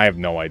you want? I have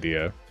no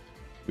idea.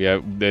 Yeah,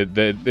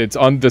 it's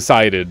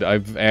undecided.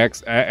 I've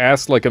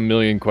asked like a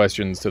million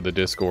questions to the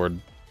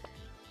Discord.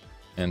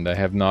 And I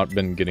have not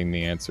been getting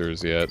the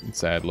answers yet,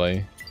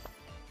 sadly.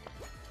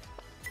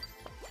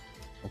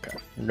 Okay,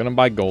 we're gonna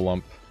buy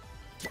Golump.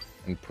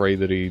 And pray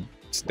that he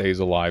stays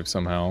alive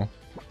somehow.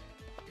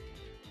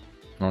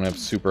 don't have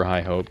super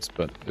high hopes,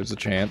 but there's a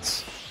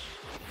chance.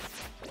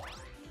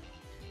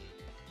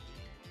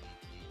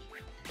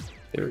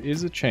 There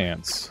is a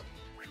chance.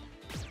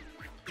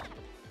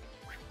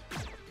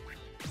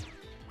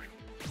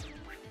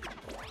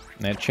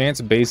 And that chance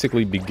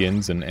basically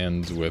begins and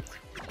ends with,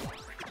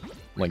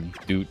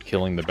 like, Doot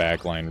killing the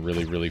backline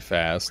really, really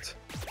fast.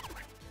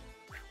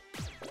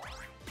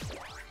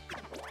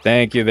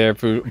 Thank you there,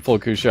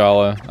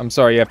 Fulkushala. I'm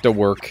sorry you have to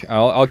work.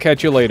 I'll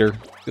catch you later.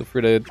 Feel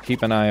free to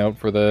keep an eye out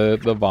for the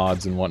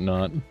VODs and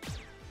whatnot.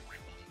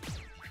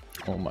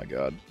 Oh my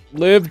god.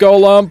 Live,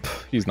 Golump!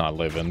 He's not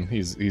living.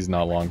 He's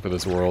not long for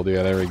this world.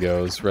 Yeah, there he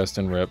goes. Rest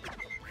and rip.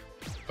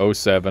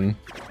 07.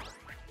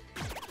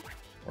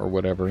 Or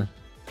whatever.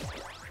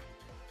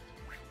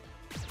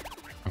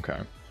 Okay.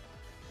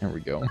 Here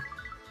we go.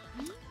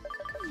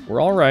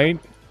 We're alright.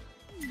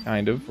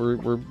 Kind of.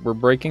 We're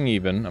breaking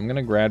even. I'm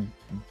gonna grab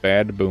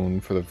Bad Boon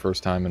for the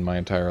first time in my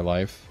entire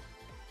life.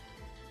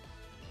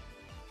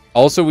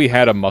 Also, we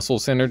had a muscle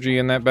synergy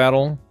in that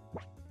battle.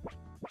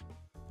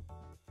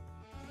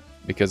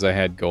 Because I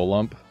had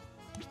Golump.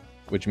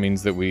 Which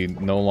means that we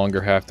no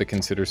longer have to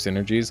consider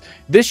synergies.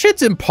 This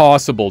shit's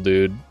impossible,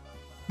 dude.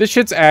 This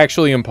shit's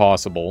actually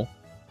impossible.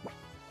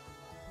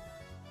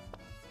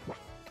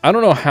 I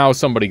don't know how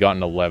somebody got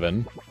an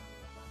 11.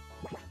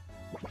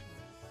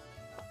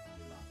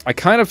 I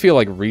kind of feel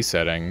like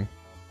resetting.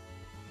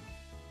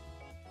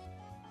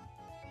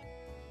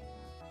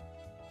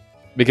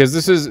 Because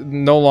this is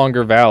no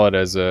longer valid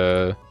as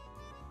a...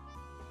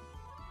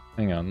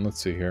 Hang on, let's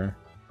see here.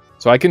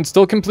 So I can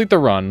still complete the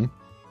run.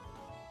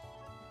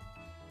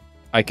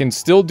 I can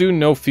still do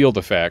no field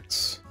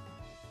effects.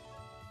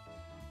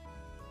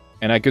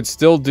 And I could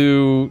still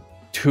do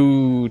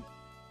 2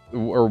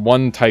 or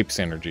 1 type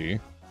synergy.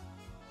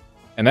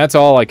 And that's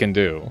all I can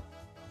do.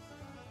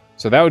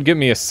 So that would give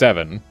me a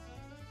 7.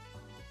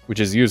 Which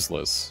is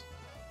useless.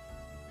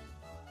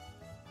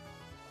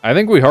 I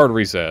think we hard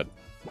reset.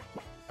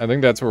 I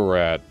think that's where we're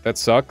at. That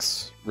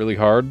sucks really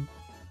hard.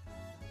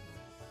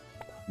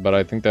 But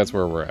I think that's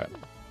where we're at.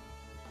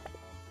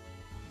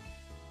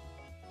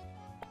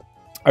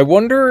 I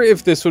wonder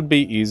if this would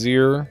be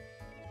easier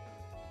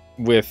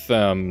with,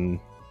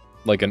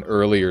 like an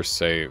earlier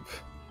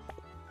save.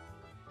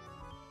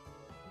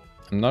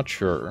 I'm not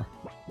sure.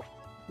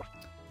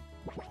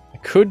 I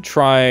could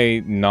try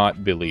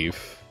not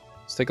belief.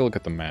 Let's take a look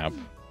at the map.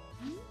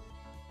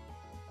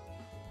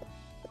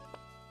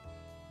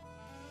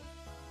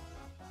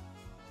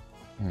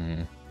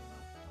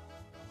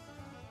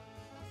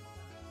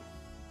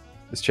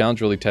 This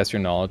challenge really tests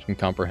your knowledge and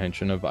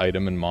comprehension of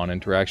item and mon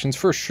interactions,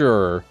 for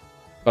sure.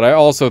 But I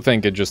also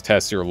think it just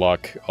tests your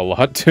luck a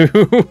lot, too,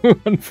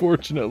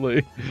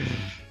 unfortunately.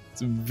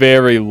 It's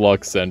very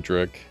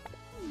luck-centric.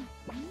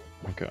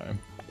 Okay.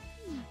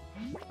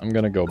 I'm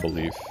gonna go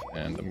belief,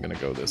 and I'm gonna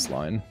go this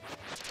line.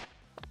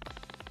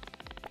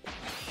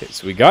 Okay,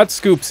 so we got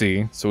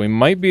Scoopsy, so we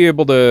might be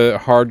able to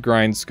hard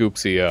grind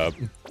Scoopsy up.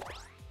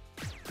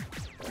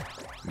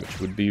 Which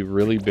would be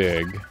really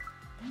big.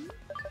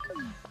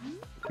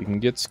 If we can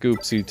get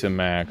Scoopsy to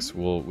max,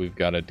 we've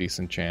got a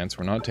decent chance.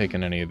 We're not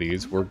taking any of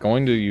these. We're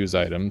going to use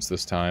items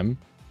this time.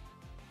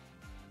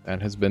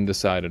 That has been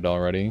decided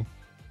already.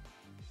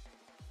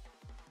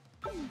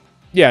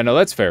 Yeah, no,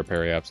 that's fair,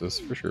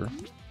 Periapsis, for sure.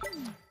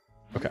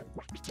 Okay.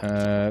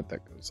 That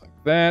goes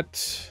like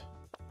that.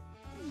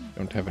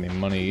 Don't have any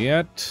money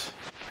yet.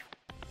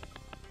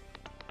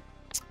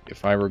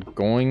 If I were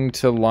going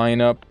to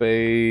line up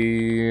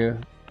a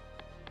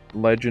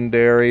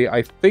legendary,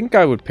 I think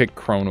I would pick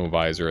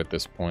Chronovisor at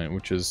this point,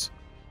 which is,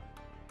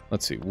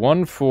 let's see,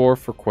 1-4 for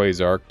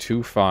Quasark,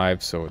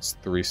 2-5, so it's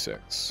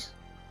 3-6.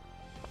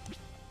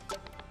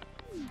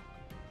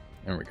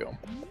 There we go.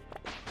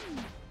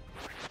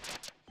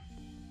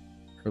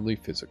 Early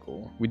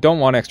physical. We don't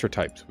want extra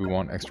types, we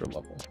want extra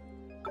level.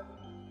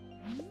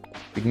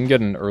 If we can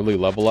get an early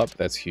level up,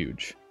 that's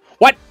huge.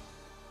 What?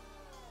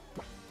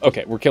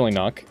 Okay, we're killing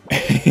Nock.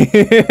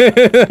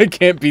 I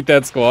can't beat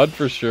that squad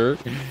for sure.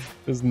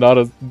 There's not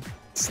a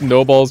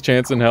snowball's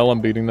chance in hell I'm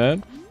beating that.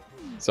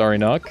 Sorry,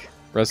 Nock.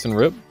 Rest and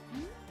rip.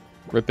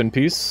 Rip in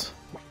peace.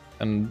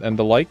 And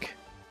the like.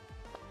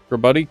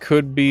 Grabuddy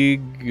could be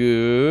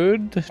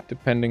good,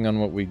 depending on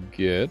what we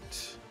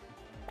get.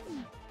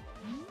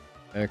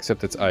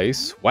 Except it's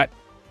ice. What?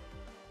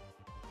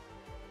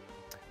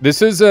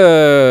 This is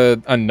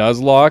a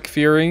Nuzlocke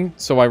Fury,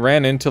 so I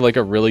ran into like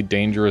a really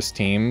dangerous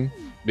team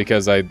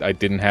because I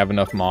didn't have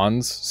enough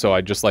Mons, so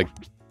I just like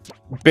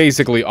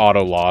basically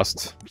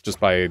auto-lost just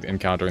by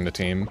encountering the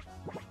team.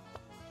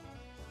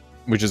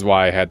 Which is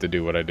why I had to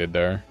do what I did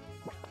there.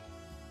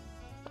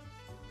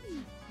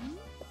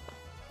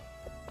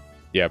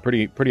 Yeah,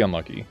 pretty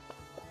unlucky.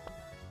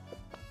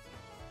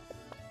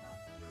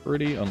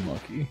 Pretty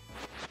unlucky.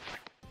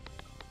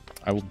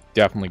 I will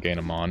definitely gain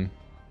a Mon.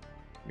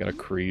 I got a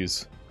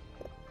Kreese.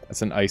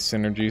 That's an ice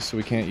synergy, so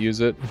we can't use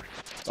it.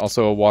 It's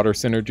also a water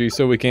synergy,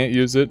 so we can't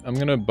use it. I'm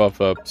gonna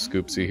buff up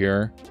Scoopsy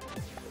here.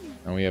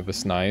 And we have a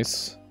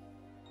Snice.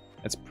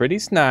 That's pretty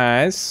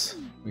nice.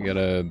 We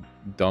gotta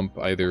dump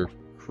either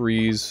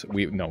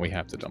Kreese. No, we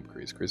have to dump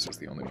Kreese. Kreese is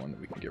the only one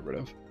that we can get rid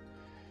of.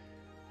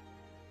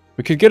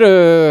 We could get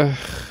a...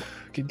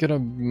 We could get a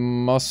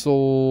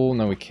muscle.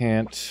 No, we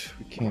can't.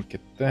 We can't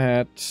get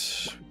that.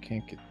 We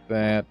can't get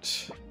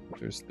that.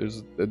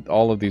 There's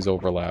all of these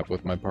overlap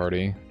with my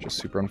party. Just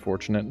super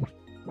unfortunate.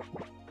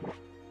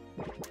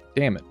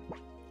 Damn it.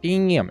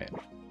 Damn it.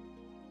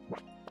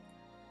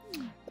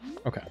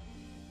 Okay.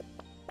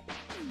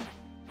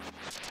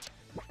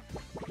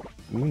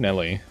 Ooh,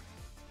 Nelly.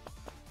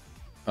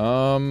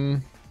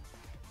 God,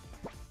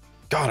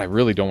 I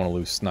really don't want to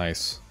lose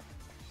Snice.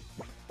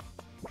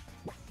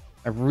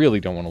 I really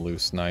don't want to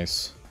lose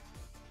Snice.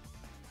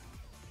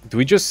 Do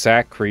we just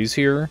sack Kreese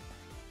here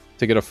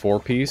to get a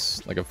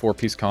 4-piece? Like a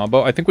 4-piece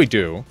combo? I think we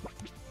do.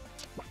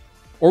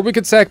 Or we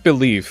could sack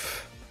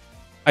Belief.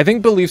 I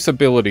think Belief's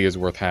ability is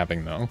worth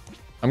having, though.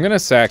 I'm gonna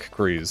sack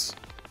Kreese.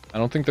 I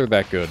don't think they're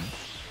that good.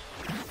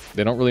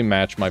 They don't really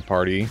match my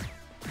party.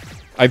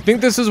 I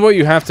think this is what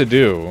you have to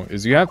do,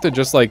 is you have to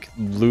just, like,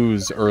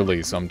 lose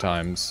early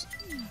sometimes.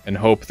 And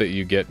hope that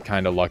you get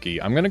kind of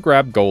lucky. I'm gonna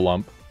grab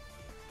Golump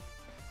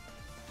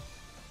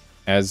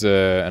as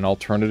an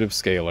alternative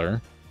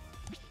scaler.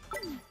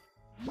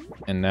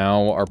 And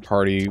now our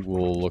party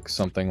will look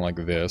something like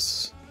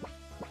this.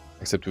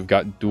 Except we've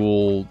got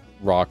dual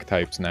rock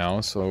types now,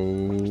 so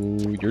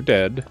you're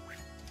dead.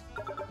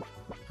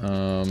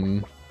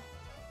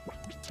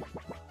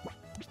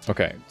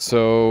 Okay,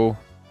 so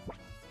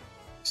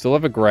still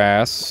have a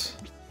grass.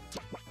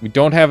 We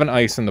don't have an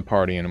ice in the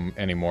party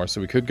anymore,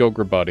 so we could go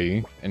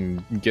Grabuddy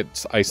and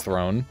get Ice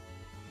Thrown.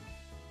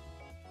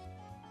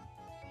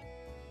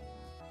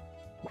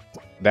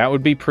 That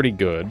would be pretty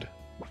good.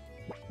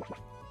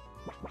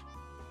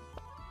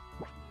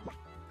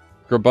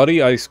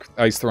 Grabuddy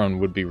Ice Throne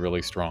would be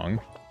really strong.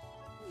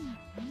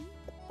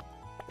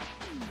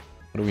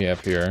 What do we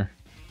have here?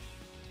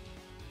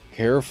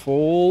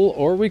 Careful,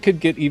 or we could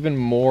get even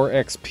more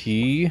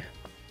XP.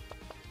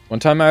 One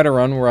time I had a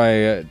run where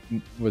I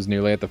was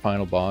nearly at the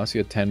final boss. You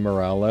had 10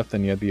 morale left,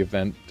 and you had the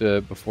event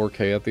before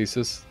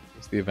Chaothesis.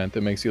 It's the event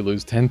that makes you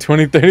lose 10,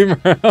 20, 30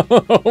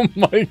 morale. Oh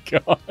my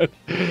god.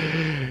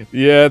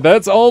 Yeah,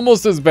 that's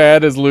almost as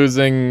bad as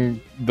losing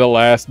the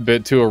last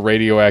bit to a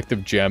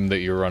radioactive gem that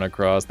you run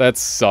across. That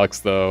sucks,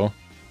 though.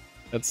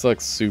 That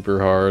sucks super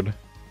hard.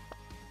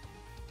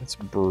 That's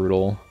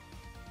brutal.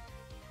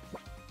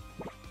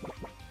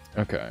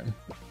 Okay.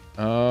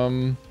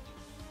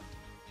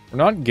 We're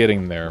not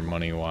getting there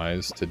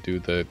money-wise to do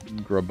the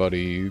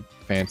Grabuddy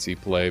fancy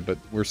play, but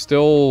we're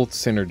still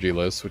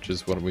synergyless, which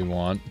is what we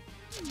want.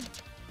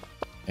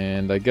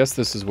 And I guess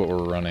this is what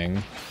we're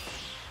running.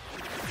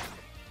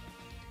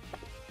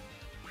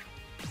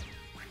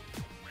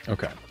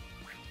 Okay.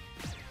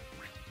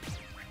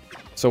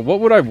 So what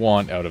would I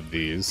want out of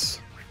these?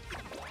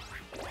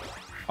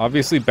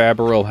 Obviously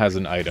Babberel has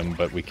an item,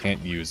 but we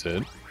can't use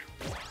it.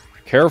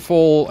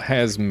 Careful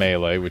has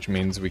melee, which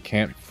means we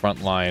can't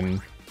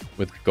frontline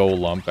with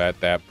Golump at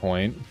that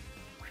point.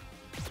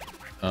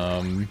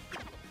 So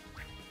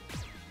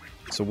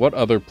what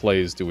other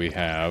plays do we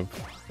have?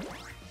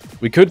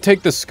 We could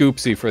take the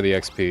Scoopsy for the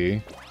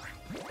XP.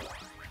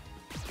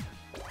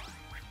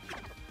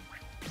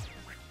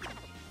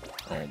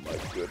 Oh my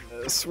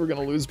goodness, we're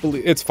gonna lose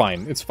belief. It's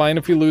fine. It's fine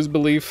if you lose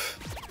belief.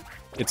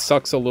 It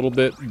sucks a little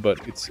bit, but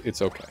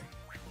it's okay.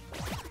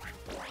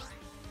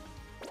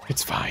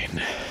 It's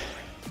fine.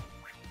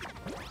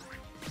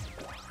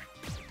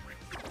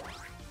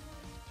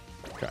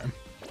 Okay.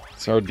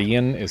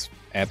 Sardian is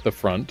at the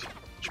front,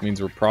 which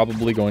means we're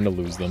probably going to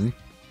lose them.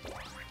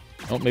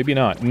 Oh, maybe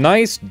not.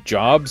 Nice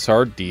job,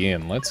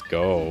 Sardian. Let's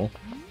go.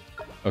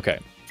 Okay,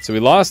 so we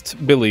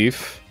lost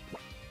belief.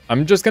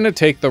 I'm just gonna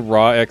take the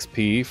raw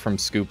XP from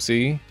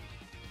Scoopsy.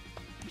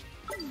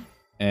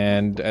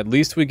 And at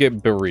least we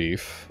get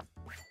Bereaf.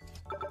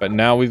 But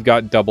now we've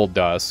got Double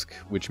Dusk,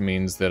 which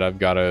means that I've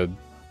got to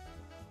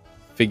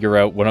figure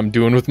out what I'm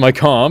doing with my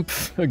comp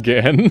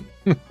again.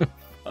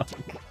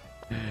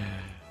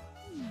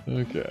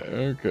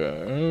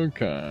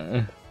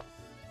 Okay.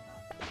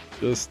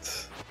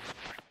 Just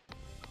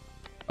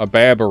a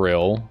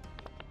Babberel.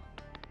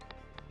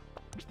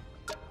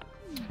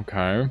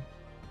 Okay.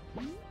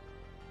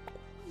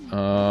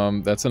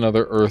 That's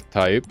another Earth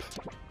type.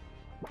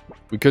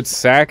 We could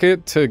sack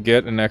it to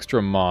get an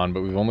extra Mon,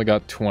 but we've only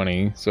got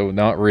 20, so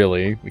not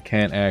really. We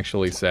can't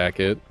actually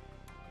sack it.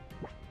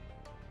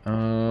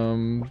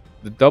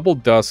 The Double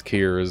Dusk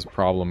here is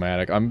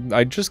problematic.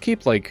 I just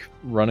keep, like,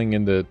 running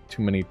into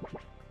too many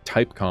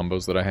type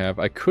combos that I have.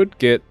 I could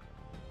get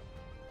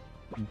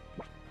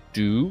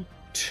Doot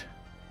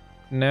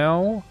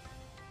now.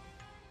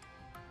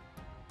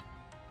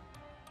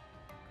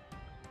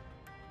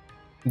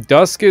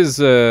 Dusk is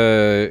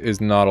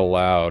not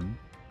allowed.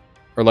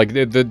 Or like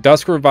the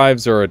Dusk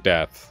revives are a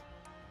death,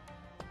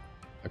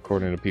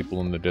 according to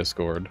people in the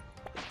Discord.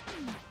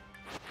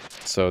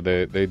 So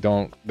they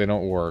don't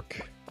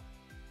work.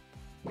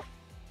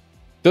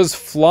 Does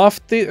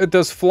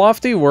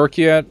Flofty work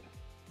yet?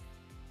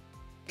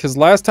 Because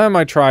last time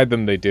I tried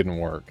them, they didn't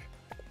work,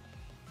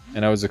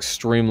 and I was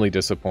extremely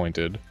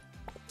disappointed.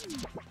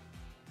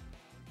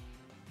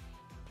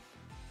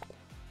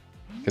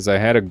 Because I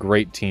had a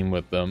great team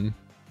with them.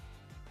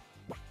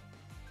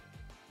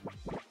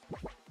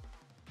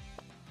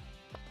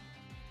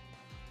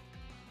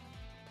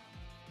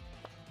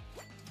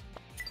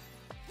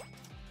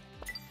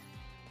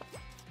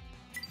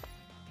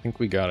 I think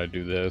we gotta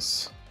do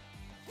this.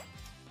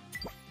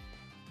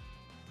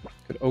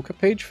 Could Oka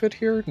Page fit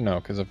here? No,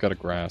 because I've got a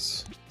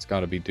grass. It's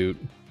gotta be Doot.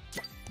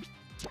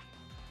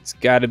 It's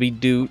gotta be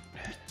Doot.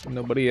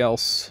 Nobody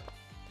else.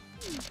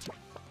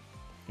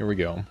 Here we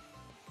go.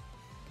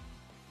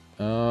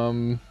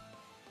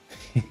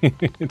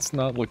 It's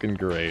not looking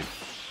great.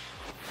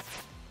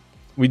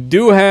 We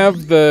do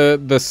have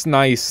the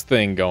Snice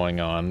thing going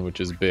on,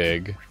 which is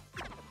big.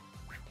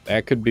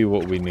 That could be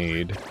what we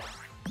need.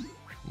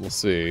 We'll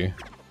see.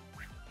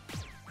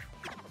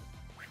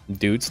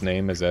 Dude's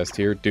name is S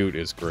tier. Dude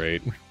is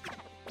great.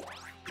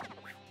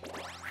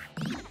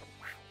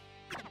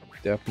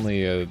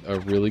 Definitely a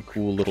really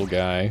cool little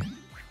guy.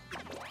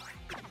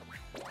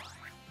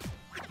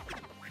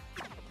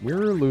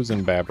 We're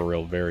losing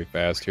Babaril very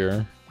fast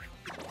here.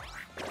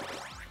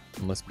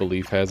 Unless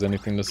Belief has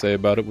anything to say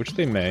about it, which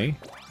they may.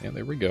 Yeah,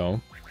 there we go.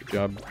 Good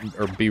job.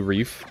 Or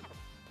B-Reef.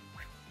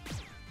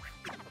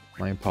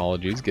 My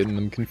apologies, getting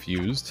them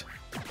confused.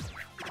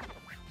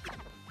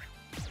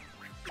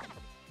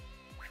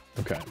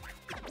 Okay.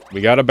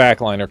 We got a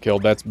backliner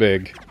killed, that's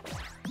big.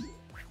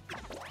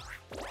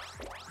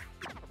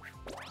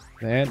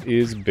 That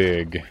is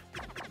big.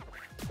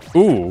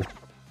 Ooh.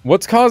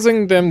 What's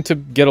causing them to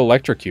get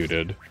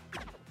electrocuted?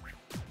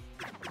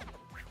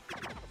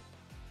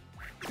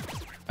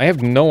 I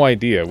have no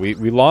idea.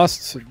 We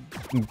lost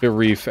the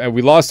reef, and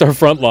we lost our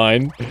front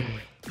line.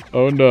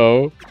 Oh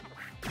no.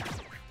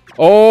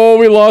 Oh,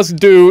 we lost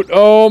Doot.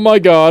 Oh my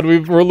god,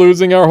 we're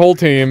losing our whole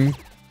team.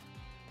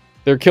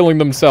 They're killing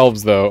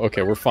themselves, though.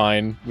 Okay, we're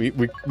fine. We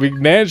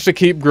managed to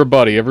keep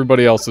Grabuddy.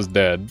 Everybody else is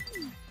dead.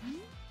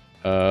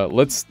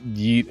 Let's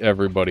yeet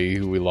everybody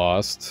who we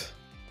lost.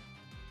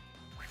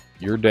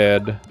 You're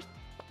dead.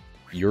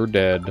 You're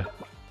dead.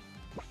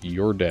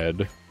 You're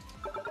dead.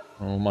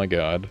 Oh my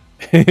god.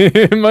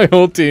 My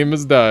whole team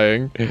is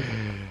dying. We've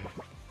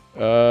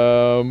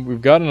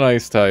got an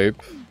ice type.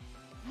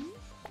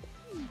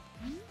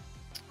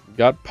 We've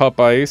got Pup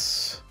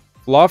Ice.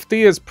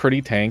 Lofty is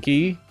pretty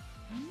tanky.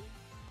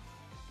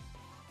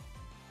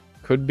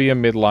 Could be a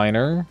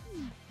midliner.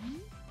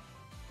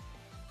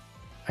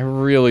 I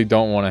really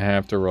don't want to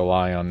have to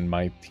rely on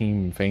my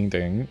team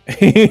fainting.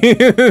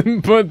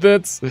 But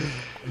that's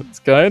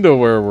kind of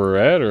where we're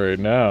at right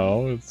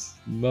now. It's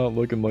not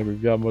looking like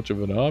we've got much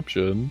of an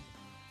option.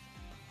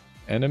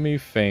 Enemy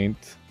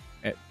faint.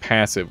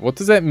 Passive. What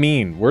does that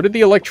mean? Where did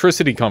the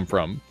electricity come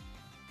from?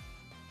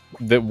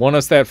 That won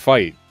us that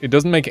fight? It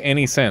doesn't make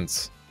any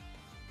sense.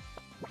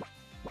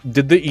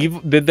 Did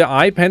the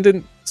eye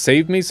pendant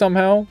save me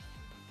somehow?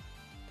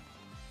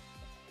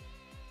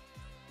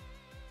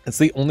 That's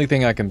the only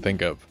thing I can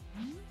think of.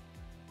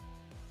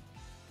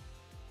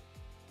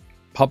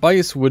 Pup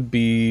Ice would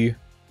be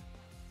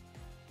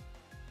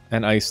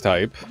an ice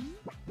type.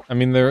 I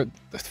mean, I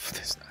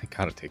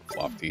gotta take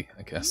Lofty,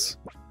 I guess.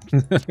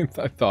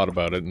 I thought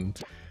about it, and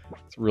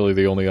it's really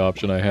the only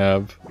option I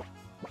have.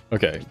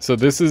 Okay, so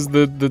this is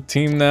the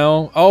team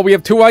now. Oh, we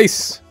have 2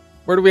 ice!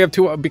 Where do we have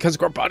 2? Because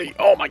Grabuddy.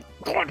 Oh my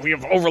god, we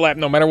have overlap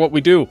no matter what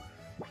we do.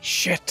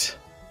 Shit.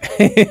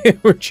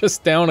 We're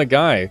just down a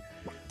guy.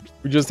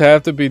 We just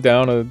have to be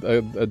down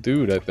a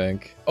dude, I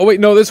think. Oh wait,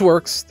 no, this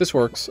works. This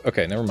works.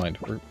 Okay, never mind.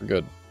 We're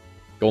good.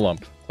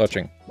 Golump,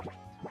 clutching.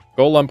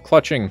 Golump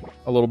clutching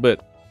a little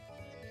bit.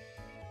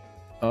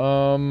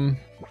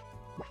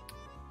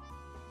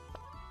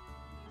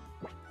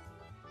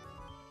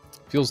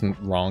 Feels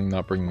wrong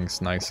not bringing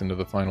Snice into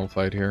the final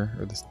fight here.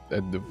 Or this,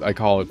 I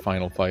call it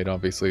final fight.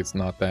 Obviously, it's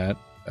not that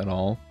at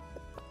all.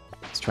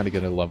 Let's try to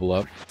get a level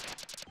up.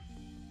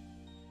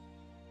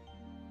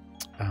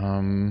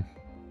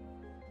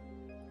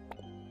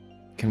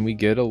 Can we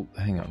get a...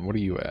 Hang on, what are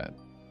you at?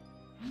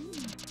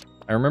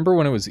 I remember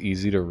when it was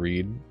easy to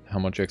read how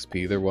much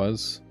XP there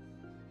was.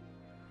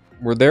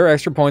 Were there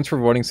extra points for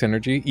avoiding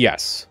synergy?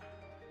 Yes.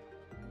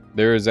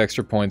 There is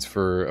extra points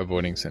for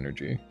avoiding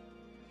synergy.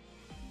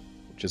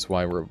 Which is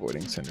why we're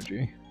avoiding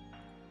synergy.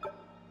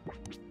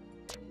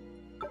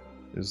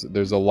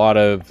 There's a lot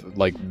of,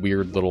 like,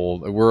 weird little...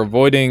 We're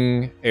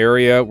avoiding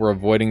area, we're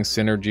avoiding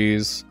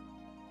synergies,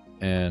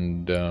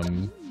 and,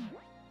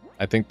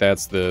 I think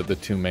that's the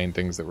 2 main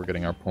things that we're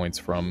getting our points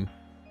from.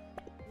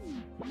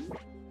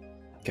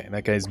 Okay,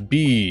 that guy's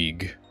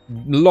big.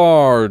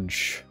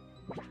 Large.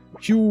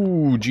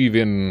 Huge,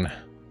 even.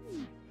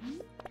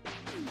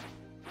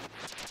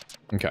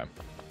 Okay.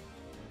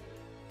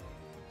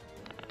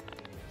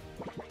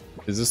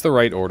 Is this the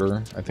right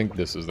order? I think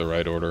this is the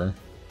right order.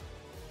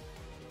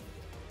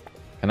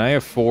 Can I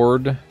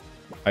afford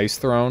Ice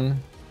Throne?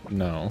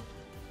 No.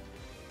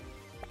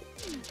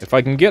 If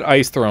I can get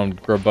Ice Throne,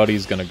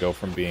 Grabuddy's gonna go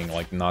from being,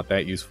 like, not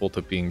that useful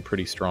to being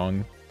pretty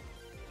strong.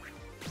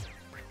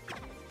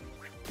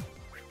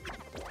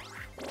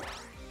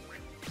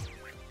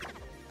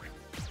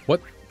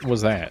 What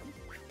was that?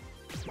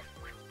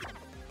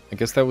 I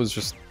guess that was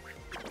just...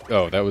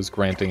 Oh, that was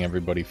granting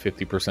everybody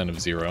 50% of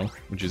 0,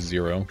 which is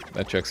 0.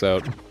 That checks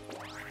out.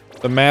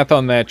 The math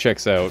on that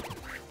checks out.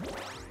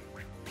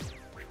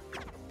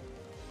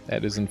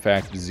 That is, in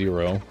fact,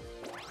 0.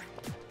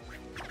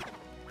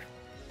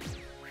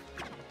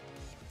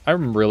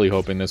 I'm really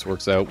hoping this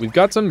works out. We've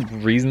got some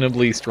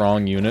reasonably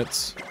strong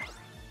units.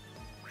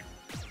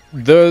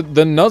 The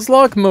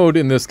Nuzlocke mode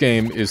in this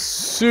game is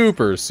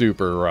super,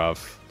 super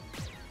rough.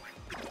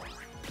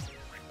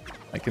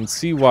 I can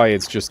see why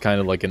it's just kind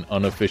of like an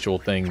unofficial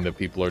thing that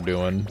people are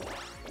doing.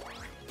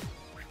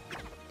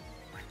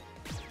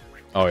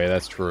 Oh yeah,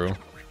 that's true.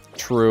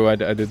 True, I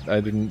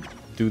didn't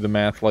do the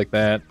math like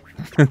that.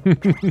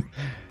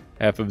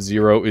 Half of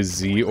 0 is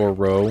Z or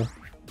rho.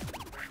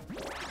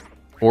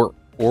 Or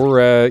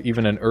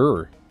even an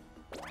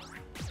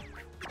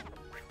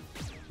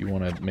You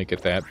want to make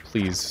it that,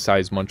 please,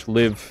 Size Munch,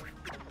 live.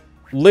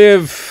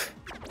 Live!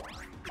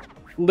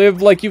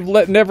 Live like you've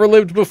never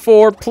lived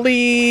before,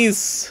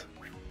 please!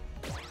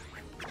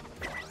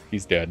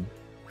 He's dead.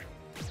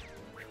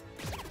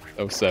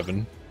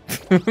 07.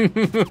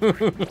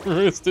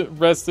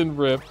 Rest and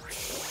rip.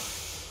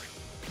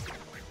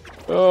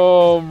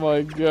 Oh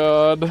my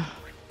god.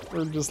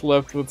 We're just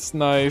left with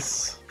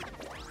Snice.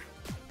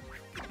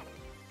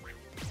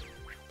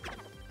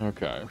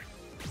 Okay.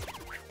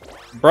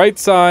 Bright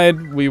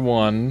side, we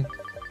won.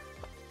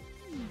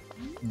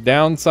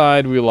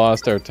 Downside, we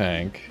lost our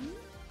tank.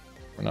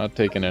 We're not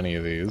taking any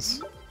of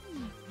these.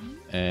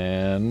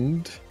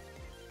 And...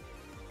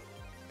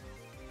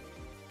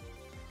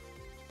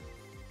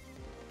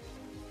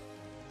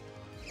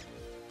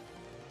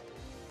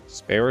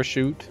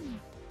 Parachute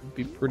would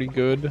be pretty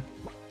good.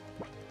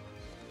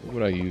 What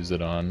would I use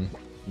it on?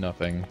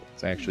 Nothing.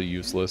 It's actually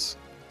useless.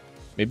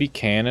 Maybe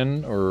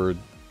cannon or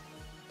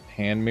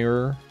hand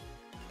mirror.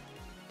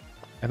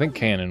 I think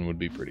cannon would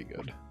be pretty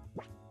good.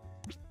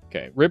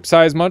 Okay, rip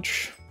Size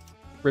Much.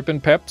 Rippin'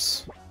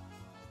 peps.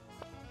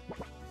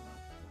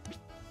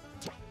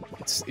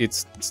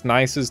 It's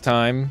Snice's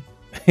time.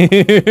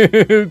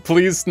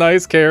 Please,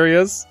 Snice, carry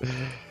us.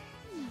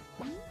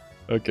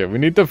 Okay, we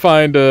need to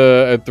find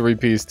a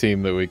three-piece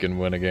team that we can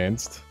win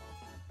against.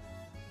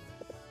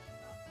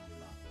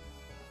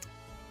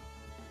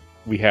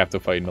 We have to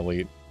fight an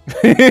elite.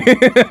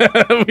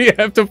 We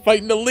have to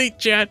fight an elite,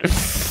 chat.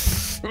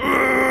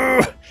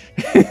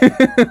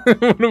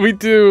 What do we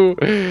do?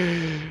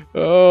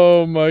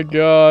 Oh my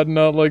god,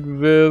 not like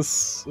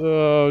this.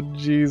 Oh,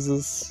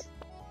 Jesus.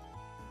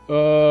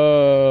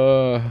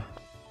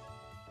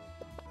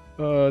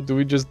 Do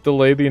we just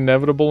delay the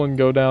inevitable and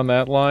go down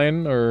that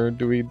line, or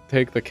do we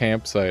take the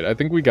campsite? I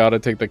think we gotta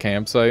take the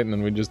campsite, and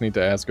then we just need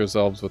to ask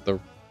ourselves what the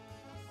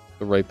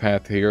right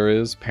path here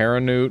is.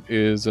 Paranute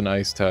is an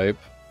ice type.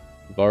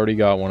 We've already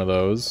got one of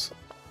those.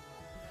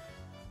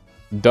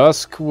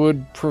 Dusk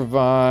would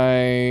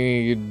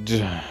provide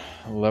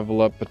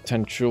level up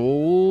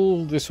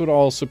potential. This would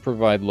also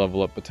provide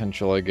level up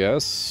potential, I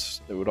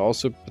guess. It would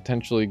also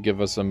potentially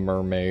give us a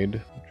mermaid,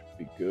 which would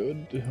be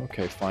good.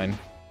 Okay, fine.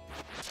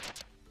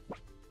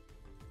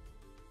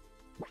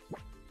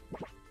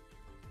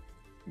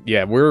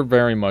 Yeah, we're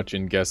very much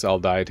in Guess I'll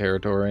Die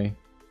territory.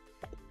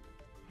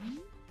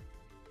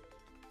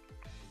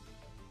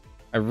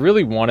 I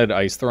really wanted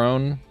Ice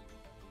Throne.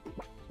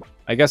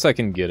 I guess I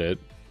can get it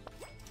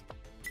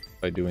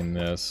by doing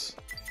this.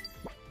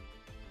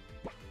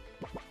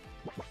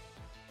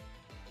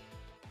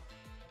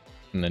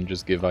 And then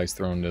just give Ice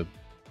Throne to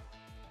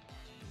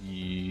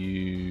you...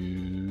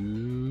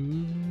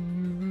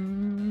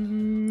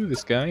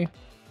 This guy?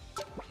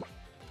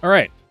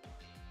 Alright.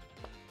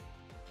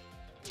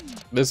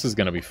 This is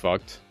gonna be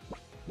fucked.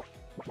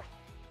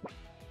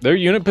 Their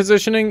unit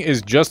positioning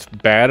is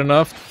just bad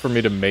enough for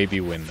me to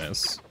maybe win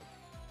this.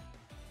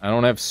 I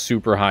don't have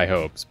super high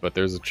hopes, but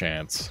there's a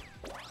chance.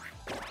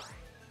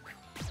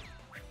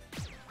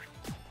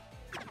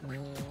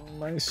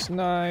 Nice,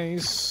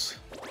 nice.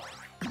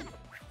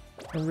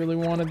 I really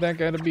wanted that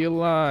guy to be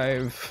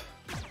alive.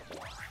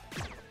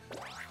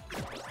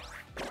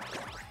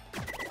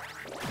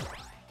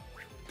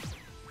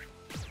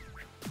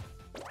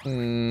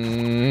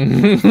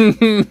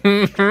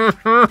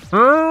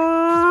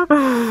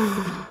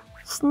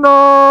 It's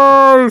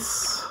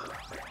nice.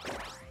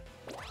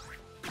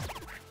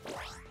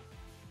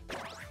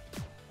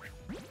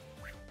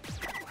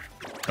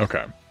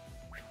 Okay.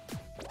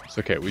 It's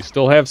okay. We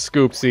still have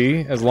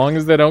Scoopsy. As long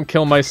as they don't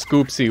kill my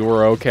Scoopsy,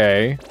 we're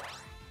okay.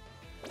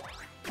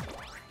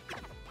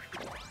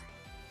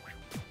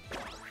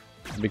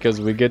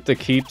 Because we get to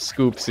keep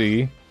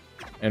Scoopsy,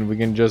 and we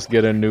can just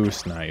get a new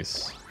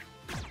Snice.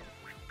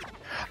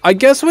 I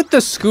guess with the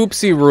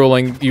Scoopsy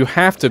ruling, you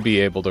have to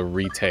be able to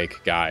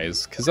retake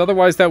guys, because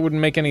otherwise that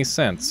wouldn't make any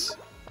sense.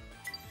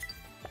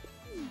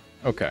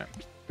 Okay.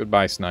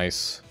 Goodbye,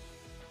 Snice.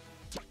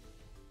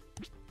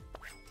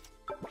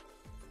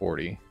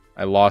 40.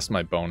 I lost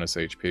my bonus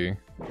HP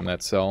from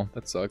that cell.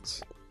 That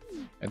sucks. I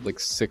had like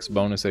 6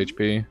 bonus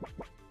HP.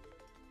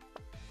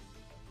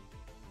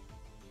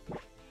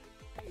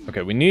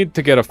 Okay, we need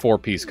to get a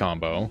 4-piece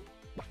combo.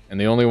 And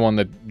the only one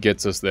that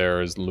gets us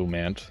there is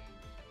Lumant.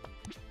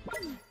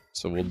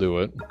 So we'll do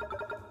it.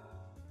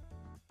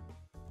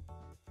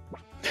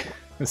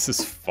 This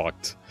is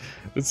fucked.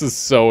 This is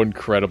so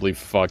incredibly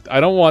fucked. I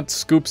don't want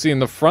Scoopsy in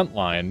the front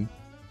line.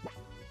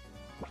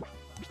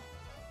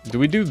 Do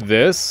we do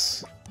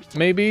this?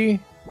 Maybe?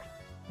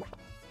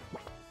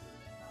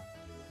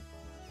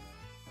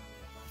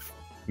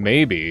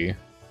 Maybe.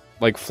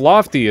 Like,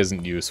 Flofty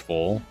isn't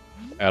useful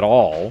at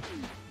all.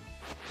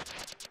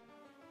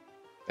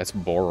 That's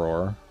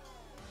Boror.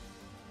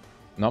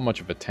 Not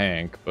much of a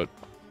tank, but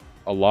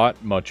a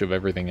lot much of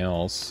everything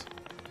else.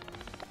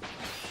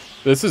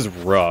 This is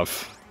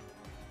rough.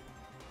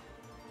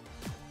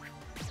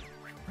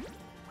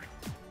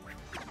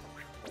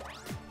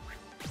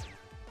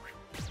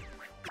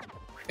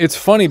 It's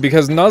funny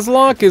because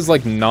Nuzlocke is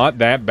like not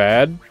that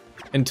bad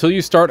until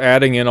you start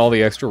adding in all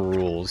the extra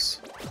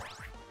rules.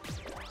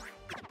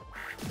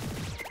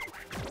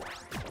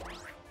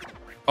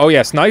 Oh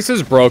yes, Nice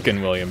is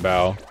broken, William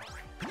Bao.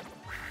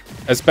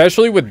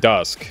 Especially with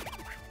Dusk.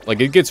 Like,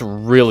 it gets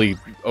really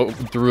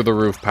through the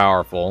roof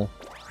powerful.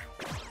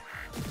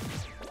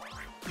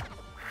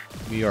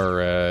 We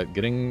are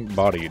getting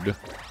bodied.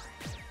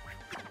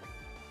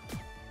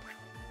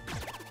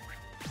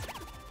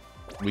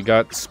 We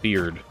got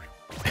speared.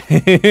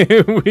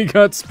 We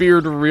got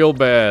speared real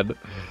bad.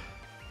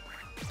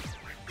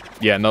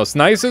 Yeah, no,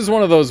 Snice is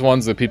one of those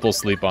ones that people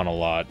sleep on a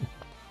lot.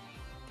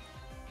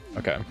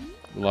 Okay.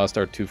 We lost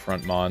our 2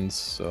 front mons,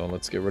 so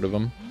let's get rid of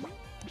them.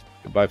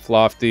 Goodbye,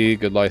 Flofty.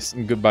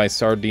 Goodbye,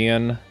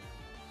 Sardine.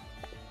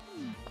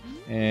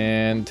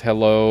 And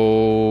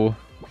hello,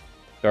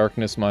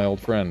 Darkness, my old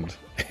friend.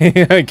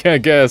 I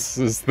guess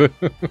is the...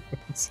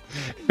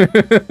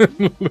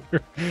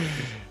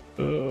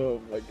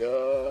 Oh my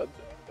god.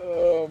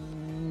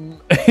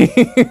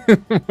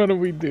 What do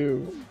we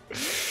do?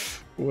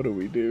 What do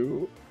we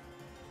do?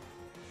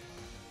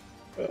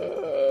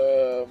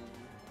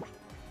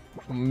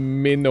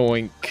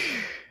 Minoink.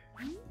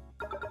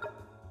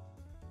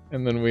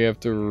 And then we have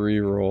to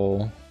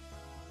re-roll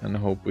and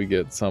hope we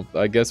get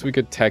something. I guess we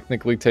could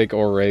technically take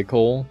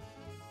Oracle.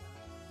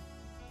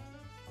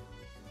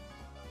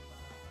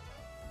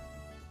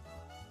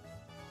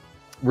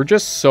 We're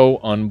just so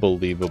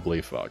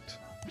unbelievably fucked.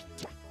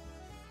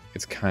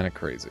 It's kind of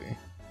crazy.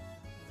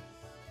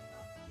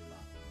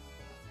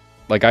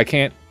 Like, I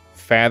can't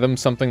fathom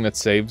something that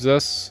saves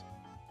us.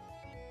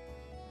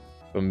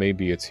 But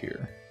maybe it's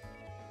here.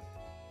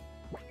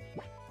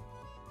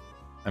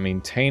 I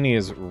mean, Taney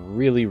is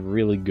really,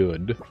 really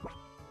good.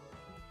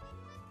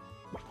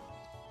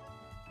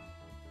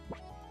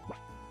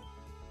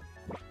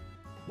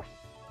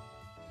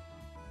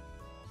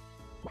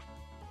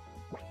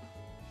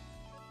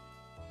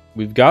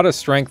 We've got a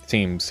strength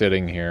team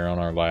sitting here on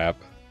our lap.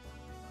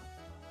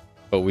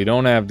 But we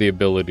don't have the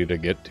ability to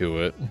get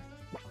to it.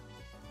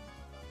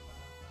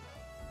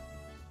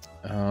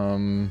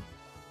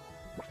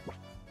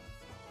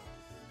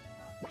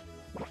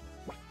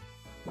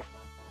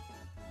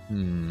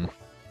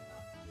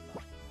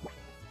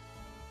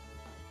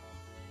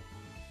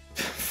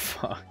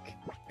 Fuck.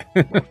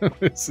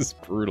 This is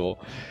brutal.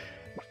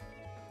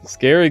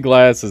 Scary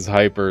Glass is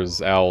Hyper's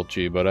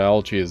Alchi, but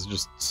Alchi is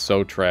just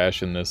so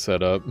trash in this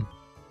setup.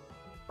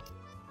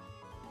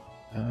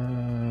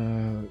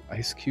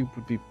 Ice Cube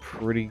would be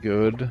pretty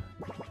good.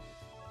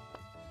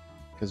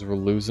 Because we're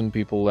losing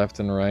people left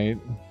and right.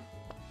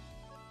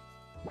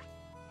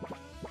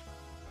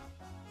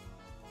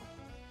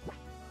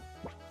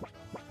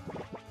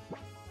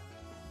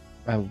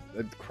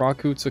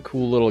 Krakut's a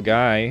cool little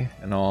guy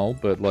and all,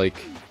 but like...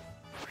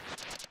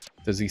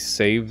 Does he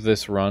save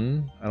this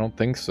run? I don't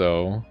think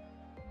so.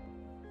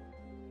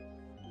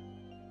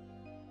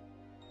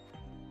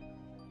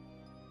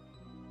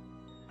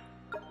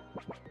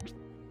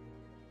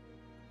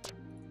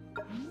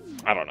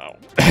 I don't know.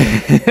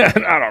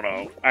 I don't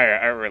know.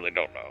 I really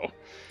don't know.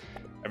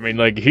 I mean,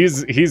 like,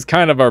 he's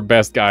kind of our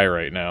best guy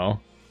right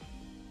now.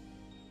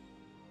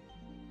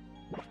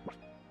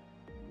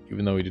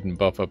 Even though he didn't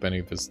buff up any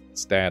of his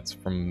stats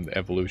from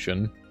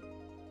evolution.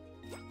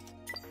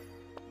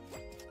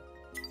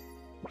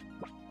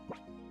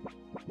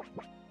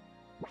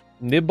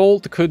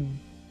 Nibbolt could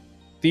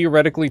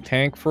theoretically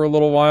tank for a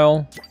little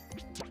while.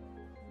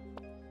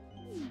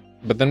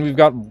 But then we've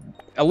got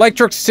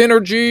Electric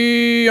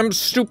Synergy! I'm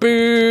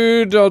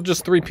stupid! I'll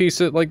just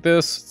 3-piece it like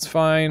this. It's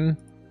fine.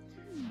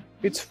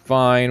 It's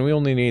fine. We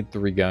only need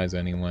 3 guys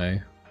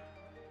anyway.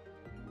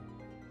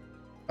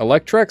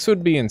 Electrex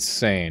would be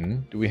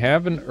insane. Do we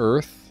have an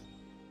Earth?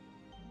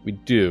 We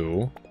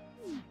do.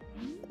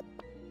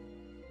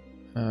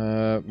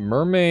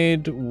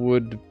 Mermaid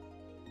would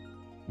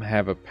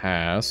have a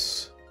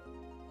pass.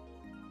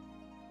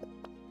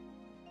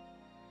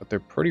 But they're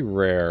pretty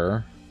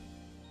rare.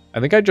 I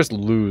think I just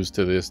lose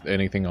to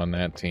anything on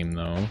that team,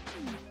 though.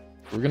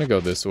 We're gonna go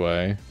this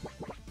way.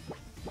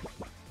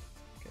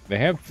 They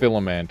have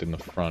Filament in the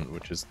front,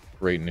 which is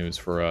great news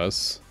for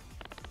us.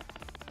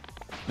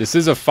 This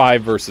is a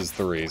 5 versus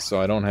 3, so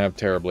I don't have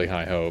terribly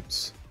high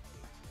hopes.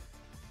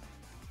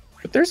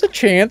 But there's a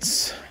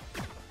chance.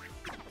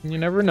 You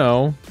never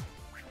know.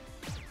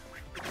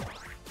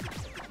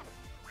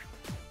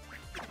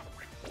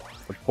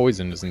 The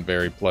poison isn't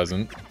very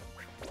pleasant.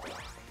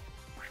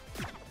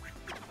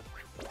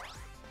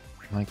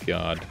 My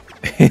god.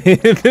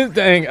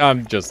 Dang,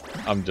 I'm just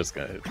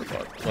gonna hit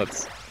the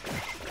button.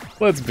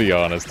 Let's be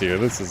honest here.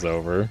 This is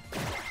over.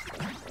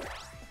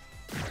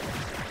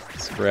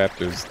 This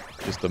raptor's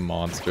just a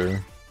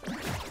monster.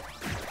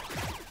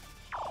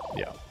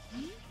 Yeah.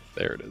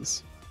 There it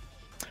is.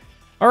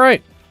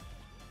 Alright.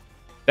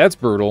 That's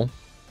brutal.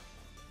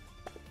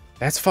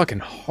 That's fucking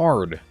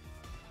hard.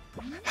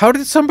 How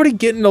did somebody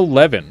get an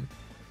 11?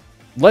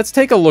 Let's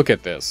take a look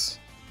at this.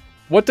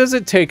 What does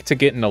it take to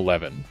get an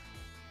 11?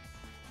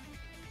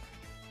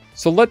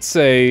 So let's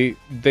say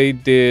they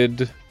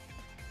did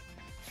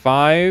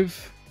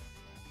 5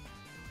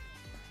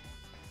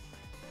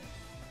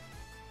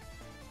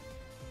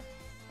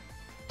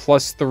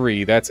 plus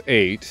 3, that's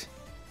 8.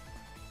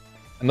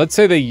 And let's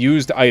say they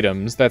used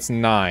items, that's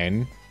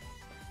 9.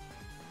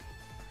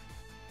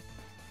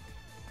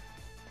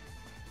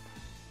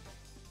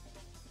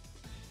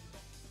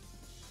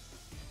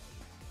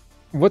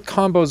 What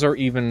combos are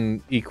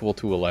even equal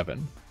to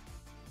 11?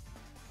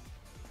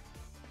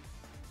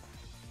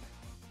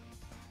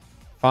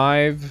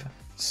 5,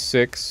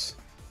 6,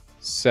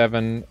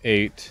 7,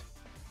 8,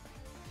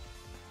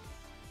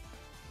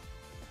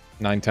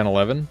 9, 10,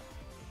 11.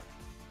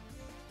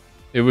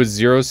 It was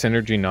 0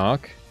 synergy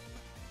knock.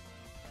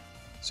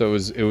 So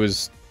it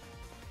was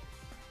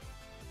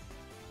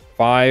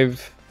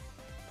 5,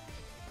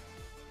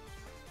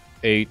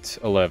 8,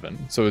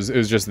 11. So it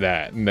was just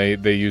that. And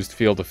they used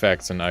field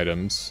effects and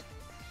items.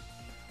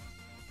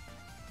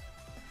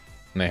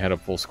 And they had a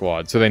full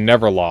squad. So they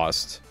never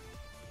lost.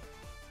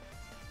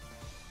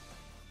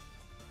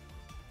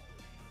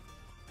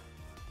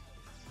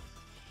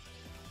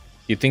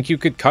 You think you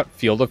could cut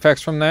field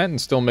effects from that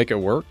and still make it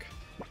work?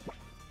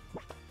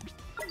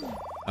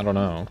 I don't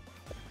know.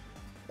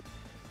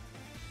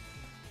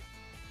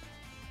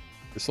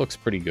 This looks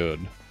pretty good.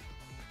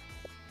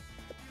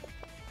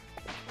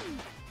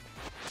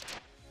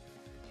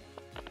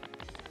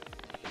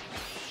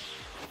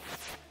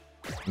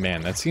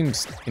 Man, that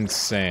seems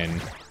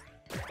insane.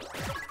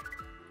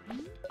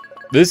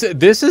 This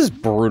is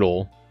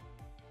brutal.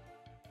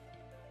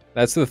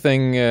 That's the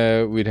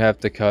thing we'd have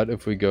to cut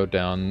if we go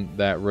down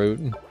that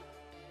route.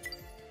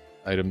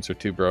 Items are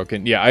too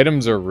broken. Yeah,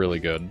 items are really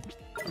good.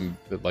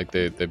 Like,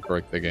 they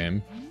break the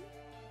game.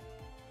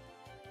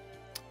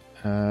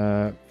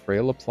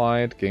 Frail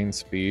applied, gain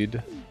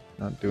speed.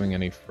 Not doing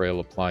any frail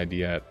applied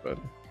yet, but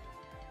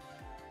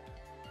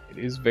it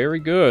is very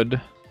good.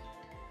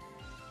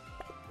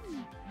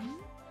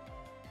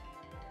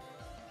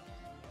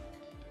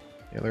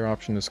 The other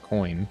option is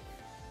coin,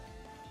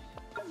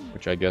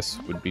 which I guess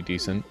would be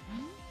decent.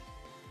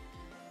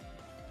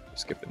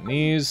 Skipping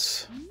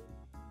these.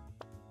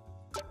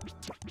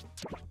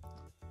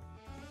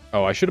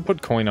 Oh, I should have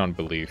put coin on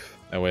belief.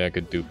 That way I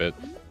could dupe it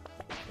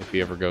if he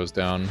ever goes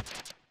down.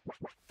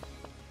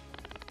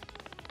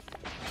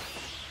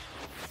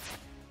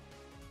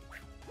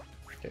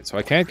 Okay, so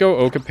I can't go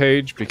Oka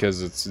Page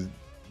because it's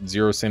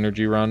 0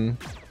 synergy run,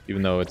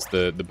 even though it's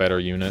the better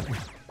unit.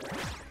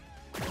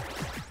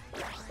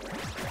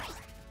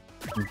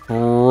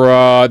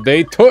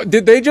 Bruh,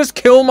 did they just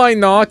kill my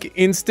knock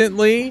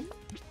instantly?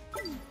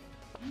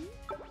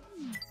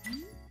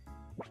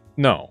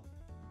 No.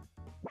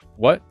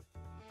 What?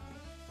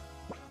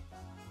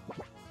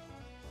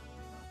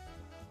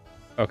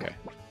 Okay,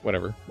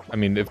 whatever. I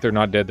mean, if they're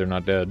not dead, they're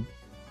not dead.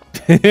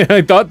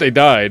 I thought they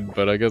died,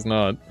 but I guess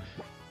not.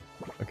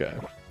 Okay,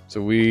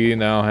 so we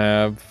now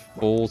have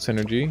full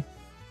synergy.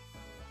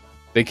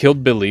 They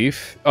killed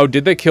Belief. Oh,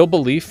 did they kill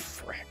Belief?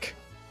 Frick.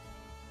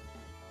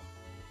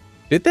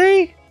 Did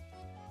they?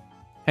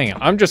 Hang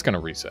on, I'm just gonna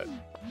reset.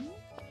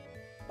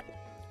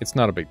 It's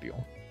not a big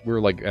deal. We're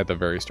like at the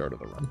very start of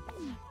the run.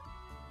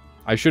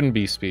 I shouldn't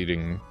be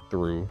speeding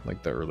through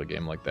like the early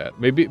game like that.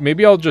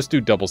 Maybe I'll just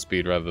do double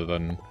speed rather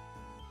than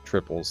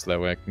triples, so that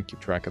way I can keep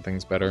track of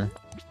things better.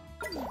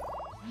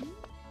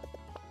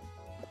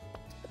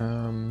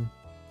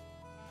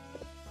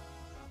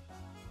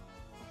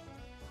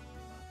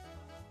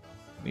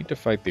 Need to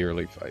fight the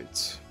early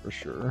fights, for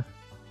sure.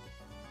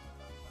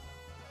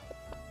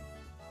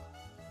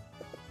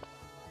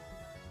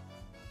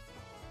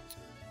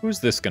 Who's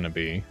this gonna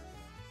be?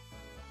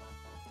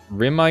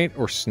 Rimite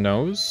or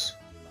Snows?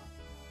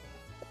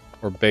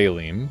 Or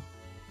Baleem?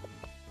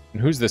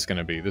 And who's this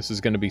gonna be? This is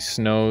gonna be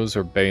Snows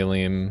or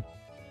Baleem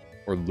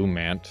or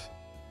Lumant.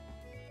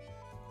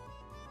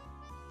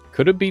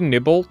 Could it be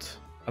Nibalt?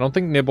 I don't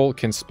think Nibalt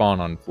can spawn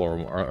on floor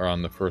or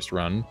on the first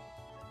run.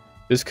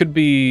 This could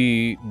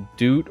be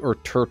Doot or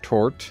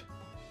Turtort.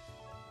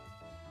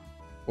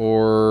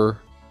 Or...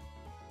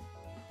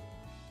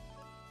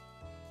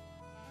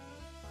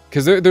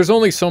 because there's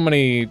only so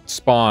many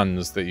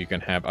spawns that you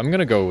can have. I'm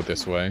gonna go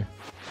this way.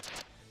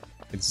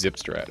 It's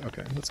Zipstrat.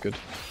 Okay, that's good.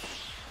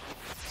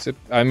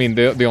 I mean,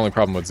 the only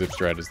problem with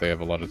Zipstrat is they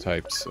have a lot of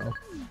types, so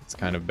it's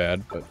kind of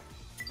bad, but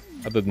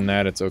other than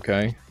that, it's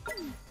okay.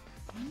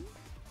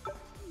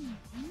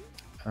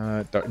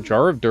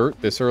 Jar of Dirt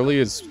this early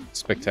is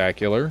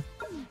spectacular.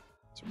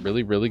 It's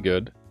really, really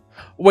good.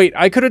 Wait,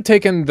 I could have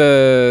taken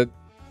the...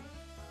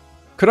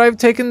 Could I have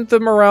taken the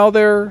morale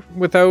there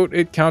without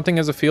it counting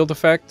as a field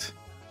effect?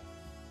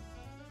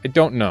 I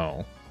don't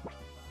know.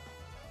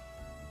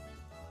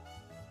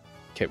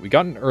 Okay, we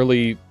got an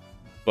early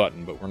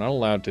button, but we're not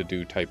allowed to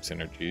do type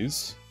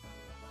synergies.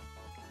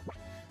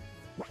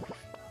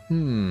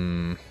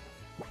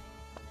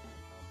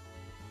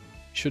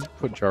 Should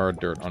put Jar of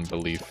Dirt on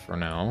Belief for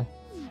now.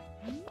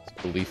 So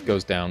Belief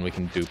goes down, we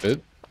can dupe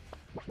it.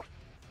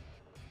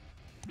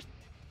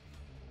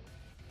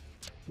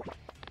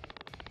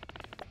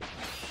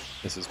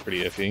 This is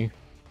pretty iffy.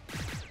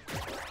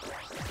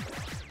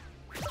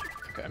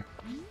 Okay.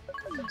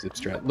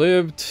 Zipstrat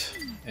lived,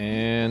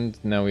 and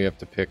now we have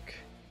to pick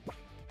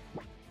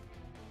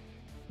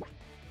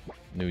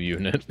new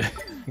unit.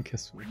 I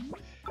guess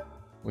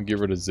we'll get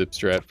rid of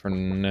Zipstrat for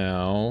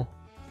now.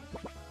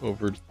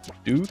 Over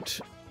Doot?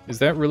 Is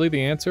that really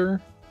the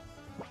answer?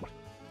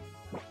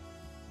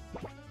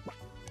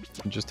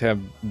 Just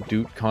have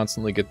Doot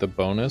constantly get the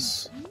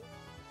bonus?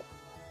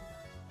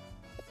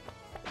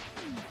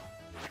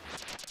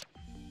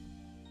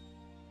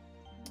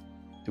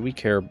 Do we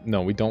care?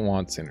 No, we don't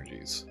want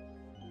synergies.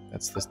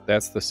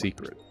 That's the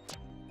secret.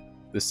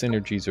 The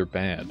synergies are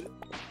bad.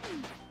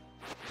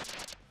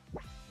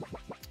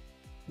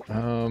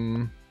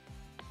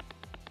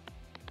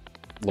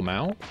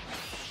 Lamau?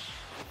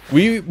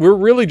 We're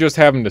really just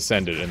having to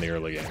send it in the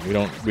early game.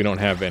 We don't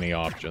have any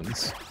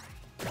options.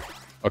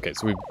 Okay,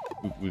 so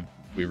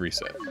we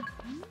reset.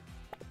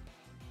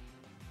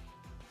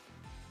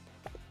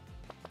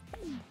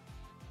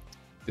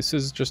 This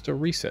is just a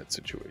reset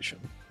situation.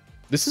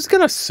 This is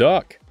gonna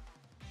suck.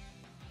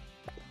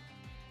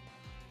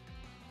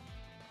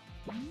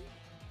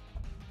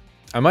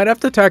 I might have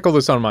to tackle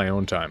this on my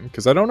own time,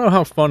 because I don't know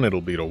how fun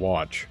it'll be to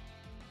watch.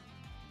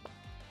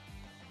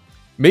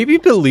 Maybe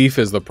Belief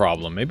is the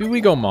problem. Maybe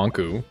we go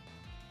Monku.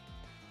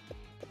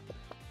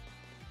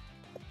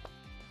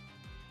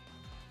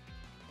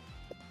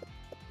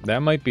 That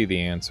might be the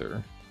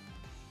answer.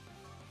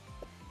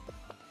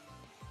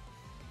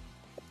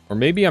 Or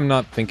maybe I'm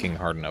not thinking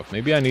hard enough.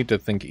 Maybe I need to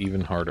think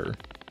even harder.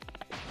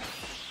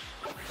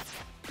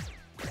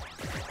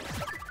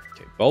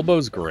 Okay,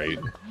 Bulbo's great.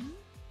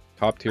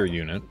 Top tier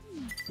unit.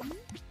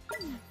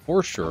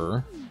 For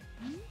sure.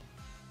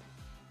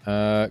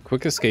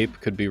 Quick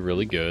Escape could be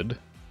really good.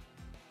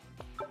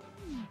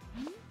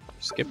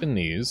 Skipping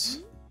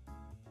these.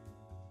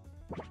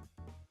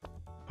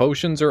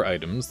 Potions or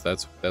items,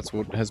 that's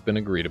what has been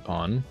agreed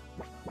upon.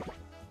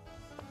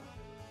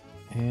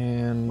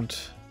 And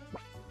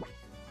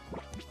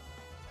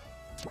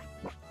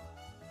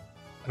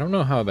I don't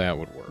know how that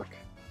would work.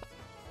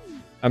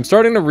 I'm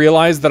starting to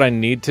realize that I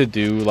need to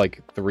do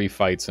like 3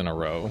 fights in a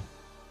row.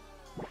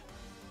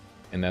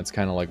 And that's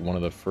kind of like one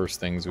of the first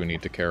things we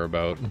need to care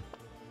about.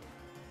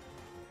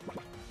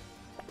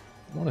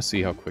 I want to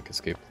see how Quick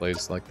Escape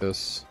plays like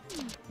this.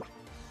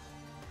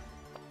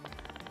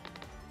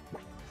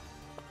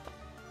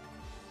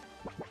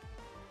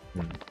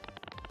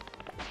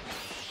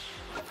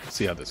 Let's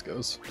see how this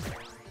goes.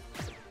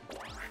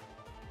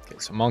 Okay,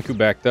 so Monku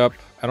backed up.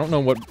 I don't know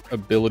what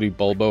ability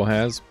Bulbo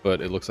has, but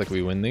it looks like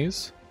we win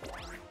these.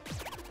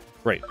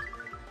 Great.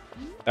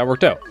 That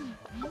worked out.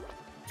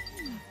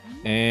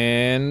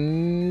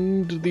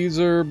 And these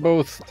are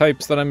both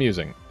types that I'm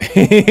using.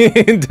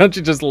 Don't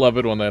you just love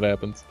it when that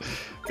happens?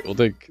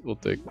 Okay, we'll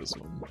take this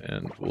one,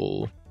 and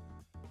we'll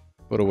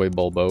put away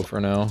Bulbo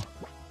for now.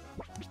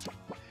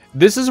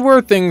 This is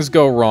where things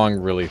go wrong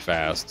really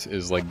fast,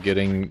 is like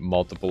getting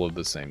multiple of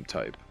the same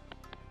type.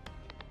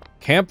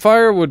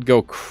 Campfire would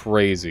go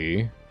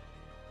crazy.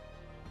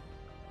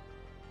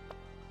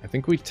 I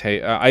think we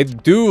take... I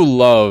do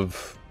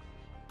love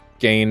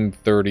gain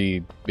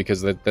 30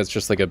 because that's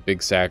just like a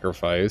big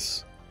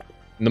sacrifice.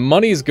 And the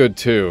money's good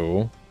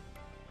too.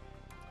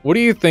 What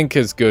do you think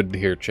is good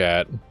here,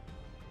 chat?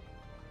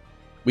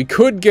 We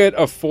could get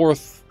a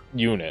 4th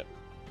unit.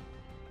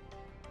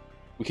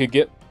 We could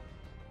get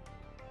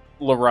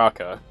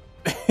Laraka.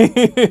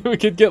 We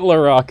could get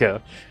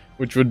Laraka,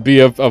 which would be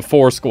a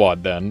 4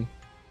 squad then.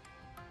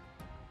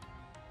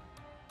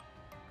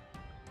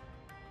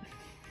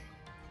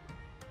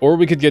 Or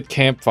we could get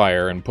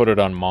Campfire and put it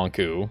on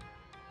Monku.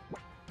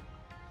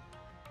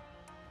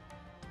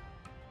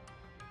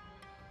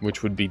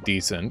 Which would be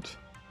decent.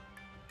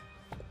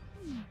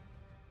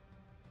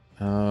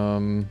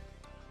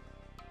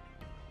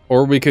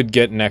 Or we could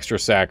get an extra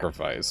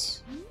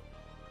sacrifice.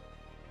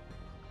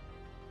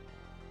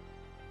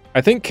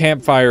 I think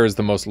Campfire is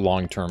the most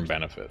long-term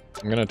benefit.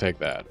 I'm gonna take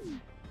that.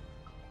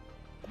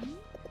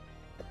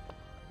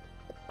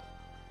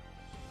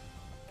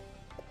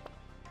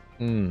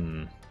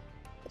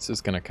 This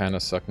is gonna kind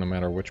of suck no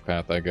matter which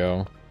path I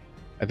go.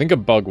 I think a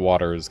Bug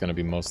Water is gonna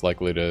be most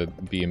likely to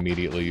be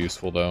immediately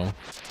useful, though.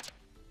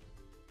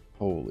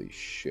 Holy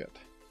shit.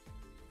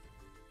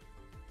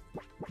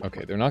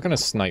 Okay, they're not gonna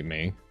snipe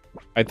me.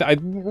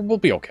 We'll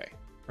be okay,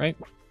 right?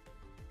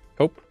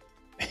 Cope.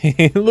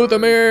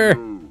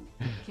 Luthamir!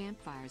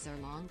 Campfire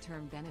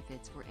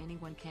benefits for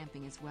anyone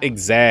camping as well.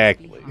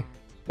 Exactly.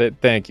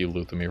 Thank you,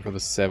 Luthamir, for the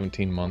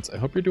 17 months. I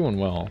hope you're doing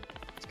well.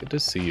 It's good to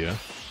see you.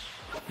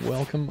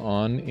 Welcome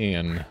on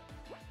in.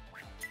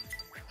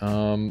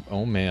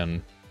 Oh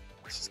man.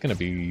 This is gonna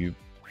be...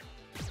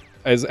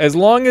 As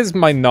long as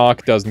my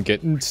knock doesn't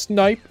get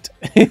sniped,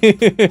 we'll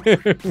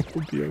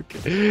be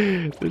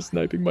okay. They're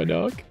sniping my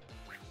knock.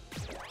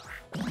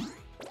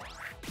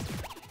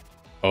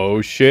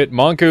 Oh shit,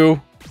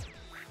 Monku.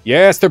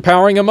 Yes, they're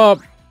powering him up.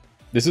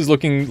 This is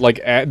looking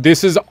like...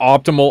 this is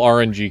optimal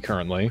RNG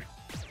currently.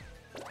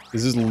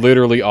 This is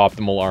literally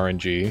optimal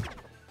RNG.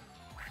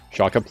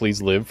 Shaka,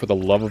 please live, for the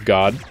love of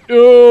God.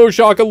 Oh,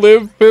 Shaka,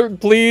 live,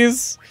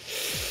 please.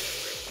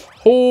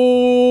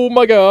 Oh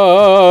my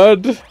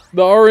God.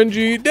 The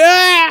RNG.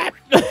 Ah!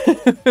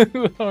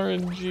 The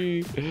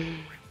RNG.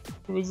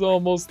 It was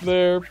almost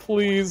there.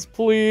 Please,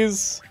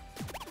 please.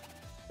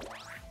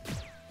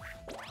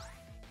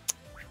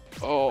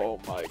 Oh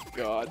my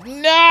God.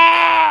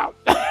 No!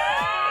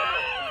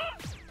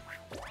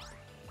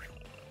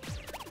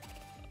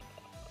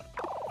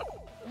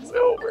 It's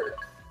over.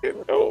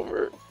 It's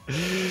over.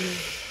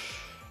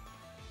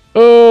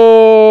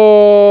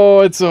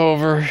 Oh, it's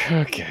over.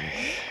 Okay.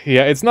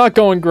 Yeah, it's not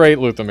going great,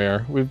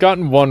 Luthamir. We've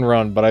gotten one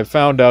run, but I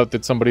found out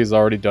that somebody's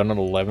already done an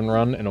 11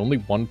 run, and only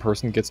one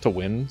person gets to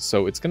win,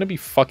 so it's gonna be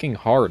fucking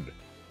hard.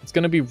 It's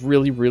gonna be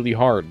really, really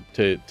hard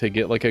to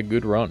get, like, a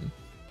good run.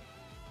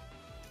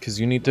 Because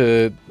you need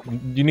to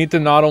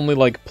not only,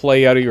 like,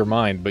 play out of your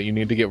mind, but you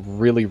need to get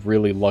really,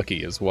 really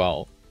lucky as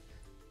well.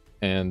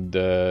 And,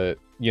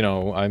 you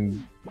know,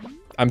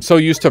 I'm so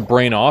used to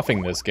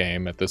brain-offing this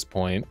game at this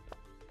point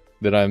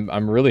that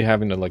I'm really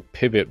having to, like,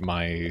 pivot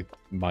my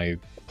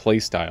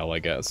playstyle, I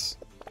guess,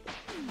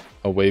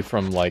 away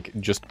from, like,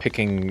 just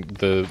picking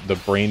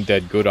the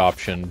brain-dead good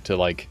option to,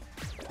 like,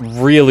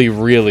 really,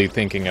 really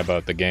thinking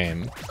about the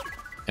game.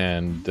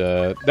 And,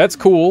 that's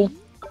cool.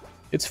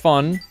 It's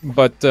fun,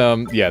 but,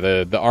 yeah,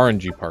 the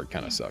RNG part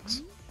kind of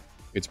sucks.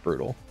 It's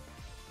brutal.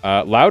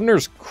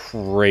 Loudner's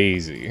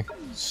crazy.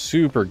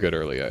 Super good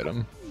early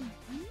item.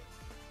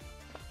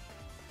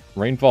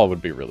 Rainfall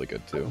would be really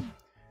good, too.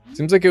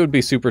 Seems like it would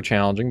be super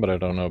challenging, but I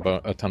don't know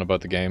about a ton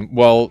about the game.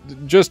 Well,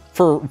 just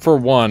for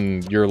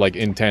one, you're, like,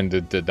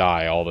 intended to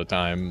die all the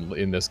time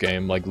in this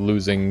game, like,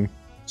 losing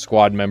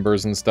squad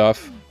members and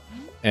stuff.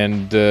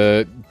 And,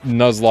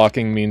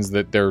 Nuzlocking means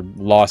that they're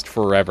lost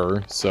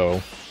forever,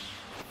 so...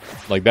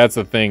 Like, that's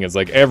the thing, is,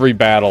 like, every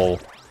battle,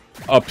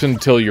 up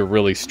until you're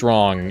really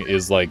strong,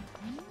 is, like,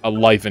 a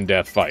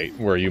life-and-death fight,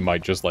 where you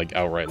might just, like,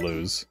 outright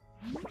lose.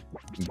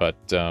 But,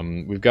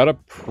 we've got a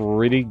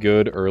pretty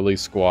good early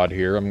squad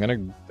here. I'm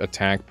gonna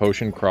attack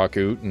Potion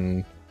Krokut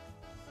and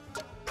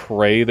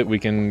pray that we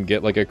can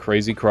get, like, a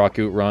crazy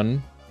Krokut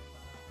run.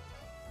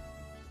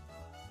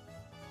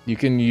 You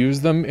can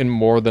use them in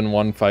more than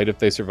one fight if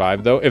they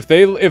survive, though. If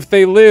they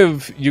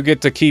live, you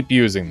get to keep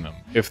using them.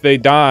 If they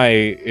die,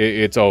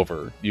 it's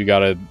over. You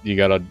gotta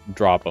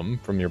drop them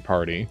from your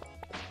party.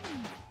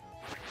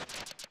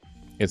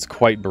 It's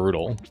quite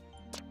brutal.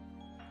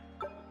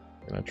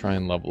 Gonna try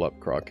and level up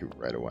Krokut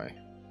right away.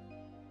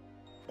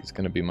 He's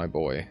gonna be my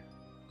boy.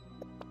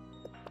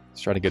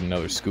 Let's try to get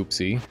another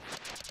Scoopsy.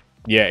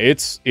 Yeah,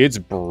 it's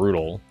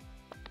brutal.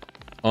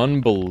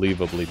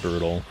 Unbelievably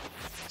brutal.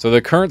 So the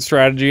current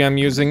strategy I'm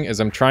using is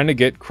I'm trying to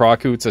get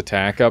Krokut's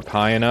attack up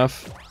high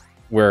enough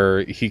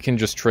where he can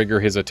just trigger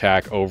his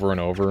attack over and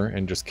over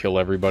and just kill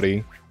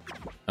everybody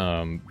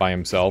by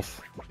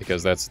himself,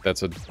 because that's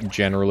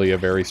generally a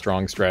very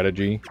strong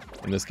strategy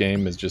in this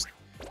game, is just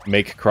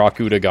make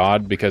Krokut a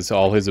god, because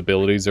all his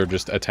abilities are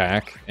just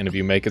attack, and if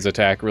you make his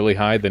attack really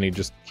high, then he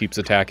just keeps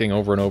attacking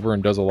over and over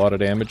and does a lot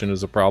of damage and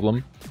is a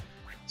problem.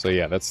 So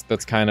yeah, that's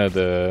kind of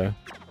the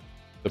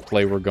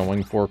play we're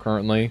going for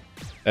currently.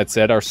 That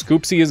said, our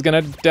Scoopsy is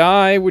gonna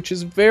die, which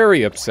is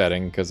very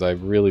upsetting, because I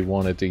really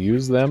wanted to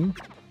use them.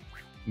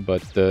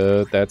 But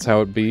that's how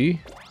it be.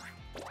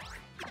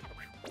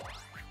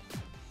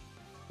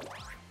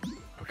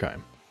 Okay.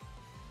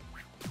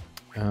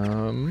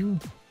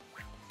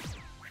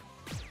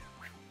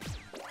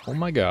 Oh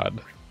my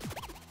god.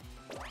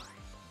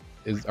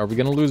 Are we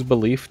gonna lose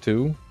belief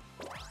too?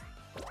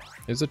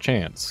 There's a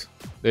chance.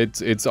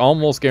 It's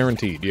almost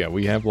guaranteed. Yeah,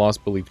 we have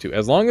lost belief too.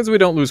 As long as we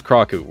don't lose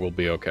Krokut, we'll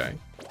be okay.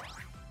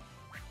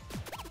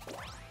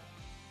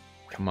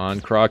 Come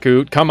on,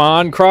 Krokut. Come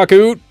on,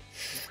 Krokut!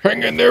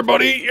 Hang in there,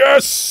 buddy!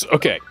 Yes!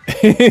 Okay.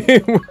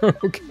 We're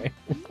okay.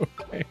 We're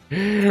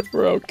okay.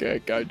 We're okay,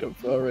 kind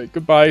of. Alright,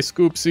 goodbye,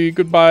 Scoopsy.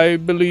 Goodbye,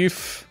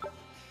 Belief.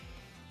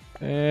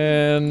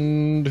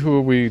 And who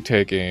are we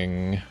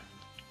taking?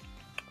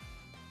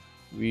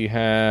 We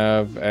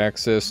have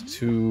access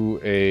to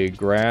a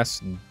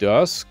Grass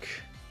Dusk.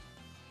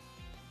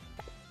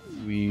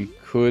 We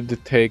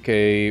could take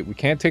a... We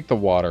can't take the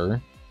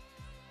water.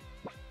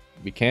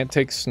 We can't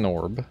take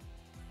Snorb.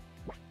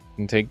 We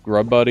can take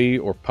Grub Buddy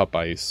or Pup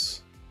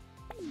Ice.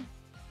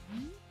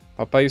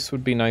 Pup Ice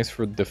would be nice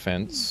for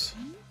defense.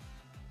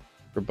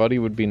 Grub Buddy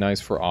would be nice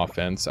for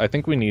offense. I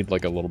think we need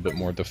like a little bit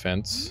more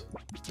defense.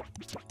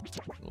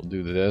 We'll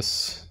do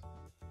this.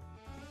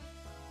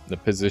 The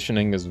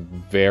positioning is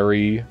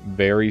very,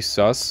 very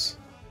sus,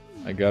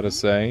 I gotta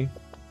say.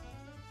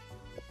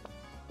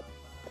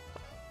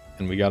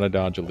 And we gotta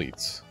dodge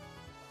elites.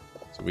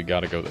 So we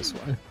gotta go this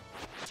way.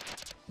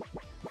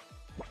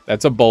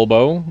 That's a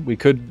Bulbo. We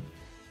could...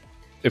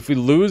 If we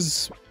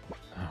lose...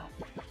 Oh.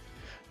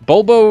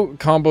 Bulbo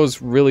combos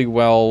really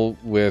well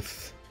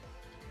with...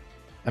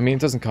 I mean, it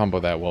doesn't combo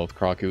that well with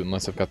Crocute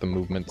unless I've got the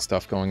movement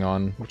stuff going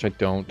on, which I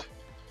don't.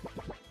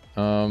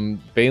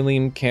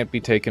 Baleen can't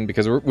be taken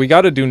because we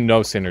got to do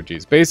no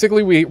synergies.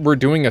 Basically, we're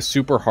doing a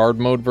super hard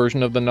mode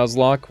version of the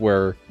Nuzlocke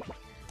where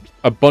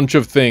a bunch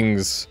of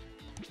things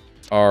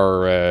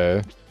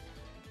are,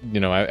 you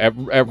know,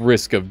 at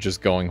risk of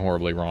just going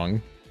horribly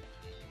wrong.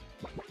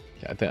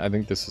 Yeah, I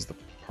think this is the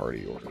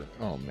party order.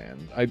 Oh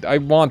man, I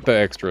want the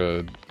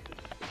extra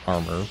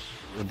armor,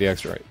 the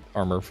extra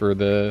armor for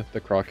the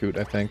Crocute.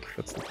 I think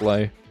that's the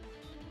play.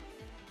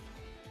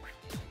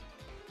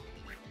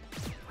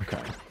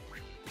 Okay.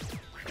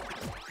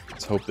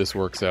 Let's hope this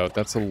works out.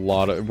 That's a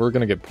lot of... We're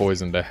gonna get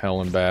poisoned to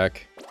hell and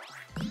back.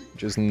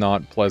 Which is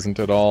not pleasant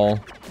at all.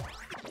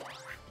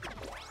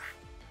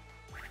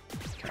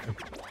 Okay.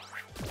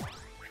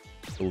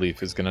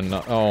 Belief is gonna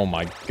not... Oh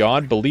my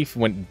god, Belief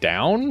went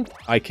down?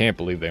 I can't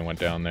believe they went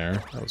down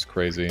there. That was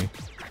crazy.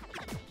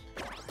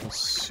 That was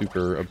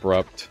super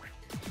abrupt.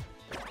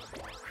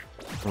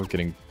 We're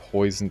getting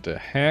poisoned to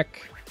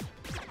heck.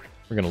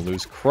 We're gonna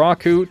lose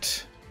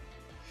Crocute.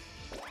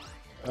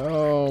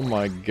 Oh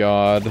my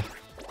god.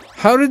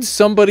 How did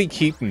somebody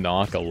keep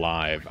Nock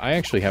alive? I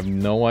actually have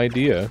no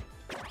idea.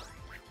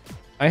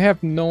 I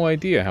have no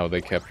idea how they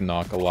kept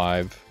Nock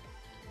alive.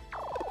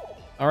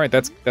 Alright,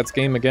 that's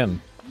game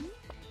again.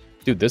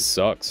 Dude, this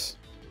sucks.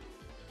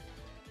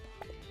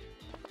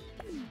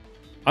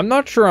 I'm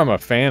not sure I'm a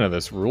fan of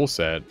this rule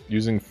set.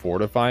 Using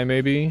Fortify,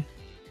 maybe?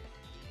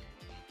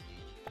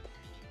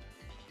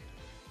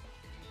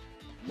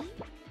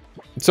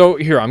 So,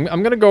 here, I'm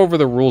gonna go over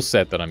the rule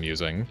set that I'm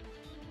using.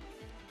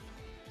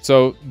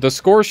 So, the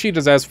score sheet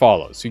is as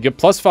follows. You get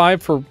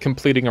 +5 for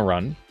completing a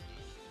run.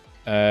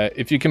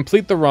 If you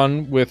complete the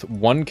run with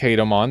 1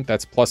 Kadomon,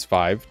 that's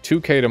 +5.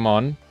 2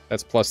 Kadomon,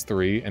 that's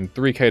 +3. And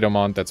 3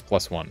 Kadomon, that's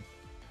 +1.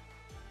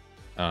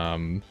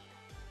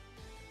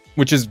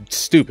 Which is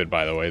stupid,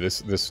 by the way.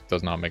 This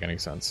does not make any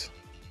sense.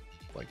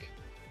 Like,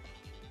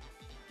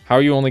 how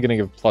are you only going to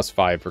give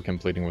 +5 for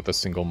completing with a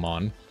single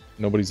Mon?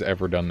 Nobody's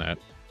ever done that.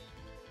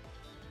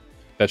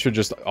 That should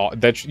just...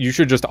 you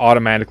should just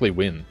automatically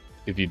win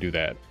if you do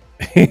that.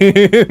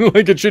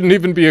 Like, it shouldn't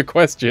even be a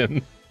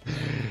question.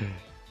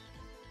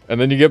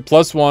 And then you get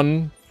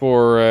 +1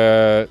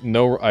 for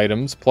no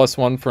items,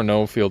 +1 for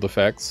no field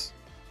effects,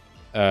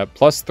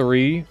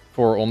 +3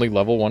 for only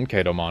level 1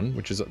 Kadomon,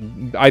 which is,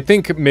 I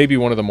think, maybe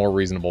one of the more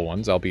reasonable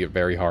ones, albeit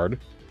very hard.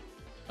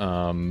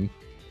 And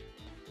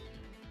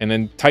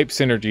then type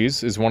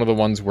synergies is one of the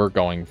ones we're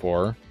going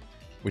for,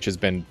 which has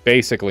been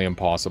basically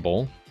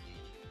impossible.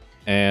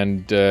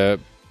 And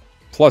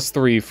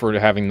 +3 for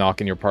having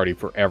Nock in your party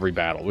for every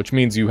battle, which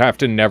means you have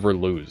to never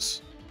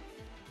lose.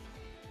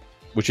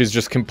 Which is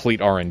just complete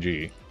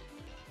RNG.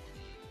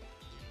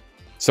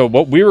 So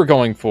what we were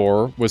going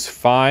for was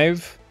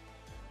 5,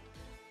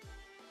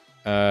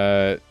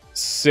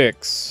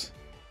 6,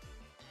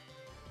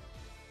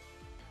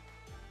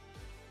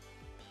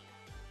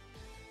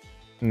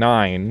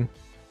 9,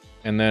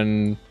 and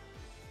then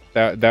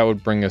that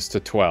would bring us to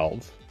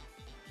 12,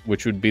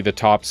 which would be the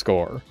top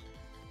score.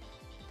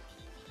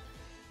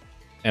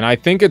 And I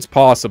think it's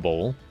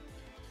possible,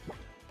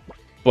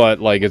 but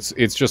like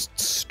it's just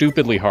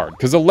stupidly hard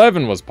because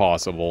 11 was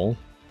possible.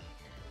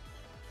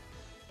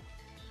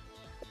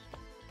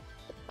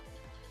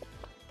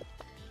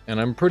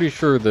 And I'm pretty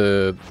sure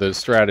the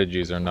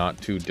strategies are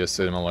not too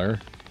dissimilar.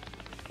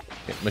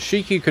 Okay,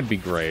 Mashiki could be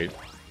great.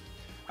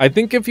 I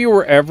think if you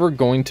were ever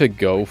going to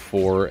go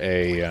for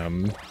a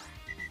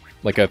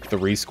like a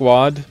 3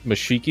 squad,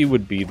 Mashiki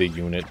would be the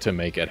unit to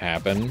make it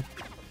happen.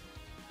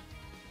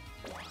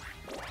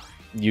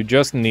 You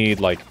just need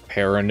like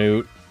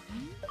Paranute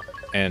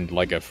and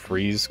like a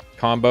freeze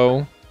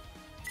combo,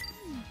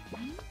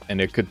 and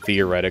it could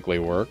theoretically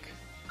work.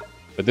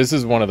 But this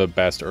is one of the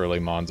best early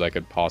mons I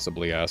could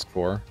possibly ask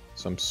for,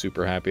 so I'm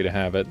super happy to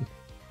have it.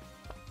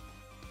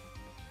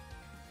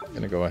 I'm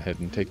gonna go ahead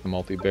and take the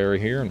multi-berry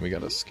here, and we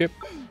gotta skip.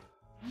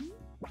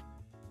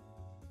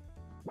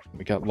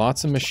 We got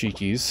lots of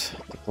Mashikis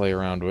to play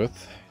around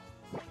with,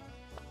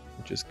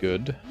 which is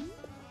good.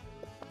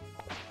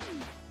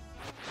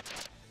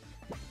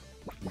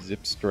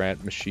 Zip Strat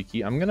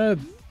Mashiki. I'm gonna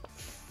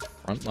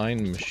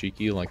frontline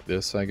Mashiki like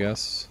this, I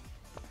guess.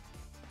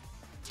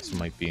 This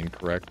might be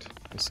incorrect.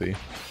 We'll see.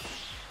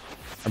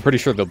 I'm pretty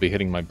sure they'll be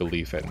hitting my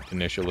belief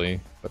initially,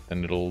 but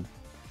then it'll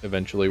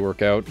eventually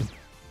work out.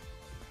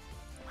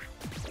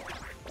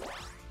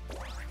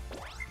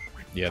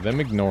 Yeah, them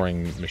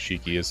ignoring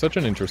Mashiki is such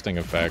an interesting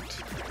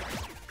effect.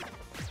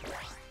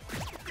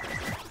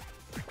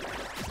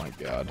 My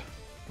god.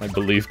 My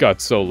belief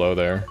got so low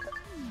there.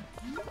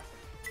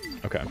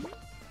 Okay.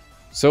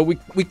 So we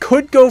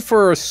could go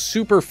for a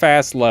super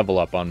fast level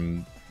up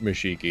on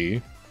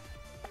Mashiki.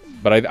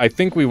 But I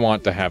think we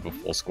want to have a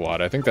full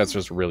squad. I think that's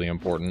just really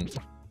important.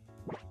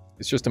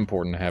 It's just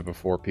important to have a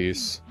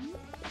 4-piece.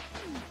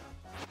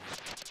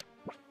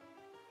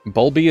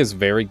 Bulby is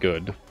very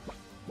good.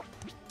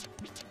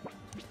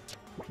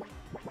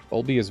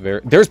 Bulby is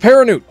very... There's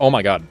Paranute! Oh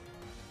my god.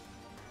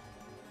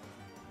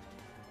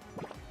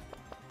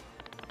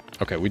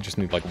 Okay, we just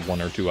need like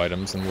 1 or 2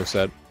 items and we're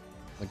set.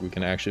 Like we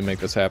can actually make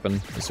this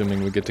happen,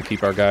 assuming we get to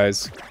keep our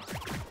guys.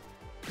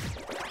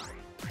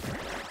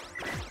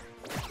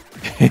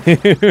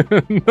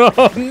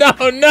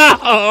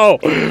 No!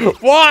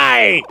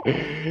 Why?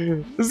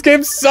 This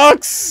game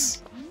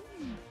sucks!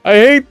 I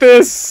hate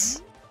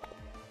this!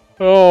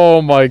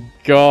 Oh my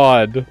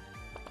god.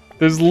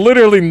 There's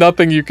literally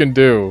nothing you can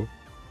do.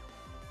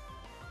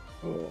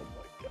 Oh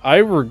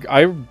my god.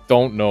 I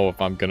don't know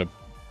if I'm gonna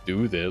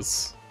do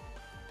this.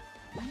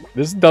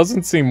 This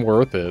doesn't seem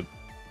worth it.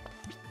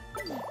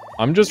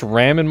 I'm just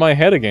ramming my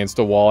head against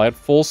a wall at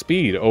full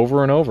speed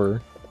over and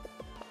over.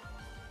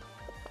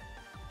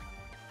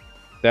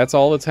 That's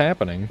all that's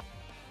happening.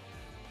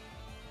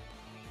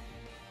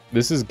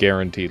 This is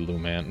guaranteed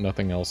Lumant,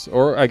 nothing else.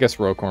 Or I guess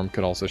Rokorm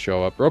could also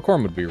show up.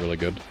 Rokorm would be really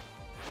good.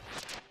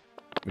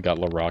 We got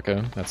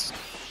Laraka. That's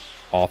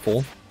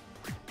awful.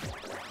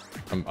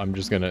 I'm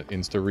just gonna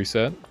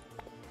insta-reset.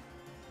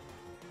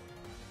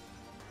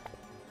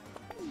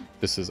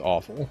 This is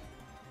awful.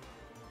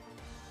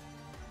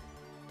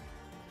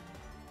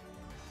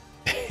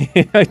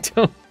 I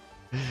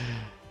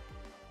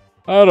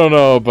don't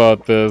know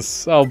about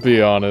this, I'll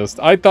be honest.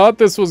 I thought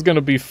this was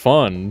gonna be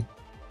fun.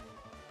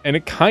 And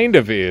it kind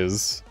of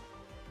is.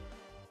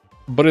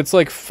 But it's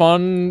like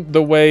fun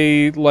the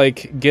way,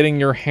 like, getting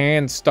your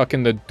hand stuck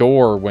in the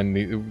door when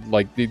the,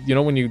 like, you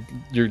know when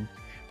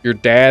your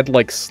dad,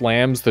 like,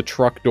 slams the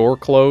truck door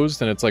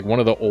closed and it's like one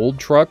of the old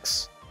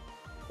trucks?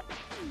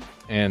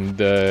 And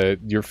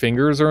your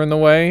fingers are in the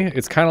way?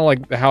 It's kind of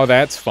like how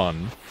that's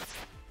fun.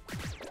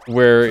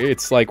 Where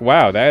it's like,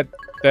 wow,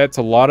 that's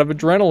a lot of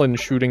adrenaline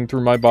shooting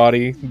through my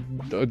body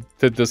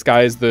to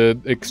disguise the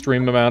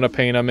extreme amount of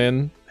pain I'm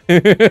in.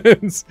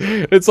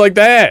 it's like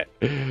that.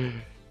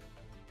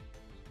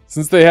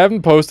 Since they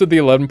haven't posted the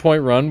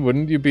 11-point run,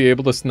 wouldn't you be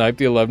able to snipe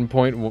the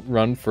 11-point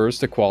run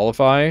first to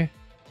qualify?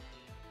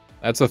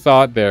 That's a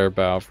thought there,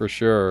 Bao, for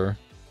sure.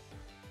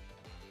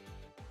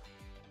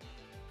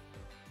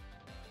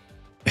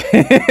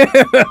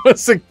 that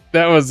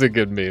was a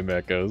good meme,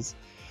 Echoes.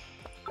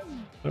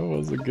 That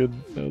was a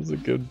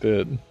good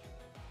bit.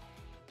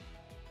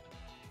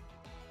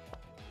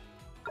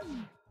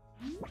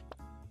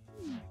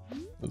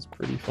 That's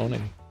pretty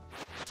funny.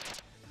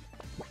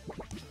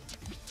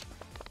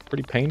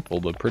 Pretty painful,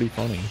 but pretty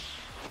funny.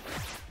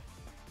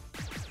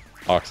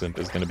 Oximp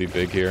is gonna be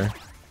big here,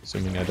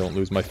 assuming I don't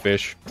lose my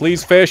fish.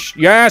 Please, fish!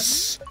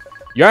 Yes!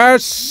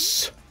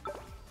 Yes!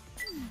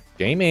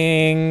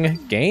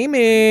 Gaming!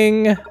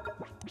 Gaming!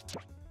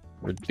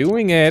 We're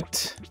doing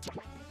it!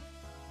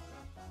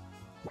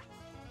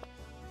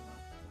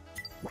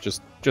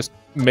 Just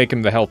make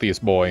him the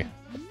healthiest boy.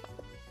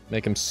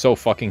 Make him so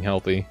fucking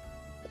healthy.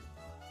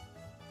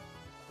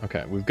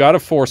 Okay, we've got a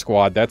 4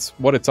 squad. That's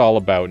what it's all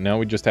about. Now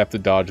we just have to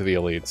dodge the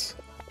elites.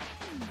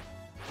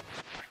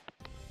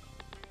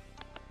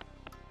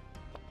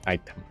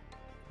 Item.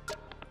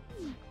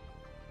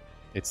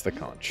 It's the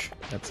conch.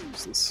 That's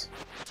useless.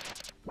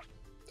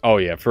 Oh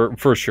yeah,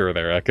 for sure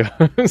there,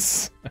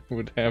 Echoes. I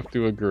would have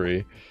to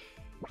agree.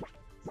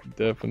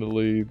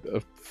 Definitely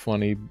a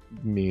funny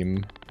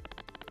meme.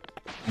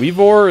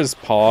 Weavor is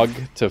Pog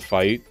to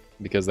fight,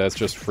 because that's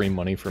just free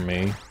money for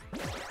me.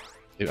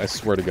 I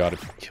swear to God,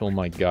 if you kill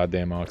my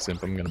goddamn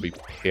Oximp, I'm gonna be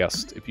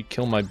pissed. If you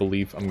kill my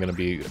belief, I'm gonna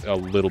be a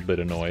little bit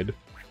annoyed.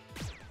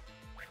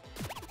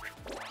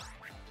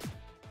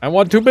 I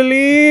want to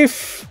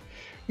believe!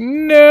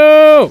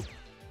 No!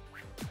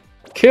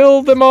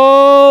 Kill them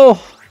all!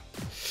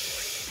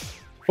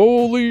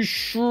 Holy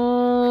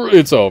shit!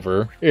 It's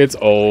over. It's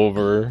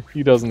over.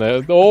 He doesn't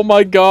have... Oh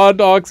my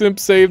god, Oximp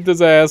saved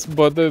his ass,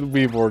 but the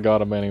Weavor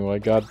got him anyway.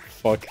 God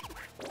fuck.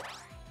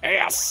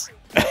 Ass!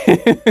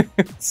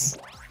 It's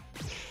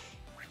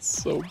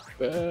so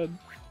bad.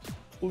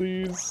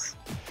 Please.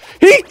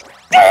 He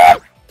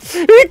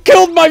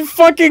killed my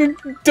fucking...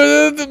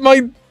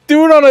 my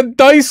dude on a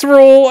dice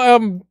roll.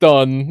 I'm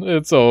done.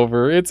 It's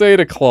over. It's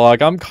 8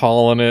 o'clock. I'm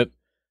calling it.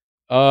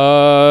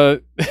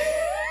 That's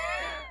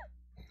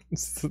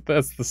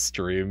the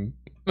stream.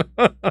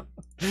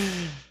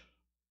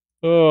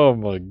 Oh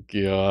my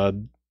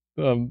god.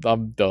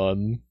 I'm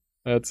done.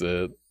 That's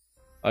it.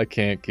 I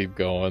can't keep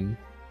going.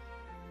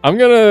 I'm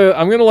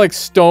gonna like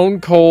stone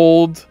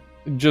cold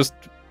just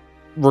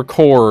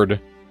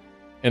record.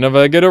 And if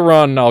I get a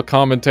run, I'll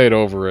commentate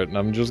over it. And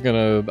I'm just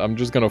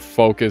gonna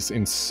focus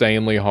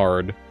insanely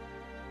hard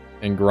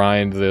and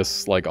grind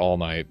this like all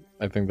night.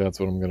 I think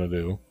that's what I'm gonna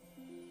do.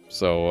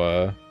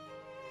 So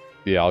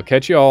yeah, I'll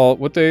catch you all.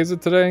 What day is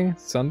it today?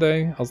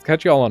 Sunday? I'll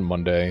catch you all on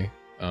Monday.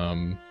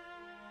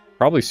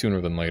 Probably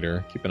sooner than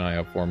later. Keep an eye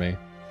out for me.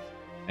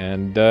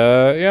 And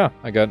yeah,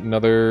 I got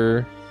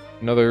another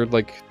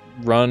like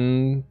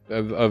run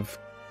of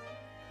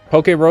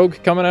Poke Rogue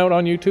coming out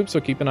on YouTube,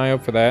 so keep an eye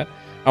out for that.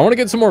 I want to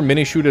get some more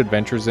mini-shoot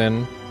adventures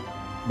in.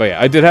 But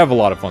yeah, I did have a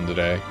lot of fun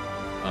today.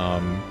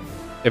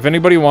 If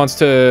anybody wants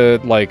to,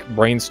 like,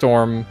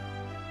 brainstorm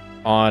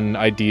on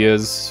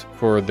ideas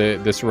for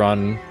this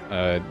run,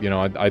 you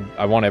know,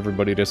 I want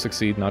everybody to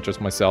succeed, not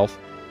just myself.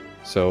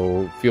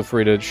 So feel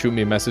free to shoot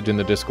me a message in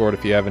the Discord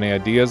if you have any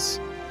ideas.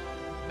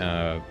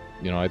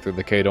 You know, either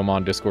the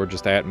Kadomon Discord,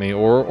 just at me,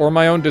 or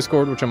my own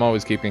Discord, which I'm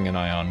always keeping an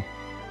eye on.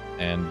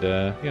 And,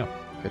 yeah,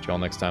 catch you all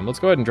next time. Let's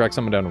go ahead and drag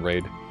someone down a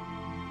raid.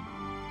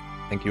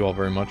 Thank you all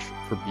very much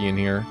for being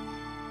here.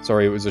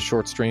 Sorry it was a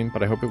short stream,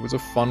 but I hope it was a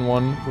fun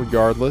one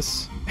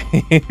regardless.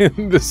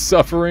 The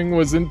suffering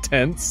was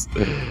intense.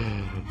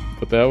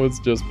 But that was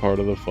just part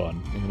of the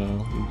fun, you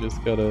know? You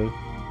just gotta...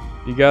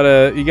 You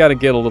gotta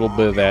get a little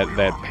bit of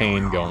that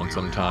pain going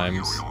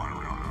sometimes.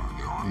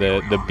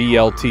 The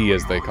BLT,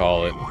 as they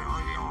call it.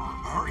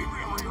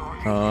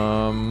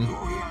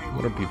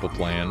 What are people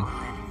playing?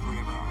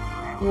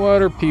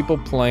 What are people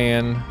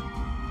playing?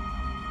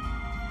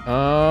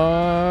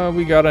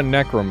 We got a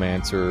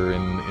Necromancer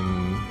in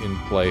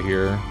play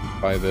here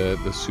by the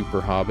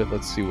Super Hobbit.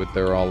 Let's see what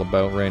they're all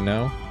about right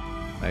now.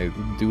 I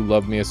do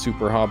love me a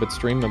Super Hobbit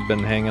stream. I've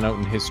been hanging out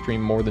in his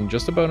stream more than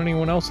just about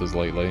anyone else's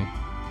lately.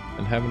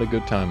 And having a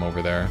good time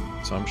over there.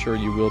 So I'm sure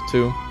you will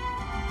too.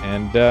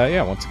 And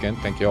yeah, once again,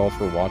 thank you all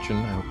for watching.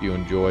 I hope you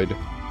enjoyed.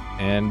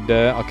 And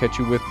I'll catch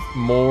you with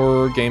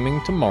more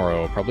gaming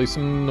tomorrow. Probably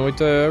some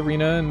Noita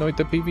Arena and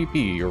Noita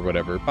PvP or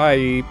whatever.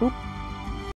 Bye! Boop!